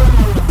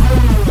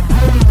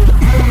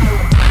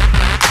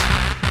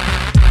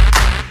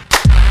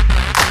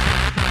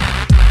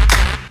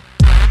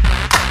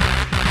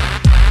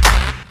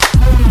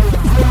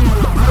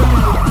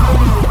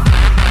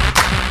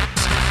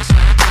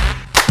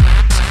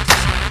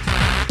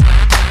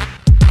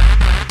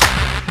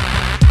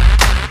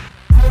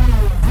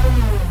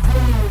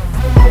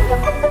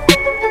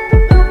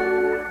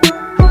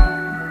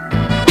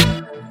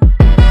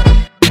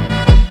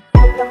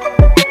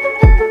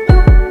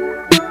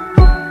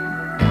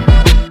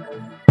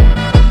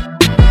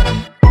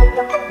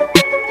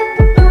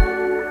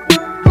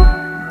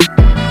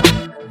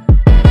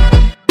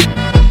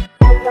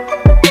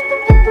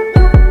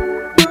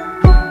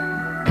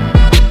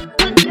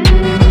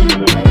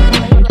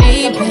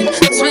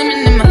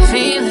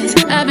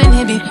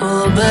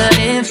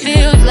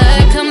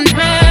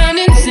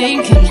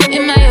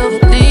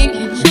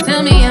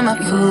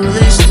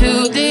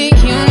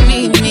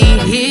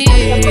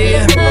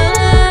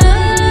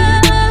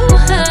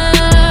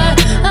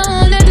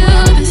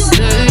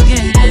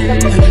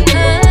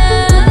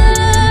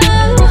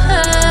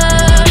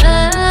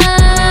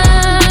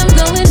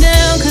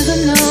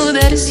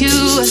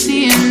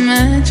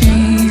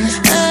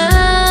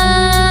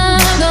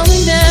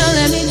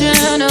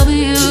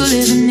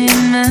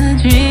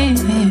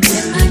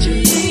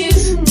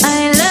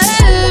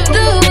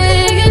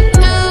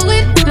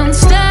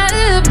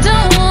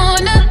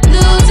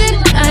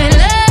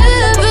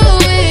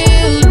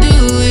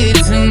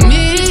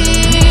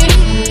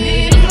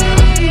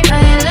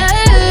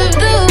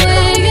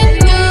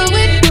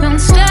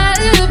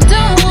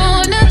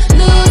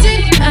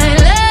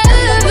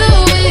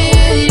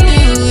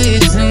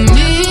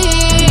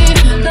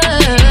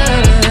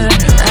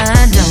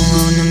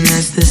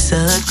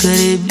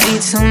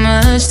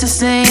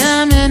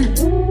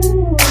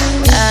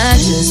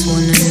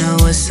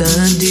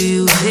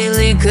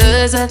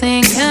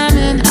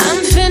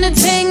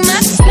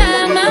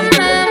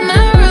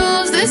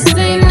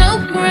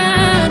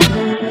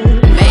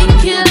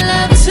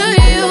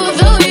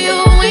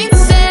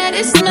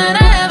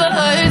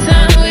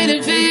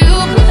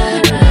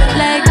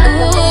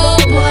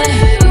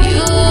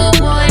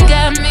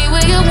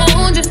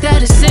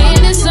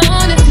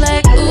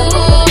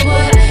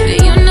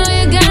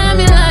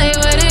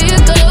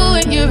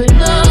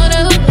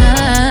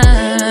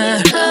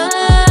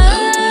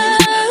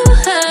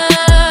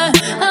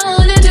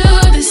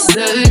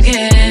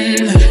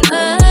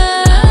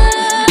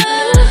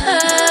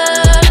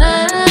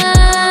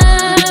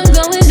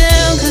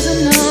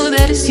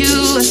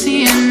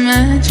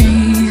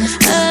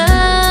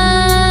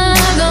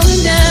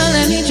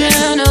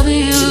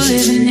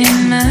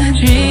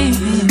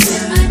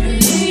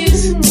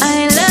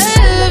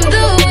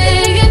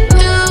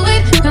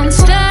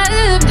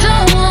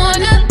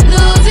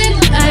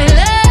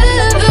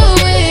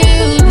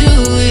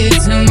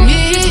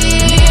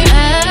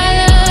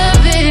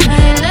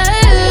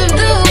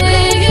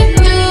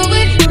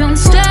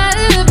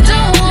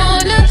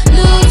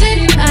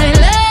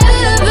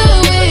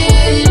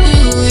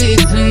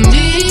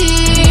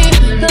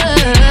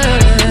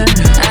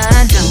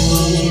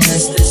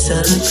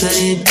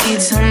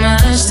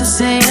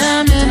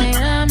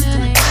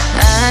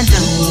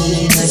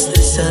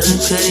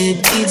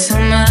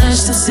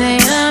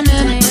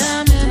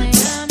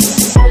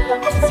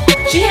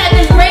 She had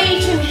them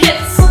raging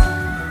hits,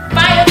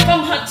 fire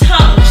from her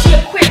tongue. She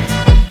equipped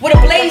with a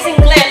blazing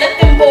glare.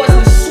 Let them boys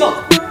in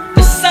smoke.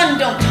 The sun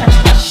don't touch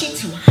her, she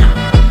too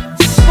hot,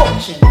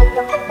 scorching.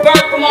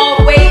 Burnt from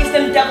all ways,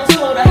 them devils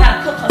told her how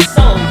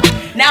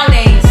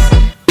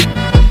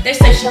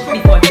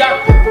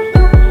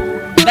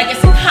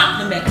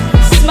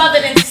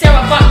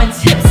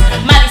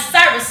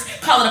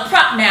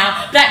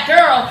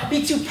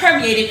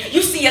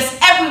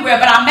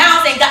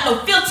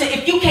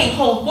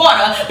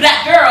water.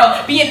 Black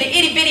girl be in the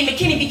itty bitty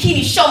McKinney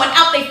bikini showing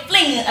out they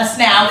flinging us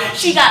now.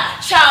 She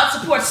got child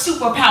support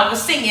superpowers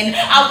singing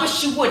I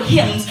wish you would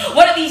hymns.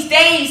 One of these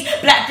days,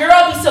 black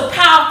girl be so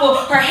powerful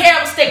her hair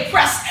will stay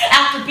pressed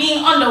after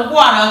being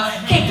underwater.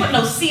 Can't put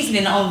no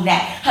seasoning on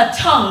that. Her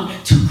tongue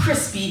too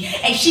crispy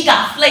and she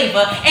got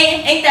flavor.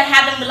 Ain't that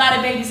how them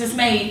mulatto babies is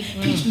made?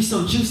 Peach be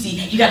so juicy,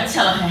 you gotta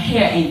tell her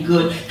head ain't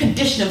good.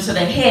 Condition them so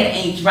their head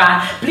ain't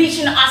dry.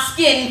 Bleaching our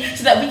skin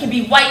so that we can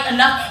be white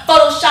enough.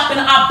 Photoshopping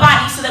our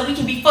bodies so that we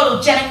can be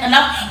photogenic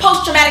enough.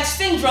 Post-traumatic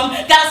syndrome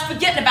got us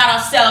forgetting about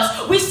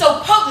ourselves. We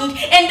so potent,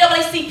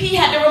 NAACP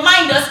had to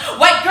remind us,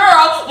 white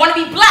girl wanna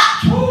be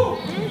black.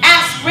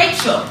 Ask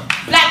Rachel,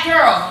 black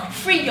girl,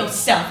 free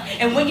yourself.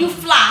 And when you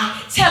fly,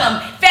 tell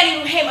them, Fannie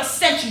Lou Hamer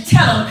sent you.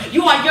 Tell them,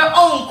 you are your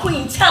own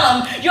queen. Tell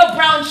them, your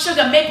brown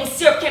sugar maple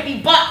syrup can't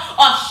be bought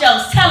off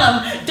shelves. Tell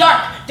them,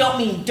 dark don't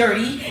mean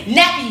dirty.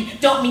 Nappy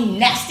don't mean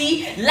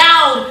nasty.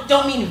 Loud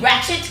don't mean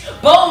ratchet.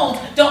 Bold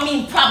don't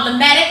mean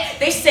problematic.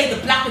 They say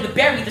the blacker the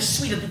berry, the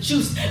sweeter the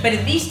juice. But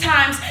in these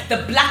times,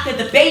 the blacker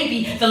the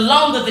baby, the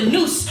longer the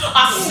noose.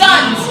 Our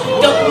sons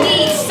don't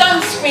need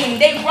sunscreen.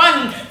 They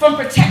run from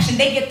protection.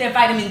 They get their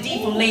vitamin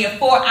D from laying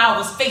 4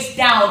 hours face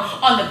down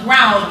on the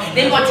ground.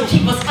 They want to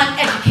keep us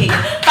uneducated.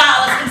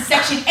 File us in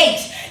Section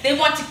 8. Then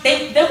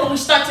when we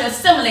start to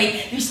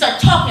assimilate, we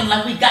start talking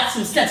like we got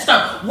some sense.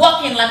 Start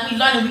walking like we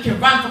learned we can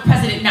run for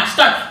president now.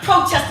 Start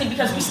protesting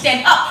because we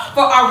stand up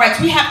for our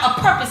rights. We have a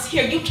purpose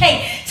here. You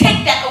can't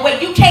take that away.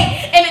 You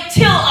can't Emmett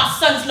Till our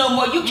sons no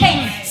more. You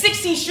can't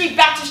 16th Street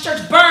Baptist Church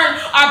burn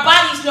our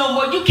bodies no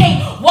more. You can't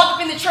walk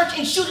up in the church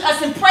and shoot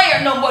us in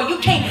prayer no more. You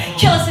can't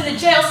kill us in the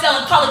jail cell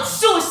and call it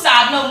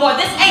suicide no more.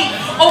 This ain't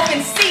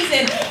open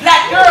season.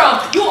 Black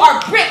girl, you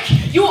are brick.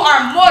 You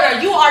are mortar.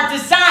 You are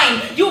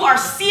design. You are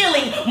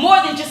ceiling.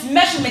 More than just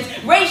measurements.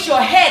 Raise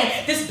your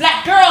head. This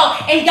black girl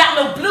ain't got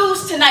no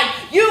blues tonight.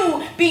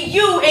 You be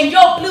you in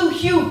your blue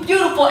hue.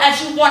 Beautiful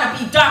as you want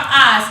to be. Dark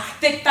eyes,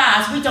 thick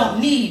thighs. We don't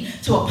need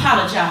to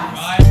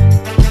apologize.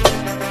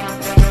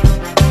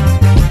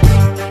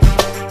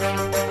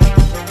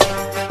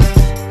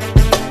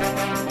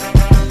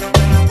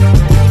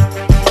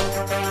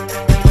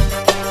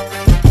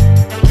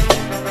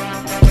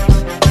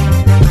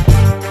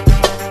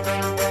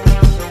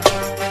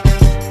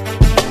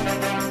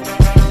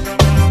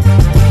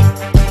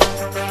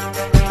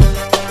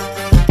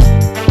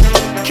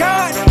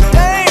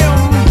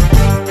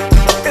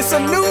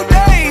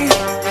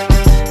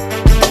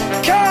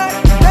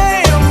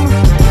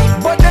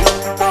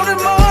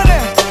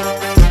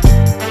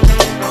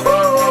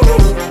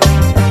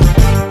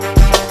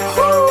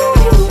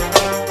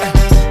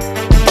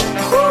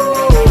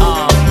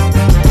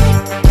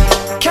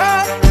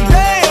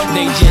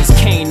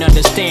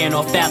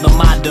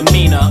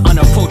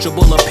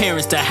 Unapproachable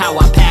appearance to how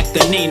I pack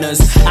the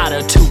Ninas. Out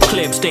of 2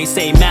 clips, they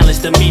say malice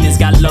demeanors.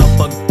 Got love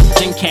for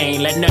and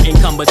Kane, let nothing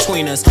come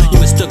between us. You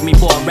mistook me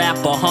for a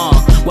rapper, huh?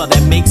 Well,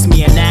 that makes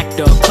me an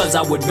actor, cause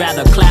I would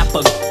rather clap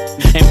a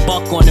and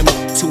buck on them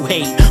who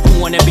hate.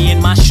 Who wanna be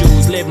in my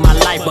shoes, live my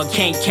life, but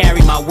can't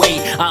carry my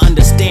weight. I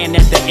understand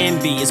that the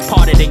envy is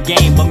part of the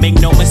game, but make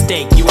no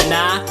mistake, you and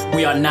I,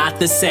 we are not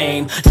the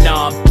same.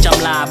 Nah, bitch,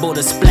 I'm liable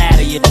to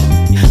splatter you.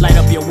 Light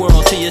up your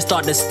world till you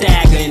start to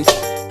stagger and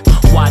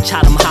watch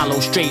how them hollow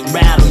straight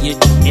rattle you.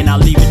 And I'll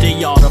leave it to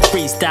y'all to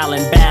freestyle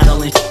and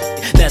battle and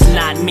that's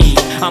not me.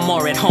 I'm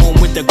more at home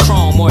with the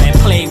chrome or at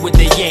play with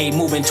the yay.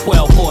 Moving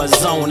 12 for a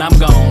zone, I'm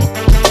gone.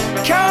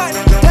 God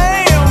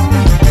damn,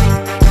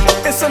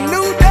 it's a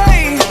new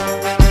day.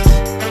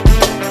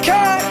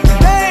 God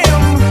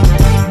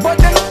damn, but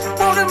then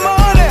for the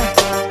money.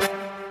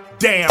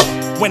 Damn,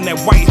 when that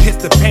white hits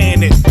the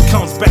pan, it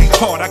comes back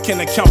hard. I can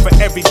account for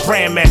every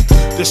gram at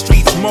the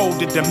streets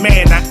molded the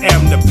man I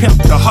am. The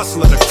pimp, the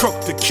hustler, the crook,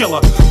 the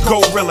killer.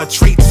 Gorilla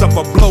traits of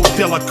a blow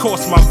dealer.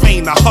 Course my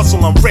vein, I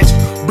hustle, I'm rich.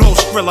 Blow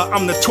skrilla,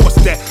 I'm the torch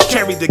that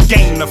carry the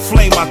game. The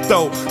flame I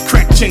throw,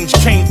 crack change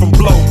came from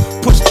blow.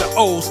 Push the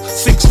O's,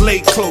 6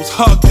 leg close.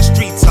 Hug the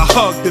streets, I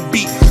hug the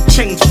beat.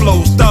 Change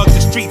flows, thug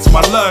the streets,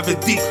 my love is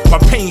deep. My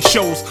pain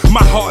shows,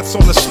 my heart's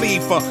on the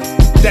sleeve for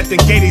that then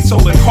gave they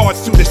soul and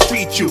hearts through the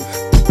street. You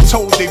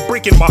told they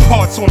breaking my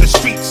heart's on the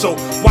street. So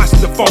watch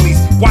the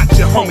phonies, watch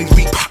your homies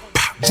be pop,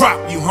 pop,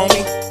 drop you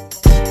homie.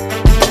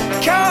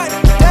 God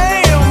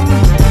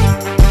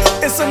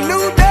damn, it's a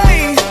new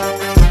day.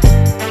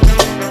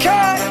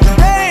 God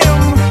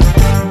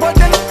damn, but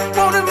then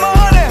for the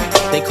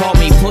money. They call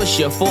me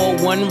Pusher for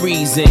one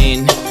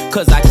reason,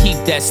 cause I keep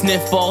that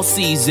sniff all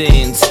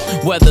seasons.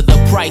 Whether the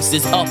price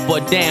is up or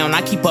down,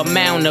 I keep a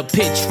mound to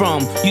pitch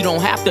from. You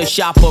don't have to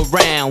shop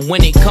around.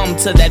 When it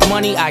comes to that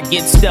money, I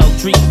get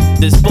stealth treat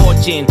this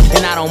fortune,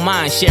 and I don't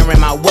mind sharing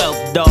my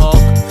wealth, dog.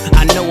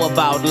 I know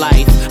about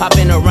life, I've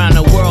been around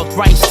the world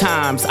thrice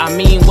times. I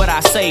mean what I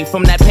say,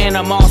 from that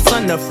Panama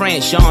Sun to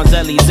France,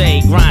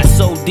 Champs-Elysees. Grind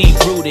so deep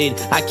rooted,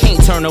 I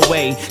can't turn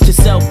away. To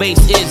sell bass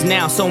is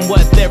now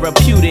somewhat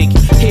therapeutic.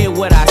 Hear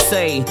what I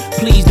say, Hey,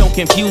 please don't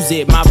confuse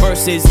it. My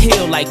verses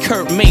heal like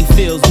Kurt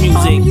Mayfield's music.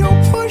 I'm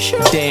your pusher.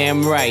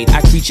 Damn right,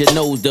 I treat your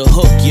nose to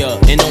hook ya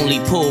and only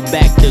pull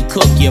back to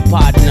cook your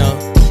partner.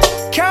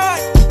 God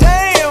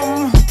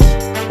damn,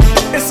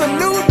 it's a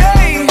new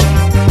day.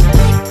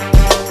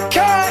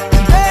 God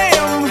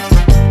damn,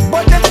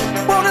 but that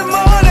wanted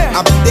money.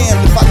 I'll be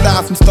damned if I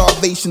die from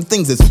starvation.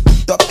 Things as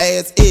f***ed up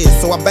as is,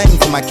 so I bang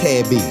for my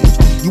cabbage.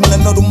 You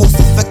wanna know the most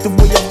effective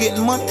way of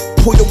getting money?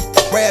 Pull your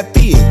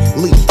rapidly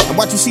and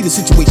watch you see the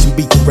situation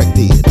be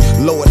corrected.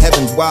 Lord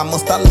heavens, why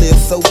must I live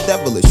so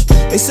devilish?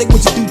 They say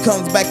what you do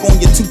comes back on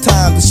you 2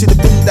 times. I should have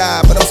been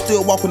died, but I'm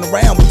still walking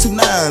around with 2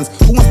 nines.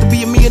 Who wants to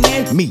be a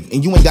millionaire? Me.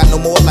 And you ain't got no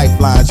more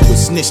lifelines. You a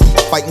snitch,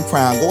 fighting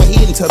crime. Go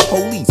ahead and tell the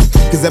police,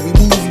 cause every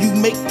move you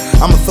make,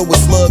 I'ma throw a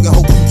slug and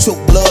hope you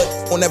choke blood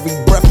on every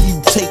breath you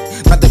take.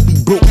 Not that we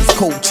broke this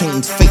cold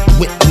chains, fake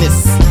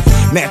witness.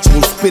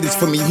 Natural spittage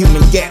from a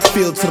human gap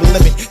filled to the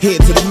limit, head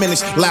to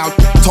diminish, loud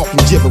talking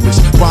gibberish.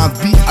 Rhymes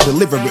beat, I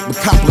deliver it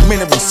with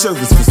complimentary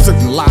service for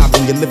certain live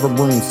in your living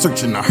room,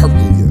 searching or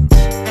hurting you.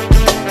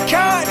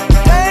 God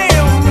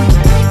damn,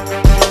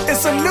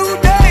 it's a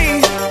new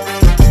day.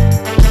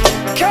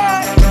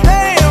 God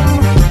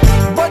damn,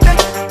 but that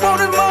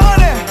wanted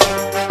money.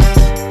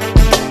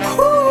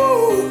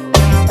 Ooh.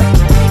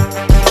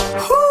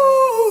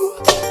 Ooh.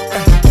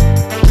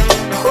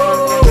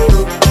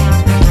 Ooh.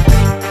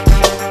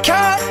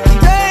 God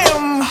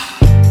damn.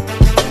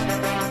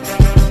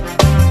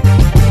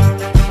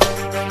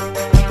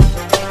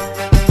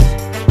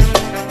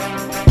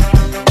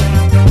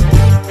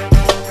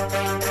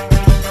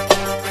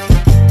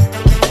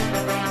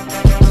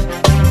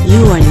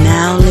 You are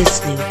now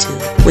listening to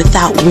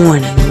Without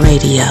Warning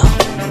Radio.